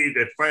number 3 is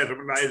expired. I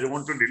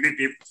want to delete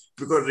him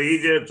because he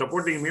is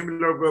supporting me,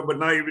 but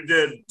now he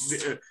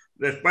is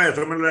expired.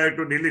 I have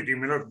to delete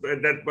him.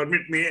 That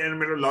permit me, and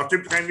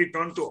Lordship kindly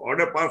turn to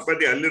order passed by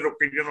the earlier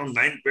occasion on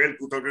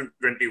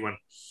 9/12/2021.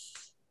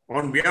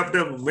 On behalf of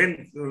the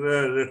main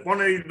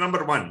respondent is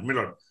number 1, my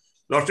Lord.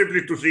 Lordship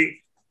please to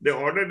see the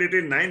order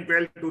dated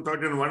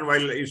 9/12/2001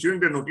 while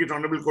issuing the notice,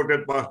 Honorable Court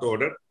has passed the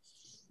order.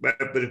 By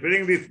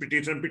preparing this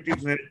petition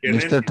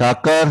Mr.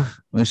 Thakkar,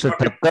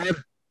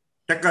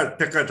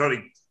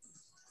 sorry.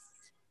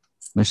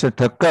 Mr.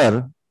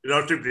 Thakkar,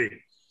 Lordship, please.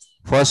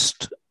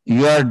 first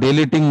you are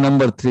deleting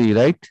number 3,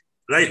 right?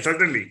 Right,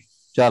 certainly.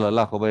 Chalo,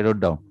 lakho bhai, wrote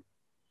down.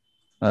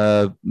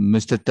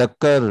 Mr.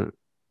 Thakkar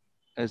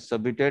has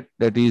submitted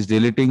that he is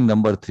deleting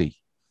number 3.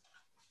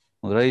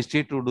 Raised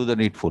it to do the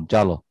needful.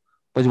 Chalo.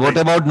 But what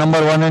about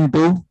number 1 and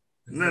 2?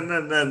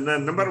 No.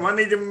 Number 1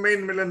 is the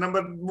main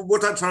number.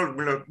 Both are solved.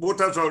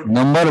 Both are solved.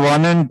 Number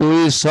 1 and 2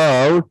 is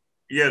solved.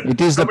 Yes.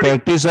 It is the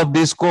practice of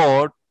this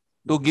court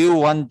to give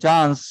one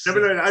chance. The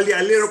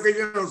earlier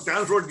occasion,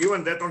 chance was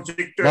given that on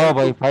 6 No,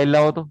 bhai, file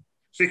lao to.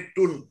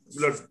 6/2.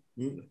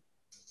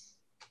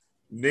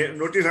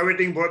 Notice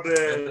awaiting for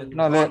the.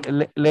 No,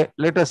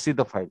 let us see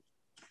the file.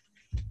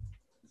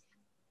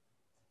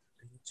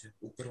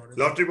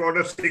 Lordship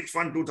order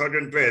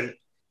 6/1/2012.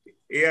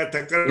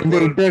 In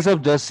the interest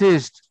of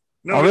justice,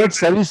 await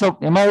service of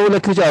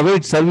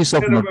await service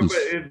of notice.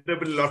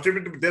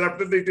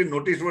 Thereafter, the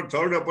notice was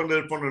served upon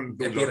the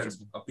respondent.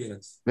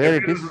 Appearance. Where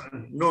it is?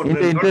 No, in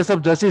the interest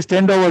of justice,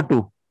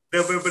 10/2.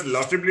 But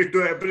Lordship is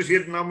to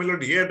appreciate now, my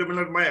Lord. Here,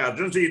 my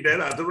urgency is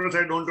there. Otherwise,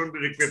 I don't want to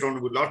request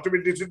Honorable. Lordship,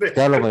 this is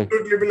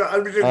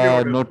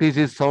the notice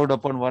is served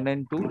upon 1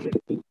 and 2.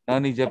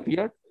 None is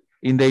appeared.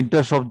 In the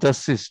interest of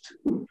justice,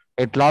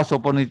 at last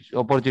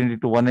opportunity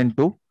to 1 and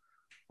 2.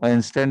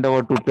 And stand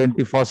over to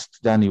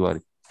 21st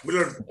January.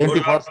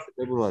 21st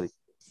February.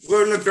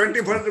 Well,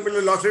 21st,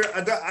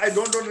 I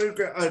don't want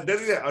to there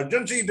is an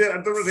urgency there.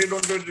 Otherwise, I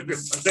don't want to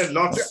request. I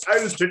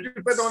will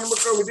certify the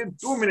Honorable within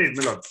 2 minutes,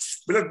 my Lord.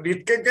 Because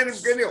it can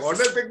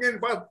order taken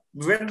pass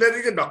when there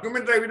is a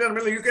document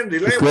evidence, you can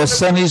rely on.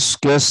 Question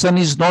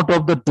is not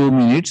of the 2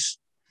 minutes.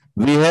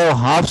 We have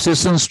half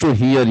sessions to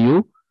hear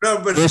you. No,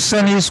 but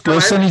question is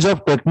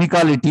of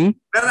technicality.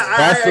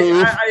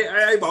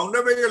 I bound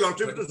up with your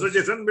Lordship's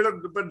suggestion, but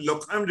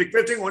I'm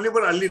requesting only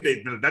for early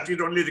date. That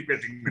is only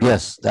requesting.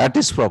 Yes, that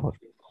is proper.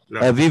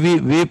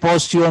 We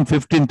post you on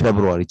 15th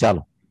February.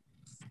 Chalo.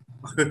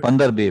 15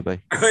 day,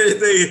 bhai.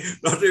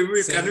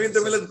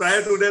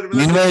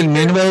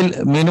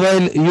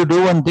 Meanwhile, you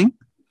do one thing.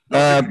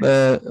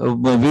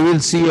 We will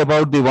see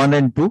about the 1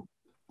 and 2.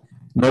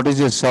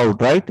 Notices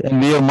served, right?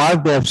 And we have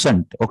marked the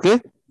absent. Okay.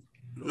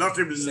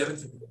 Lordship,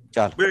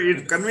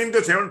 it convened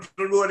the 7th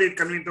February, it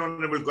convened the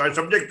Honorable.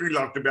 Subject to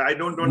Lordship. I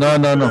don't want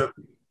No.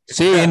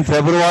 See, in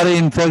February,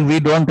 in fact,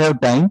 we don't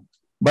have time.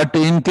 But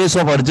in case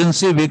of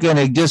urgency, we can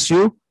adjust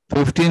you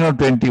 15 or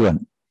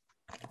 21.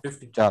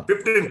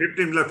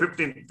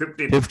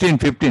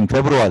 15,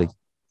 February.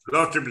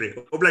 Lordship,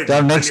 obliged.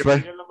 Next, bye.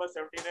 Number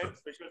 79,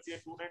 special CA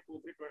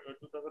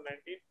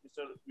 2923/2019,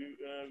 Mr.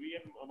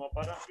 V.N.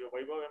 Mapara,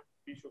 Vaibhav M.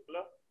 P.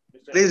 Shukla.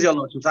 Please, Your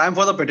Lordship. I am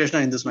for the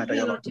petitioner in this matter,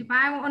 Your Lordship.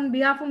 I am on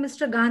behalf of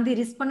Mr. Gandhi,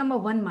 respond number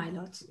 1, my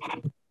lords.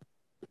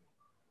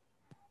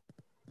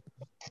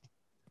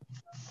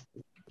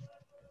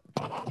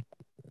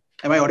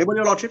 Am I audible,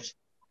 Your Lordships?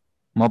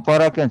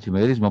 Mapara,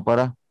 where is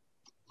Mapara?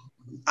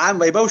 I am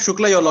Vaibhav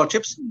Shukla, Your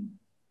Lordships.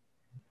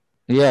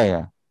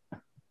 Yeah.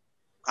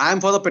 I am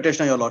for the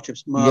petitioner, Your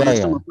Lordships.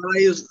 Mr. Mapara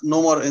is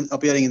no more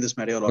appearing in this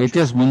matter, Your Lordships.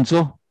 H.S.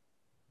 Munso?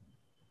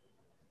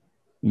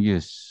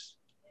 Yes.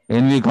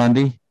 N.V.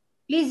 Gandhi?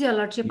 Please, Your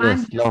Lordship.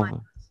 Yes,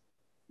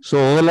 so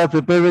all are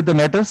prepared with the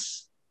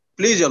matters?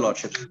 Please, Your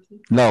Lordship.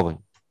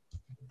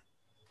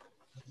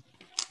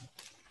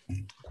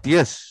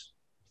 Yes.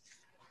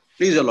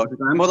 Please, Your Lordship.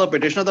 I am for the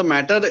petitioner. The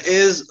matter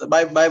is,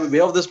 by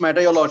way of this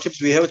matter, Your Lordships,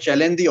 we have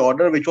challenged the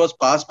order which was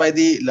passed by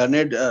the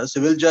learned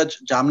civil judge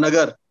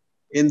Jamnagar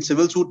in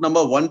civil suit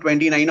number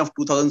 129 of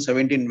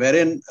 2017,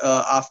 wherein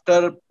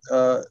after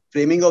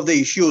framing of the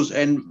issues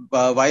and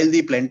while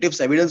the plaintiff's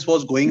evidence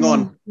was going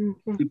on,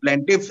 the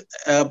plaintiff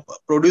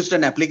produced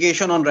an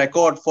application on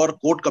record for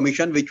court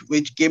commission,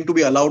 which came to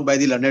be allowed by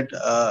the learned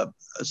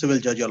civil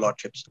judge, Your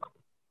Lordships.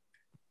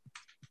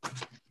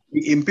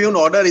 The impugned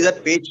order is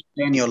at page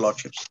 10, Your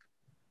Lordships.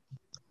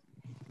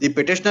 The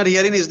petitioner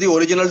herein is the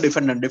original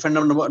defendant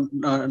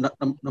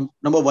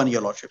number 1,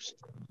 Your Lordships.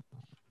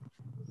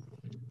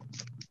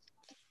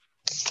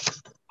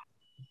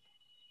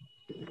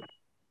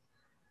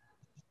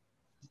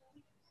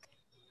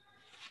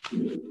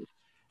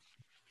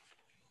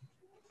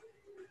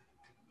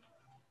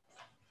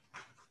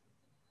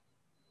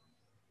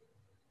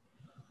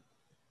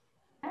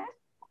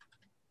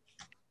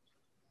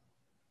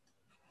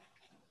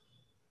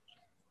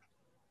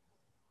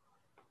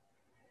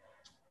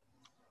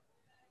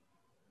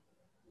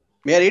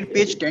 May I read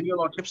page 10, Your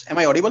Lordships? Am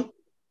I audible?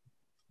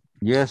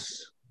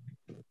 Yes.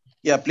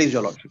 Yeah, please,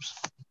 Your Lordships.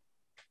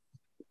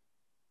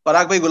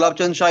 Parag Bhai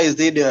Gulabchand Shah is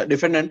the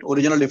defendant,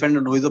 original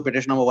defendant, who is the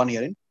petition number 1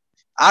 herein.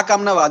 આ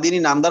કામના વાદીની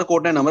નામદાર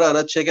કોર્ટને નમ્ર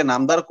અરજ છે કે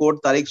નામદાર court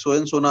તારીખ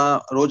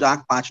 16/16 રોજ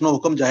આંક 5 નો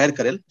હુકમ જાહેર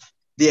કરેલ.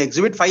 The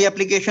Exhibit 5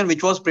 application,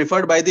 which was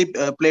preferred by the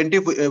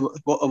plaintiff,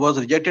 was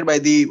rejected by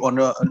the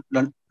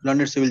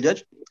learned civil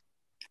judge.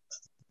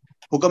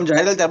 હુકમ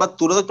જાહેર કરેલ ત્યારબાદ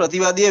તુરંત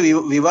પ્રતિવાદીએ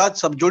વિવાદ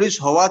સબજોડીશ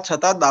હોવા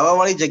છતાં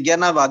દાવાવાળી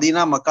જગ્યાના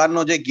વાદીના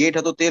મકાનનો જે ગેટ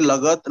હતો તે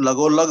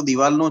લગોલગ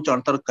દિવાલનું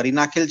ચણતર કરી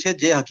નાખેલ છે,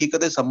 જે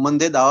હકીકતે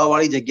સંબંધે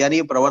દાવાવાળી જગ્યાની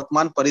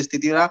પ્રવર્તમાન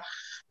પરિસ્થિતિના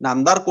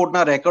નામદાર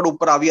કોર્ટના રેકોર્ડ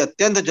ઉપર આવી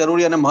અત્યંત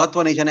જરૂરી અને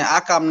મહત્વની છે અને આ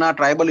કામના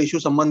ટ્રાઇબલ ઇશ્યુ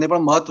સંબંધે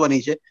પણ મહત્વની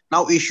છે.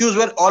 Now issues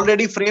were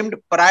already framed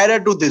prior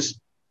to this.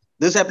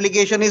 This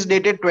application is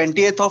dated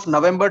 20th of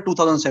November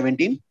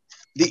 2017.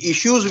 The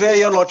issues were,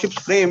 your lordships,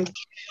 framed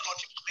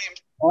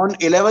on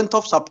 11th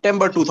of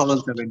September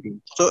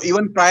 2017. So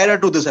even prior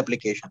to this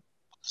application.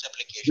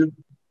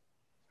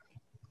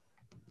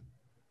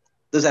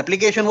 This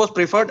application was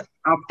preferred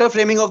after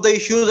framing of the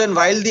issues and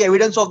while the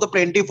evidence of the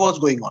plaintiff was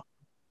going on.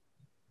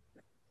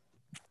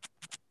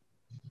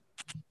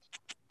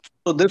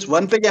 So this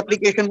one-page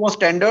application was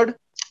tendered,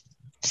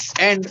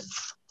 and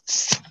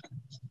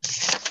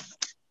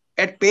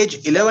at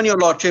page 11, your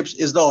lordships,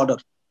 is the order.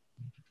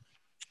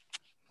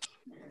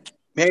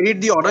 May I read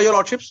the order, your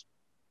lordships?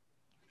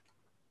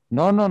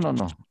 No.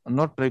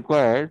 Not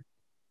required.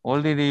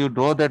 Only you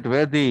draw that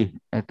where the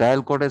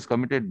trial court has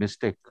committed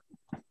mistake.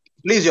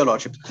 Please, your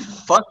lordships.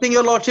 First thing,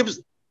 your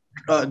lordships,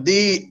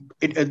 the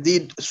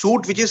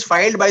suit which is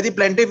filed by the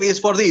plaintiff is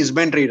for the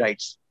easementary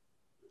rights.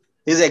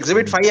 His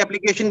Exhibit 5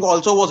 application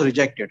also was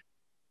rejected.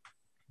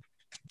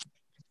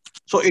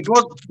 So it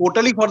was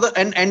totally for the,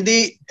 and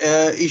the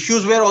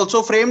issues were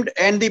also framed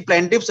and the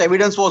plaintiff's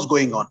evidence was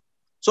going on.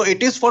 So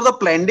it is for the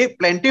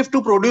plaintiff to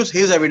produce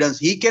his evidence.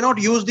 He cannot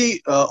use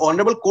the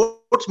honorable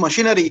court's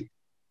machinery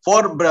for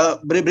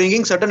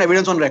bringing certain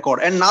evidence on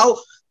record. And now,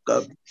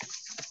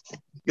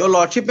 your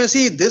lordship may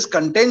see this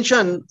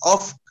contention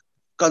of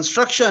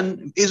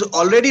construction is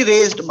already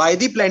raised by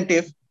the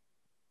plaintiff,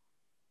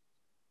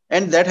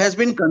 and that has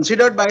been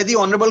considered by the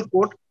honorable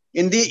court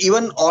in the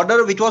even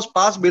order which was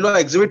passed below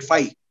Exhibit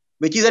 5,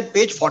 which is at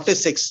page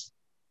 46.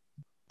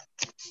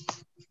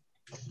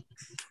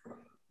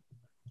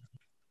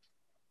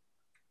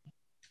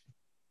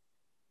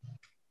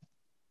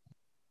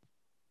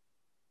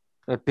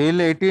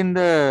 Till 18,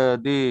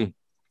 the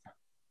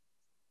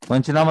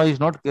Panchanama is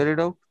not carried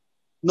out?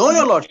 No,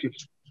 your lordship.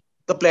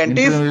 The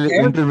plaintiff...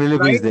 Interim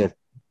relief is there.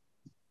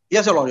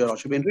 Yes, your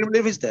lordship. Interim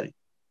relief is there.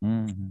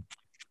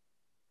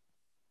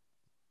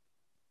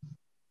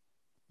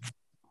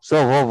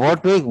 So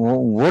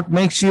what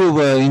makes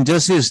you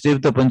injustice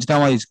if the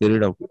Panchanama is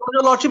carried out?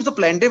 Your lordship, the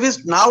plaintiff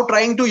is now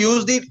trying to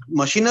use the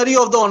machinery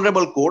of the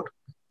honorable court,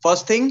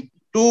 first thing,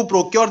 to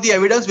procure the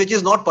evidence which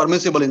is not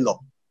permissible in law.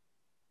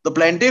 The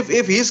plaintiff,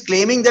 if he is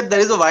claiming that there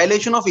is a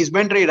violation of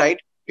easementary right,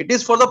 it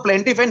is for the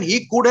plaintiff, and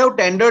he could have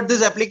tendered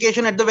this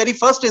application at the very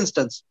first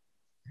instance.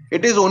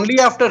 It is only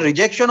after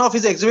rejection of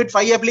his Exhibit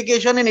 5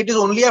 application, and it is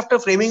only after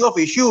framing of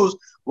issues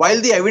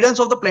while the evidence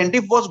of the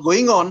plaintiff was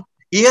going on,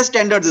 he has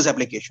tendered this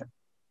application.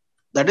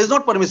 That is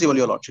not permissible,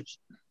 your lordships.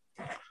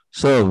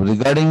 So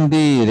regarding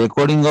the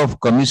recording of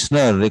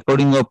commissioner,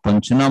 recording of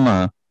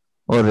Panchanama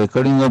or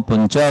recording of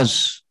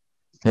Panchas,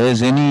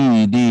 has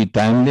any the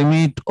time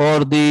limit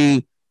or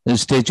the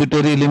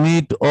statutory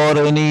limit or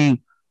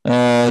any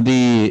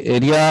the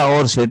area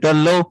or settled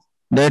law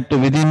that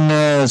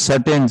within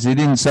such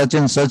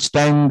and such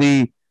time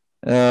the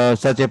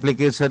such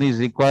application is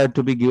required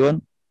to be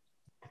given?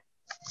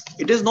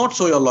 It is not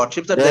so, your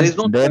lordship, that there is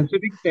no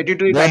specific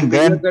statutory time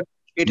period that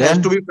it has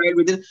to be filed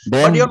within.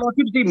 But your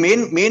lordship, the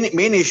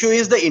main issue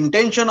is the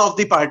intention of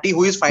the party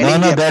who is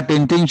filing. No, that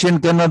intention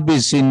cannot be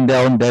seen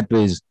down that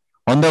ways.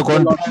 On the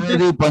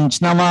contrary,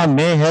 Panchanama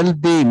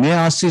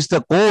may assist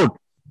the court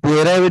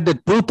to arrive at the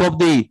truth of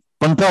the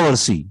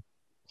controversy.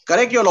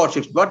 Correct, your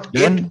lordships. But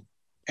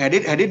had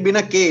it been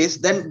a case,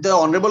 then the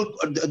honorable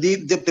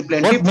the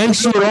plaintiff. What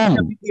makes you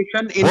wrong?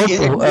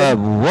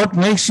 What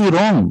makes you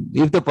wrong?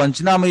 If the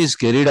Panchanama is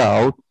carried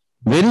out,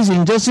 where is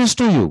injustice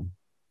to you?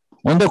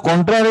 On the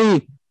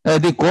contrary,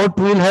 the court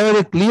will have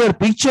a clear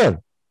picture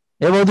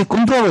about the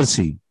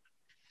controversy.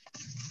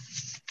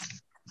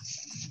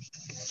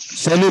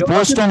 Shall we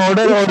post an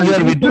order or we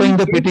are withdrawing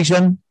the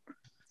petition?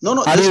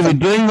 No. Are you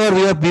withdrawing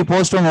or we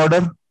post an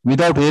order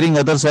without hearing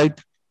other side?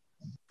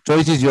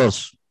 Choice is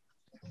yours.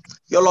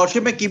 Your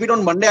lordship may keep it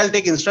on Monday. I'll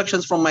take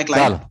instructions from my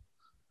client.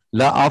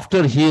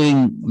 After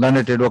hearing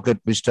learned advocate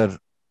Mr.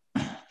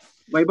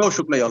 Vaibhav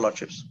Shukla, your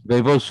lordships.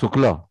 Vaibhav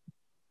Shukla.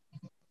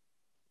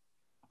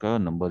 What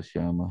number is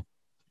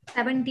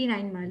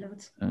 79, my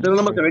lords.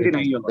 Number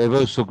 79, your lordship.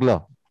 Vaibhav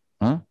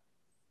Shukla.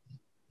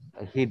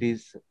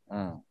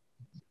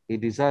 He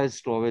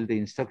desires to avail the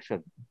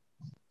instruction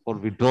for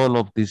withdrawal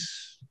of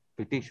this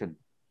petition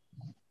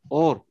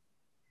or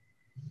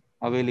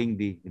availing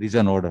the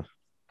reason order.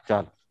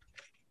 Till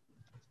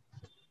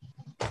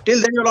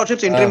then, your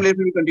lordships, interim relief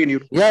will be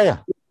continued. Yeah.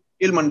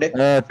 Till Monday.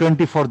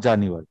 24th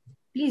January.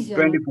 Please, your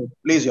 24th.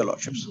 Please, your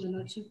lordships.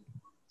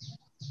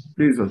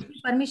 Please, sir.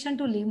 Permission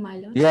to leave, my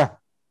lord. Yeah.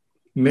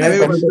 May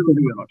I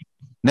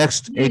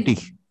Next, 80.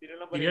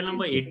 Serial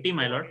number 80,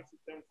 my lord.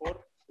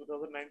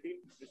 2019,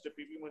 Mr.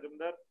 PP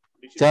Majumdar.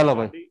 Chalo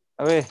bhai.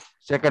 Away,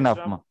 second half.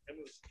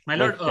 My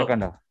lord,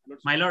 second half.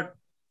 my lord,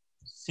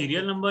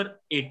 serial number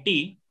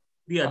 80,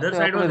 the other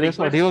side was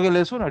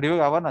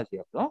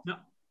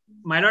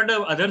my lord, the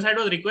other side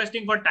was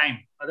requesting for time.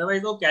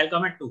 Otherwise, go cal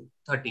come at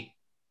 2:30.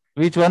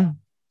 Which one?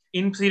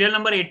 In serial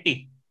number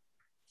 80.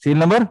 Serial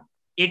number?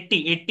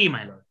 80,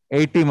 my lord.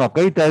 80 માં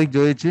કઈ તારીખ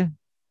જોઈએ છે?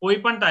 કોઈ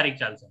પણ તારીખ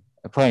ચાલશે.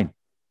 Fine.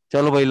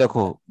 ચલો ભાઈ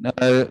લખો.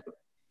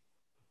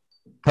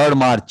 3rd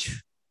March.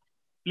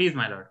 Please,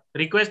 my lord.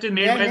 Request is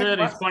made by the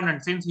respondent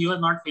since he was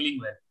not feeling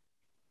well.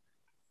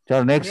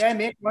 Chalo, next. May I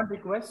make one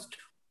request?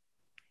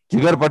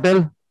 Jigar Patel.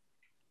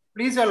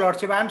 Please, Your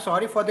Lordship, I am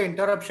sorry for the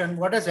interruption.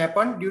 What has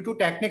happened due to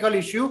technical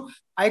issue,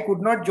 I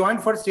could not join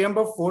for serial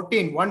number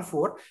 14,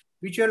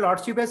 which Your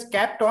Lordship has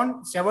kept on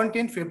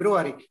 17th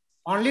February.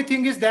 Only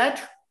thing is that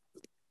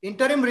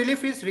interim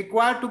relief is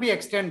required to be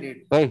extended.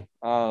 ભાઈ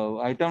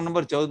item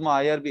number 14 માં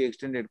IRB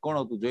extended કોણ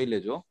હતું જોઈ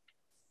લેજો.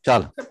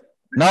 ચાલ.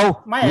 Now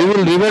we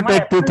will revert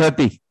at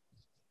 2:30.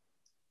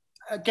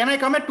 Can I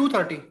come at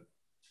 2:30?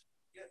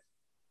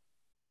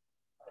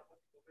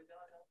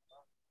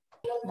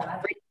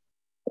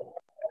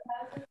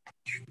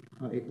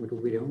 एक minute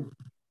उभी रहूं.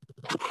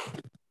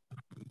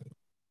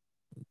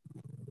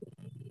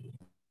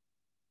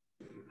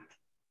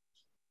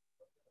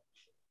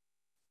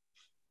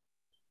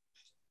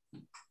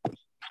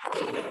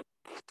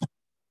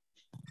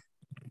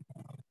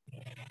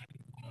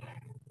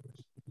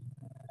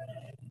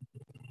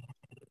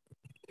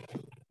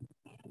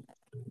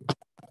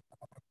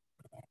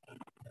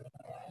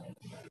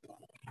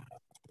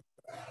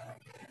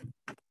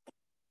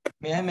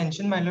 May I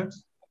mention, my lords?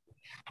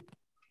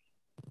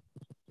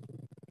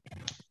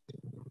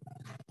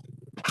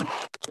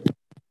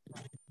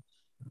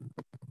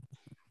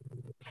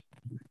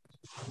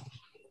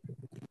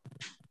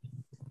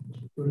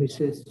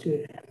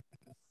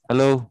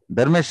 Hello,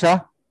 Dharmesh Shah.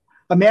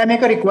 May I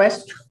make a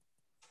request?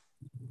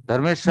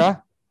 Dharmesh Shah.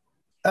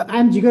 I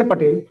am Jigar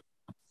Patel.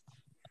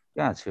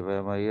 ક્યાં છે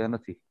ભાઈ અહીંયા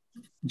નથી.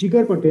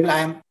 Jigar Patel.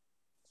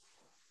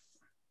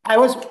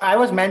 I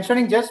was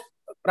mentioning just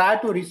prior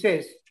to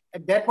recess.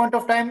 At that point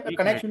of time, a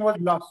connection was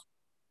lost.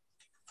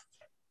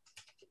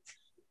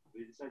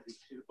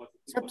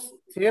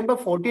 Serial number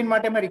 14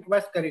 માટે મેં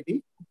request કરી હતી.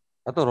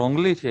 આ તો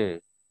રોંગલી છે.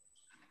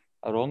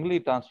 આ રોંગલી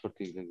ટ્રાન્સફર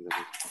થઈ ગઈ.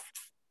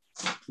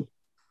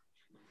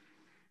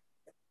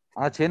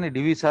 આ છે ને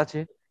ડિવિસ આ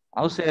છે.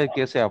 આવશે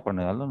કેસે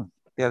આપણને હાલો ને.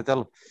 ત્યારે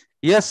ચાલો.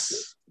 Yes.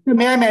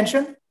 May I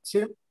mention?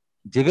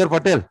 Jigar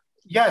Patel.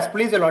 Yes,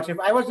 please, Your Lordship.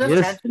 I was just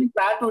mentioning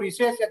prior to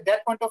recess. At that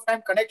point of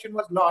time, connection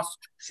was lost.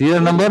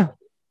 Serial number?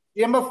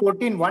 Serial number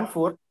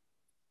 1414.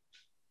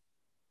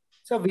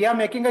 So we are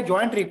making a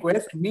joint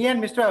request. Me and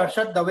Mr.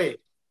 Arshad Dave.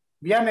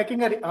 We are making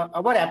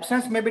our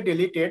absence may be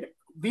deleted.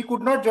 We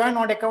could not join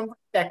on account of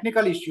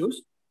technical issues.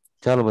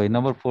 Chalo bhai,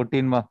 number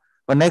 14 ma.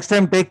 But next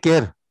time take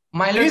care.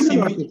 My lord,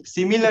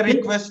 similar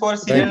request for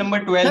serial number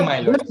 12, my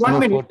lord. Just 1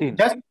 minute.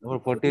 Just number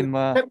 14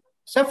 ma.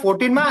 Sir,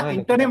 14 ma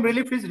interim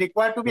relief is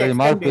required to be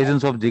extended. Mark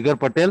presence of Jigar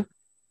Patel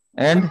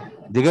and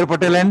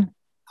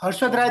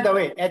Harshad Rai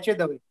Dave, H.A.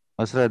 Dave.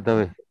 Harshad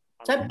Dave.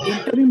 Sir,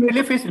 interim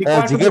relief is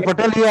required. Jigar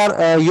Patel,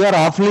 you are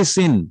awfully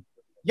seen.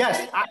 Yes,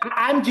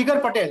 I am Jigar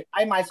Patel.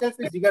 I myself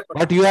is Jigar Patel.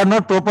 But you are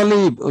not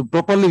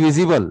properly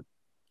visible.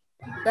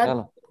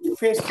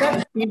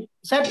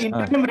 Sir,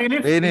 interim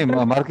relief.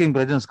 Marking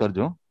presence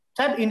karjo.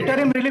 Sir,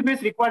 interim relief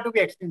is required to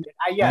be extended.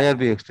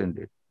 IRB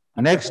extended.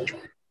 Next.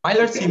 My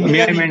lord,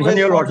 similar request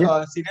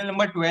for serial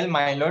number 12,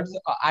 my lords.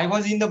 I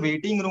was in the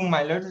waiting room,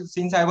 my lords.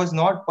 Since I was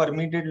not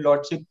permitted,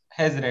 lordship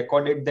has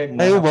recorded that.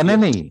 એવું બને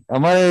નહીં.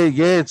 અમારે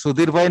ये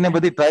સુધીરભાઈ ને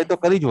બધી try તો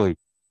કરી જ હોય.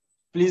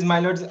 Please, my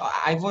lords,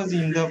 I was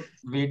in the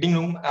waiting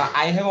room.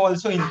 I have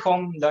also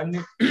informed learned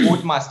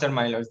court master,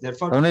 my lords.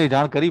 Therefore, તમને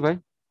જાણ કરી ભાઈ.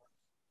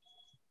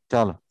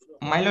 ચાલો.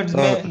 My lords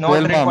may not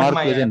record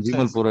my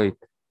Vimal Purohit.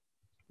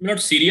 Not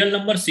serial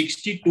number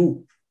 62.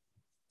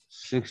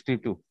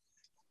 62.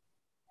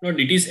 Lord,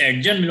 it is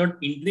adjourned. Lord,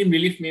 interim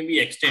relief may be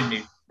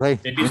extended. Right.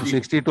 That is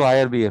 62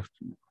 IRBF.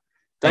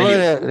 चलो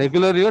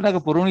regular यो ना कि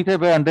पुरानी थे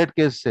भाई 100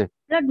 केस से.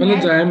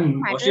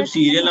 Lordship,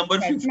 serial number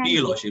 50,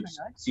 Lordships.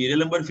 Serial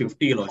number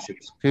 50,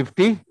 Lordships.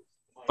 50?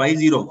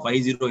 50,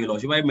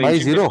 Lordship. I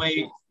mentioned that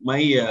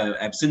my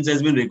absence has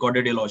been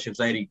recorded,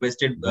 Lordships. I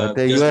requested.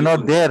 You are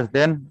not there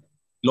then.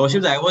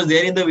 Lordships, I was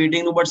there in the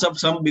waiting room, but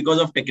some because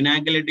of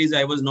technicalities,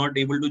 I was not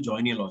able to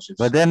join your Lordships.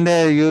 But then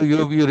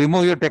you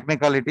remove your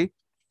technicality.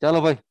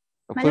 चलो भाई.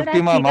 50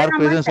 માં mark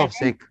presence of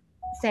Sheikh.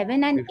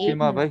 7 and 8. 50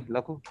 માં ભાઈ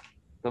લખો.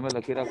 તમે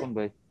લખી રાખો ને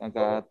ભાઈ કારણ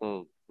કે આ તો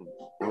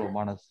થોડો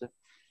માણસ છે.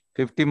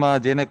 50 માં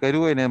જેને કર્યું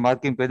હોય ને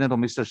marking present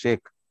of mister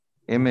Sheikh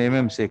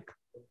MM Sheikh.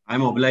 I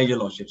am obliged, your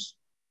Lordships.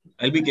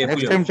 I'll be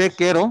careful. Next time take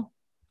care, oh.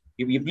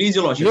 You please,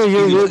 your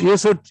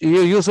Lordships.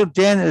 You should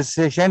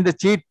send the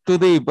cheat to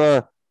the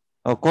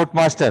court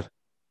master.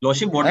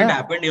 Lordship, what had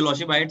happened, Your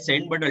Lordship, I had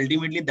sent, but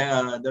ultimately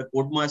the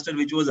court master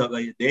which was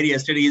there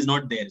yesterday is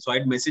not there. So I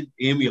had messaged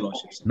him, Your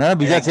Lordship. ના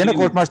બીજા છે ને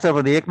court master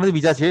પર એક નથી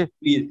બીજા છે.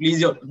 Please,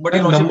 but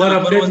Your Lordship, number the number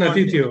update was not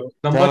નથી there. થયો.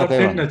 Number ચાલો કઈ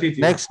update વાંધો નથી નહીં.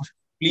 થયો. Next.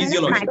 Please, But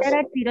Your it Lordship. mattered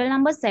at serial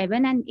number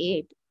 7 and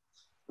 8.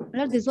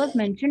 Well, this was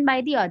mentioned by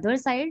the other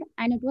side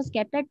and it was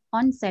kept at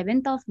on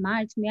 7th of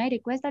March. May I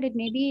request that it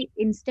may be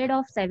instead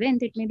of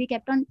 7th, it may be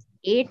kept on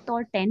 8th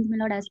or 10th, my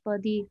lord, as per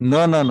the.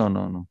 No.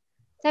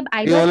 Sir,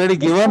 You already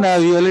given.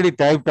 You already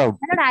typed out.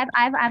 My lord,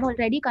 I've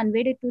already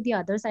conveyed it to the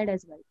other side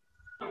as well.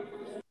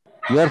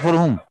 You are for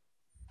whom?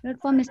 Lord,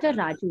 for Mr.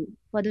 Raju,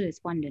 for the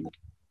respondent.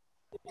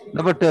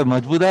 No, but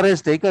Majbudar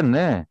has taken.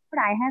 But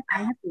I have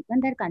taken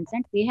their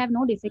consent. They have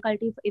no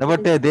difficulty. No,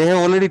 but they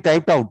have already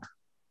typed out.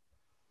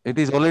 It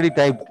is already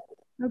typed.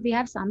 No, we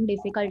have some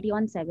difficulty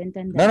on 7th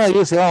and. No.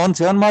 You say on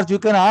 7 March you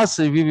can ask.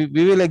 We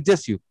will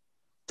adjust you.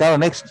 Chalo,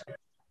 next.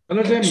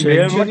 Hello, I'm Share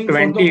mentioning for the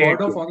 28.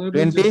 word of honorable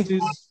 20?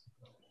 justice.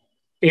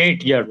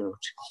 8, yeah,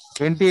 Lordship.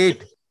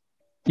 28.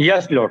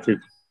 Yes, Lordship.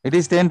 It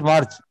is 10th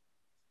March.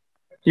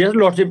 Yes,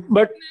 Lordship.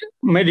 But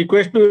my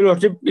request to you,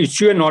 Lordship,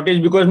 issue a notice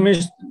because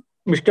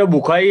Mr.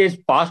 Bukhari has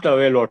passed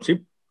away, Lordship.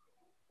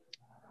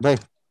 Bye.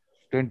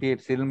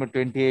 28. Serial number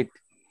 28.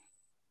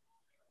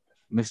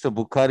 Mr.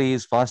 Bukhari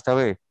is passed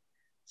away.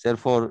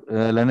 Therefore,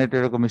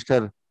 Mr.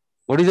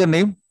 What is your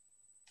name?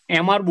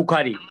 M.R.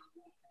 Bukhari.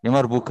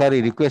 M.R.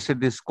 Bukhari requested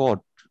this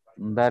court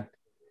that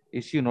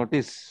issue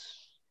notice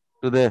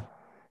to the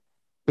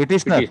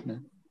petitioner.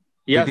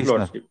 Yes, petitioner,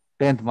 Lordship.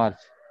 10th March.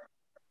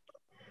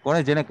 કોણે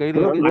જેને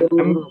કહ્યું?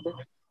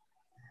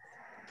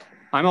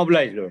 I'm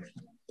obliged, Lord.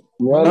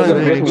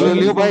 Regular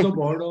લ્યો ભાઈ,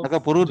 નકર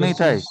પૂરું જ નહીં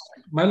થાય.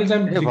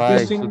 એ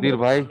ભાઈ સુધીર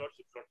ભાઈ,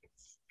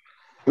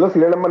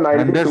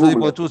 100 સુધી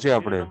પહોંચવું છે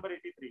આપણે.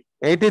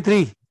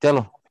 83.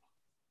 ચલો.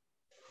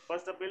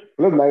 First appeal,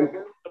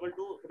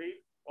 223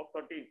 of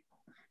 13.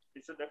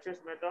 Mr.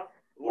 Dakshish Mehta.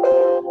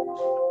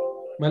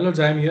 My lords,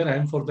 I am here. I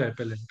am for the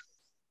appellant.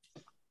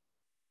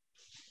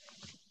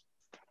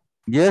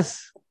 Yes.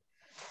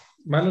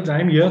 My lords, I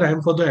am here. I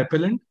am for the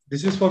appellant.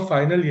 This is for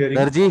final hearing.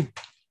 Darji,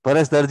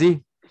 Paresh Darji.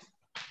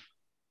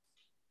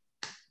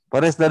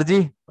 Paresh Darji.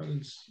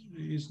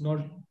 He is not.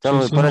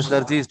 Chalo, Paresh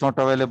Darji is not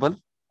available.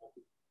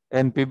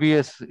 And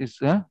PBS is.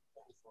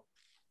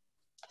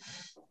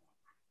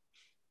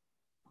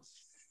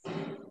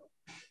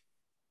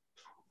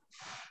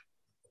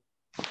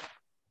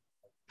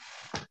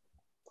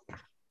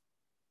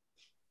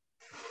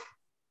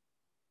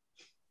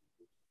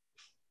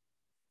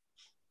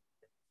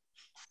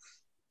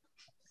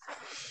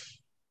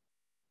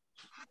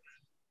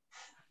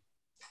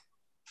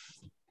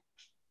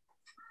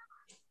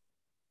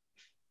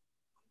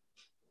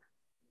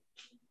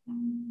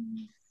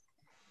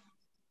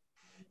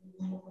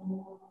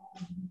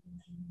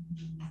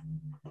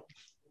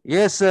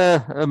 Yes,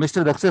 Mr.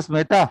 Dakshish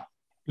Mehta.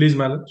 Please,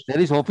 my lord.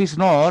 There is office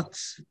notes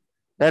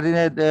that in a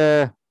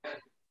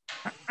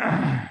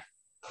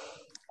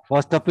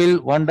first appeal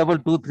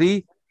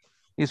 1223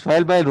 is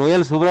filed by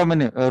Royal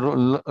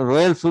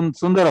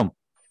Sundaram.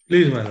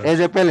 Please, my lord. As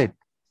appellate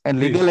and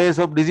legal heirs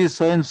of disease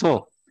so and so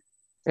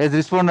as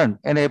respondent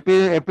and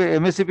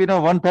MSCP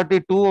no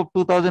 132 of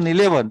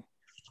 2011.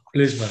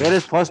 Please, my lord.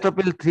 Whereas first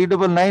appeal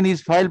 399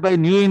 is filed by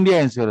New India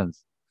Insurance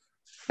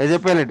as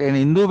appellate and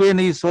Hindu Ben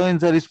is so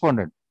and so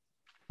respondent.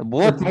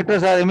 Both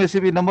matters are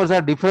MSCP numbers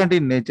are different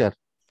in nature.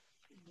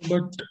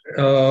 But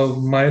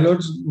my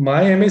lords,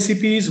 my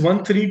MSCP is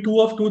 132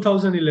 of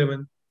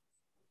 2011.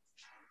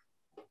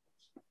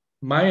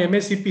 My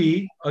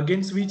MSCP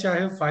against which I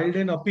have filed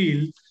an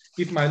appeal,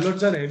 if my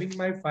lords are having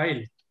my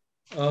file,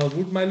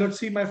 would my lord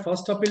see my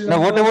first appeal number?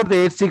 Now what about the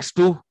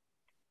 862?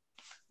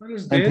 Well,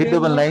 there is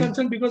no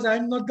concern because I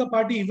am not the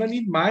party. Even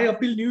in my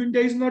appeal, New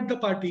India is not the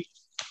party.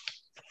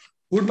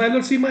 Would my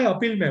lord see my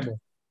appeal memo?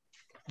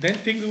 Then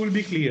things will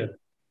be clear.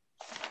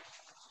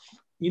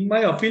 In my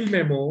appeal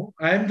memo,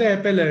 I am the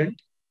appellant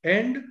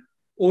and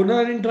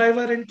owner and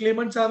driver and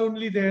claimants are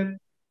only there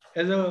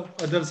as a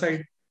other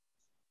side.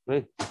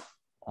 Right.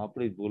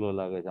 આપણી ભૂલો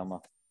લાગે છે આમાં.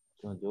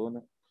 જો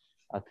ને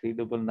આ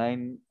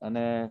 399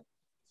 અને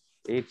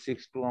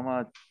 862 આમાં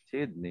છે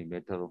જ નહીં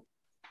બેઠરો.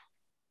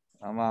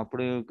 આમાં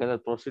આપણે કદાચ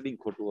પ્રોસીડિંગ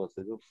ખોટું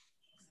હશે જો.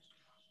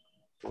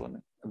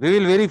 We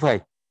will verify.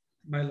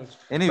 My lord.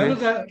 Anyway. My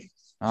lord,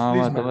 હા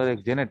તમારે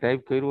જેને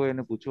ટાઈપ કર્યું હોય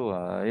એને પૂછો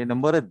એ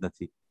નંબર જ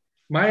નથી.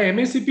 My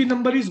MSCP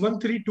number is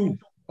 132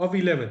 of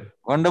 11.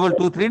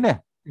 1223 ને?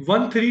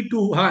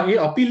 132. हाँ ये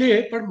अपील है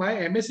पर my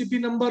MSCP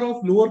number of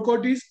lower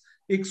court is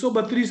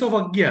 132 of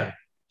 11.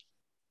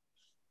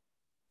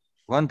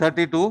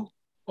 132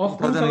 of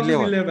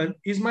 2011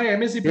 is my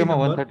MSCP number.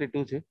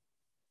 132 છે.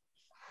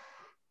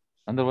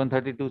 અંદર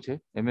 132 છે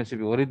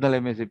MSCP ઓરિજિનલ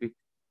MSCP.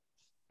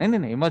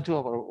 નહીં એમાં જો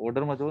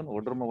ઓર્ડરમાં જોવો ને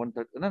ઓર્ડરમાં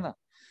 130 ના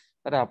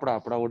અરે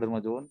આપણા ઓર્ડરમાં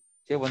જોવો ને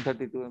છે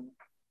 132 એમ.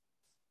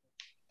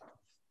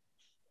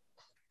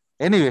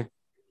 Anyway,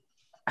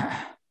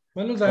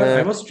 well,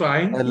 I was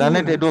trying to...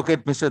 Learned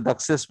advocate Mr.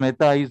 Dakshish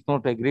Mehta is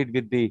not agreed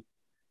with the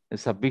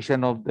submission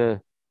of the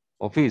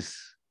office.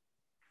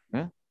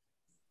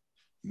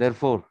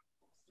 Therefore,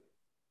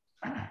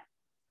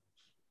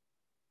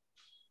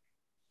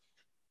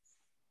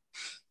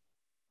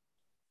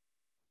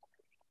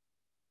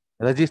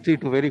 registry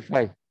to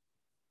verify.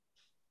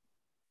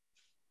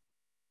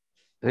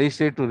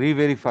 Registry to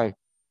re-verify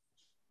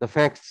the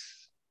facts.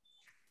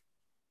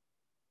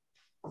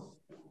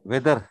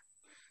 Whether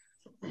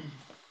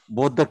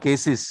both the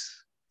cases,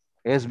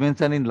 as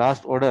mentioned in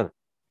last order,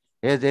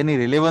 has any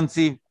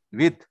relevancy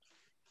with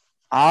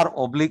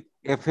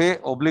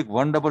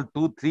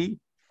R/FA/1223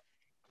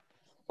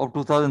 of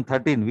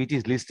 2013, which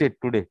is listed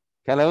today.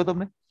 ખ્યાલ આવ્યો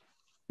તમને?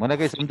 મને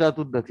કઈ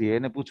સમજાતું જ નથી,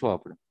 એને પૂછો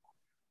આપણે.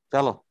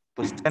 ચાલો તો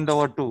સ્ટેન્ડ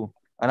ઓવર ટુ.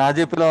 અને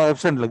આજે પેલો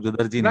એબ્સેન્ટ લખજો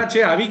દરજી. ના છે,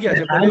 આવી ગયા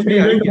છે.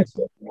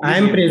 I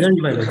am present,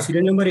 my lord.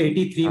 Serial number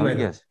 83, my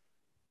lord.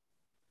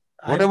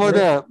 What about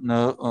the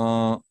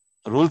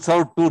rules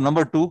out to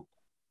number 2?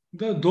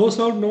 Those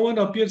out, no one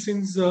appears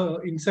since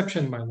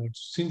inception, my lord,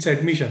 since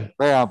admission.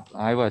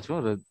 આવ્યા છો,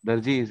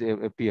 દરજી is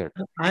appeared.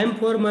 I am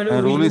for, my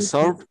lord. Rule is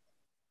out.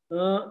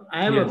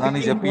 I am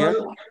appearing for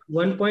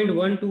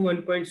 1.1 to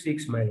 1.6,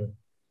 my lord.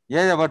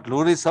 Yeah, but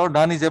rule is out.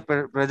 None is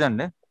present,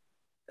 eh?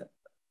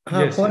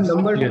 Yes, for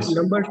number 2.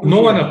 No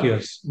one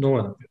appears. No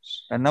one appears.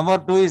 And number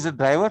 2 is a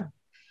driver.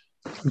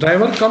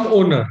 Driver come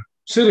owner.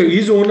 Sir, he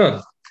is owner.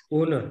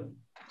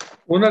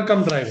 Owner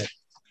come driver.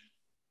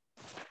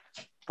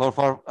 For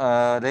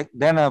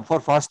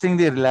fasting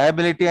the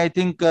reliability, I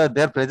think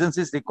their presence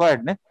is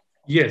required, ne?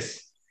 Yes.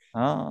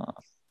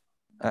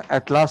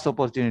 At last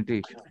opportunity.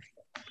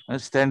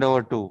 Stand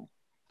over to.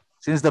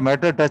 Since the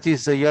matter touches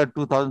the year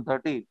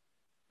 2013,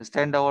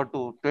 stand over to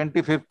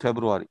 25th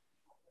February.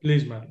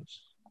 Please, my lord.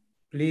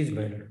 Please,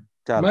 my lord.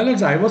 My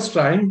lords, I was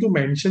trying to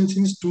mention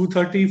since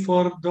 2:30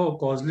 for the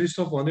cause list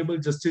of Honorable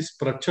Justice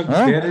Prachak.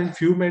 There in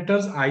few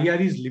matters, IR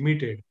is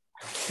limited.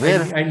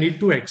 Where? I need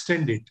to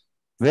extend it.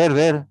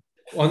 Where?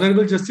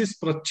 Honorable Justice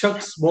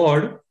Prachak's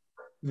ward,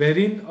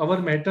 wherein our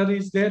matter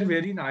is there,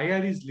 wherein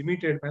IR is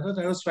limited. My lord,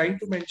 I was trying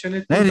to mention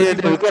it.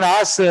 You can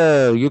ask,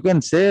 you can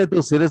say to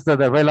Siris that,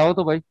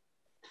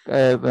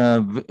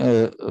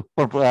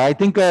 I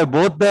think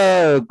both the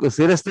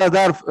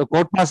Siristadar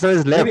court master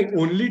is left.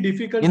 Only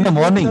difficulty in the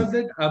morning.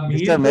 That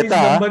Mr. Mehta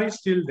number is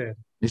still there.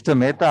 Mr.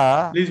 Mehta,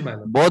 please, my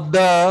lord.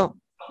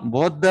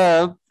 Both the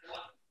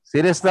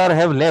Siristadar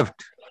have left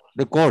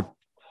the court.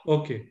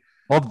 Okay.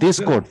 Of this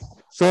court.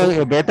 So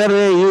a better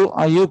way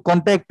you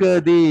contact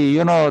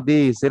the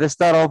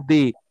Siristadar of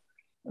the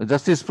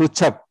Justice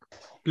Pruchak.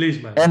 Please,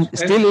 my lord. And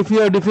still, if you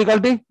have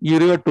difficulty, you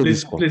revert to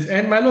this court. Please.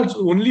 And my lords,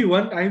 only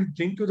one I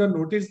bring to the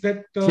notice that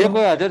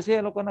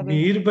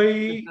Mir Bhai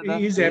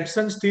is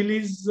absent. Still,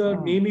 his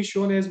name is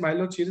shown as my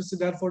lord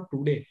Siristadar for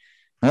today.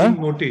 In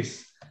notice.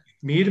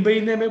 Mir Bhai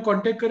ne मैं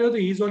contact કર્યો તો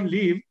he is on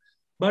leave.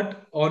 But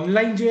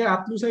online જે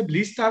આપનું સાહેબ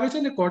list આવે છે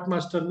ને court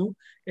માસ્ટરનું,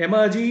 એમાં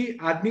હજી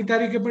આજની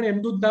તારીખે પણ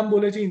એમનું જ નામ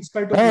બોલે છે in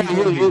spite of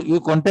you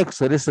contact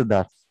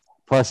Siristadar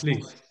first.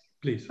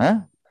 Please.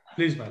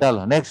 Please, my lord.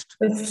 Chalo, next.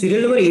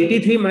 Serial number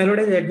 83, my lord,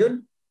 is adjourned.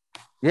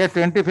 Yeah,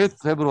 25th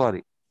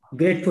February.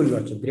 Grateful,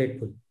 lordship.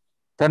 Grateful.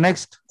 The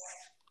next.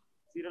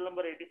 Serial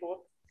number 84.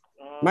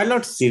 My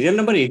lord, serial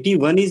number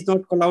 81 is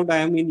not allowed. I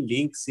am in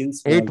link since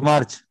 8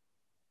 March.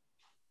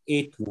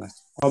 8 March.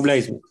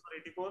 Oblige. Number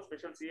 84,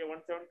 special CA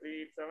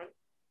 17387,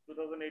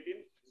 2018.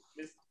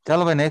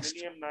 Chalo, by next.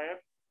 Nayak,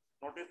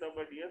 notice served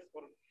by DS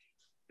for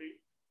free.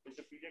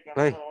 Mr. PJ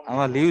ભાઈ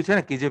આમાં leave છે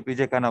ને PJ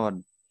કાનાવર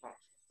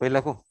ભાઈ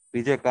લખો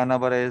PJ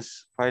કાનાવર has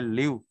filed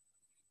leave.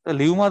 તો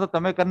leave માં તો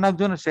તમે કરી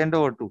નાખજો ને stand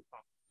over to.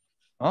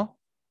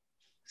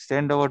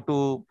 Stand over to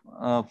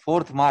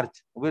 4th March.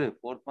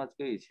 4th March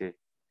કઈ છે?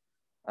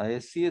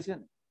 SCA છે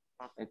ને,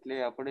 એટલે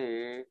આપણે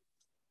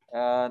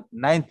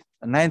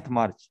 9th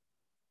March.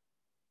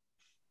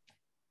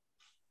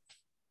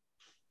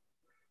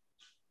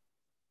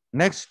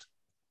 Next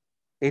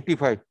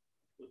 85.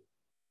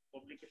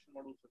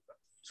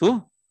 શું?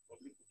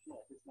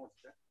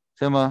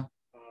 શેમાં?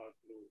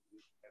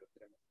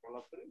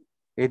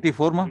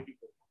 84 માં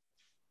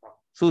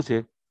શું છે?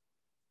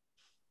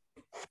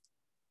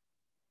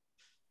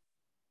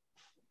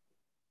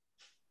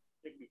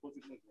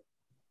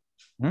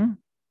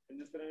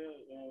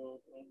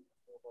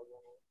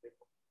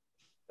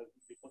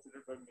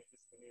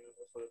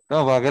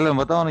 વાઘેલા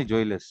બતાવો ને,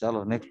 જોઈ લેશ. ચાલો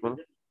નેક્સ્ટ બોલો.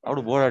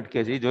 આવડું બોર્ડ અટકે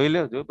છે, જોઈ લે,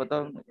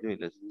 બતાવો, જોઈ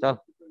લેશ. ચાલો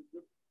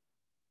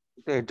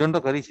એડજન્ટ તો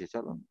કરી છે.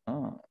 ચાલો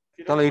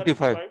ચાલો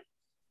 85.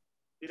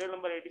 Serial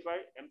number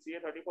 85, MCA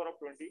 34 of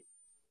 20.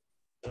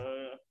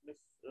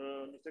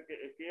 Mr.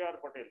 K.R.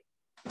 Patel.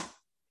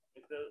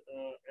 Mr.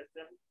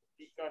 S.M.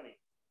 Tikani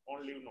on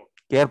leave note.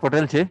 K.R.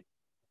 Patel છે?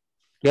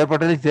 K.R.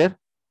 Patel is there?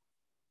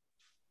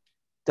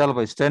 ચાલો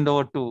ભાઈ, stand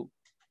over to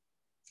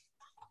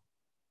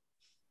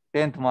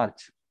 10th March.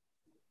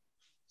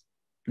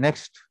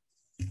 Next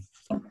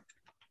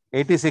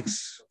 86.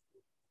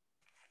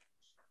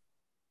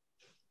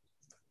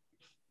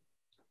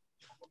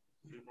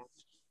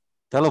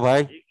 चलो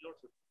भाई.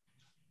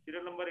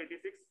 Serial number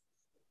 86,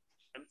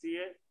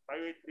 MCA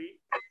 583,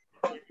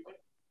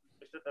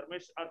 Mr.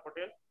 Dharmesh R.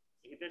 Patel,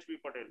 Hitesh B.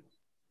 Patel.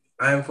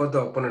 I am for the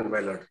opponent,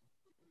 my lord.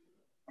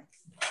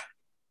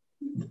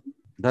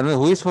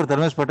 Who is for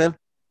Dharmesh Patel?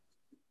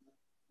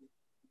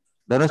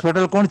 Dharmesh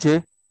Patel कौन छे?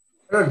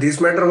 This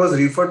matter was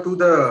referred to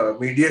the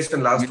mediation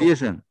last.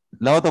 Mediation.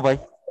 Lao to bhai.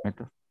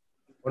 Matter.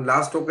 On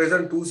last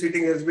occasion, 2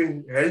 sitting has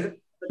been held.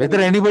 Whether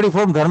anybody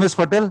from Dharmesh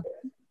Patel?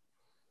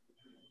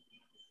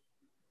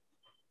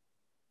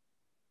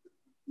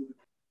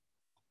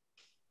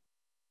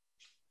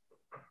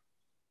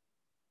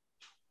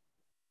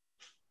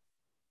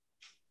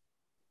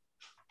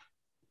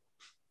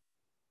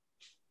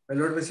 My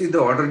lord, we see the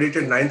order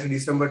dated 9th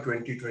December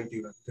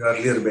 2021, the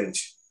earlier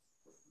bench.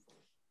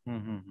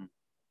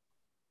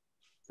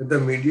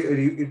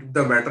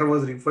 The matter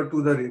was referred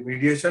to the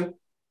mediation,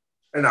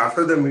 and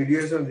after the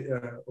mediation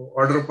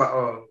order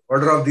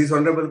of this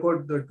honorable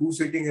court, the 2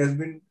 sitting has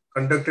been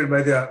conducted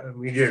by the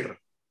mediator.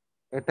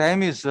 The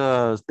time is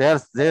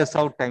their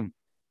sound time.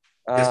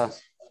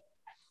 Yes.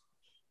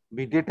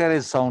 Mediator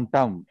is sound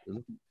time.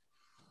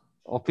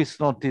 Office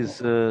note is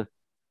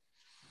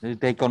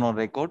taken on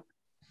record.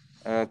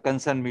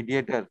 Concerned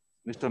mediator,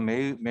 Mr.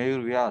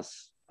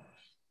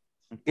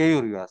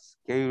 Keyur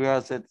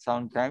Vyas at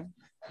sound time.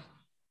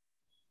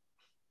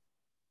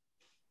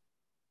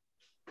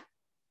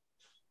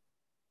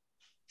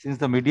 Since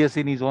the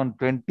mediation is on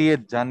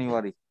 20th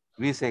January,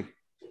 we say,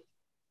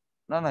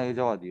 no, એ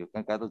જવા દો,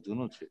 કારણ કે આ તો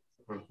જૂનું છે.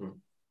 20-22,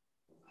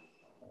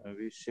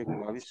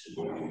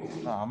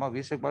 ના, આમાં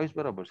 20-22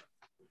 બરાબર છે.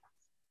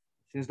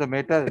 Since the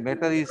matter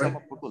is,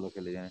 ખોટું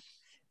લખેલું છે.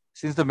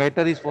 Since the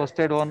matter is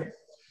posted on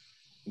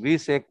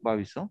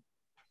 20-22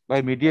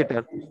 by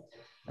mediator,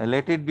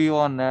 let it be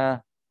on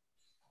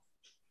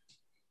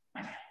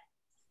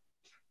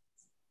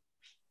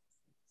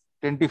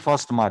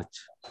 21st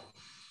March.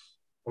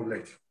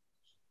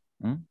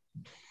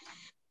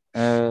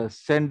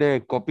 Send a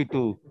copy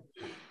to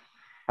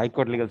High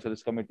Court Legal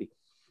Service Committee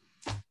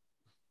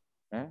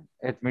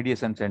at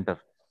Mediation Center.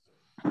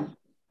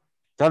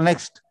 So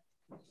next.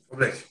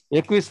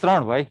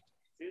 21-3, bhai.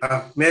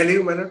 May I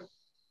leave, madam?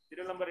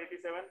 Serial number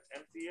 87,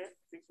 MCA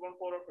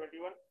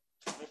 614/21,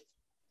 Ms.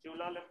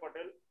 Shivlal M.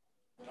 Patel,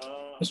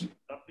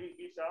 Rabdi B.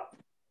 Shah,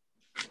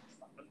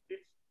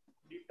 Ankit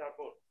D.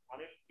 Thakur,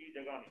 Anil P.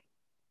 Jagani.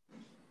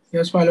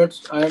 Yes, my lords,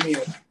 I am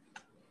here.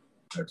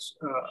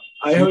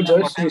 I have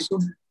just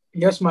received.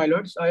 Yes, my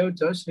lords, I have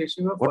just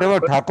received a. What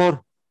about Thakur?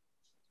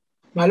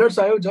 My lords,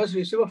 I have just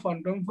received a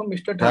phone call from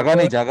Mr.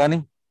 Thakur.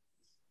 Jagani.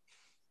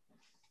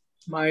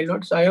 My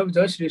lords, I have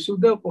just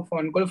received a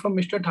phone call from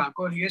Mr.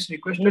 Thakur. He has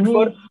requested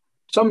for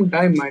some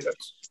time, my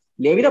lords.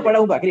 You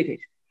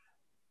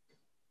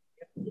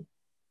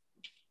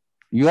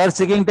are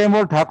seeking time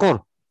or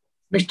Thakur?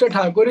 Mr.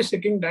 Thakur is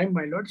seeking time,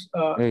 my lords.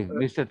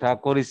 Mr.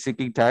 Thakur is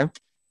seeking time.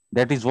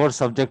 That is what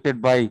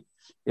subjected by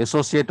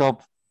associate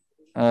of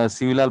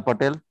Shivlal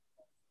Patel.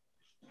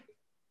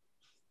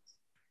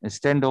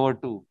 Stand over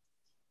to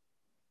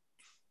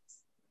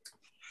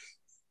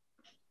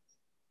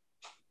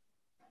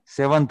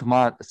 7th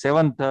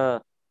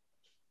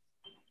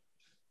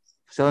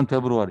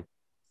February.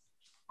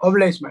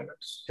 Oblige, my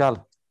lords.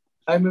 Chal.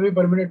 I may be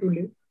permitted to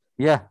leave.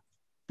 Yeah.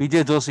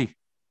 PJ Joshi.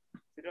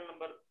 Serial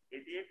number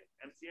 88,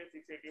 MCA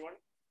 681,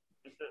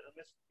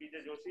 Ms. PJ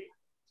Joshi,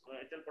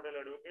 HL Patel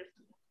Advocate.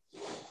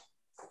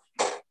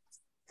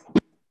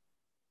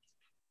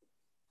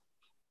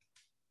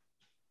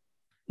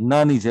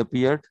 None is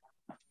appeared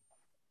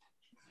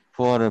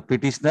for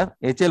petitioner.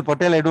 HL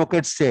Patel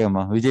Advocates say,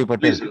 Vijay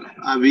Patel.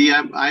 I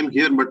am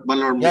here, but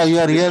yeah, you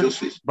are here.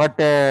 But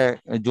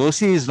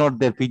Joshi is not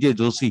there. PJ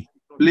Joshi.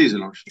 Please,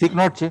 Lordship. Sick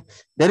note.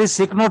 There is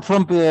sick note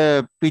from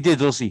PJ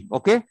Joshi.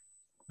 Okay.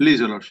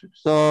 Please, Lordship.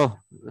 So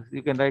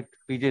you can write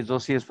PJ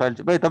Joshi has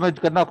filed. Bhai, tame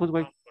karna kuch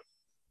bhai.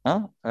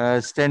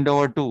 Stand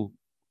over to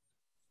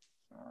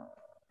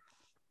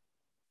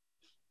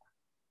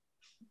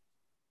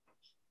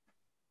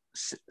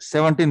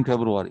 17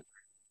 February.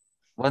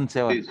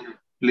 17.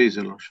 Please,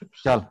 Your Lordship.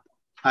 Chal.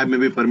 I may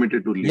be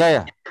permitted to leave.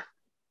 Yeah.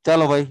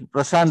 Chalo, bhai.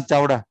 Prashant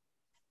Chawda.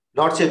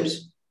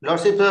 Lordships,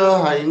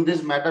 in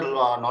this matter,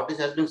 notice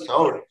has been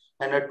served,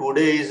 and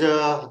today is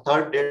a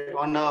third date.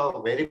 On a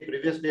very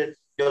previous date,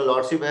 your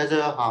Lordship has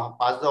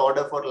passed the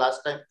order for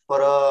last time for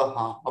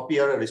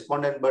appear a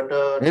respondent, but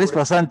where is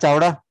Prashant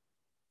Chawda?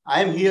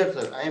 I am here,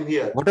 sir. I am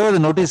here. Whatever the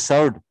notice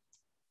served.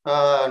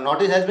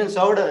 Notice has been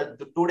served.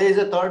 Today is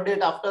the third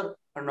date after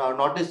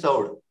notice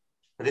served.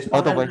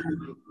 Respondent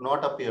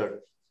not appeared.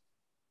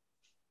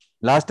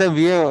 Last time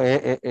we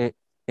have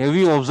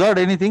you observed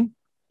anything?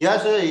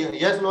 Yes,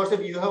 yes,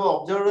 Lordship, you have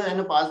observed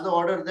and passed the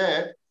order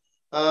that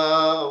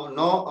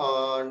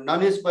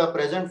none is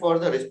present for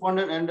the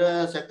respondent, and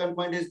second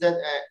point is that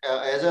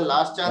as a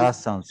last chance,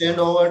 send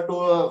over to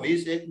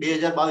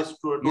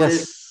V2022.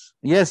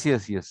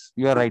 Yes.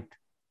 You are right.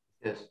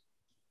 Yes.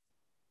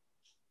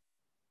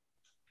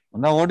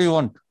 Now, what do you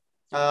want?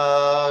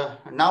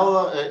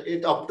 Now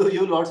it's up to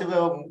you, Lordship.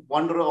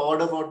 One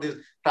order for this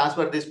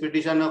transfer this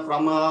petition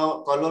from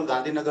Kalol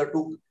Gandhinagar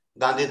to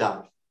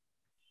Gandhidham.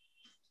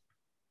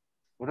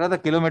 What are the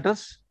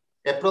kilometers?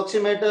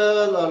 Approximate,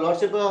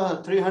 Lordship,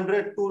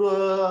 300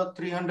 to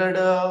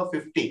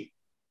 350.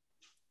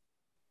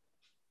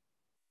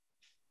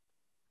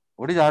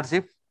 What is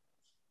hardship?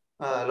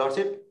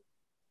 Lordship?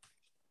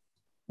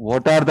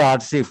 What are the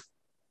hardship?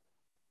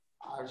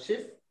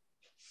 Hardship?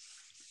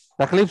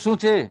 તકલીફ શું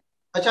છે?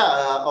 अच्छा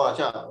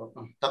अच्छा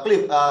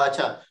तकलीफ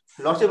अच्छा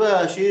Lordship,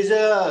 she is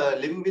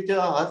living with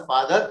her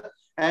father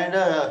and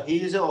he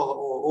is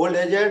old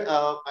aged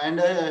and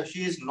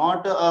she is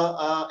not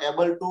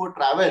able to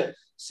travel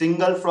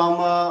single from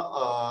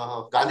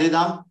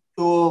Gandhidham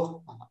to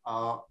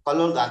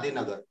Kalol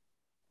Gandhinagar.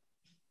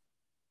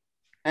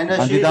 And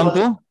she is Gandhidham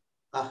to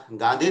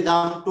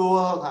Gandhidham to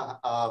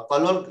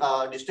Kalol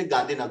district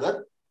Gandhinagar,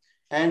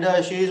 and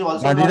she is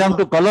also Gandhidham not,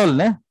 to Kalol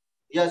ને?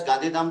 yes,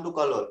 Gandhidham to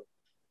Kalol.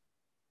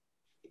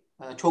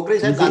 Chokri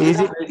sahib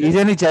Gandhidham Is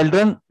any child?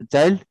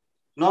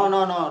 No,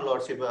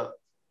 Lordship.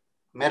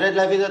 Marriage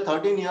life is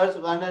 13 years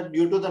and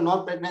due to the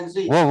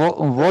non-pregnancy.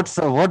 What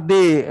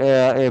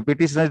the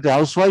petitioner is, the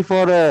housewife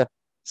or a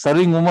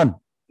serving woman?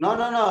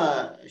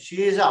 No.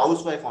 She is a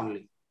housewife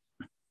only.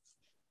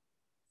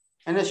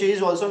 And she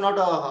is also not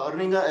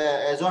earning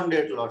as on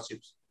date,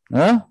 Lordships.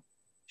 Huh?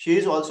 She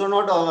is also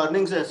not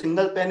earning a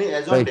single penny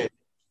as on date.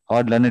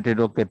 Hard learned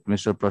advocate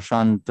Mr.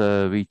 Prashant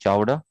V.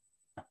 Chawda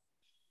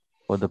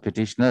for the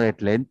petitioner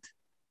at length.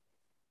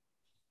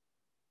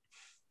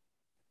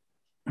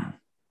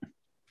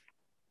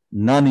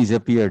 None is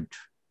appeared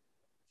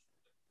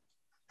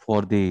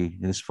for the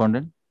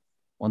respondent.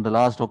 On the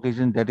last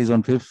occasion, that is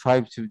on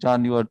 5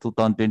 January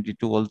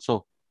 2022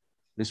 also,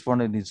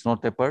 respondent is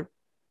not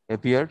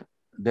appeared.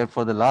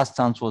 Therefore, the last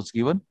chance was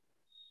given.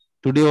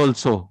 Today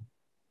also,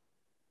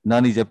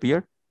 none is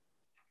appeared.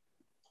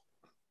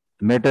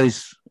 Matter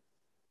is,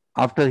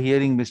 after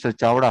hearing Mr.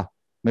 Chawda,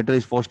 matter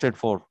is posted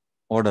for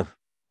order.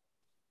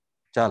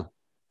 Chal.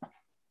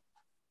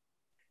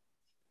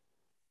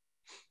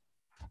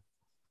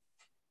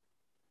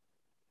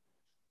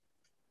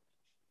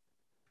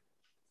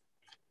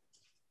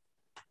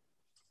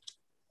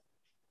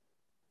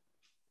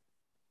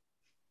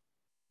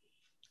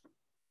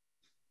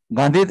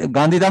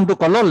 Gandhidham two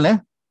Kalol ને?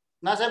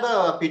 ના સાહેબ,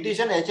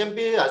 petition HMP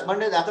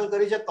હસબન્ડે દાખલ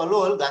કરી છે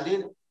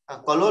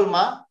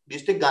કલોલમાં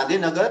district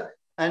Gandhinagar,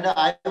 and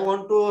I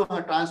want to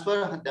transfer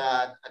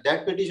that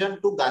petition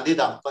to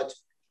Gandhidham, Kutch.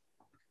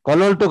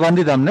 Kalol to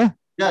Gandhidham ને?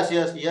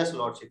 Yes,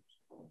 Lordship.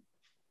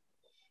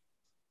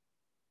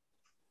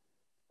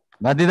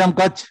 Gandhidham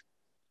Kutch?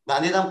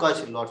 Gandhidham,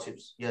 Kutch,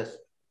 Lordships. Yes.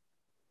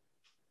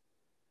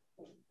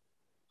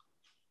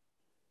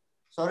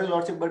 Sorry,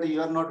 Lordship, but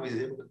you are not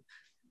visible.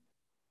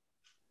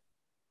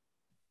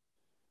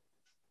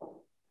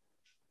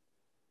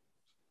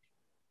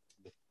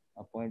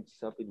 Points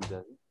આપી દીધા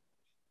છે.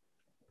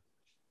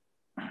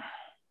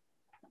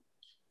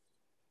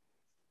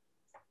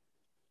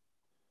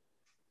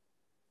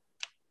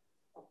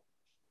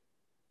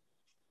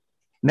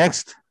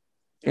 Next,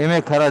 MA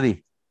Kharadi.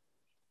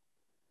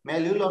 May I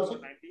leave, Lordship?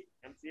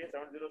 MCA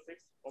 706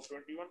 of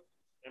 21,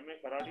 MA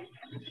Kharadi.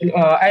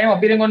 I am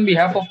appearing on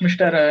behalf of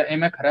Mr.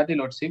 M.A. Kharadi,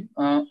 Lordship.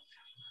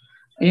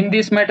 In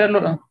this matter,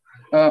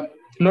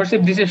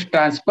 Lordship, this is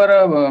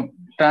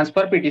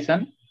transfer petition,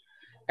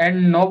 and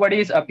nobody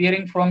is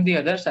appearing from the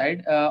other side.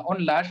 On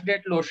last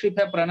date, Lordship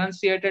have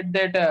pronunciated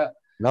that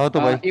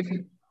if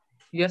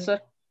yes, sir.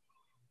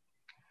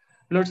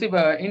 Lordship,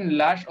 in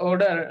last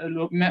order,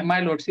 my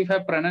Lordship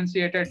have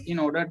pronunciated in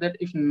order that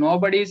if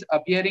nobody is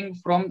appearing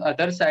from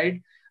other side,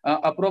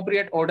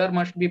 appropriate order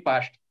must be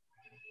passed.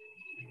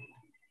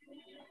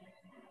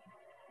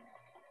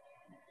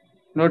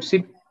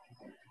 Lordship.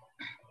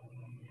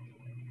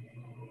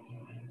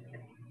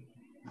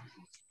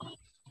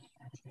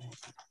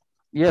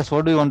 Yes,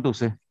 what do you want to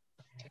say?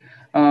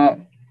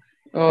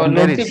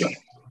 Lordship,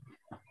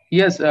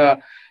 yes,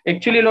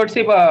 actually,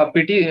 Lordship,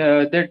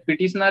 that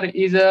petitioner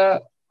is a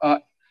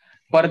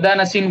Parda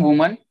Nasin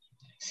woman.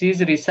 She is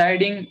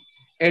residing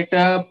at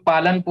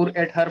Palanpur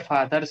at her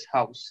father's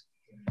house.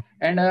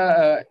 And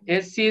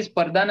as she is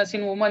Parda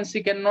Nasin woman,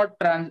 she cannot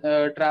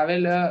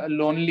travel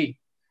lonely.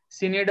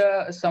 She need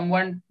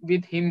someone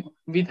with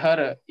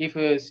her if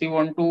she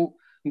want to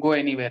go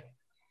anywhere.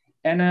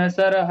 And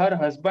sir, her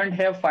husband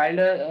have filed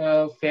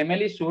a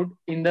family suit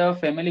in the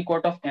family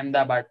court of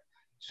Ahmedabad.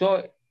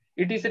 So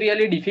it is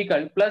really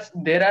difficult. Plus,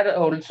 there are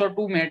also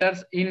 2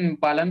 matters in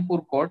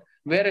Palanpur court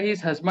where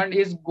his husband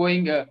is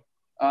going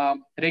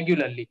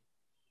regularly.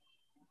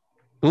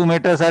 2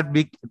 matters at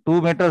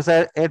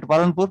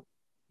Palanpur?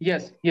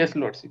 Yes,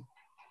 Lordship.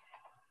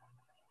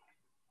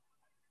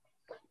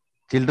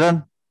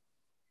 Children?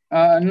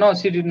 No,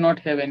 she did not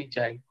have any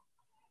child.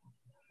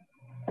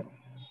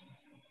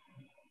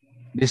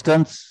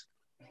 Distance?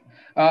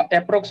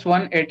 Approx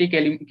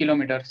 180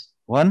 kilometers.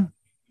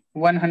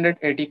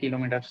 180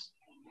 kilometers.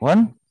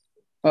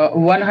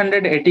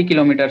 180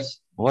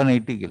 kilometers.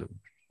 180 kilometers.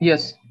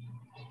 Yes.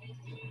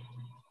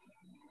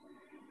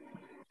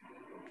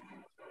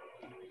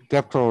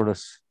 Kept for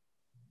orders.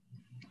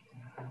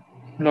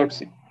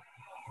 Lordship.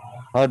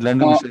 Hard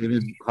land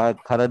Mr.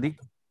 Kharadi.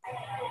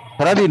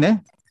 Kharadi, ne?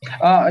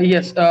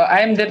 Yes, I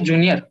am their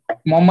junior,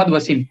 Mohammad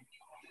Wasim.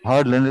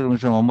 Hard land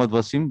Mr. Mohammad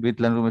Wasim with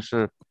land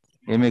Mr.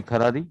 M.A.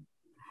 Kharadi.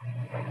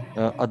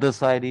 Other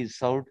side is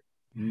served.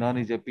 None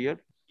is appeared.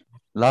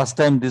 Last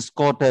time this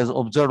court has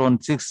observed on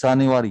 6th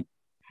January.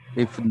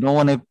 If no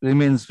one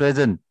remains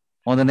present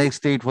on the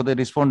next date for the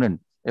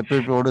respondent,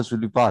 appropriate orders will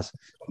be passed.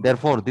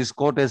 Therefore, this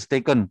court has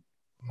taken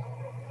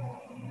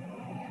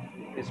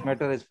this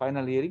matter as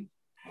final hearing.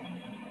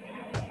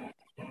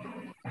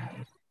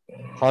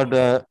 Heard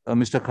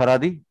Mr.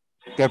 Kharadi,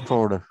 kept for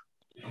order.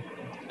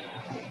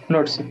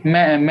 Lordship,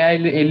 may I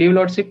leave,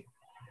 Lordship?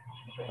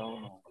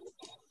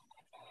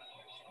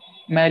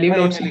 May I leave,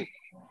 Lordship?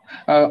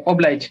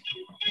 Oblige.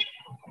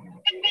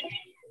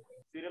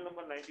 Serial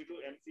number 92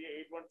 MCA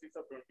 816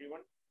 of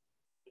 21.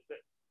 Mr.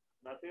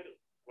 Nasir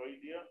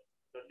Waidia,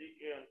 Sadiq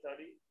A.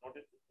 Ansari,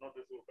 notice not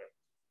received back.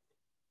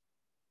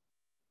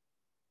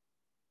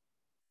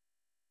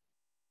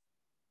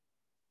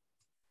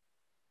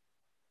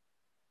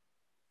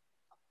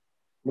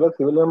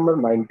 Civil number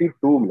 92,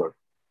 Lord.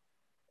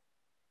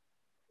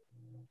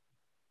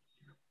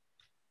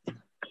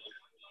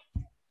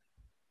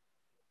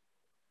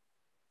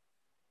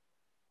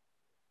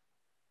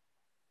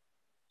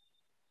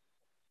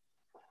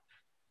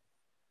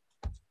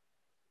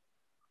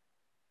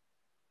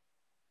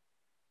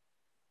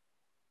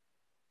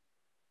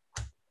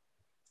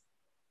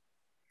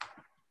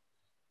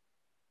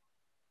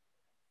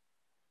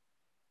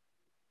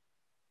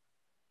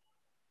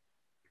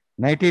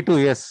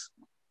 Yes.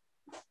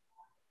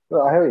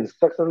 So I have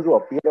instruction to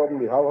appear on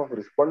behalf of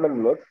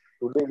respondent, Lord.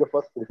 Today is the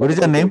first. What is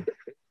your name?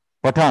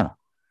 Pathan.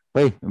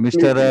 Wait,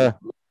 Mr.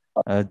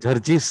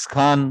 Jarjis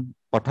Khan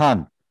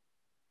Pathan,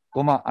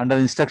 under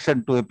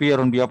instruction to appear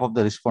on behalf of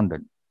the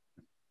respondent.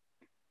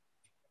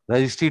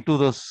 Registry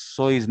to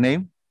show his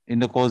name in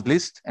the cause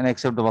list and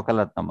accept the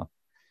wakalatnama.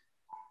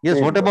 Yes,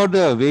 what about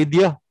the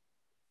Vedya?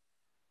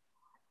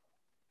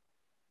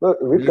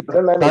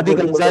 Sadiq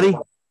Ansari.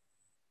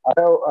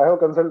 I have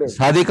consulted.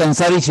 Sadiq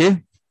Ansari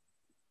che.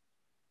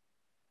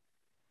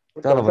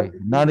 Chalo bhai.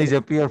 None is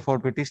appear for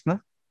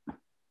petitioner.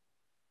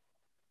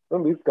 No,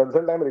 with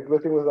consent I am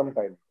requesting for some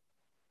time.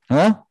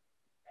 Huh?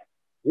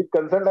 With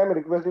consent I am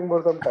requesting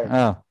for some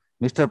time.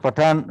 Mr.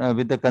 Pathan,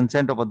 with the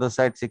consent of other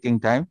side seeking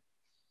time,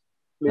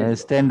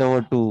 stand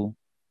over to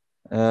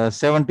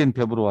 17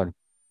 February.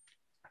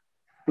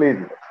 Please.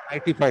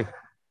 95.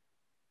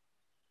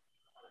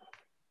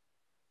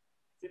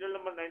 Serial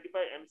number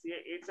 95 MCA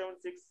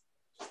 876.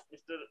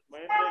 Mr.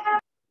 Mahendra,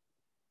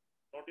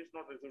 notice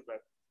not received back.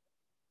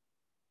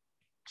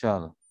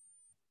 Chalo.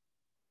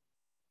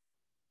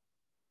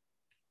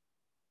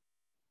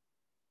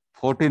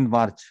 14th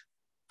March.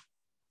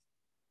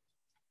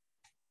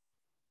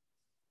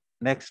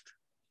 Next.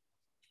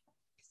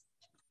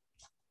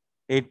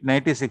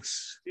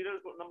 896. Serial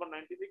number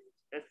 96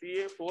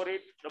 SCA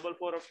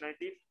 4844 of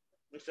 19.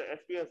 Mr.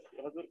 SP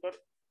Hazurkar,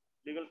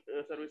 Legal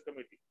Service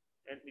Committee,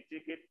 and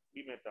Nichiket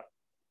B. Mehta.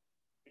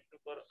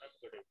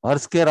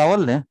 अर्ज के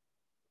रावल ने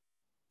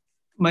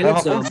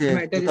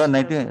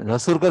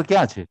હસુરકર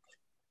ક્યાં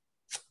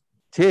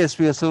છે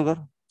SP હસુરકર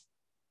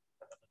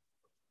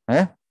હે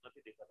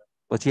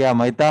પછી આ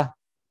મહેતા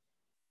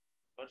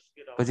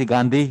પછી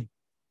Gandhi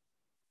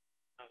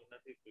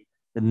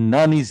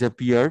none is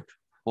appeared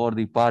for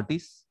the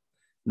parties,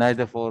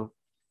 neither for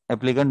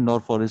applicant nor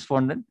for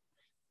respondent.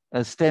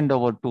 Stand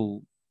over to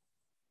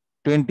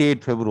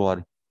 28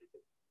 February.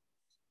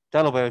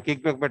 ચાલો ભાઈ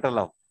કિકબેક બેટર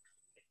લાવો.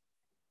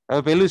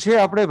 હવે પેલું છે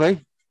આપણે ભાઈ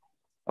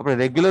આપણે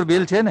રેગ્યુલર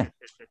બેલ છે ને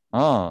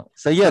હા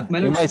Syed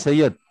MI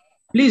Syed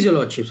please your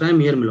લોર્ડશિપ I am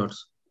here my lords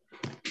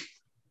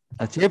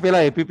છે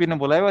પેલા એપીપી ને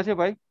બોલાવ્યા છે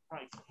ભાઈ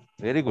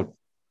very good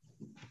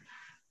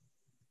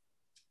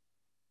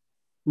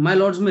my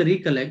lords May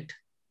recollect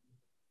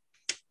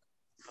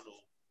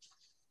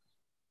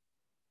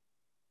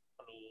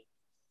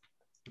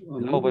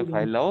લાવો ભાઈ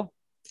ફાઇલ લાવો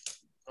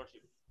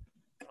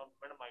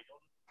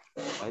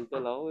ફાઇલ તો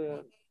લાવો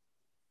યાર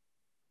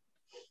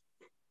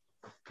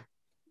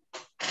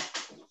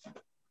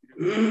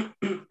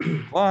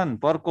वन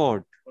पर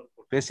कोड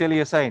स्पेशली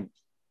असाइन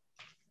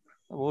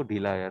वो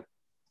ढीला यार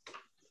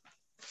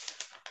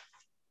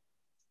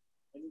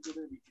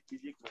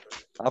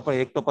आप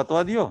एक तो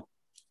पतवा दियो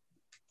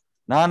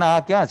ना ना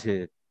क्या छे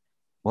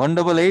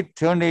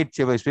 18878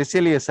 छे भाई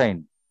स्पेशली असाइन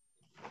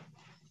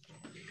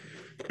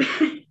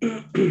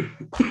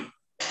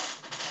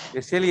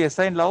स्पेशली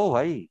असाइन लाओ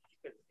भाई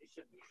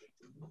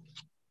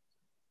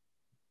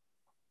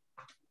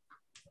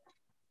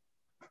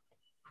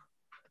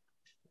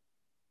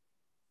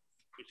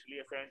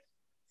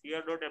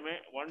CR.MA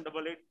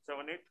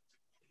 18878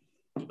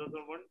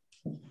 2001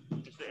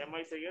 Mr.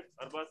 M.I. Sayyed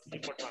Arbaz E.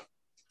 Pathan.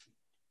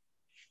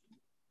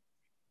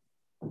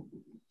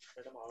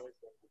 Madam આવે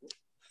છે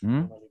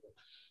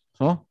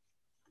શું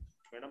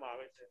મેડમ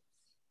આવે છે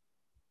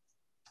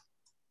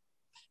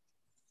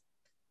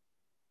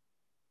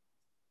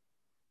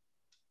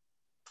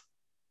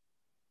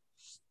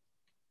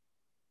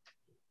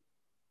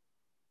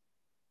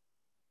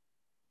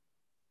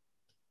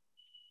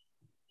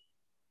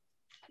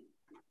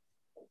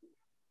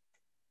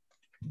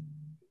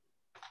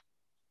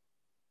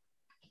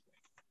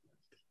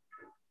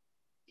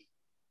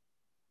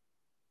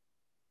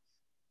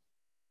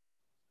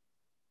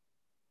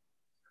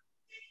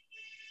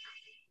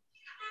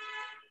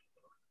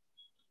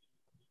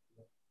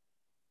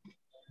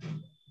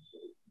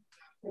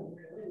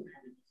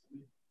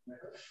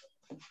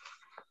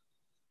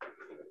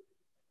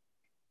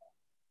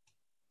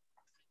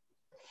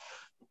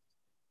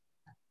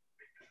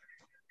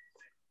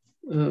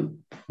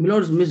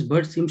Milords, Miss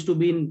Bhatt seems to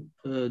be in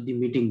the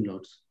meeting,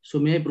 Milords. So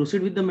may I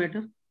proceed with the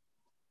matter?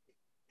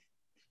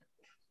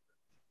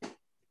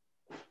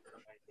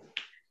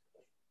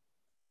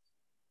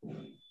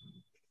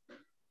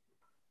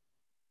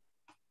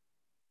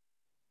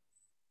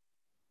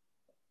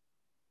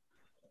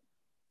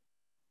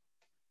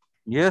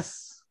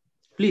 Yes.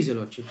 Please, Your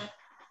Lordship.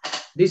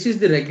 This is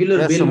the regular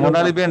yes, bail.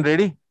 Monali Ben,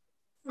 ready?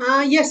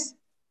 Yes.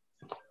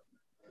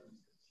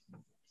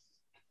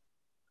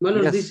 My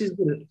lord, Yes. this is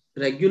the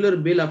regular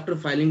bail after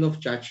filing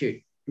of charge sheet.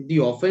 The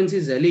offense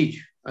is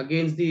alleged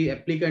against the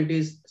applicant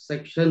is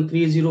section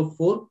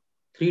 304,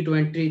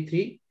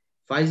 323,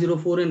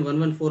 504 and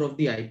 114 of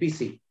the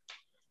IPC.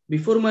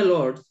 Before my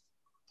lords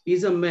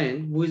is a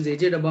man who is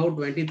aged about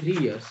 23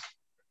 years.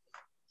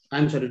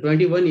 I'm sorry,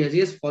 21 years. He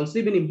has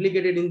falsely been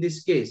implicated in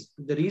this case.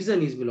 The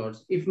reason is, my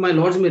lords, if my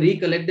lords may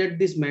recollect that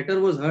this matter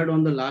was heard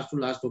on the last to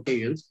last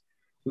occasions,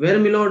 where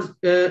my lords,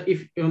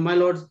 my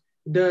lords,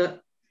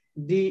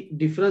 the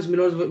difference, my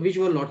lords, which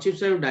were lordships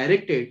have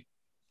directed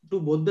to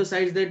both the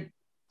sides that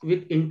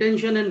with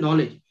intention and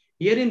knowledge.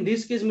 Here in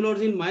this case, my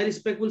lords, in my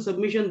respectful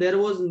submission, there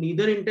was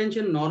neither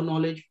intention nor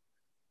knowledge.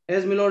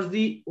 As my lords,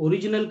 the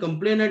original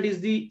complainant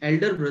is the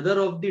elder brother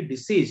of the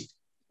deceased,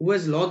 who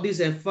has lodged this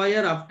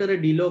FIR after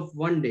a delay of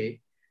 1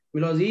 day.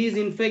 Because he is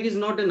in fact is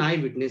not an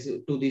eyewitness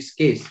to this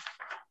case.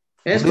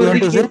 As what do you per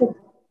want the to say? case,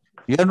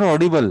 You are not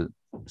audible.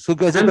 So,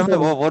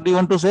 what do you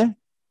want to say?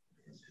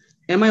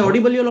 am I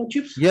audible, your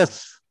lordships?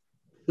 Yes.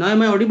 Now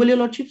am I audible, your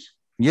lordships?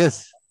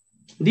 Yes.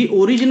 The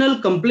original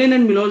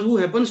complainant, Milos, who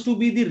happens to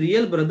be the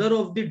real brother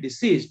of the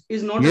deceased,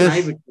 is not an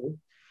eyewitness.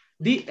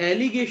 The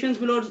allegations,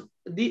 Milos,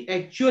 the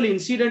actual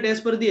incident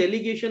as per the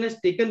allegation has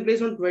taken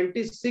place on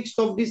 26th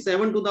of the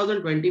 7,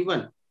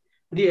 2021.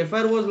 The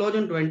FIR was lodged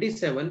on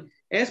 27.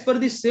 As per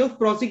the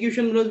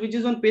self-prosecution, Milos, which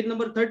is on page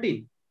number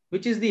 13,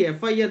 which is the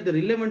FIR, the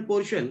relevant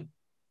portion,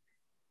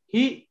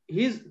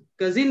 his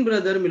cousin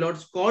brother,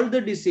 Milos, called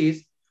the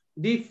deceased.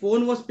 The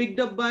phone was picked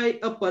up by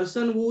a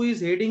person who is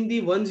heading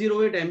the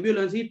 108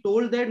 ambulance. He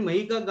told that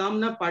Mahika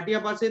ગામના પાટિયા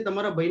પાસે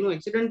તમારા ભાઈનું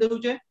accident થયું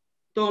છે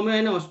તો અમે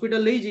એને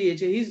hospital લઈ જઈએ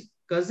છીએ. His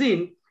cousin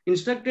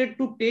instructed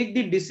to take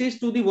the deceased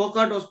to the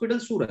Wockhardt Hospital,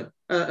 Surat,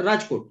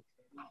 Rajkot.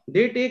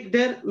 They take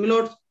there,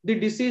 Milords, the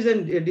deceased,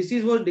 and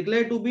deceased was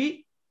declared to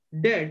be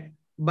dead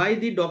by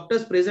the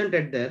doctors present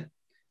at there.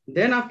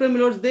 Then after,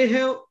 Milords, they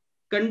have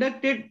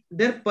conducted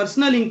their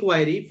personal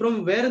inquiry,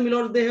 from where,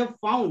 Milords, they have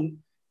found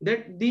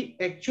that the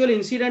actual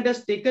incident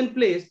has taken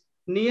place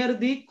near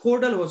the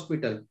Khodal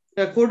Hospital,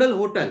 Khodal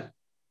Hotel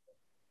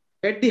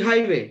at the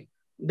highway.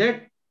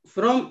 That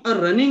from a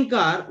running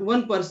car,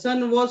 one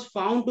person was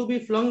found to be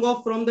flung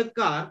off from the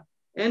car,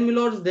 and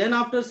Milords, then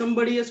after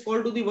somebody has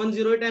called to the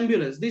 108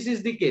 ambulance. This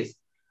is the case.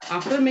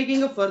 After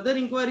making a further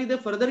inquiry, they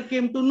further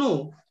came to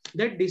know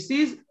that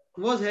deceased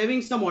was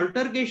having some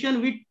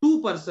altercation with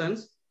two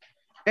persons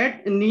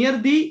at near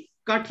the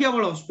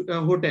Kathiawad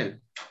Hotel.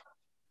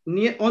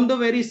 On the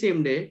very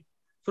same day.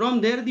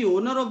 From there, the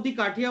owner of the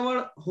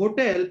Kathiawad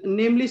Hotel,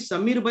 namely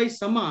Samir Bhai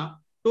Sama,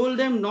 told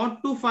them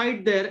not to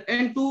fight there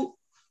and to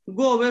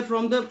go away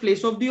from the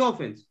place of the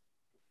offense.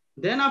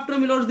 Then after,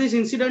 Milords, this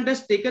incident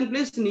has taken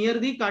place near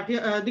the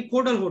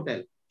Khodal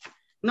Hotel.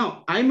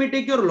 Now, I may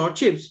take your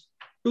lordships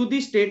to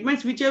the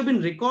statements which have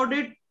been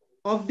recorded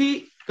of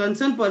the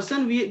concerned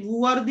person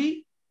who are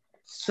the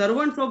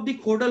servants of the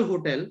Khodal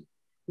Hotel,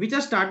 which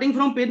are starting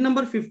from page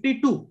number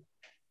 52.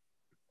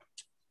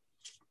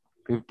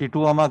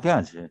 52 આમાં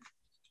ક્યાં છે?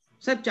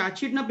 સાહેબ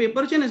chargesheet ના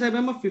paper છે ને સાહેબ,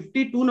 એમાં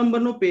 52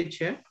 નંબરનો પેજ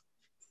છે.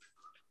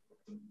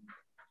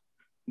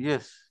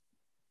 યસ.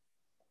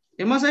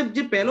 એમાં સાહેબ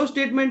જે પહેલો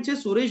સ્ટેટમેન્ટ છે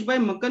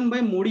સુરેશભાઈ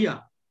મકનભાઈ મોડિયા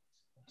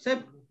સાહેબ,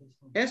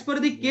 as per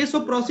the case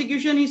of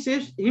prosecution, he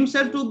says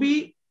himself to be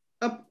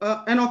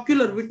an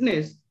ocular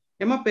witness.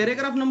 એમાં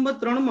પેરેગ્રાફ નંબર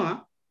 3 માં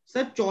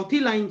સાહેબ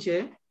ચોથી લાઈન છે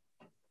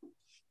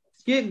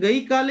કે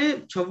ગઈકાલે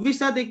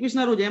 26/7/21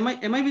 ના રોજ,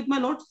 am I with my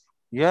lords?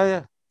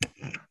 Yeah.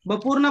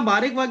 બપોરના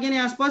 12 વાગ્યાની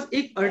આસપાસ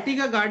એક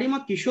અર્ટિગા ગાડીમાં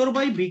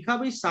કિશોરભાઈ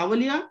ભીખાભાઈ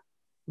સાવલિયા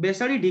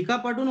બેસાડી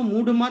ઢીકાપાટુનો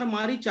મૂઢમાર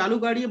મારી ચાલુ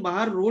ગાડીએ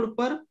બહાર રોડ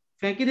પર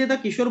ફેંકી દેતા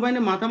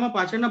કિશોરભાઈને માથામાં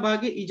પાછળના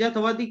ભાગે ઈજા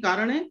થવાથી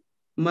કારણે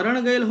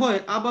મરણ ગયેલ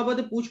હોય. આ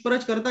બાબતે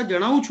પૂછપરછ કરતા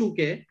જણાવું છું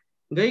કે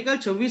ગઈકાલ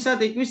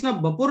 26/7/21 ના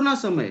બપોરના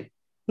સમયે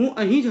હું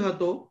અહીં જ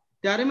હતો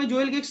ત્યારે મેં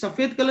જોયેલ કે એક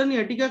સફેદ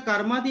કલરની અર્ટિગા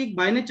કારમાંથી એક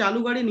ભાઈને ચાલુ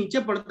ગાડી નીચે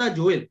પડતા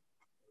જોયેલ.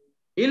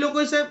 એ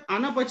લોકોએ સાહેબ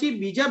આના પછી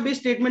બીજા બે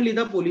સ્ટેટમેન્ટ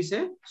લીધા પોલીસે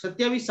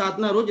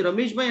 27/7 ના રોજ.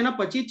 રમેશભાઈ એના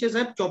પછી જ છે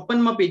સાહેબ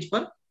 54માં પેજ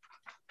પર.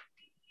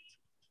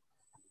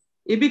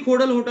 એ બી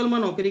ખોડલ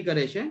હોટલમાં નોકરી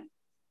કરે છે.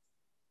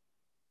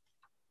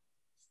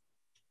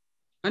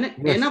 અને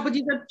એના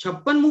પછી સાહેબ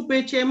 56મું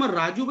પેજ છે, એમાં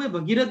રાજુભાઈ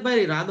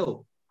ભગીરથભાઈ રાદવ,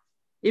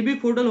 એ બી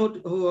ખોડલ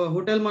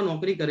હોટલમાં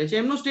નોકરી કરે છે.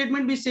 એમનો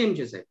સ્ટેટમેન્ટ બી સેમ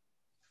છે સાહેબ.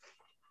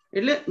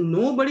 એટલે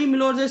nobody,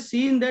 Milords, has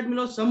seen that,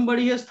 Milords,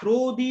 somebody has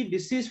thrown the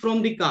deceased from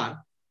the car.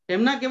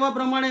 એમના કેવા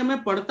પ્રમાણે અમે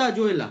પડતા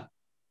જોયેલા.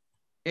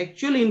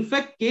 Actually, in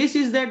fact, case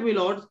is that,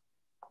 Milords,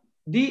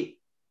 the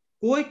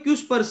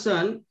co-accused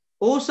person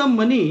owes some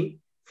money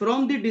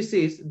from the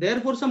deceased.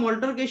 Therefore, some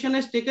altercation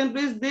has taken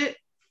place.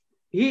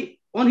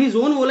 on his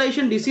own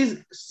volition, deceased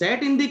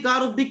sat in the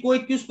car of the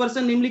co-accused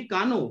person, namely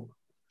Kano.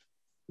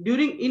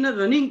 During in a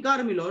running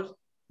car, my lords,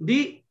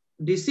 the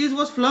deceased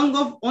was flung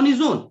off on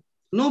his own.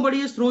 Nobody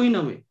is thrown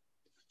away.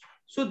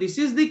 So this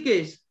is the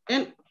case,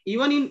 and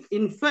even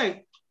in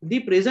fact, the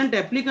present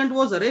applicant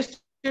was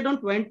arrested on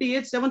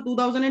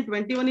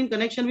 28/7/2021 in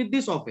connection with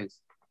this offence.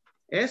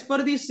 As per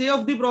the say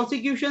of the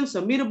prosecution,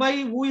 Samir Bhai,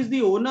 who is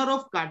the owner of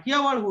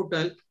Kathiawad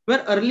Hotel,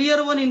 where earlier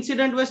one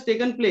incident was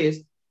taken place,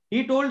 he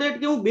told that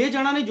કે હું બે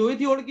જણાને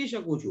જોઈથી ઓળખી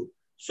શકું છું.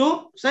 So,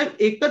 સાહેબ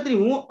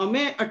 31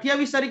 અમે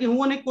 28 તારીખે હું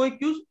અને કોઈ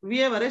accused, we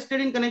have arrested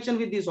in connection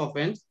with this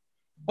offence.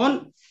 On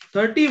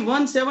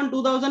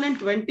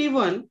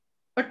 31/7/2021,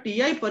 a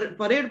TI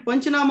parade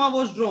Panchnama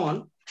was drawn,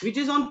 which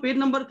is on page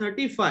number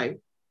 35.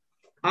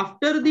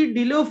 After the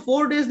delay of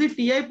 4 days, the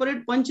TI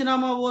parade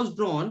Panchnama was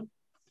drawn.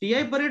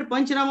 TI parade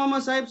Panchnama માં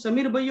સાહેબ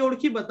સમીરભાઈ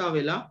ઓળખી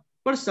બતાવેલા,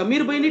 પણ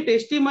સમીરભાઈની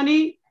testimony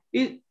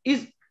is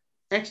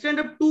extend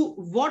up to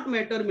what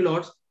matter, my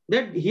lords,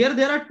 that here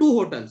there are two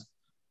hotels.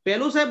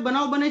 પહેલો સાહેબ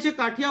બનાવ બને છે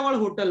કાઠિયાવાડ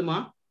હોટલમાં,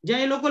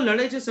 જ્યાં એ લોકો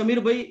લડે છે.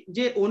 સમીરભાઈ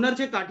જે ઓનર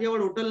છે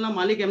કાઠિયાવાડ હોટલના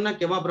માલિક, એમના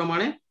કહેવા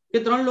પ્રમાણે કે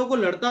 3 લોકો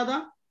લડતા હતા,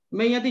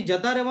 મેં અહીંયાથી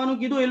જતા રહેવાનું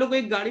કીધું, એ લોકો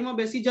એક ગાડીમાં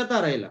બેસી જતા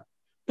રહેલા.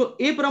 તો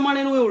એ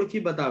પ્રમાણેનું એ ઓળખી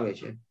બતાવે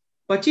છે.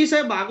 પછી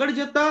સાહેબ આગળ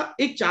જતા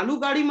એક ચાલુ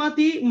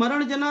ગાડીમાંથી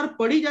મરણ જનાર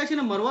પડી જાય છે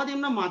ને મરવાથી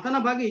એમના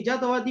માથાના ભાગે ઈજા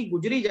થવાથી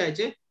ગુજરી જાય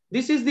છે.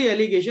 This is the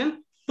allegation.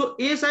 તો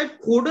એ સાહેબ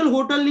ખોડલ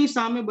હોટલની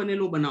સામે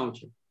બનેલો બનાવ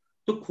છે.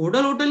 તો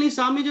ખોડલ હોટલની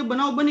સામે જે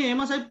બનાવ બન્યો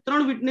એમાં સાહેબ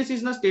 3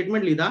 વિટનેસીસના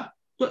સ્ટેટમેન્ટ લીધા.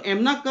 તો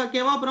એમના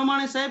કહેવા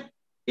પ્રમાણે સાહેબ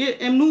એ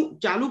એમનું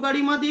ચાલુ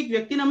ગાડીમાંથી એક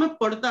વ્યક્તિને અમે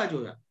પડતા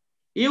જોયા.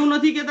 એવું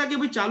નથી કહેતા કે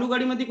ભાઈ ચાલુ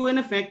ગાડીમાંથી કોઈ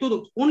એને ફેંકતું હતું.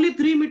 Only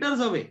 3 meters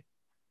away.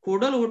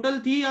 ખોડલ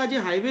હોટલથી આ જે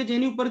હાઈવે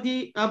જેની ઉપરથી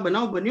આ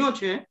બનાવ બન્યો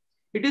છે,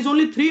 it is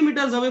only 3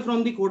 meters away from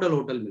the Khodal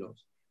Hotel, my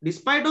lords.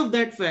 Despite of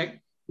that fact,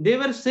 they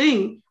were saying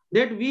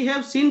that we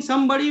have seen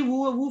somebody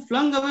who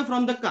flung away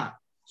from the car.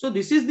 So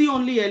this is the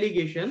only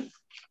allegation.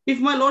 If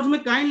my lords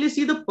may kindly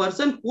see, the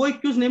person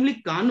co-accused, namely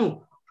Kano,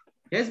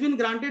 has been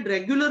granted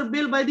regular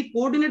bail by the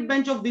coordinate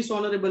bench of this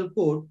honorable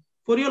court.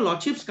 For your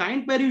lordship's kind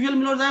perusal,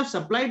 my lords, I have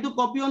supplied the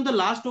copy on the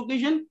last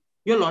occasion.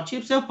 Your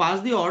lordships have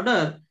passed the order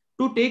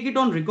to take it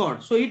on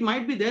record. So it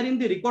might be there in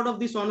the record of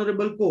this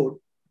honorable court.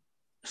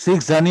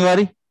 6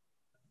 January.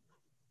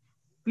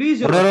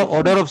 Please,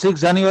 order of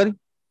 6 January.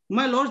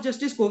 My Lord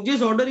Justice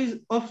Kokje's order is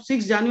of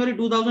 6 January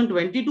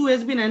 2022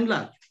 has been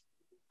enlarged.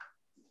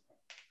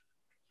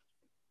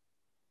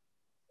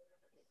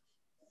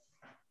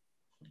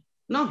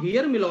 Now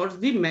here, my lords,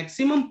 the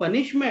maximum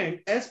punishment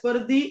as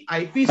per the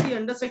IPC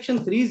under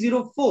section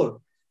 304.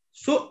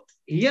 So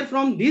here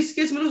from this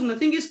case, my lords,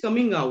 nothing is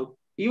coming out.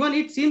 Even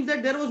it seems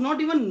that there was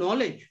not even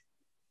knowledge.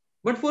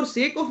 But for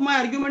sake of my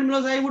argument, my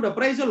lords, I would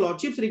apprise your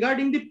lordships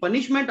regarding the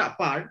punishment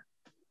apart.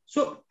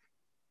 So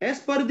as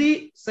per the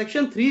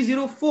section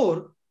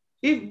 304,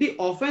 if the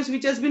offense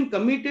which has been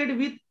committed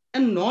with a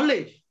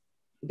knowledge,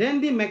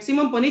 then the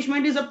maximum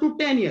punishment is up to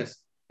 10 years.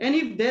 And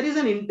if there is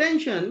an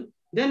intention,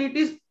 then it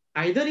is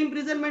either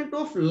imprisonment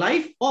of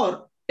life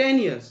or 10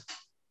 years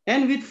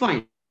and with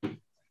fine.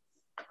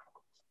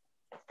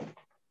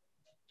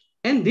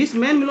 And this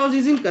man, my lords,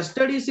 is in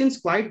custody since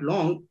quite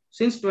long,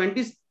 since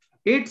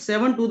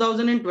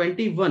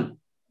 28/7/2021.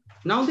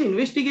 Now the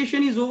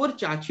investigation is over,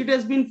 charge sheet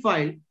has been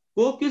filed,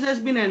 co-accused has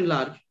been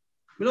enlarged.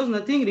 My lords,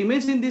 nothing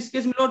remains in this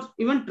case, my lords.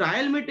 Even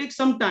trial may take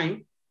some time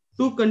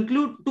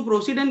to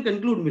proceed and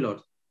conclude, my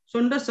lords. So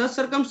under such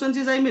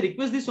circumstances, I may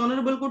request this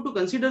honorable court to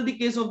consider the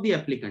case of the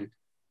applicant.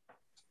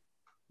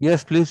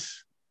 Yes, please.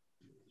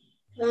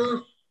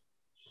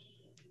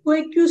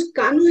 Co-accused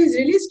Kanu is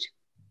released.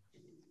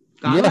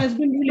 Kanu has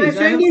been released. My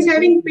friend is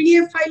having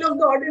PDF file of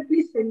the order.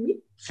 Please send me.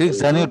 6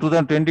 January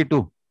 2022.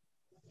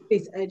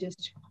 Please, I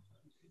just.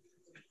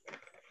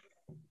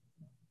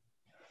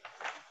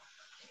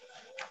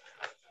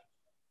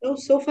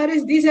 So far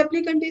as this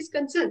applicant is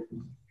concerned,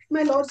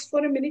 my lords,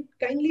 for a minute,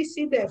 kindly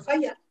see the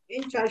FIR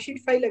and charge sheet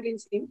file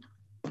against him.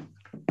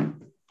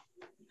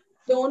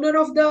 The owner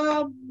of the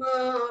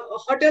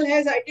hotel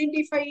has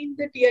identified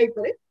the TI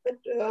parade, but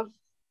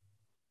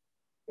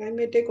I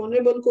may take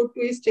honorable court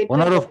to his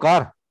statement. Owner of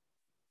car.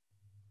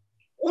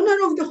 Owner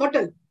of the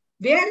hotel,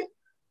 where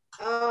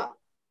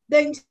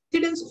the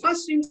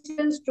first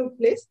incidents took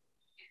place.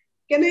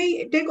 Can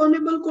I take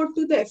honorable court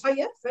to the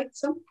FIR? Fact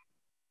some.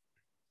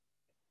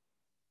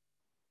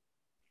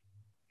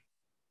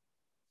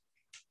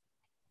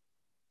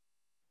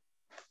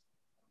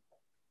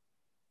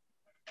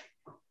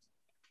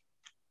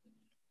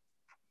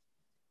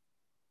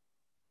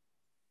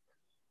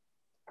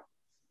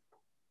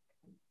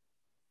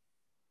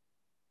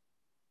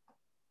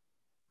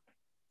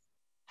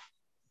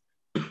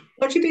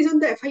 Lordship is on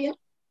the FIR.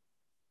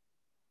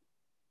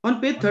 On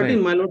page 13,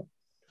 my lord.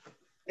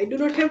 I do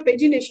not have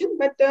pagination,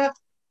 but the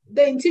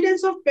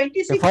incidents of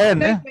 26 FIR,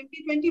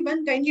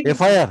 2021 kindly.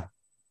 FIR.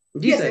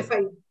 Yes,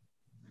 FIR.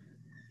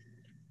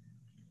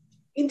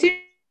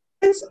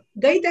 Incidents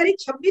ગઈ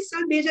તારીખ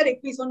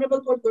 26/7/2021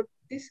 honorable court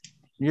this.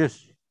 Yes.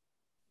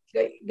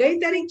 ગઈ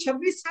તારીખ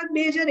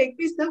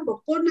 26/7/2021 ના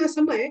બપોરના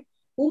સમયે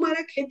હું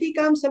મારા ખેતી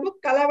કામ સબબ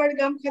કાલાવાડ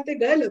ગામ ખાતે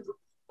ગયેલ હતો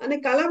અને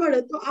કાલાવાડ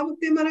હતો. આ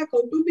વખતે મારા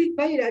કૌટુંબિક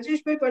ભાઈ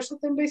રાજેશભાઈ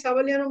પરસોત્તમભાઈ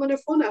સાવલિયાનો મને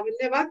ફોન આવેલ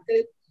ને વાત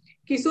કરેલ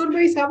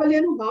કિશોરભાઈ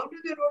સાવલિયાનું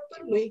ભાવનગર રોડ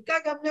પર મહિકા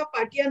ગામના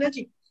પાટિયા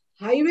નજીક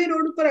હાઈવે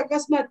રોડ ઉપર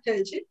અકસ્માત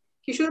થયેલ છે.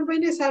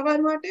 કિશોરભાઈને સારવાર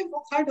માટે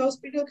મોખાટ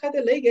હોસ્પિટલ ખાતે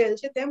લઈ ગયેલ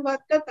છે. તેમ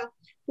વાત કરતા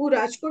હું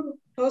રાજકોટ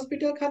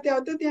હોસ્પિટલ ખાતે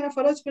આવતો ત્યારે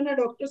ફરજ પરના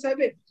ડોક્ટર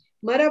સાહેબે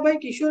મારા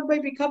ભાઈ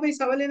કિશોરભાઈ ભીખાભાઈ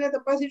સાવલિયાને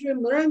તપાસી જોઈ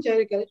મરણ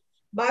જાહેર કરે.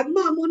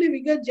 બાદમાં અમોને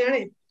વિગત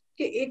જાણે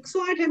કે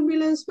 108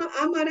 એમ્બ્યુલન્સમાં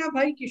આ મારા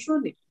ભાઈ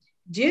કિશોરને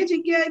જે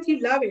જગ્યાએથી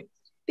લાવે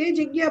તે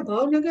જગ્યા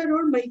ભાવનગર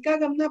રોડ મહિકા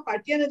ગામના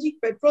પાટિયા નજીક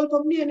પેટ્રોલ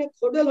પંપની અને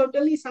ખોડલ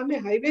હોટલની સામે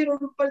હાઈવે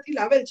રોડ ઉપરથી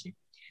લાવેલ છે.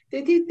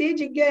 તેથી તે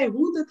જગ્યાએ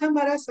હું તથા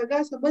મારા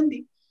સગા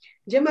સંબંધી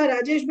જેમાં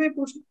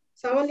રાજેશભાઈ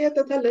સાવલિયા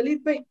તથા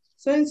લલિતભાઈ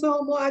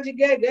સ્વયંસેવકો આ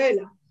જગ્યાએ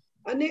ગયેલા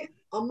અને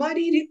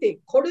અમારી રીતે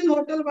ખોડલ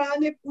હોટલ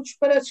વાળાને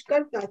પૂછપરછ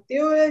કરતા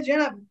તેઓએ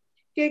જણાવ્યું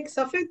કે એક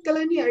સફેદ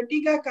કલરની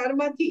અર્ટિગા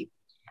કારમાંથી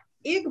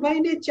એક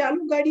ભાઈને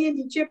ચાલુ ગાડીએ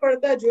નીચે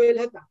પડતા જોયેલ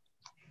હતા.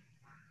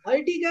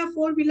 અર્ટિગા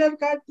 4-વ્હીલર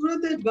કાર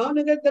તુરંત જ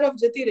ભાવનગર તરફ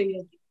જતી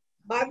રહી હતી.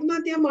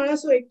 બાદમાં ત્યાં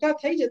માણસો એકઠા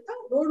થઈ જતા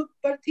રોડ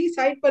પરથી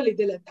સાઈડ પર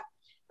લીધેલ હતા.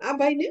 આ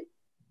ભાઈને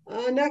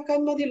ના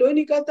કાનમાંથી લોહી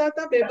નીકળતા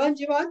હતા, બેભાન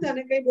જેવા હતા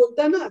અને કઈ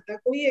બોલતા ન હતા.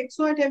 કોઈ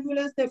 108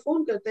 એમ્બ્યુલન્સને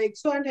ફોન કરતા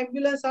 108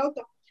 એમ્બ્યુલન્સ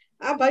આવતા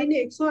આ ભાઈને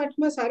 108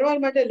 માં સારવાર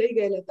માટે લઈ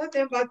ગયેલા હતા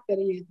તેમ વાત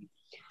કરી હતી.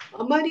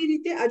 અમારી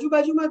રીતે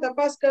આજુબાજુમાં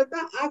તપાસ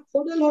કરતા આ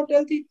ખોડલ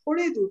હોટલથી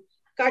થોડે દૂર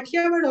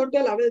કાઠિયાવાડ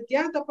હોટલ આવે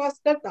ત્યાં તપાસ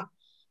કરતા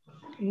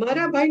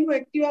મારા ભાઈનું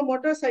એક્ટિવા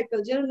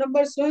મોટરસાયકલ જેનો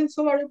નંબર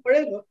 100 વાળો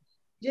પડેલો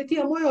જેથી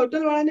અમે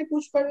હોટલ વાળાને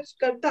પૂછપરછ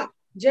કરતા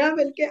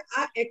જણાવેલ કે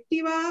આ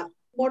એક્ટિવા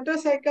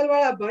મોટરસાયકલ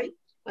વાળા ભાઈ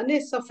અને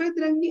સફેદ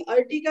રંગની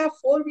અર્ટિગા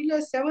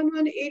 4-વ્હીલર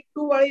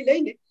 7182 વાળી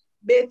લઈને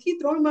 2 થી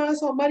 3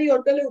 માણસો અમારી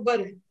હોટલે ઉભા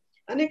રહે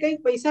અને કંઈક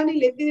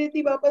પૈસાની લેતી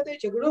દેતી બાબતે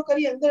ઝઘડો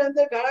કરી અંદર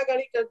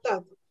ગાળાગાળી કરતા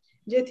હતા.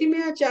 જેથી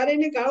મેં આ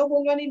ચારેયને ગાળો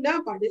બોલવાની ના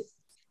પાડે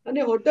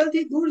અને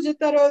હોટલથી દૂર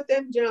જતા રહ્યો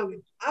તેમ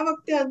જણાવ્યું. આ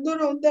વખતે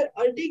અંદરો અંદર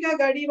અર્ટિગા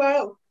ગાડી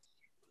વાળો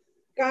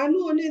કાનુ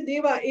અને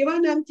દેવા એવા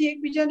નામથી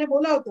એકબીજાને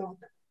બોલાવતા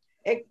હતા.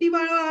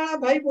 એક્ટિવા વાળા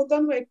ભાઈ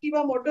પોતાનું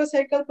એક્ટિવા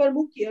મોટરસાયકલ પર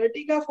મૂકી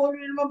અર્ટિગા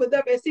 4-વ્હીલરમાં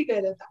બધા બેસી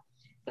ગયેલા હતા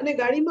અને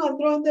ગાડીમાં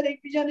અંદરો અંદર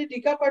એકબીજાને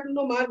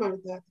ઢીકાપાટુનો માર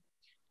મારતા હતા.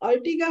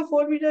 અર્ટિગા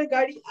 4-વ્હીલર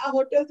ગાડી આ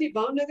હોટલથી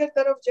ભાવનગર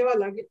તરફ જવા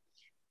લાગે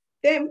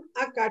તેમ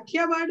આ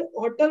કાઠિયાવાડ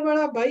હોટલ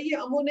વાળા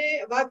ભાઈએ અમોને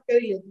વાત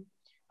કરી હતી.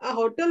 આ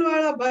હોટલ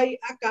વાળા ભાઈ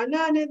આ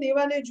કાના અને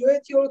દેવાને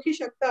જોયેથી ઓળખી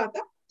શકતા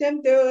હતા તેમ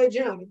તેઓએ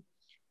જણાવ્યું.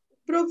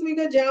 ઉપરોક્ત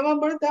વિગત જાણવા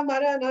મળતા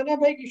મારા નાના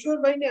ભાઈ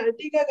કિશોરભાઈને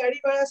અર્ટિગા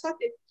ગાડી વાળા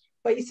સાથે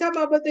પૈસા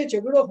બાબતે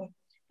ઝઘડો હોય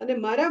અને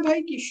મારા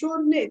ભાઈ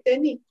કિશોરને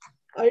તેની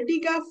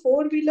અર્ટિગા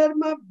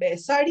 4-વ્હીલરમાં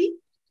બેસાડી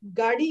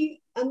ગાડી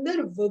અંદર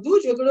વધુ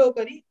ઝઘડો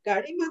કરી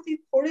ગાડીમાંથી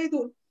થોડે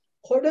દૂર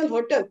ખોડલ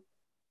હોટલ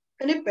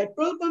અને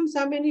પેટ્રોલ પંપ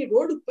સામેની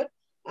રોડ ઉપર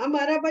આ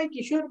મારા ભાઈ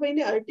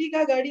કિશોરભાઈને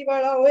અર્ટિગા ગાડી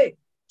વાળાઓએ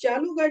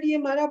ચાલુ ગાડીએ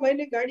મારા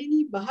ભાઈને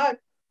ગાડીની બહાર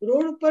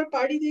રોડ ઉપર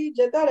પાડી દઈ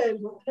જતા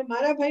રહેલો અને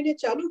મારા ભાઈને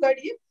ચાલુ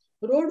ગાડીએ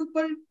રોડ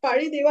ઉપર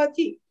પાડી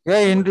દેવાથી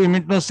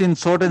in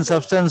short and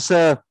substance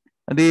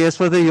as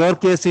per your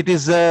case it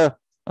is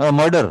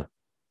murder.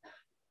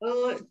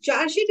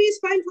 Charge sheet is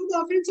filed for the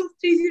offence of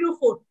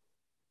 304.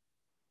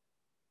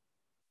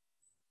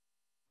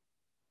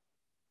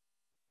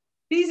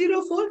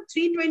 304,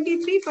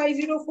 323,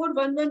 504,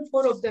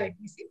 114 of the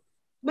IPC.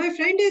 My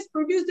friend has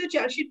produced the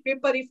charge sheet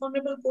paper. If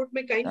honorable court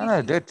may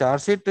kindly. That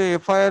charge sheet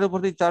FIR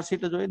પરથી charge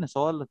sheet જ હોય ને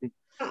સવાલ નથી.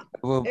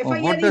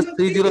 What does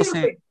 30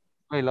 say?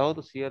 ભાઈ લાવો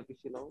તો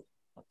CRPC લાવો.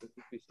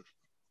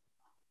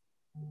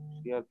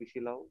 CRPC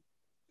લાવો.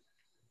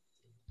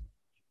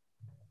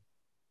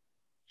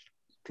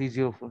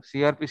 304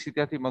 CRPC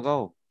ત્યાંથી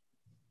મગાવો.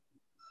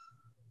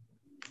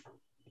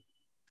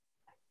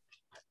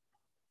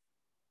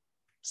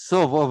 So,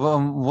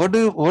 what do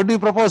you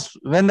propose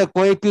when the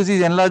co-accused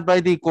is enlarged by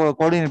the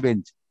coordinate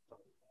bench?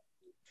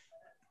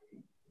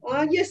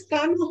 Yes,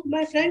 Kanu,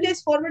 my friend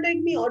has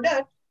forwarded me order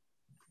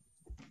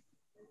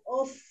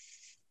of.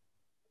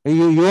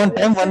 You want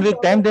time, 1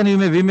 week time, then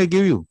we may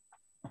give you.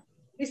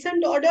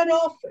 Recent order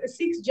of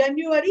 6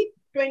 January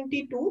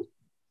 22.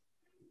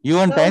 You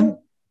want time?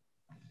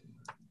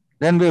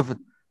 Then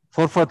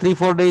for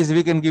 3-4 days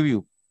we can give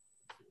you.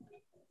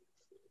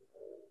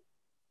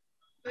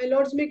 My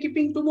lords may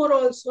keeping tomorrow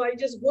also. I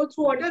just go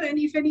through order and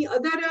if any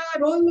other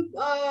role,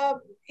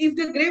 if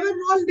the graver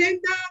role, then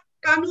the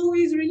Kanu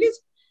is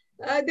released,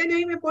 then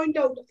I may point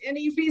out. And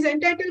if he is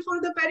entitled for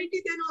the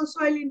parity, then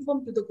also I will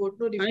inform to the court.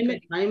 No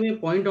difficulty. I may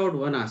point out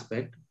one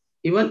aspect.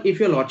 Even if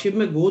your lordship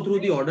may go through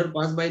the order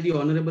passed by the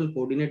honorable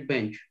coordinate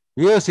bench.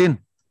 Yes,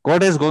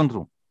 court has gone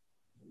through.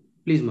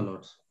 Please, my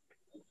lords.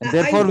 And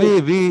therefore,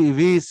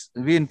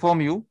 we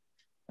inform you,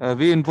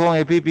 we inform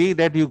APP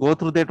that you go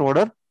through that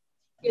order.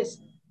 Yes.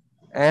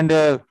 And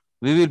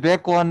we will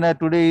back on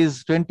today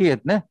is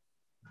 20th, ne?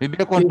 We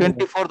back on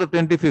 24th or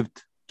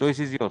 25th. Choice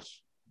is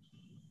yours.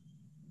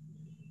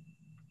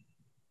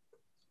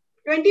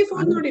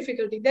 24th, no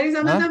difficulty. There is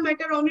another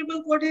matter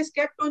honorable court has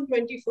kept on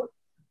 24th.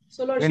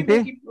 So lordship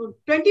will keep on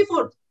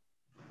 24th.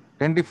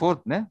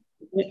 24th, ne?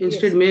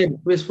 Instead, may I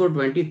request for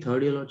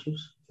 23rd, your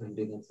lordships?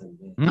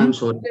 I'm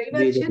sorry.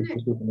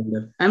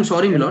 I'm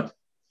sorry, my lord.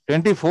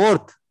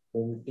 24th.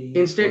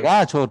 Instead.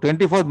 Yeah, so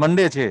 24th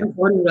Monday છે. I'm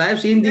sorry, I have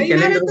seen the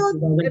calendar.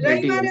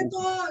 રવિવારે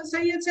તો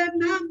સૈયદ સાહેબ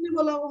ના અમને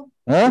બોલાવો.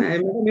 હા?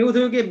 એવું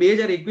થયું કે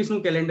 2021 નું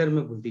કેલેન્ડર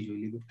મેં ભૂલથી જોઈ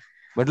લીધું.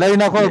 બદલાવી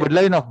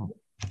નાખો.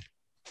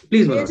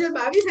 Please, my lord.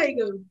 2022 આવી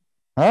ગયું.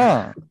 હા,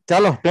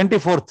 ચાલો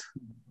 24th.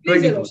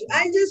 Please,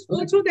 I'll just go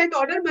through that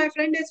order my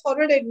friend has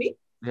forwarded me.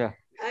 Yeah.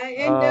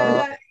 And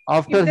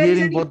After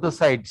hearing both the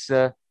sides,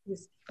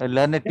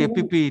 learn a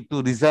KPP to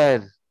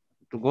desire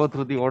to go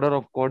through the order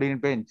of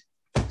coordinate bench.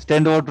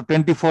 Stand over to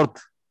 24th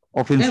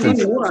of instance.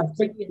 One more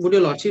aspect, would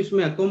your lordships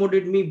may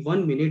accommodate me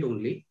 1 minute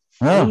only.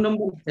 Column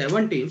number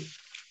 17,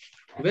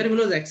 where we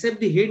will accept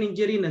the head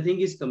injury, nothing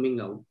is coming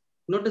out.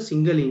 Not a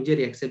single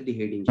injury except the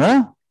head injury.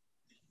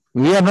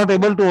 We are not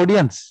able to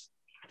audience.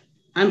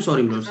 I'm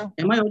sorry, Lord.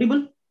 Am I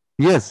audible?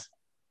 Yes.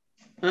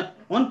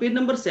 On page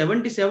number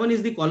 77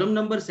 is the column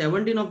number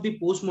 17 of the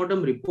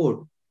post-mortem report,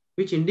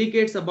 which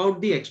indicates about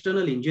the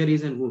external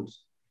injuries and wounds.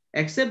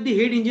 Except the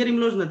head injury,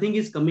 Lord, nothing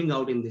is coming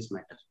out in this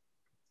matter.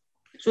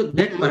 So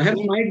that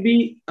perhaps might be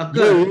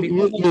occur.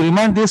 You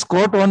remind this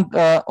court on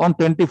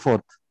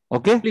 24th.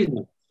 Okay? Please,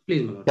 my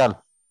lord. Chal.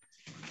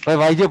 By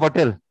YJ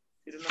Patel.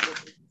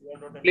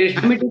 Please.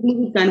 I'm taking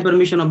the kind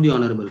permission of the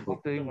honorable court.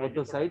 After both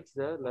the sides,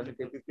 learn a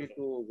KPP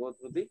to go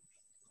through the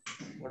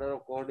order of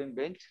coordinate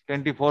bench.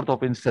 24th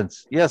of instance.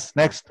 Yes,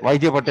 next.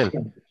 YJ Patel.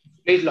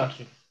 Please,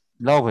 lordship.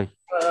 Now, bhai.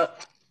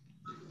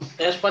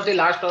 As per the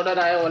last order,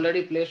 I have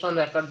already placed on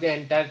record the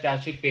entire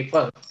charge sheet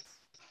paper.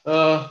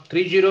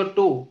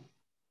 302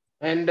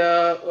 and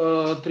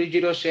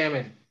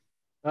 307.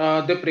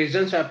 The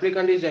presence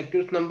applicant is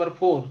accused number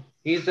 4.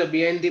 He is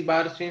behind the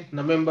bar since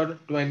November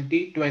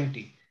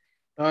 2020.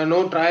 No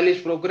trial is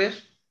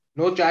progressed.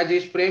 No charge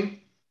is framed.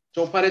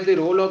 So far as the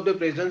role of the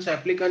presence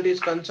applicant is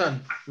concerned,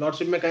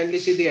 lordship may kindly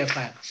see the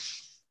FIR.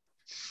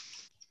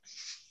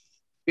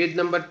 Page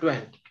number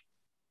 12.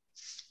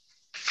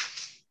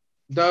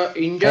 The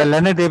injured.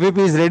 Learned APP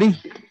is ready.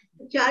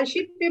 Charge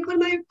sheet paper,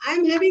 I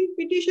am having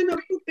petition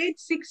up to page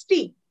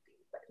 60.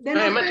 Then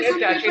after some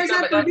papers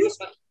are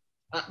produced.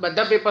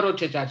 બધા પેપરો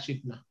છે charge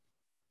sheet ના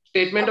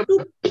statement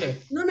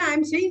No,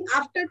 I'm saying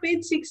after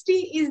page 60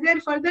 is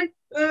there further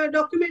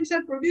documents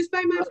are produced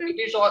by my friend. It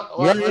is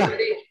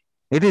already.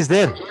 It is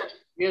there.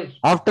 Yes.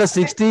 After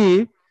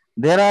 60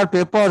 there are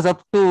papers up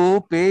to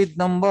page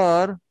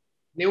number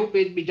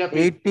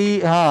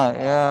 80.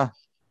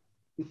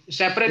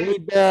 Separate.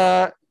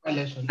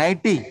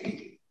 90.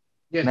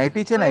 Yes.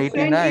 90 છે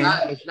 89.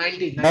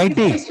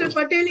 90. Mr.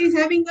 Patel is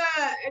having a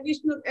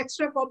additional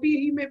extra copy.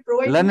 He may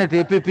provide. Learn it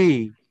APP.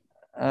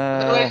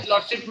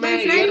 Lordship may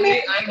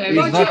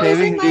is not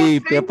having the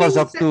papers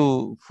up to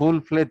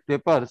full-fledged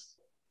papers.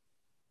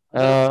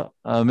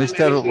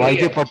 Mr.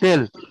 YJ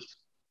Patel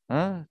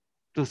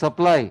to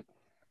supply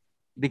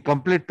the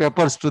complete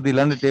papers to the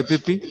learned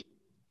APP.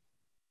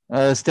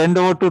 Stand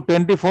over to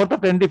 24th or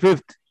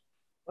 25th.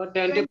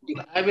 20,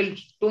 I will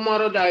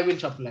tomorrow. I will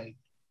supply.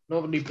 No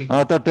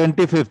difficulty. तो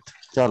 25th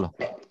चलो.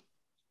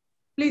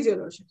 Please, your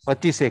lordship.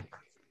 25.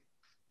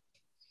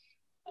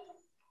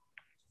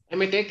 I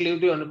may take leave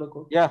the honorable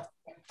court. Yeah.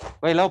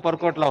 भाई लाओ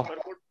परकोट लाओ.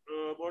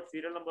 About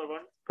serial number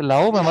 1.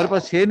 लाओ हमारे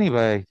पास है नहीं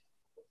भाई.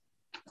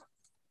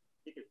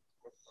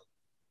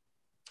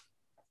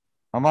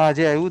 हमारा आज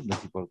आयु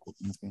नहीं परकोट.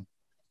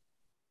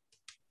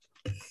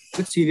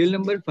 Serial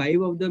number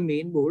 5 of the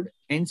main board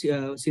and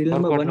serial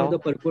number 1 of the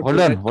percourt.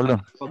 Hold on.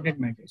 Cognate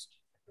matters.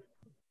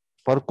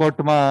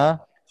 પરકોટ માં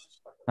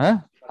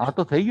આ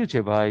તો થઈ ગયું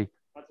છે ભાઈ.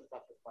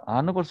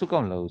 આનો પર શું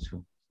કામ લાવું છું?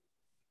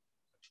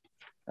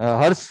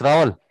 હર્ષ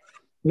Raval.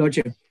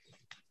 Lordship.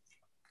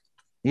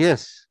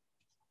 Yes.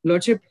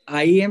 Lordship,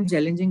 I am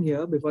challenging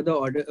here before the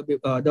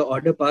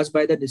order passed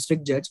by the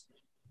district judge.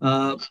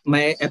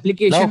 My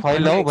application. Now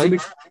file now, bhai.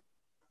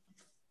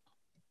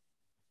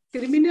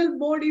 Criminal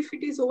board, if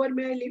it is over,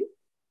 may I leave?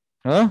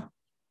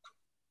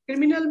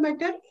 Criminal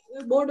matter,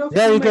 board of.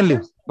 Yeah, you can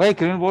leave. Bhai,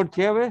 criminal board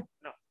છે હવે?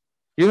 No.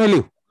 You may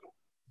leave.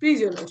 Please,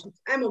 your lordship.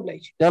 I am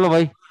obliged. चलो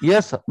भाई.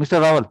 Yes, Mr.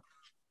 Rawal.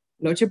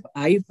 Lordship,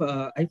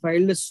 I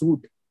filed a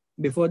suit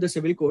before the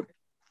civil court,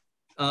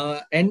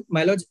 and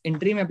my lord's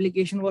interim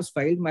application was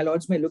filed. My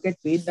lords may look at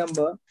page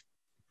number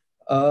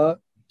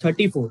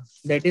 34.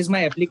 That is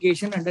my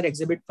application under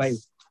Exhibit 5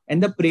 and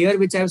the prayer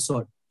which I have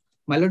sought.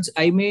 My lords,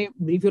 I may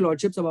brief your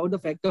lordships about the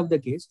fact of the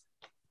case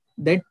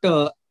that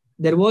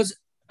there was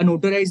a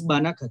notarized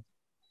banakhat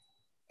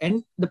and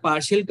the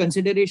partial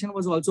consideration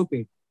was also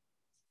paid.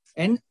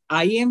 And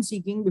I am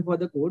seeking before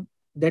the court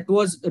that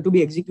was to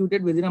be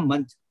executed within a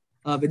month,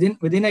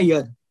 within a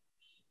year,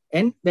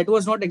 and that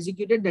was not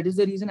executed. That is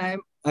the reason I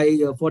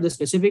for the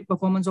specific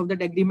performance of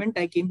that agreement,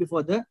 I came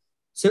before the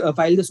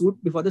filed the suit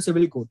before the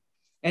civil court.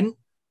 And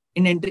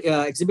in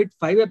Exhibit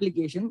 5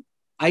 application,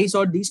 I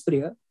sought this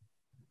prayer.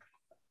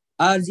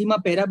 આ અરજીમાં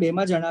para 2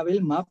 માં જણાવેલ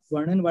માપ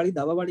વર્ણનવાળી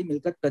દાવાવાળી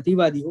મિલકત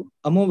પ્રતિવાદીઓ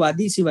અમો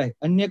વાદી સિવાય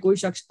અન્ય કોઈ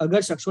શખ્સ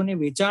અગર શખ્સોને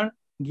વેચાણ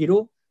ગીરો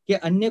કે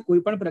અન્ય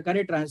કોઈ પણ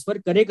પ્રકારે ટ્રાન્સફર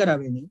કરે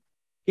કરાવે નહીં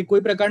કે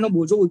કોઈ પ્રકારનો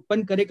બોજો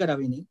ઉત્પન્ન કરે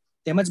કરાવે નહીં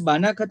તેમજ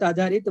બાનાખત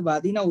આધારિત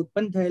વાદીના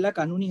ઉત્પન્ન થયેલા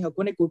કાનૂની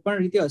હકોને કોઈપણ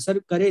રીતે અસર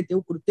કરે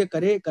તેવું કૃત્ય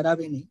કરે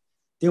કરાવે નહીં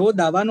તેવો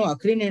દાવાનો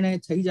આખરી નિર્ણય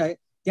થઈ જાય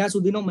ત્યાં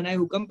સુધીનો મનાઈ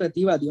હુકમ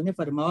પ્રતિવાદીઓને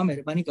ફરમાવવા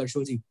મહેરબાની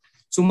કરશોજી.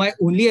 So my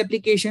only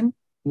application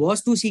was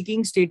to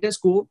seeking status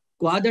quo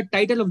qua the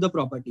title of the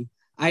property.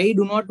 I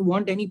do not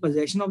want any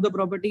possession of the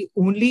property,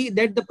 only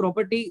that the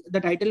property,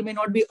 the title may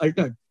not be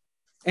altered.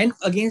 And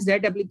against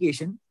that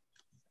application,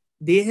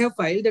 they have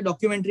filed the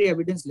documentary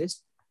evidence list.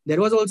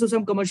 There was also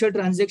some commercial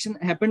transaction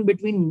happened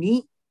between me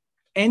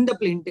and the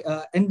plaintiff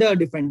and the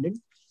defendant.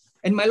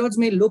 And my lords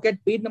may look at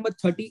page number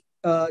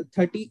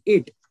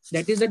 38.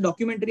 That is the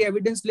documentary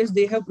evidence list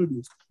they have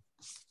produced.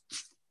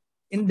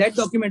 In that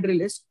documentary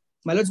list,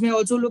 my lords may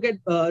also look at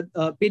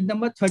page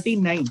number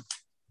 39.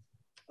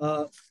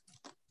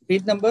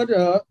 Page number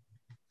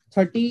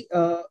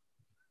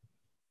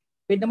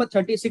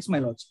 36, my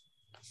lords.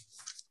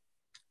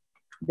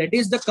 That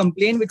is the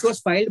complaint which was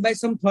filed by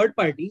some third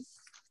party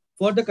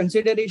for the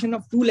consideration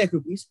of 2 lakh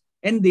rupees.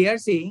 And they are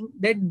saying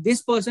that this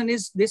person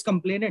is, this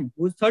complainant,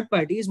 whose third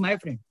party is my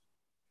friend.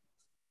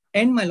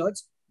 And my lords,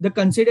 the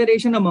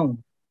consideration amount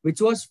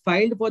which was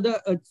filed for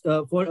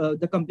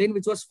the complaint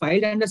which was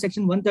filed under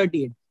section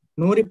 138,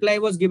 no reply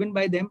was given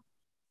by them.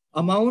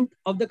 Amount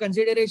of the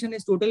consideration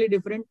is totally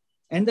different.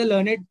 And the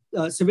learned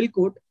civil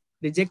court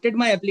rejected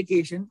my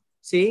application,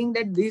 saying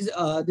that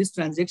this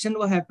transaction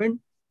happened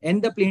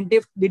and the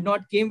plaintiff did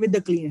not came with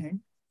the clean hand,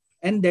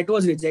 and that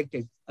was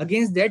rejected.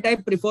 Against that, I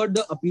preferred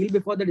the appeal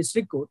before the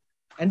district court,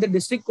 and the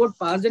district court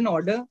passed an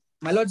order.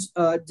 My lords,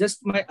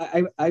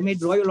 I may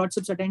draw your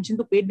lordship's attention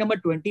to page number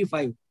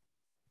 25.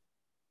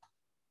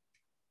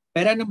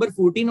 Para number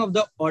 14 of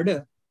the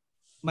order.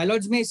 My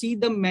lords may see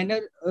the manner,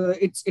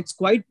 it's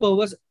quite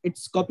perverse,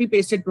 it's copy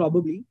pasted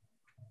probably.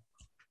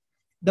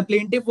 The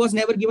plaintiff was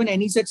never given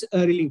any such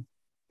relief.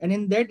 And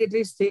in that it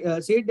is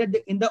said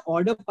that in the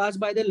order passed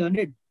by the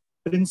learned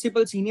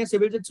Principal Senior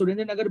Civil Judge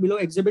Surendranagar below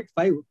Exhibit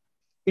 5,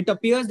 it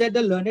appears that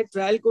the learned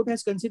trial court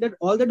has considered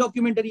all the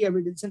documentary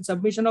evidence and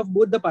submission of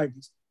both the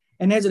parties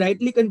and has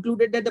rightly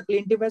concluded that the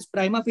plaintiff has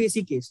prima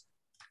facie case.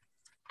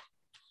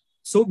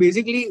 So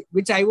basically,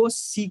 which I was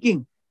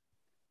seeking.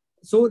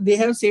 So they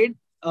have said,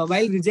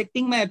 while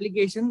rejecting my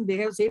application, they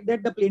have said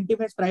that the plaintiff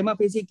has prima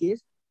facie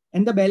case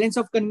and the balance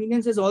of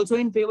convenience is also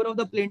in favor of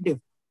the plaintiff.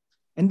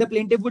 And the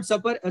plaintiff would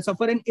suffer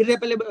an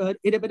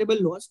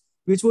irreparable loss,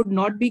 which would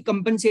not be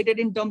compensated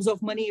in terms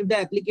of money if the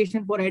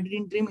application for ad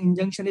interim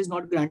injunction is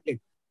not granted.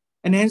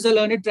 And hence the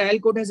learned trial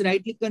court has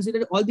rightly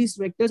considered all these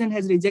factors and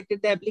has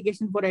rejected the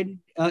application for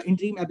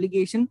interim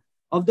application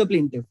of the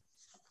plaintiff.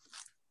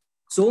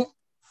 So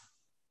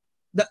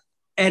the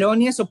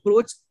erroneous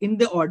approach in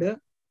the order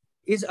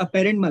is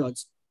apparent, my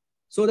lords.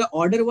 So the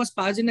order was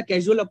passed in a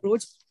casual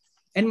approach,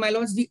 and my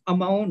lords, the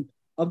amount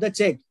of the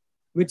check,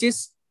 which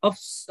is of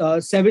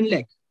 7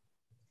 lakh,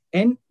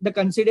 and the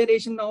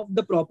consideration of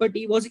the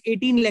property was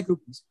 18 lakh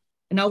rupees.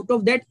 And out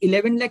of that,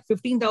 11 lakh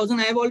 15,000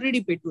 I have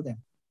already paid to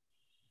them.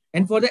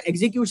 And for the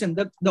execution,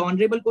 the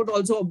Honorable Court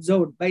also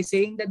observed by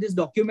saying that this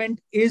document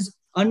is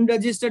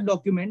unregistered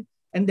document,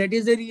 and that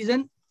is the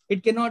reason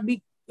it cannot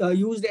be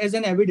used as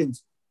an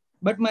evidence.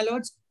 But my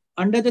lords,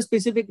 under the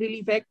specific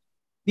relief act,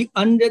 the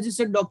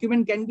unregistered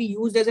document can be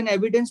used as an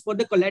evidence for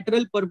the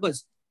collateral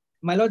purpose.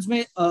 My lords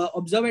may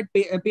observe at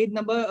page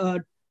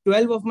number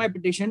 12 of my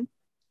petition,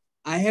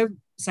 I have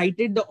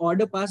cited the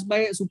order passed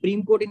by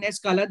Supreme Court in S.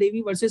 Kala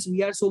Devi versus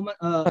VR Soma.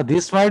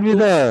 This might be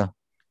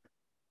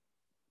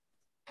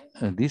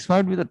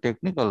the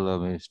technical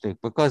mistake,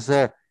 because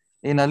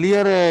in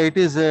earlier it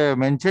is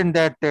mentioned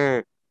that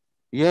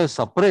you have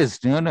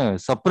suppressed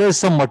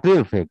some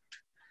material fact.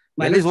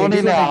 That is one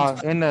in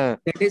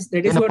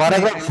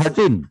paragraph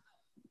 13.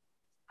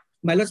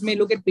 My lords may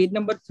look at page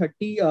number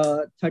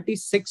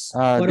 36.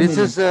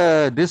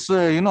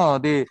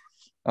 The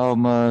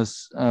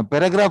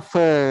paragraph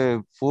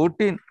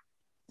 14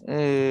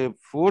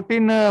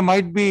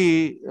 might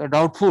be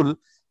doubtful,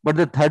 but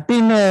the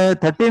 13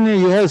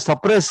 you have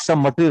suppressed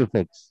some material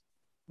facts.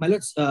 My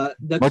lords,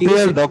 the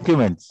material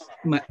documents.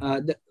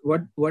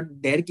 What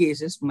their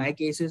case is, my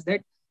case is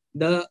that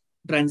the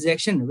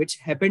transaction which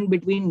happened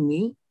between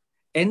me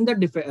and the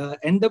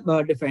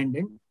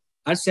defendant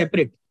are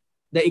separate.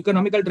 The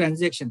economical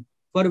transaction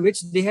for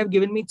which they have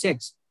given me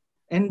checks,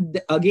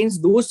 and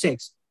against those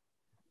checks,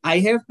 I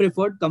have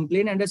preferred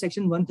complaint under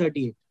section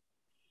 138,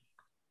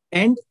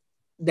 and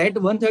that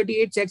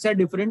 138 checks are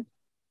different,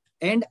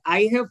 and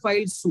I have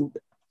filed suit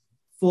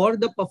for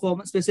the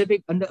performance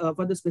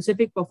for the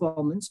specific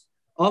performance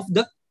of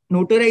the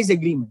notarized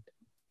agreement.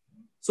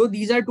 So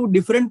these are 2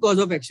 different cause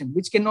of action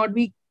which cannot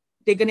be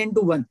taken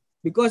into one,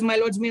 because my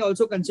lords may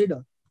also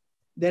consider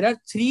there are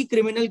 3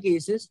 criminal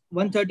cases,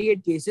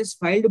 138 cases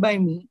filed by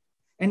me,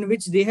 and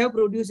which they have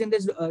produced in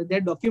this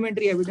their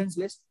documentary evidence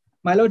list.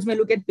 My lords may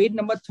look at page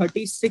number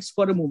 36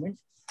 for a moment.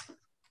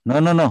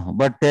 No.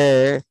 But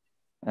I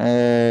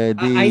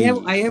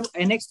have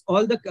annexed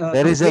all the.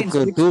 There is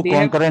 2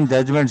 concurrent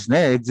judgments.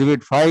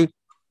 Exhibit 5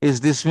 is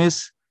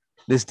dismissed.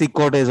 District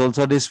Court has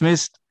also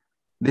dismissed.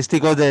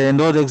 District Court has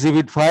endorsed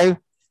Exhibit 5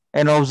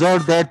 and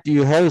observed that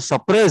you have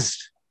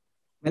suppressed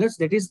My lords,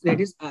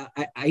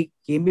 I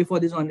came before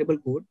this honorable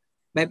court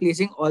by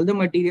placing all the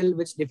material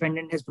which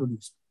defendant has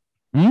produced.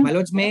 My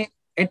lords,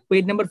 at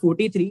page number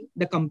 43,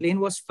 the complaint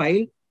was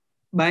filed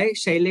by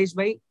Shailesh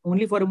Bhai.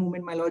 Only for a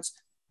moment, my lords.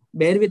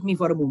 Bear with me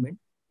for a moment.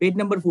 Page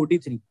number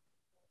 43.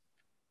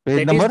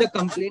 That is the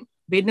complaint.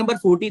 Page number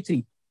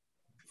 43.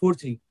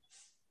 43.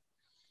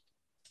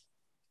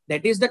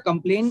 That is the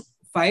complaint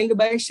filed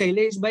by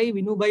Shailesh Bhai,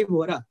 Vinu Bhai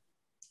Vora.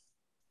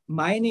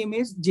 My name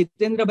is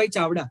Jitendra Bhai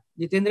Chavda,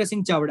 Jitendra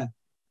Singh Chavda.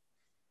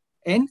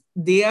 And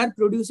they are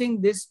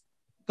producing this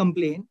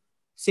complaint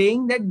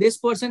saying that this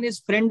person is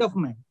friend of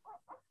mine.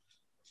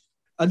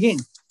 Again,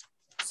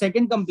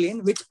 second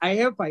complaint which I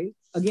have filed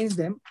against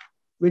them,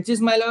 which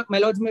is my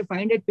lords may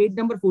find at page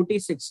number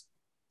 46.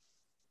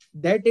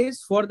 That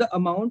is for the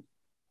amount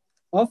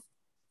of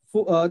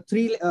 4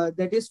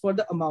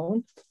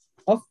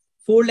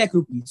 lakh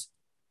rupees.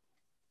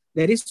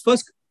 There is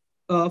first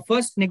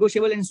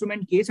negotiable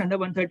instrument case under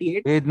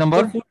 138. Page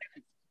number?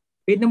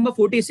 Page number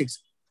 46.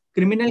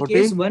 Criminal 40?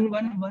 Case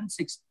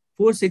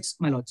 111646,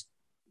 my lords.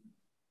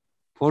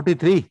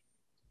 43.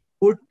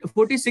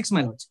 46,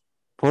 my lords.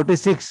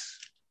 46.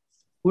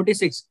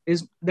 46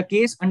 is the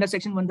case under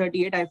section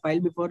 138 I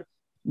filed before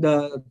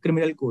the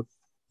criminal court.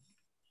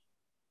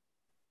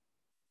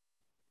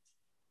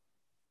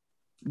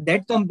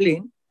 That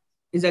complaint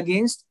is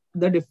against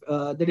the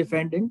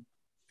defendant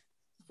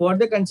for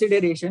the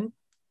consideration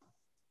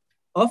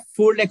of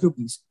 4 lakh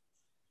rupees.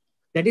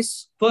 That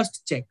is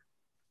first check.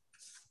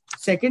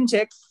 Second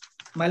check,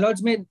 my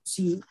lords may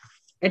see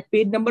at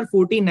page number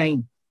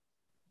 49.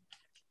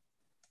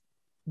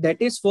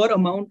 That is for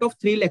amount of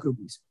 3 lakh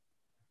rupees.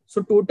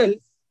 So total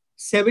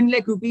 7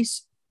 lakh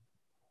rupees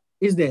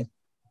is there.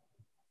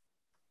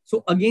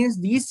 So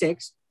against these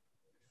checks,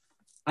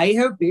 I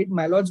have paid.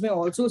 My lords may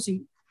also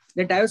see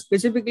that I have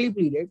specifically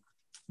pleaded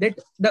that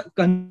the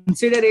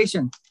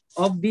consideration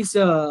of this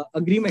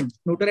agreement,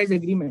 notarized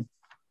agreement,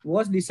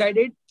 was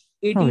decided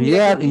 18 you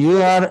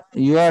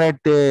are at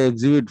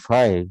exhibit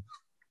 5.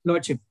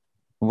 Lordship.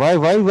 Why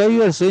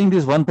you are saying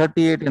this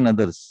 138 and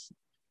others?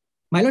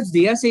 My lords,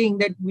 they are saying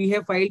that we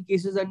have filed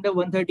cases under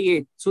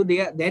 138. So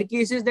their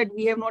cases that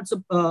we have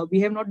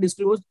not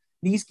disclosed.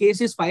 These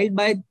cases filed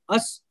by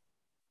us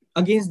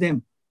against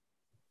them.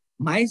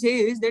 My say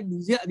is that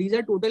these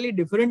are totally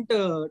different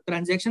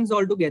transactions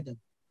altogether.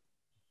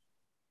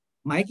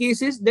 My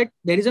case is that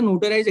there is a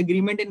notarized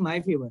agreement in my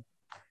favor.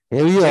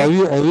 Have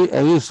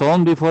you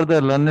shown before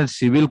the learned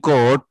civil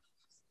court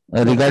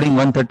regarding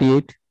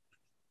 138?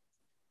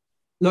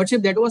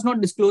 Lordship, that was not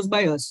disclosed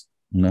by us.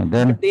 No,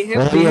 then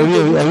have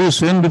you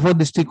shown before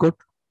district court?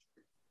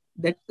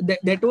 That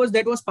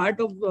was part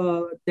of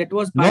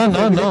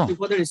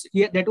before the district.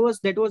 Yeah, that was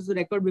the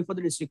record before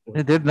the district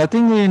court. There's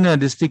nothing in a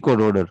district court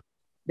order.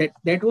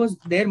 That was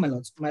there, my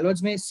lords. My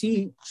lords may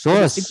see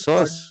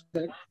source.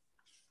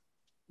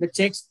 The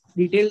checks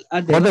detail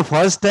are there. For the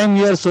first time,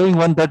 you are showing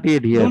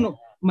 138 here. No,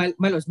 my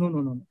lords,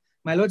 no.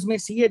 My lords may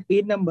see at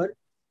page number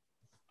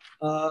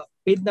 12.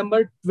 Page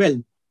number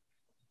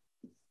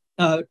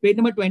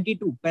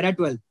 22, para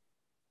 12.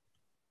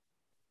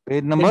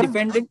 Page number?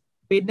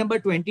 Page number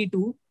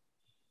 22,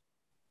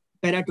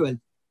 para 12.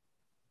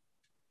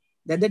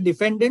 That the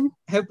defendant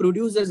have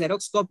produced a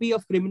Xerox copy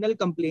of criminal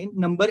complaint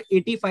number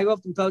 85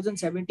 of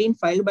 2017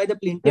 filed by the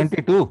plaintiff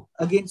 22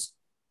 against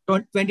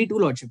 22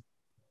 lordship,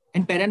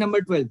 and para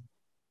number 12.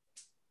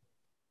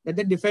 That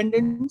the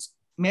defendants,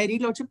 may I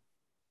read lordship?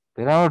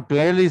 Para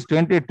 12 is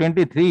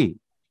 2023.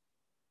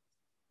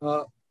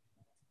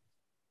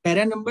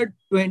 Para number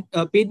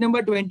 20, page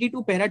number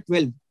 22, para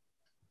 12.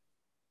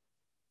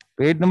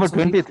 Page number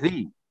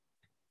 23.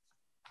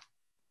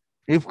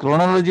 If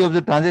chronology of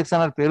the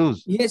transaction are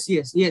perused. Yes.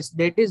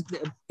 That is,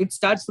 it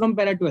starts from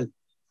para 12.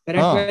 Para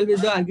 12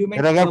 is the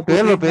argument. Paragraph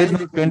 12 or page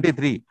number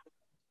 23.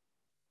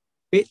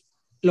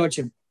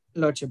 Lordship.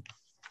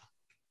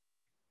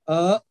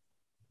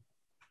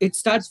 It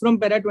starts from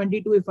para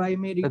 22, if I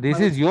may read. So this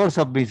is your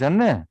submission,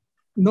 ne?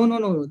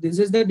 No. This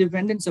is the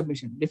defendant's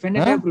submission.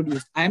 Defendant have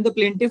produced. I am the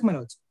plaintiff, my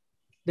lords.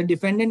 The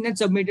defendant had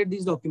submitted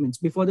these documents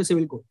before the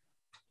civil court.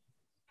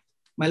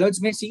 My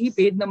lords may see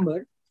page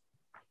number.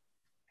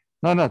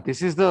 No.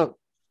 This is the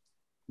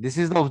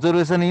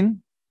observation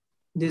in.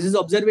 This is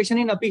observation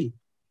in appeal.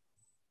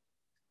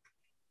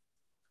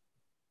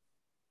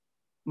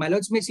 My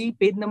lords may see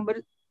page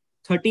number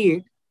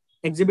 38,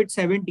 exhibit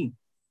 17.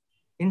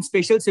 In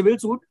special civil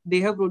suit, they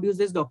have produced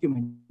this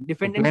document.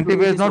 Defendant plaintiff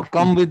has not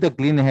come with the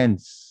clean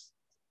hands.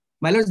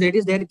 My lords, that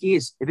is their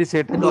case. It is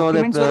settled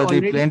that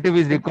the plaintiff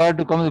is required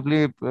to come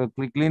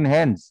with clean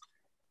hands.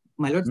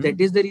 My lords,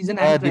 that is the reason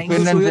I am trying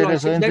to show you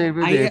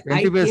that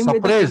plaintiff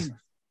has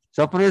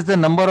suppress the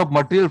number of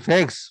material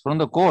facts from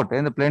the court,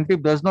 and the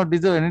plaintiff does not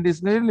deserve any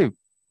disciplinary relief.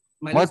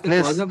 My lords,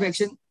 the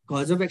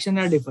cause of action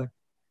are different.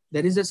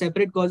 There is a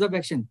separate cause of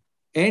action,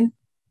 and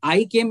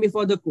I came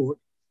before the court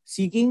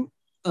seeking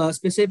a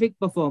specific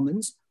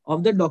performance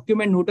of the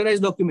document,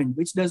 notarized document,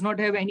 which does not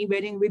have any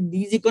bearing with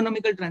these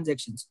economical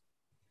transactions.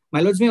 My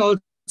lords may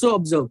also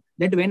observe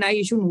that when I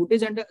issue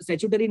notice under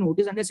statutory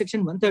notice under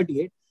section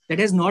 138, that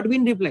has not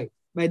been replied.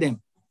 by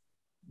them.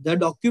 The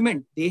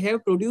document, they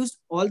have produced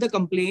all the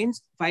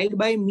complaints filed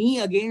by me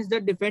against the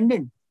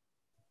defendant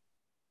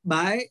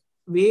by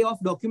way of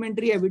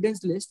documentary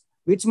evidence list,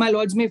 which my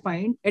lords may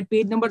find at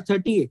page number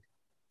 38,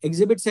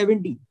 exhibit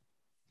 17.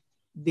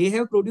 They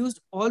have produced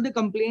all the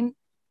complaint.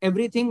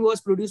 Everything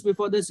was produced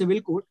before the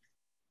civil court,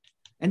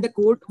 and the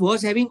court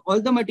was having all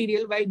the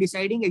material while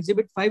deciding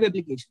exhibit 5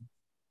 application.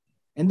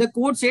 And the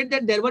court said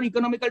that there were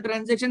economical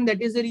transactions.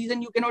 That is the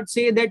reason you cannot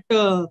say that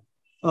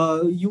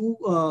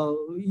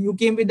you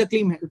came with the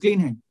clean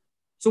hand.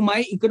 So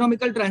my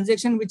economical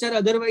transaction, which are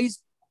otherwise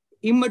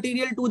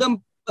immaterial to the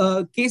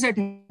case at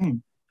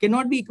hand,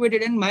 cannot be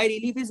equated, and my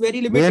relief is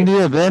very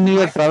limited. When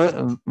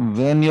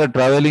you are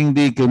traveling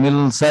the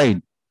criminal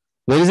side,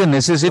 there is a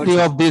necessity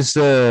of this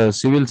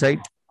civil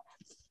side.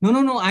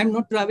 No. I'm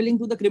not traveling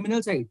to the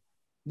criminal side.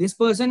 This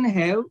person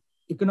have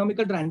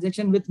economical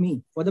transaction with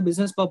me for the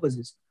business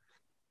purposes.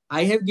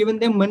 I have given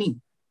them money,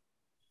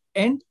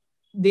 and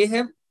they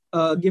have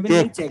given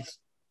me checks.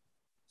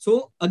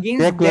 So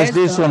against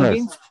those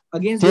transactions,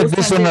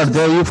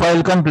 you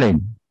file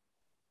complaint.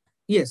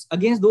 Yes,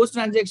 against those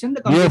transactions,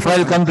 the you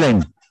file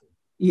complaint.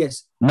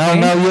 Yes.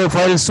 Now you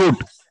file suit.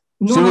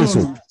 No.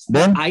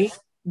 Then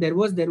there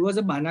was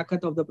a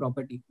banakhat of the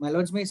property. My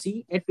lords may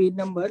see at page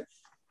number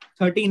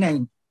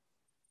 39.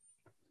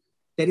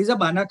 There is a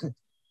banakhat.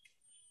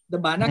 The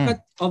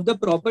banakhat of the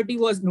property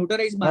was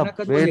notarized.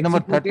 Banakhat page number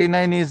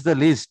 39 is the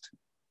list.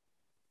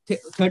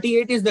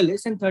 38 is the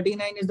list and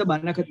 39 is the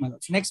banakhat, my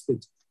lords. Next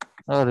page.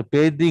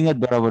 Page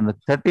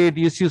 38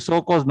 issue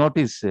so cause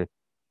notice.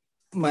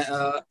 My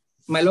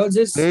lords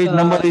is page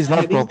number is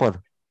not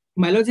proper.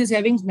 My lords is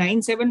having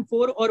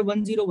 974 or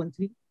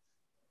 1013.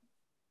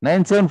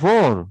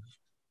 974.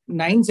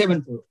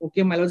 974.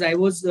 Okay, my lords, I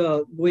was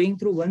going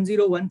through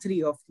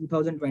 1013 of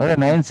 2020.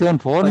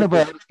 974 ne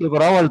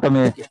Raval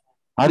tame.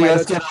 Are you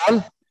RSK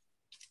Raval?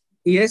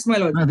 Yes, my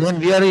lord. Then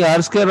we are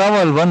RSK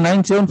Raval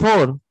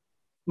 1974.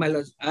 My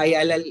lord,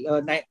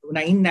 I'll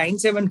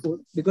 9974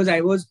 because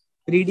I was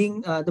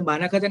reading the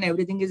banakhat and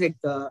everything is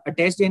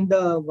attached in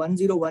the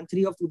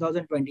 1013 of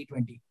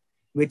 2020,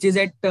 which is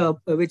in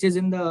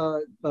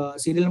the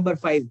serial number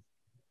 5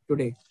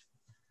 today.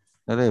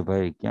 Arey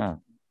bhai, kya?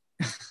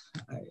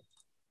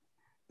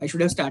 I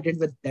should have started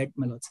with that,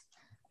 my lords.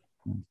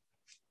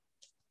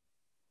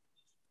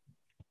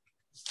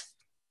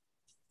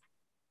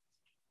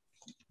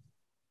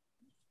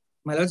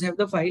 My lords have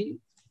the file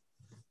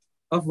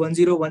of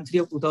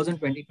 1013 of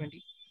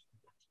 2020.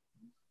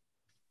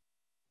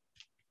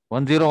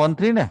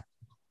 1013 ne?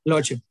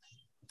 Lordship.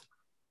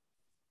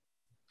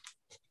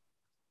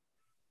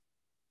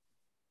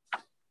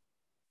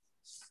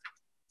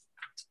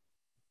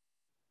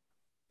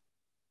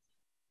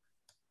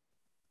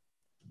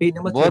 Page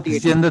number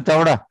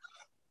 38.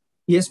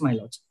 Yes, my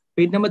lords.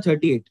 Page number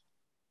 38.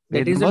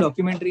 That is the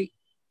documentary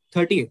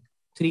 38.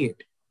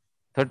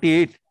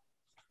 38.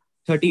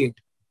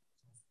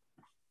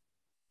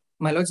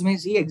 My lords may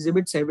see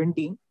exhibit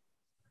 17.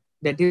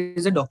 That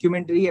is a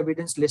documentary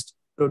evidence list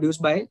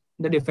produced by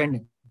the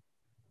defendant.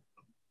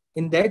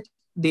 In that,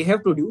 they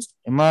have produced.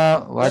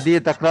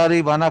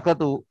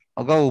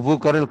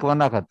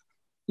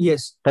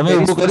 Yes.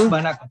 There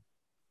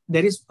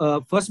is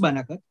first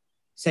banakhat.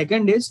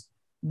 Second is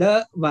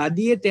the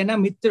વાદીએ તેના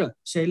મિત્ર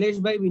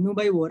શૈલેષભાઈ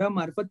વિનુભાઈ વોરા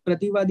મારફત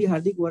પ્રતિવાદી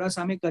હાર્દિક વોરા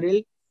સામે કરેલ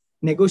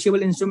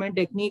negotiable instrument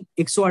એક્ટની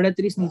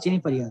 138 નીચેની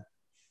ફરિયાદ.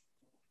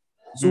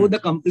 So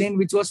the complaint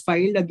which was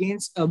filed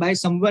against by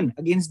someone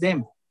against them,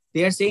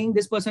 they are saying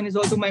this person is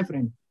also my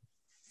friend.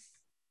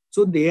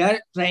 So they are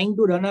trying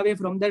to run away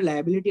from their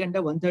liability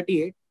under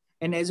 138,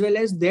 and as well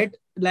as that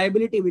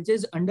liability which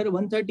is under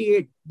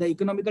 138, the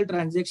economical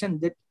transaction,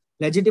 that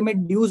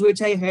legitimate dues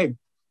which I had,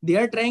 they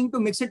are trying to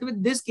mix it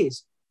with this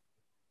case,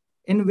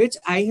 in which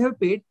I have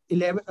paid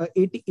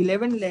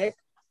 11 lakh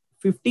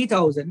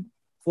 50,000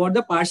 for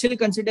the partial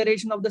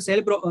consideration of the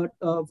sale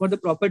for the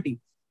property,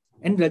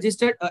 and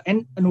registered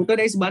and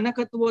notarized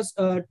banakhat was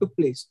took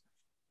place.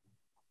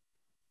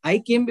 I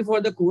came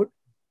before the court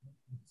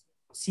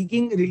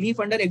seeking relief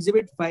under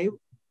Exhibit 5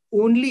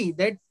 only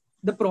that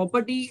the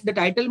property, the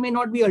title may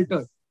not be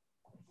altered,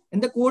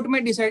 and the court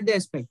may decide the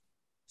aspect.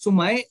 So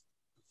while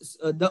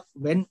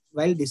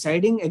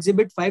deciding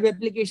Exhibit 5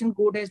 application,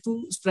 court has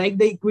to strike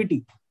the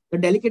equity, the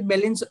delicate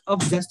balance of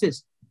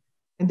justice,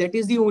 and that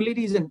is the only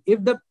reason.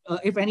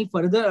 If any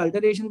further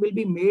alteration will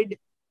be made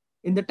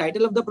in the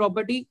title of the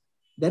property,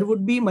 there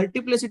would be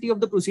multiplicity of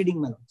the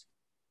proceeding, my lords.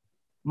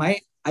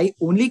 I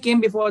only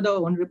came before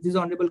this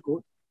honorable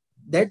court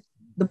that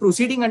the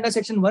proceeding under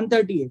section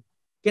 138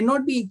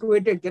 cannot be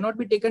equated, cannot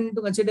be taken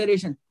into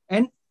consideration.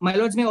 And my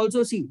lords may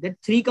also see that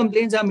 3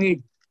 complaints are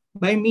made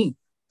by me,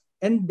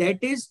 and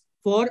that is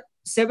for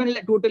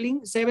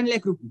totaling 7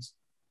 lakh rupees.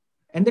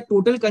 And the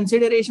total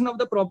consideration of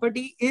the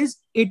property is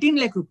 18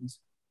 lakh rupees.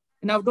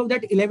 And out of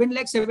that 11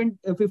 lakh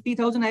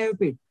 50,000 I have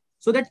paid.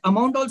 So that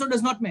amount also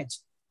does not match.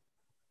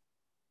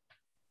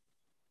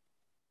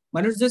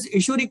 My lords, this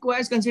issue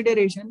requires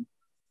consideration.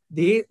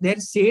 They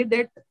say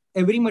that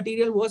every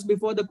material was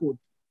before the court,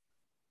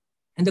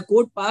 and the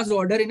court passed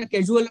order in a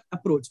casual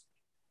approach.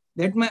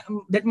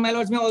 That my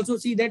lords may also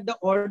see that the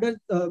order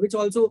which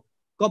also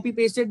copy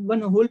pasted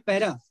one whole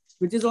para,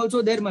 which is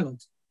also there, my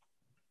lords.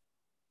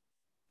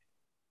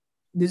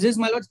 This is,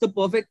 my lords, the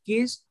perfect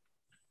case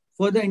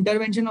for the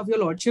intervention of your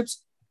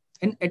lordships,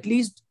 and at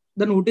least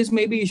the notice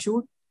may be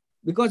issued,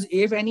 because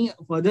if any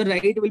further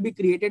right will be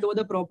created over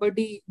the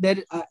property, there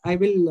I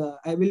will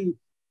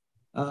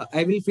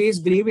face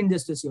grave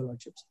injustice, your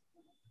lordships,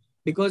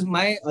 because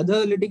my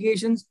other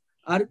litigations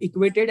are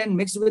equated and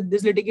mixed with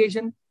this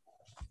litigation.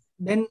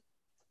 Then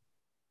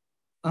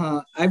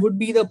I would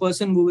be the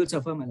person who will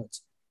suffer, my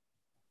lords.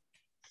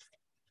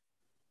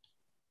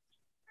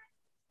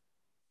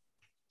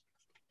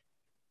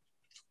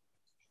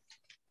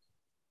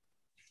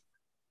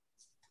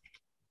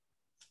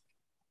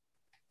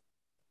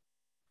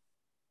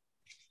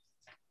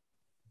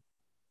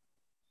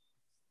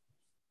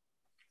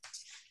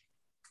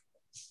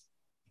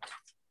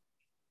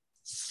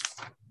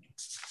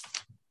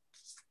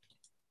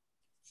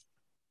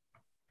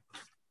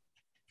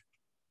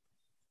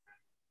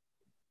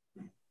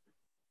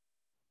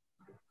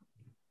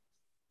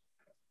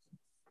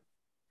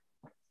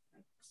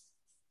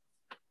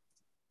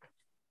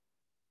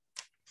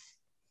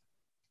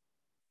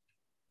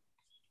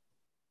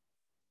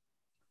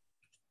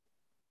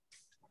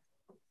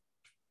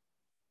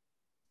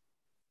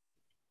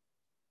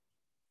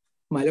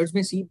 My lords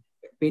may see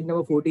page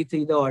number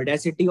 43, the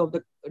audacity of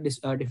the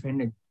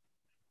defendant.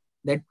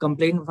 That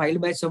complaint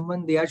filed by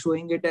someone, they are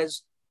showing it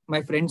as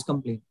my friend's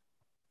complaint.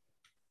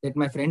 That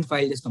my friend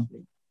filed this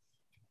complaint.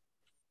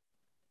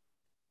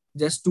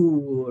 Just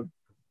to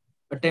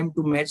attempt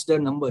to match the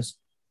numbers.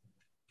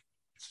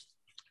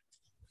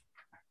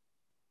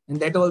 And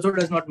that also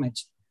does not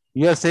match.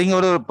 You are saying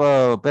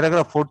over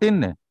paragraph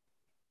 14?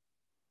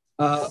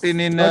 14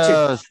 in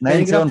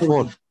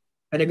 974.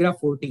 Paragraph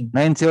 14.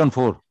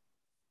 974.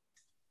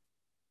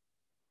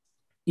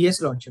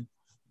 Yes, Lordship.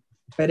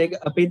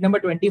 Page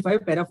number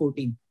 25, para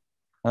 14.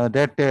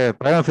 That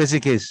prima facie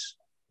case.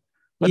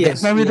 But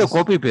yes, that may be the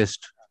copy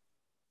paste.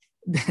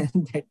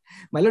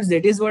 My lords,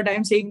 that is what I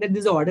am saying, that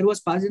this order was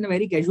passed in a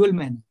very casual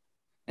manner.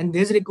 And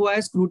this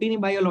requires scrutiny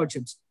by your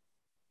lordships.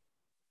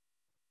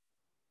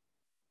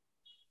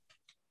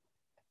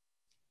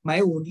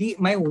 My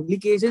only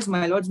case is,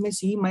 my lords may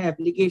see my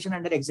application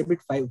under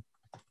Exhibit 5.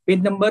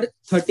 Page number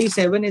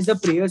 37 is the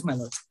prayers, my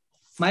lords.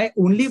 My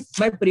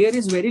prayer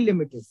is very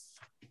limited.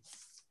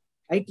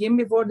 I came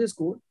before this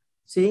court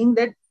saying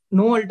that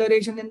no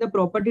alteration in the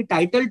property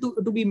title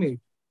to be made,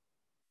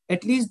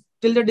 at least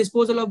till the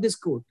disposal of this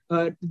court,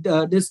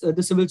 the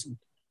civil suit.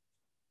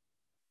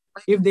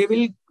 If they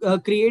will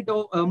create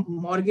a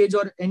mortgage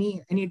or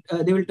any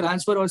they will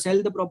transfer or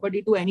sell the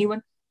property to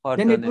anyone,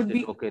 then it would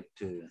be.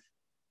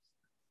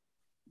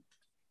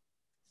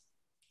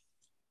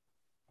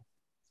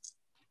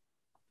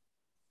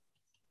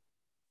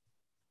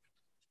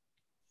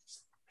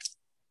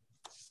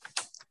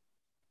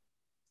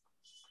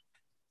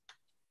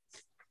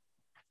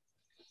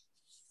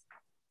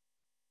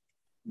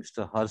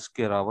 Mr.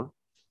 Hon'Ble.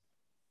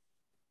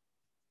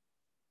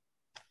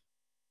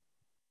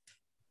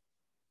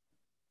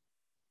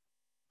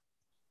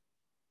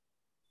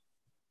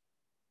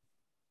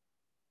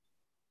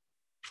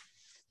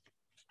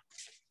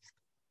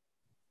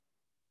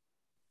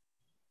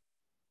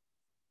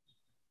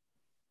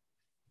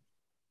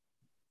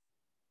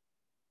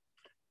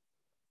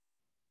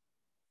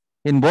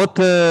 In both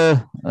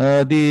the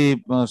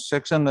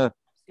section,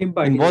 in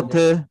both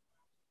the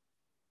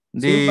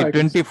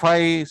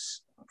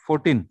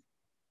 2514,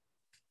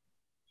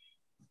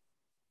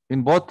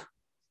 in both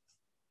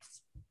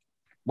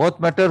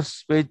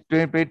matters, page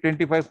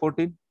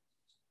 2514.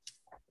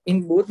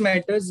 In both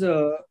matters,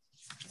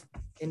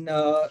 in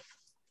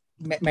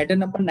matter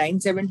number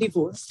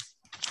 974,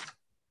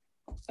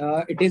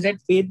 it is at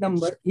page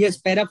number, yes,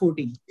 para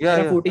 14. Yeah,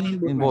 para 14 in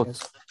both in matters.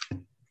 Both.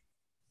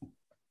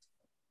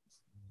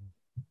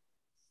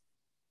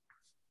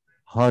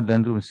 Hard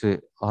and to say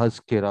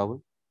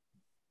Hon'Ble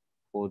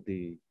for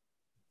the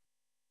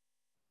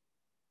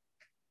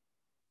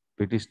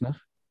petitioner.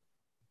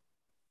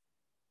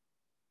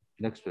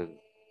 Next,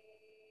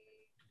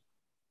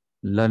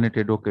 learned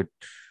advocate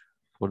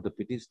for the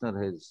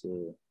petitioner has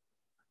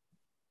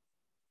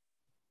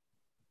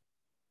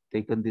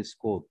taken this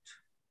court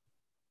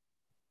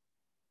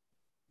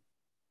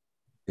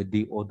at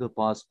the order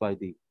passed by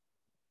the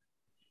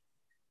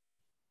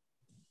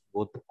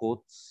both the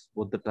courts,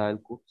 both the trial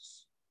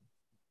courts,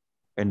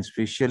 and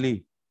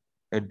especially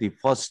at the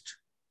first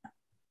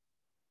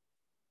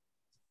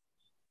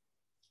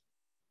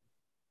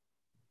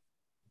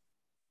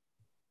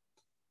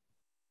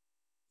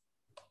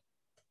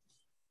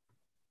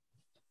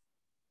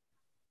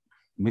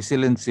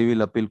miscellaneous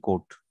civil appeal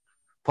court,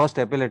 first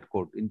appellate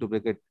court, into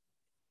bracket,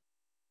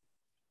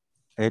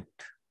 at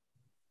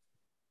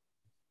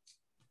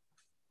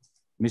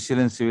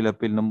miscellaneous civil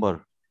appeal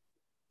number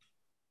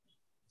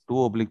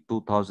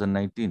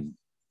 2/2019,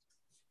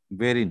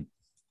 wherein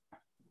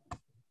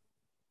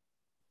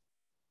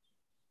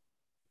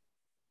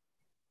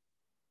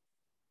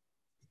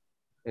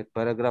at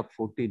paragraph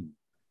 14,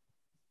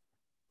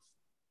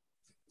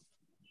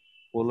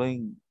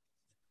 following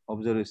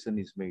observation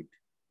is made.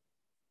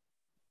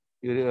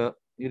 You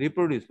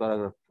reproduce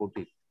paragraph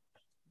 14.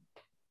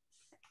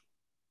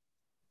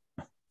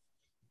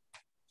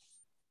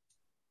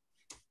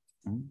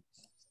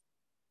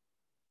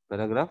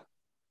 Paragraph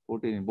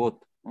 14 in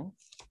both.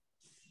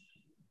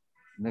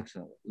 Next,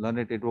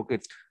 learned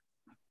advocate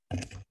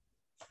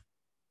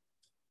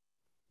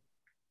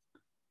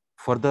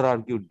further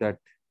argued that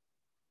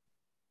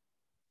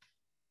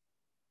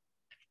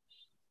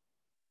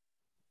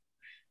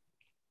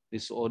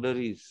this order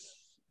is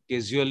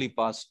casually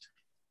passed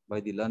by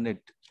the learned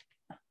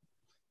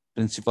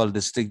principal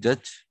district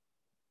judge,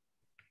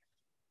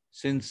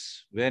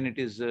 since when it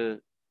is a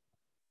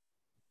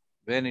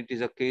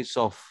case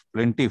of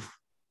plaintiff,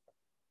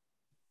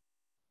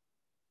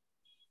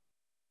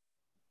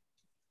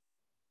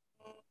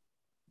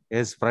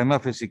 as prima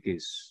facie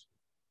case,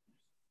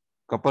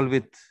 coupled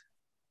with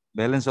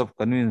balance of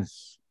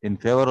convenience in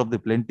favor of the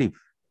plaintiff,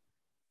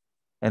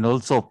 and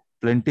also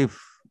plaintiff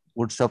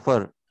would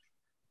suffer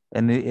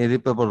an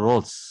irreparable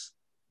loss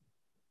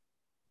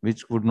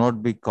which would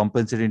not be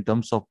compensated in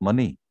terms of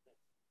money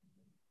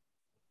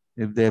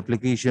if the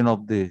application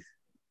of the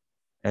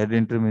ad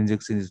interim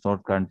injunction is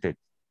not granted.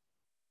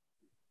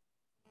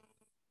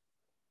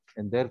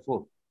 And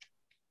therefore,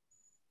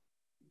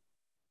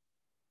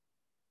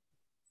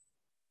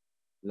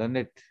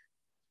 learned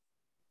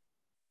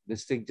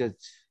district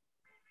judge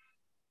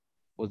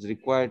was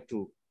required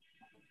to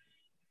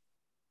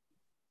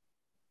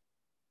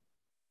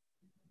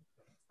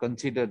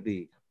consider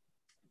the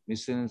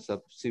miscellaneous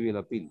civil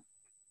appeal.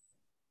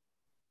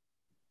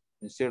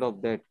 Instead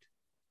of that,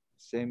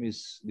 same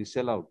is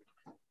disallowed.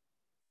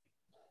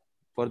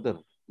 Further,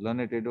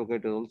 learned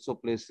advocate also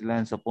placed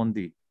reliance upon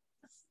the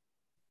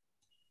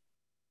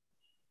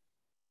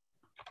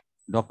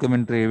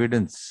documentary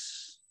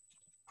evidence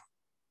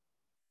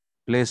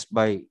placed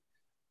by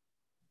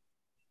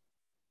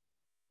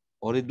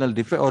original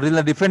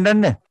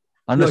defendant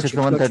under section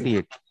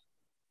 138.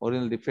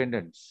 Original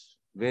defendants,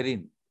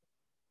 wherein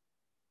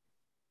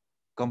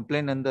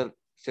complaint under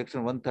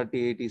section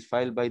 138 is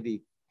filed by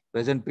the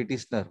present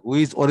petitioner, who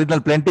is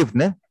original plaintiff,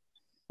 ne?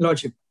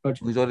 Lordship.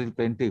 Who is original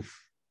plaintiff.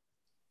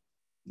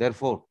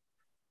 Therefore,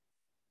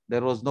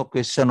 there was no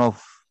question of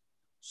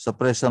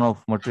suppression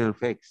of material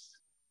facts.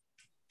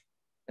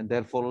 And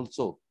therefore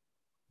also,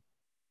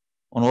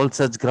 on all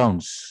such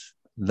grounds,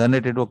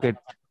 learned advocate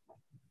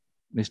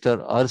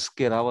Mr. Ars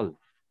K. Rawal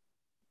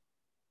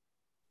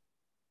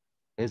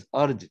has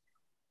urged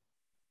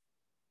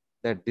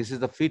that this is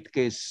the fit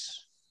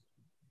case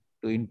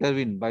to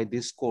intervene by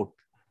this court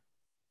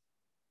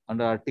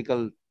under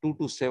Article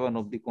 227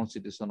 of the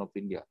Constitution of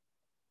India.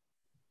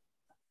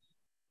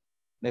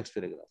 Next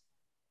paragraph.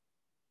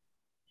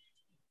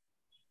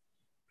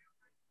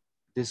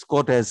 This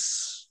court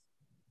has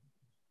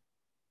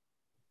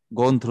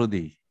gone through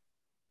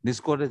this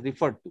court has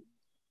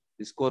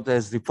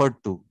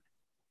referred to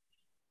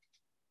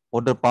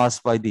order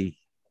passed by the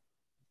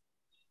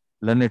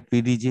learned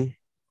PDJ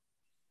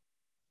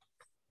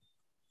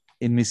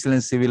in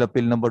miscellaneous civil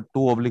appeal number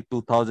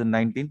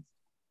 2/2019,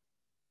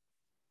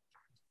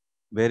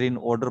 wherein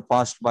order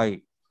passed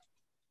by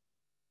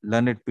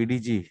learned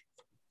PDG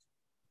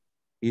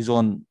is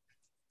on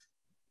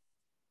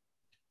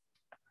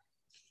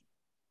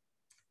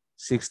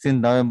 16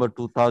 November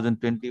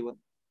 2021.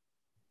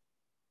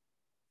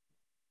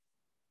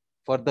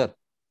 Further,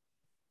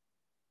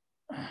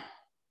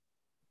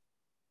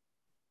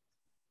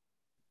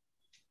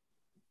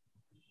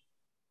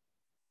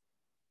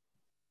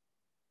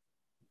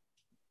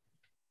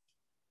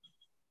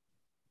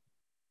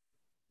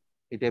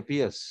 it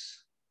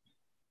appears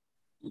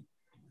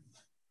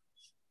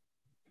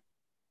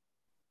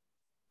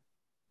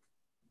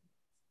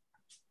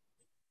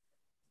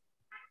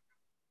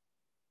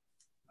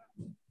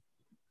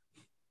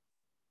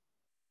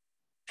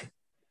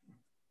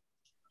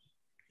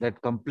that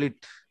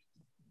complete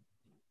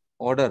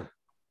order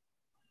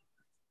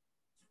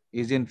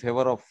is in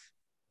favor of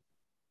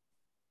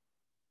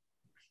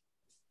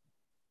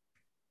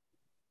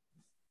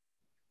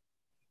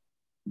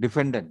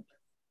defendant,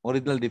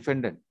 original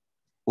defendant.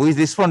 Who is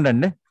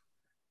respondent? Eh?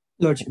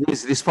 Lordship. Who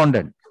is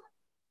respondent?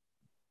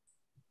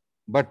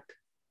 But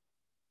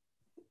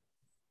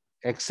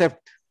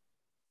except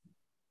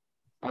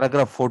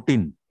paragraph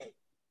 14,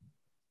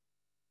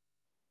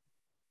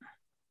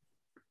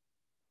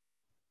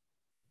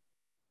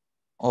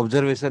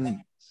 observations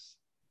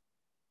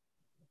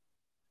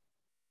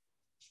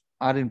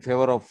are in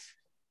favor of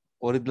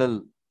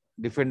original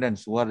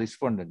defendants who are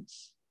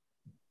respondents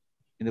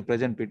in the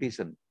present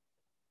petition.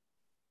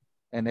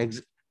 And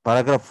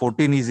paragraph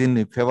 14 is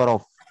in favor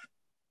of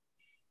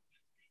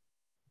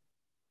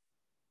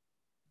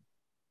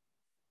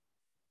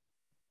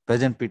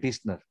present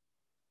petitioner,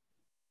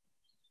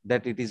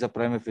 that it is a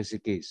prima facie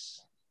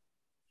case,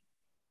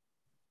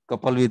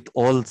 coupled with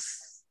all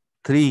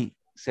three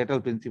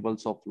settled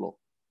principles of law.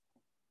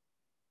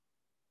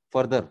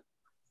 Further,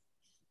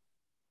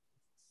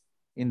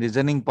 in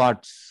reasoning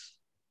parts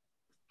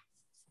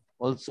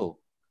also,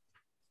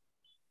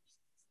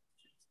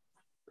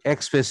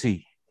 ex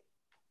specie.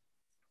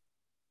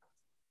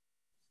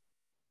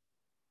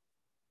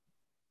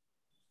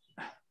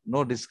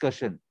 No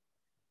discussion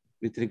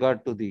with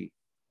regard to the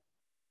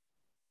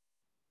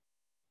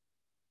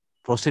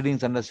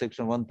proceedings under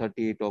section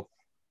 138 of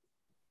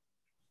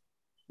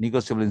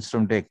Negotiable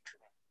Instrument Act,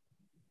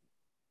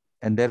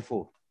 and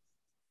therefore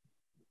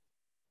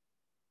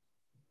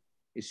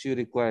issue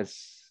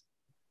requires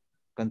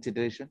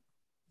consideration.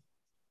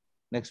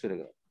 Next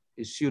paragraph.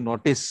 Issue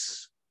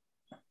notice.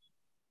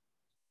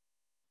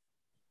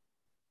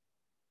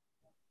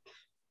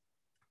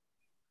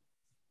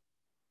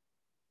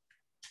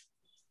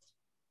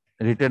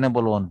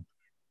 Returnable one.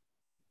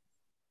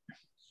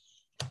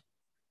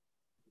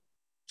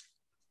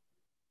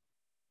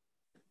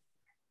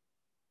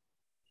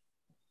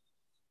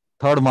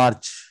 Third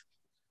March.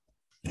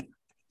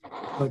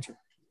 Gotcha.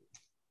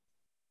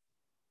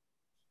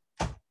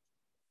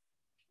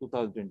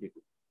 2022.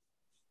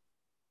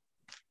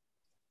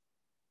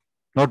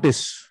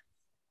 Notice.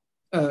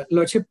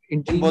 Lordship,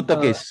 interim, both the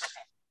case.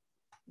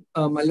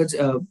 my lords,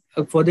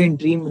 for the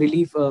interim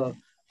relief,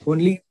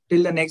 only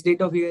till the next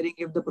date of hearing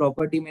if the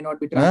property may not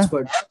be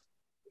transferred.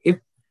 If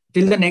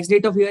till the next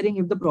date of hearing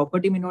if the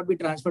property may not be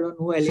transferred on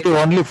no See,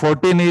 only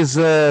 14 is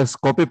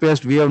copy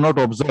paste. We have not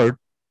observed,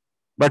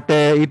 but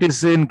it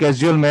is in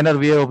casual manner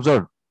we have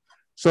observed.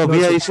 So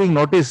we are issuing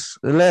notice.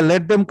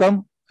 Let them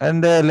come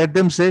and let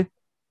them say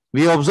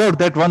we observed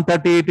that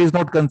 138 is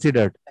not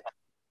considered.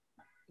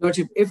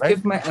 Lordship,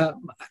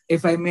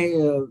 if I may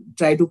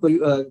try to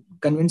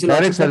convince you,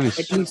 direct Lordship,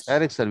 service, at least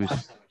direct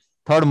service,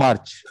 3rd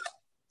March,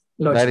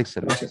 Lordship, direct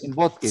service Lordship. in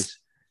both cases.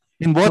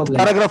 In both No,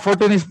 paragraph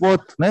 14 is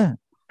both, ne?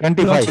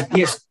 25.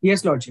 Lordship,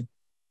 yes, Lordship.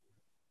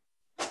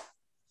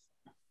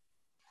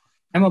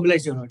 I'm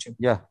obliged, Your Lordship.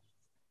 Yeah.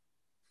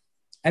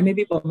 I may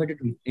be permitted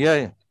to.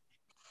 Yeah.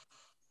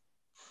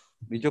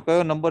 બીજો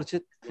કયો number છે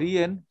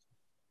 3 and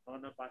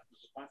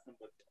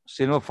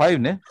serial number 5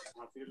 ને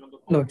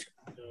Lordship.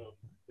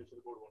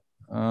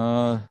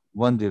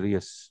 10,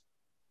 yes.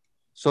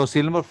 So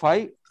serial number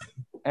 5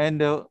 and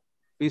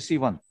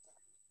PC1.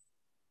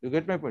 You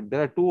get my point?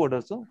 There are two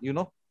orders, so you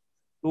know,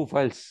 two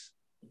files.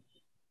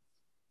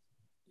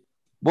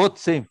 Both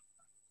same.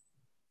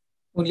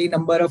 Only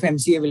number of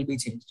MCA will be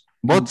changed.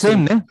 Both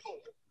same, ne?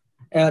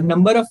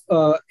 Number of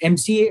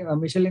MCA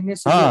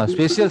miscellaneous.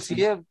 Special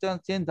CA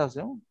change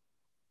થશે.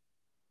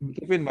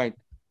 Keep in mind.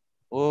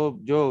 वो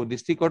जो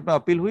district court में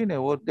appeal हुई ना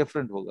वो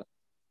different होगा.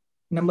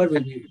 Number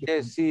will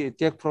be. See,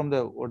 check from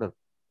the order.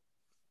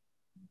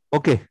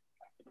 Okay.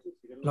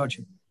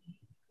 Lordship.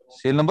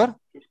 Serial number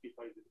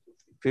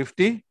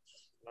 50.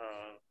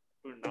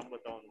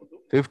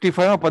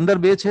 55 માં 15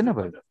 2 છે ને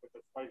ભાઈ.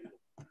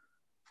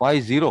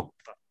 50.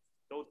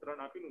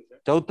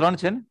 14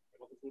 છે ને.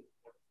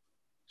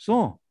 શું?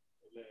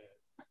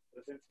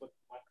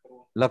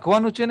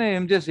 લખવાનું છે ને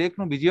MJS 1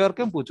 નું બીજી વાર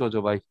કેમ પૂછો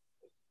છો ભાઈ?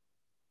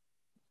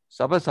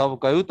 સબ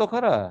કહ્યું તો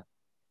ખરા.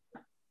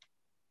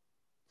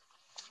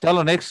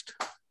 ચાલો નેક્સ્ટ.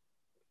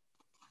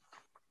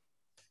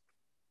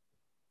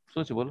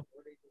 શું છે બોલો?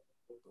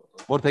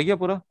 બોર થઈ ગયા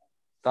પૂરા?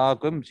 તા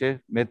કેમ છે?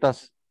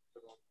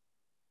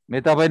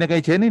 મહેતાભાઈ ને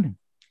કઈ છે નહીં ને?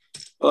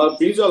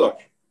 Please a lot.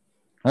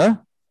 Huh?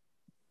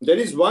 There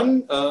is one,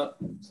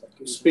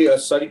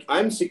 sorry,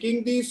 I'm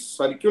seeking the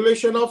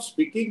circulation of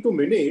speaking to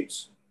minutes.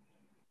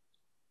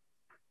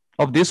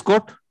 Of this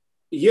court?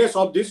 Yes,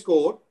 of this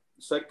court.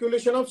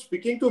 Circulation of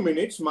speaking to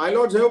minutes. My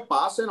lords have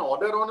passed an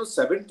order on the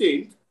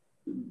 17th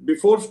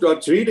before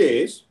 3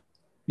 days.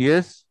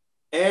 Yes.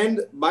 And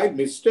by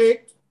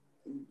mistake,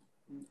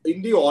 in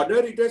the order,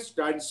 it is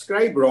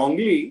transcribed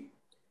wrongly.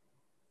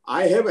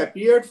 I have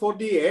appeared for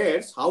the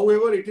heirs.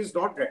 However, it is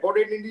not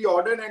recorded in the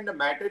order and the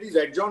matter is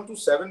adjourned to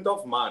 7th of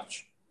March.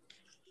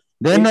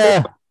 Then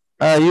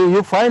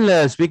you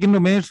file speaking to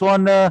minutes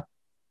on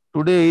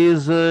today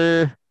is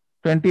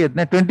 20th,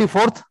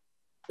 24th?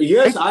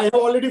 Yes, right? I have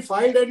already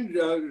filed and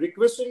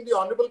requesting the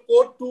Honorable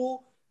Court to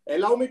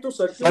allow me to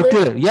circulate.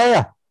 Circular.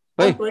 Yeah.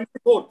 On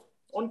 24th.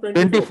 On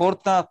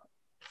 24th.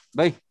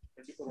 Bhai,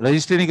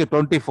 registering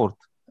 24th.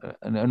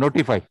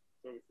 Notify.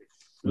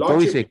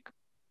 Lordship.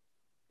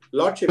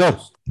 Lordship. Sure.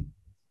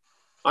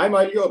 I'm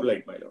highly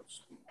obliged, my lords.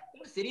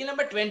 Serial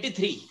number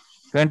 23.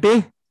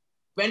 20?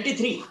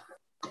 23.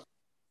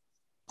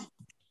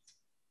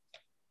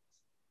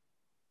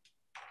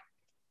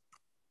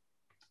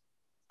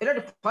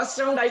 First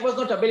round I was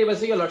not available,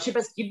 so your lordship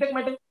has kept that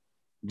matter.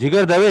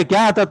 જીગર દવે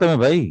ક્યાં હતા તમે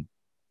ભાઈ?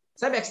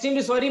 Sir, I'm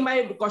extremely sorry, my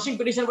caution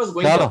petition was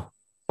going ચાલો.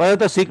 પણ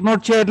તો સિક not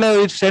છે એટલે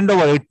it send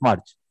over 8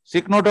 March.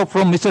 Six not of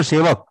from mister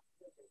સેવક.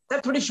 Sir,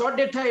 થોડી શોર્ટ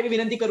ડેટ થાય એવી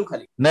વિનંતી કરું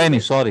ખાલી.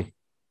 નહીં, સોરી.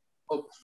 Okay.